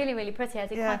were really, really pretty. I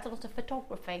did quite a lot of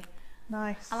photography.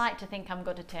 Nice. I like to think I'm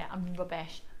good at it. I'm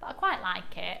rubbish. But I quite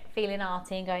like it, feeling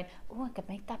arty and going, I could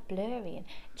make that blurry. And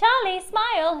Charlie,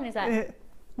 smile. And he's like,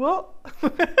 what?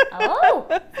 Oh,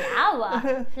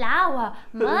 flower,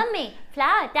 mummy,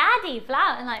 flower, daddy,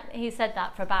 flower. And he said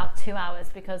that for about 2 hours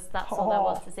because that's all there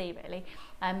was to see, really.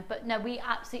 But no, we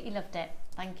absolutely loved it.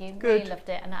 Thank you. Good. Really loved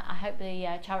it. And I hope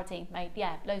the charity made,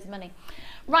 loads of money.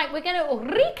 Right, we're going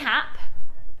to recap.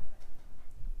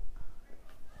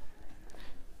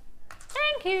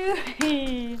 Thank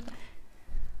you.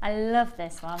 I love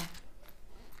this one.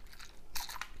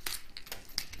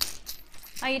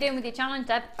 How are you doing with your challenge,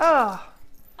 Deb?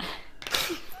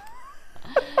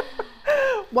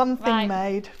 One thing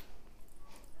made.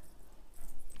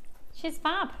 She's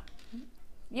fab.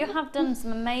 You have done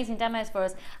some amazing demos for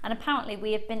us, and apparently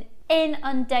we have been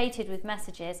inundated with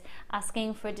messages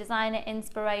asking for a designer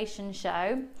inspiration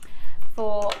show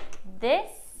for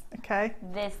this,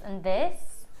 this and this,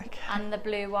 and the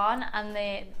blue one,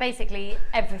 and basically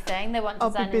everything they want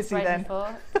designer inspiration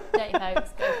for. Don't you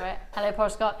folks? Go for it. Hello, Paul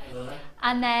Scott.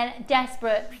 And then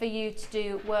desperate for you to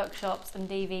do workshops and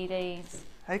DVDs.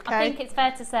 Okay. I think it's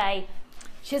fair to say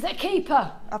she's a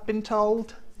keeper. I've been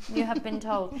told. You have been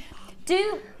told.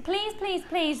 Do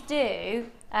please do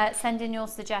send in your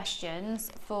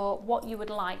suggestions for what you would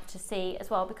like to see as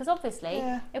well, because obviously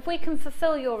if we can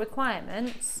fulfill your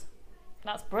requirements,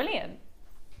 that's brilliant.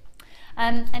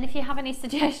 And if you have any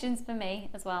suggestions for me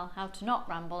as well, how to not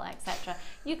ramble, etc.,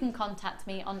 you can contact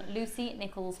me on Lucy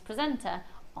Nicholls Presenter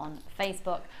on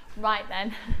Facebook. Right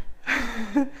then.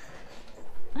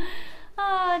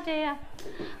 Oh dear,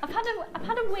 I've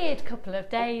had a weird couple of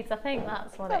days. I think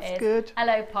that's what it is. That's good.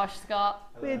 Hello, Posh Scott.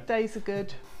 Weird days are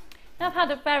good. I've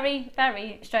had a very,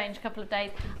 very strange couple of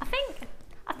days. I think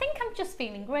I'm just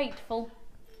feeling grateful.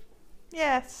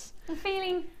 Yes. I'm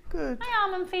feeling good.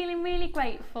 I'm feeling really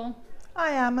grateful.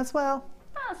 I am as well.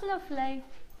 That's lovely.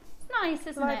 It's nice,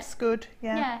 isn't it? Life's good.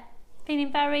 Yeah. Yeah.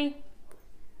 Feeling very.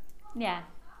 Yeah.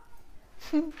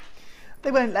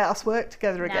 They won't let us work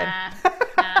together again.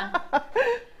 Nah.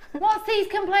 What's these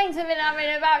complaints we've been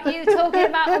having about you talking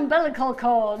about umbilical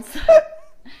cords?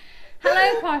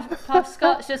 Hello, Posh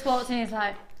Scott's just walked in. He's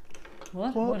like,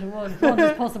 what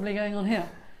is possibly going on here?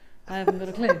 I haven't got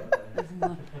a clue.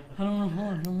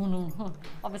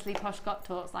 Obviously, Posh Scott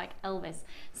talks like Elvis.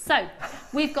 So,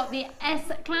 we've got the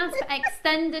S-clasp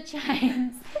extender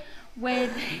chains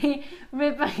with the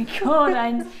ribbon cord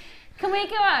ends. Can we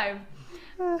go home?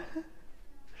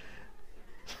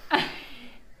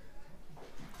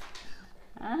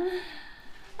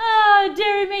 Oh,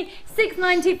 dearie me.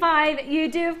 $6.95.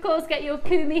 You do, of course, get your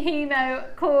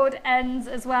Kumihimo cord ends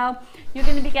as well. You're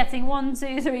going to be getting 1,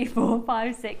 2, 3, 4,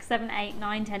 5, 6, 7, 8,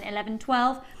 9, 10, 11,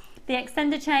 12. The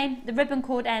extender chain, the ribbon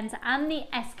cord ends, and the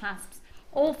S-clasps,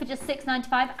 all for just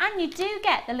 $6.95. And you do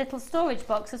get the little storage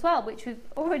box as well, which we've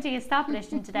already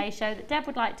established in today's show that Deb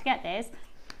would like to get this.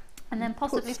 And then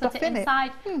possibly put it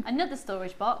inside another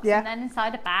storage box, and then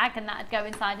inside a bag, and that'd go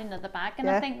inside another bag. And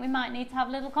I think we might need to have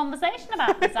a little conversation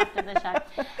about this after the show.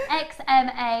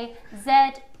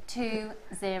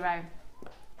 XMAZ20.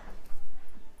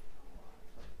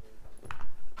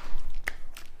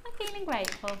 I'm feeling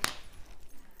grateful.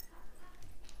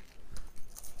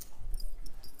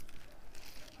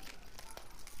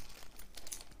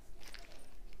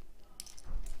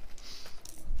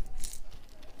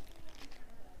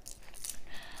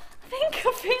 I think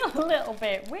I feel a little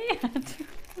bit weird.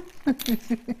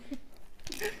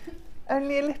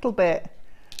 Only a little bit.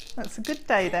 That's a good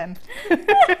day then.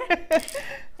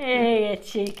 Hey, you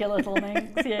cheeky little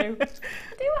minx, you. Do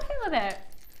I feel a bit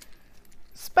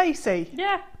spacey?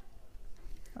 Yeah.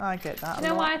 I get that. Do you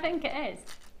know why I think it is?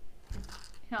 You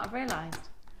know what I've realised?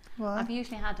 What? I've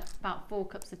usually had about 4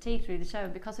 cups of tea through the show,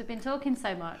 and because we've been talking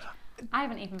so much, I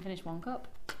haven't even finished 1 cup.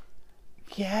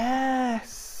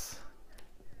 Yes.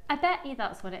 I bet you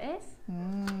that's what it is.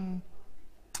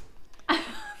 My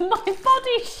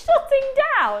body's shutting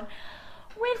down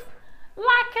with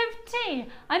lack of tea.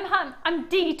 I'm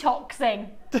detoxing.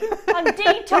 I'm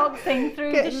detoxing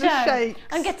through the show.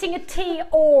 I'm getting a tea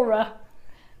aura.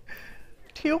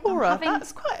 Tea aura?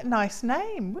 That's quite a nice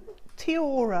name. Tea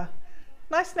aura.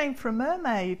 Nice name for a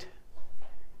mermaid.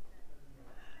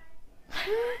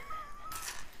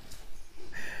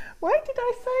 Why did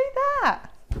I say that?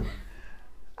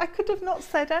 I could have not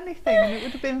said anything and it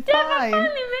would have been fine. I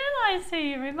finally realised who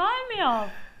you remind me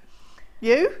of.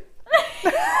 You?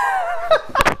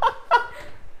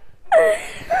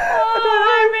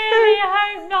 I really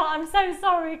hope not. I'm so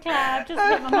sorry, Claire. I've just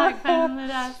hit my microphone on the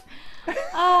desk.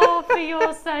 Oh, for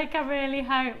your sake, I really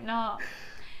hope not.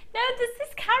 No, there's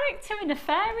this character in a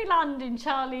fairyland in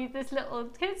Charlie, this little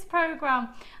kids programme,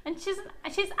 and she's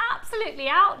absolutely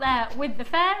out there with the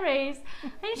fairies,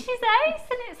 and she's ace,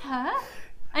 and it's her.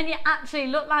 And you actually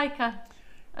look like her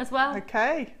as well.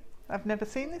 Okay, I've never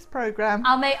seen this programme.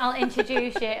 I'll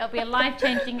introduce you. It'll be a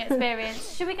life-changing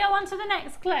experience. Should we go on to the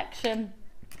next collection?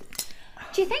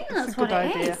 Do you think that's what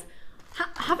it is?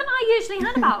 Haven't I usually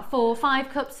had about 4 or 5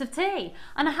 cups of tea,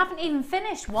 and I haven't even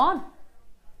finished 1?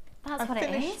 That's what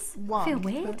it is. I feel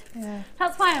weird. Yeah.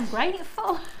 That's why I'm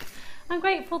grateful. I'm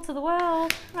grateful to the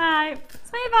world. Right,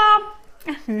 let's move on.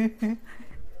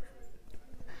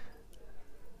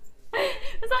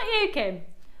 Was that you, Kim?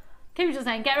 Kim was just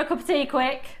saying, get her a cup of tea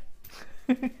quick.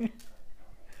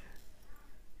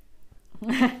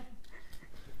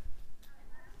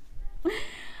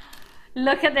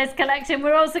 Look at this collection.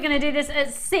 We're also going to do this at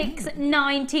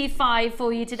 $6.95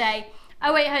 for you today.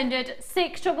 0800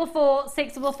 644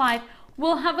 655.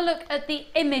 We'll have a look at the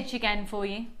image again for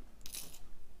you.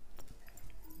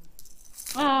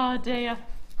 Oh dear.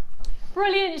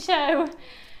 Brilliant show.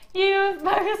 You've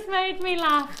both made me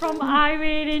laugh, from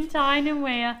Irene in Tyne and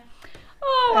Weir.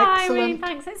 Oh, excellent. Irene,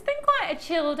 thanks. It's been quite a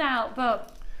chilled out,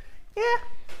 but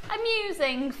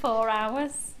amusing 4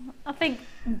 hours. I think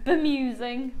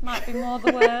bemusing might be more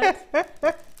the word.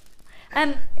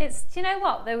 It's, do you know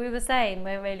what, though we were saying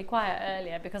we're really quiet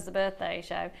earlier because of the birthday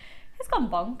show. It's gone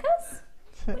bonkers.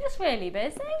 We're just really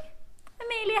busy.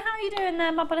 Amelia, how are you doing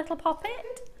there, my little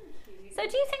poppet? So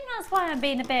do you think that's why I'm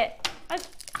being a bit... I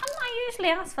usually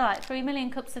ask for like 3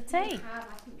 million cups of tea. I think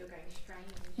you're going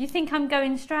strange. You think I'm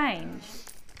going strange?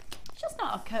 It's just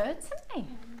not occurred to me.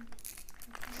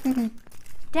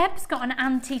 Deb's got an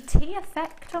anti-tea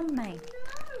effect on me.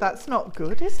 That's not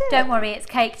good, is it? Don't worry, it's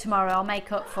cake tomorrow. I'll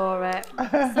make up for it.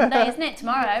 Sunday, isn't it?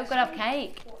 Tomorrow, we've got to have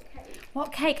cake.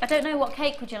 What cake? I don't know. What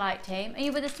cake would you like, team? Are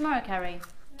you with us tomorrow, Kerry?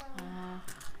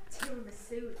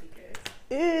 Tiramisu would be good.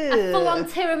 A full-on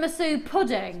tiramisu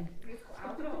pudding.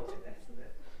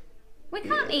 We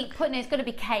can't eat pudding. It's got to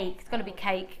be cake. It's got to be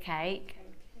cake.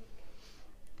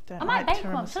 Don't I might like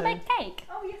bake one. Shall I make cake?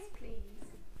 Oh, yes, please.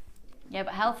 Yeah,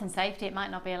 but health and safety, it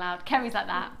might not be allowed. Kerry's like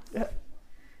that. Yeah.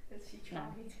 No,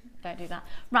 don't do that.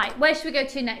 Right, where should we go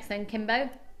to next then, Kimbo?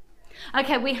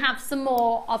 Okay, we have some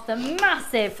more of the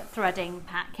massive threading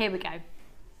pack. Here we go.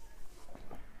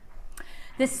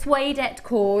 The suedette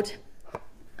cord.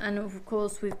 And of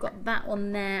course, we've got that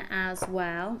one there as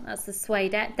well. That's the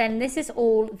suedette. Then this is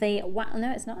all the...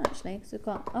 No, it's not actually. Because we've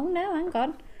got... Oh, no, hang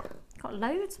on. Got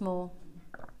loads more.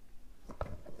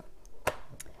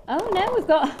 Oh, no, we've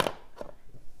got...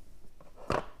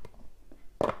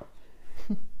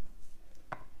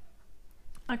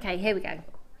 Okay, here we go.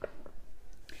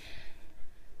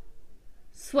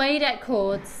 Suedette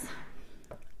cords,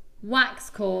 wax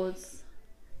cords,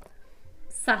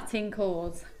 satin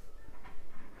cords.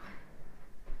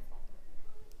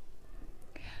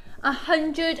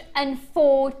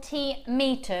 140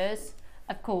 meters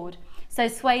of cord. So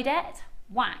suedette,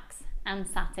 wax and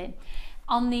satin.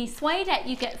 On the suedette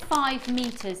you get 5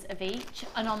 meters of each,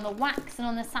 and on the wax and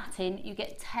on the satin you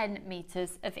get 10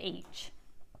 meters of each.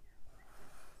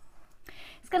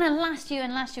 It's going to last you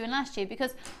and last you and last you,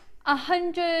 because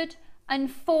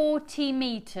 140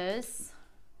 meters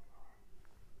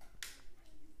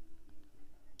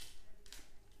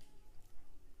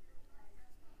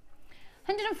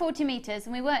 140 meters,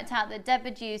 and we worked out that Deb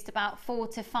had used about 4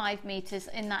 to 5 meters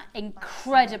in that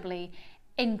incredibly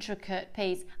intricate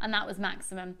piece, and that was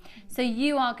maximum. So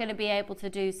you are going to be able to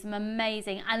do some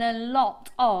amazing and a lot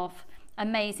of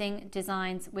amazing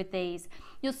designs with these.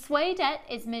 Your suedette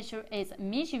is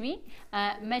measuring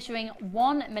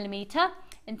 1 millimeter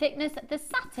in thickness. The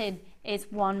satin is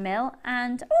 1 mil,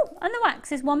 and the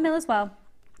wax is 1 mil as well.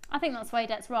 I think that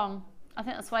suedette's wrong. I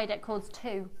think that suedette cord's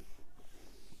 2.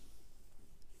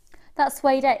 That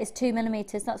suedette is 2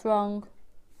 millimeters. That's wrong.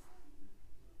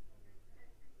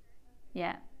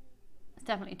 Yeah, it's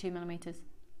definitely 2 millimeters.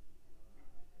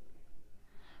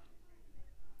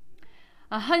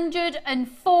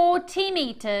 140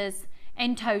 meters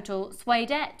in total.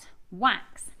 Suedette,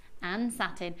 wax and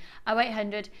satin.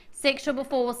 0800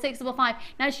 644 655.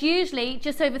 Now it's usually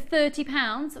just over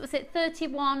 £30. Was it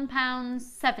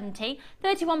 £31.70?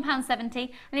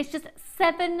 £31.70, and it's just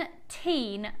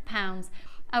 £17.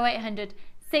 0800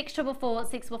 644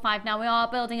 655. Now we are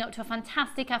building up to a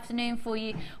fantastic afternoon for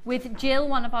you with Jill,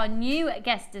 one of our new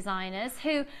guest designers,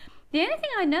 who, the only thing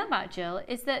I know about Jill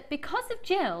is that because of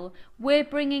Jill, we're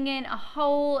bringing in a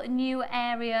whole new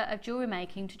area of jewellery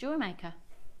making to Jewellery Maker.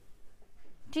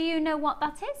 Do you know what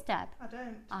that is, Deb? I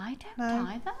don't. I don't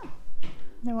either.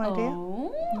 No idea.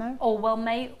 Oh, no. Or well,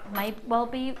 may well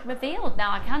be revealed.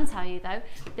 Now I can tell you though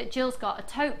that Jill's got a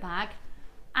tote bag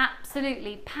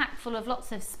absolutely packed full of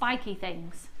lots of spiky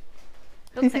things.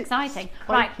 Looks exciting.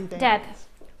 Right, things. Deb,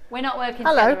 we're not working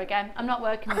together again. I'm not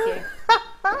working with you.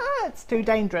 It's too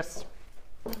dangerous.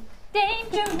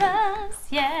 Dangerous,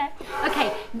 yeah.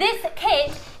 Okay, this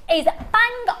kit is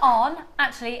bang on.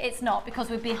 Actually, it's not, because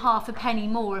we'd be half a penny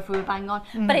more if we were bang on,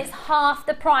 but it's half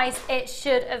the price it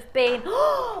should have been.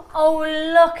 Oh,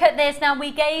 look at this. Now,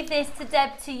 we gave this to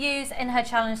Deb to use in her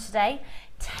challenge today.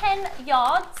 10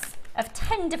 yards of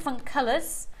 10 different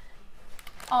colours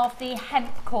of the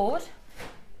hemp cord.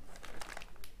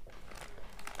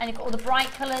 And you've got all the bright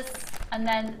colours and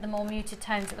then the more muted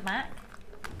tones at the back.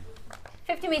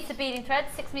 50 metres of beading thread,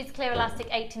 6 metres clear elastic,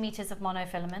 80 metres of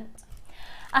monofilament.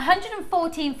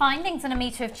 114 findings and a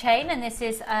metre of chain, and this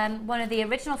is one of the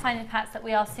original finding packs that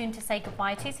we are soon to say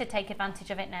goodbye to, so take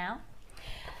advantage of it now.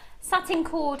 Satin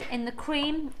cord in the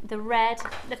cream, the red,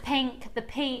 the pink, the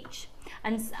peach,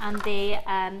 and the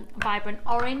vibrant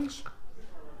orange.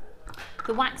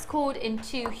 The wax cord in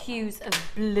 2 hues of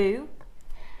blue,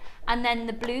 and then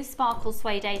the blue sparkle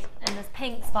suedette and the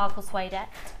pink sparkle suedette.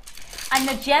 And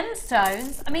the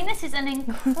gemstones, I mean, this is an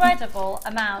incredible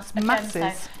amount of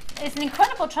gemstones. It's an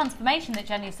incredible transformation that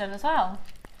Jenny's done as well.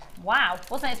 Wow,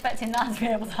 wasn't expecting that to be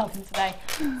able to happen today.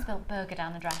 Spilled burger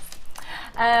down the dress.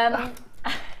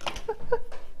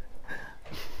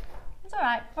 It's all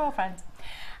right, we're all friends.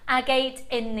 Agate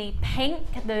in the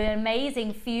pink, the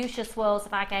amazing fuchsia swirls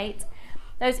of agate.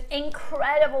 Those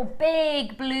incredible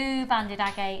big blue banded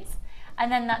agates.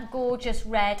 And then that gorgeous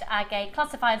red agate,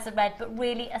 classified as a red, but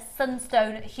really a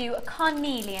sunstone hue, a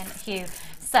carnelian hue.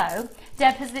 So,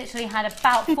 Deb has literally had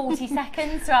about 40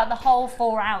 seconds throughout the whole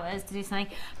 4 hours to do something.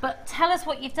 But tell us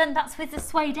what you've done. That's with the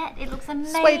suedette. It looks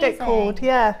amazing. Suedette cord,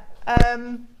 yeah.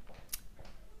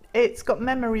 It's got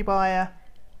memory wire.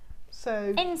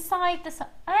 So inside the...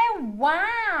 Oh,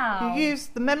 wow. You use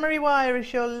the memory wire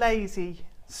as your lazy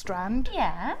strand.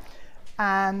 Yeah.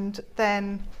 And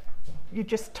then you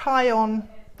just tie on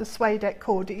the suedette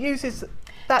cord. It uses...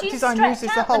 That design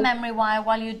uses the whole... the memory wire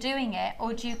while you're doing it,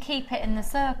 or do you keep it in the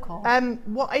circle?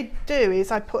 What I do is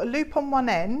I put a loop on one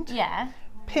end, yeah,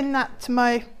 pin that to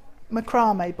my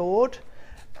macrame board,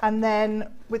 and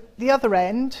then with the other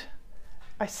end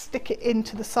I stick it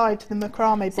into the side of the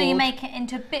macrame board. So you make it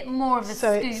into a bit more of a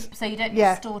scoop so you don't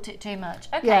distort it too much.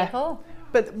 Okay, cool.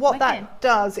 But what that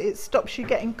does, it stops you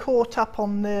getting caught up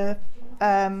on the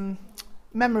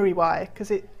memory wire,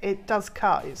 because it does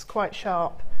cut, it's quite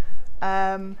sharp.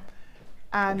 And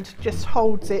just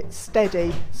holds it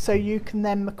steady, so you can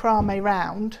then macrame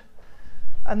round,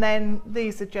 and then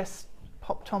these are just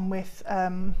popped on with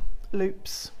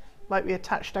loops like we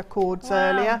attached our cords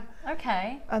earlier.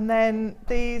 Okay. And then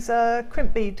these are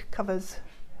crimp bead covers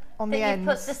on the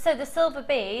ends. So the silver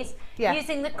beads,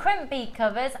 using the crimp bead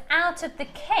covers out of the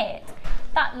kit.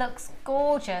 That looks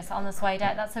gorgeous on the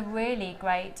suedette. That's a really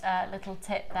great little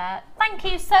tip there. Thank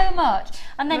you so much.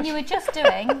 And then you were just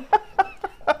doing...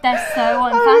 They're so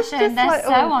on fashion, they're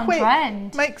so on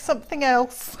trend. Make something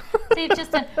else. So you've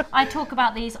just done, I talk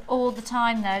about these all the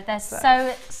time though. They're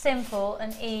so simple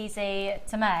and easy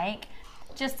to make.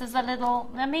 Just as a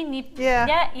little, I mean,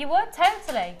 you would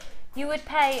totally. You would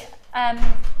pay,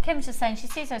 Kim's just saying she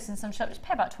sees those in some shops,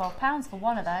 pay about £12 for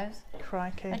one of those.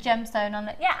 Crikey. A gemstone on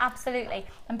it. Yeah, absolutely.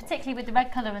 And particularly with the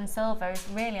red colour and silver is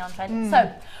really on trend.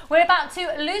 So, we're about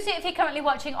to lose you if you're currently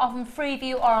watching on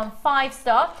Freeview or on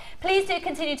 5-star. Please do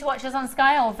continue to watch us on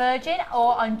Sky or Virgin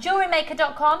or on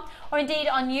JewelleryMaker.com, or indeed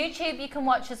on YouTube. You can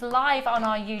watch us live on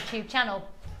our YouTube channel.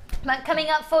 But coming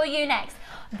up for you next,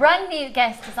 brand new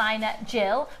guest designer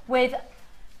Jill with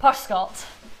Posh Scott.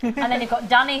 And then you've got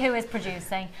Danny, who is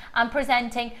producing and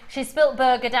presenting. She spilt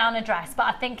burger down a dress, but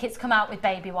I think it's come out with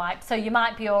baby wipes, so you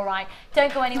might be all right.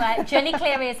 Don't go anywhere. Jenny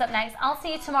Cleary is up next. I'll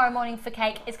see you tomorrow morning for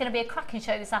cake. It's going to be a cracking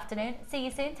show this afternoon. See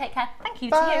you soon. Take care. Thank you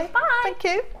to you. Bye. Thank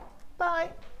you. Bye.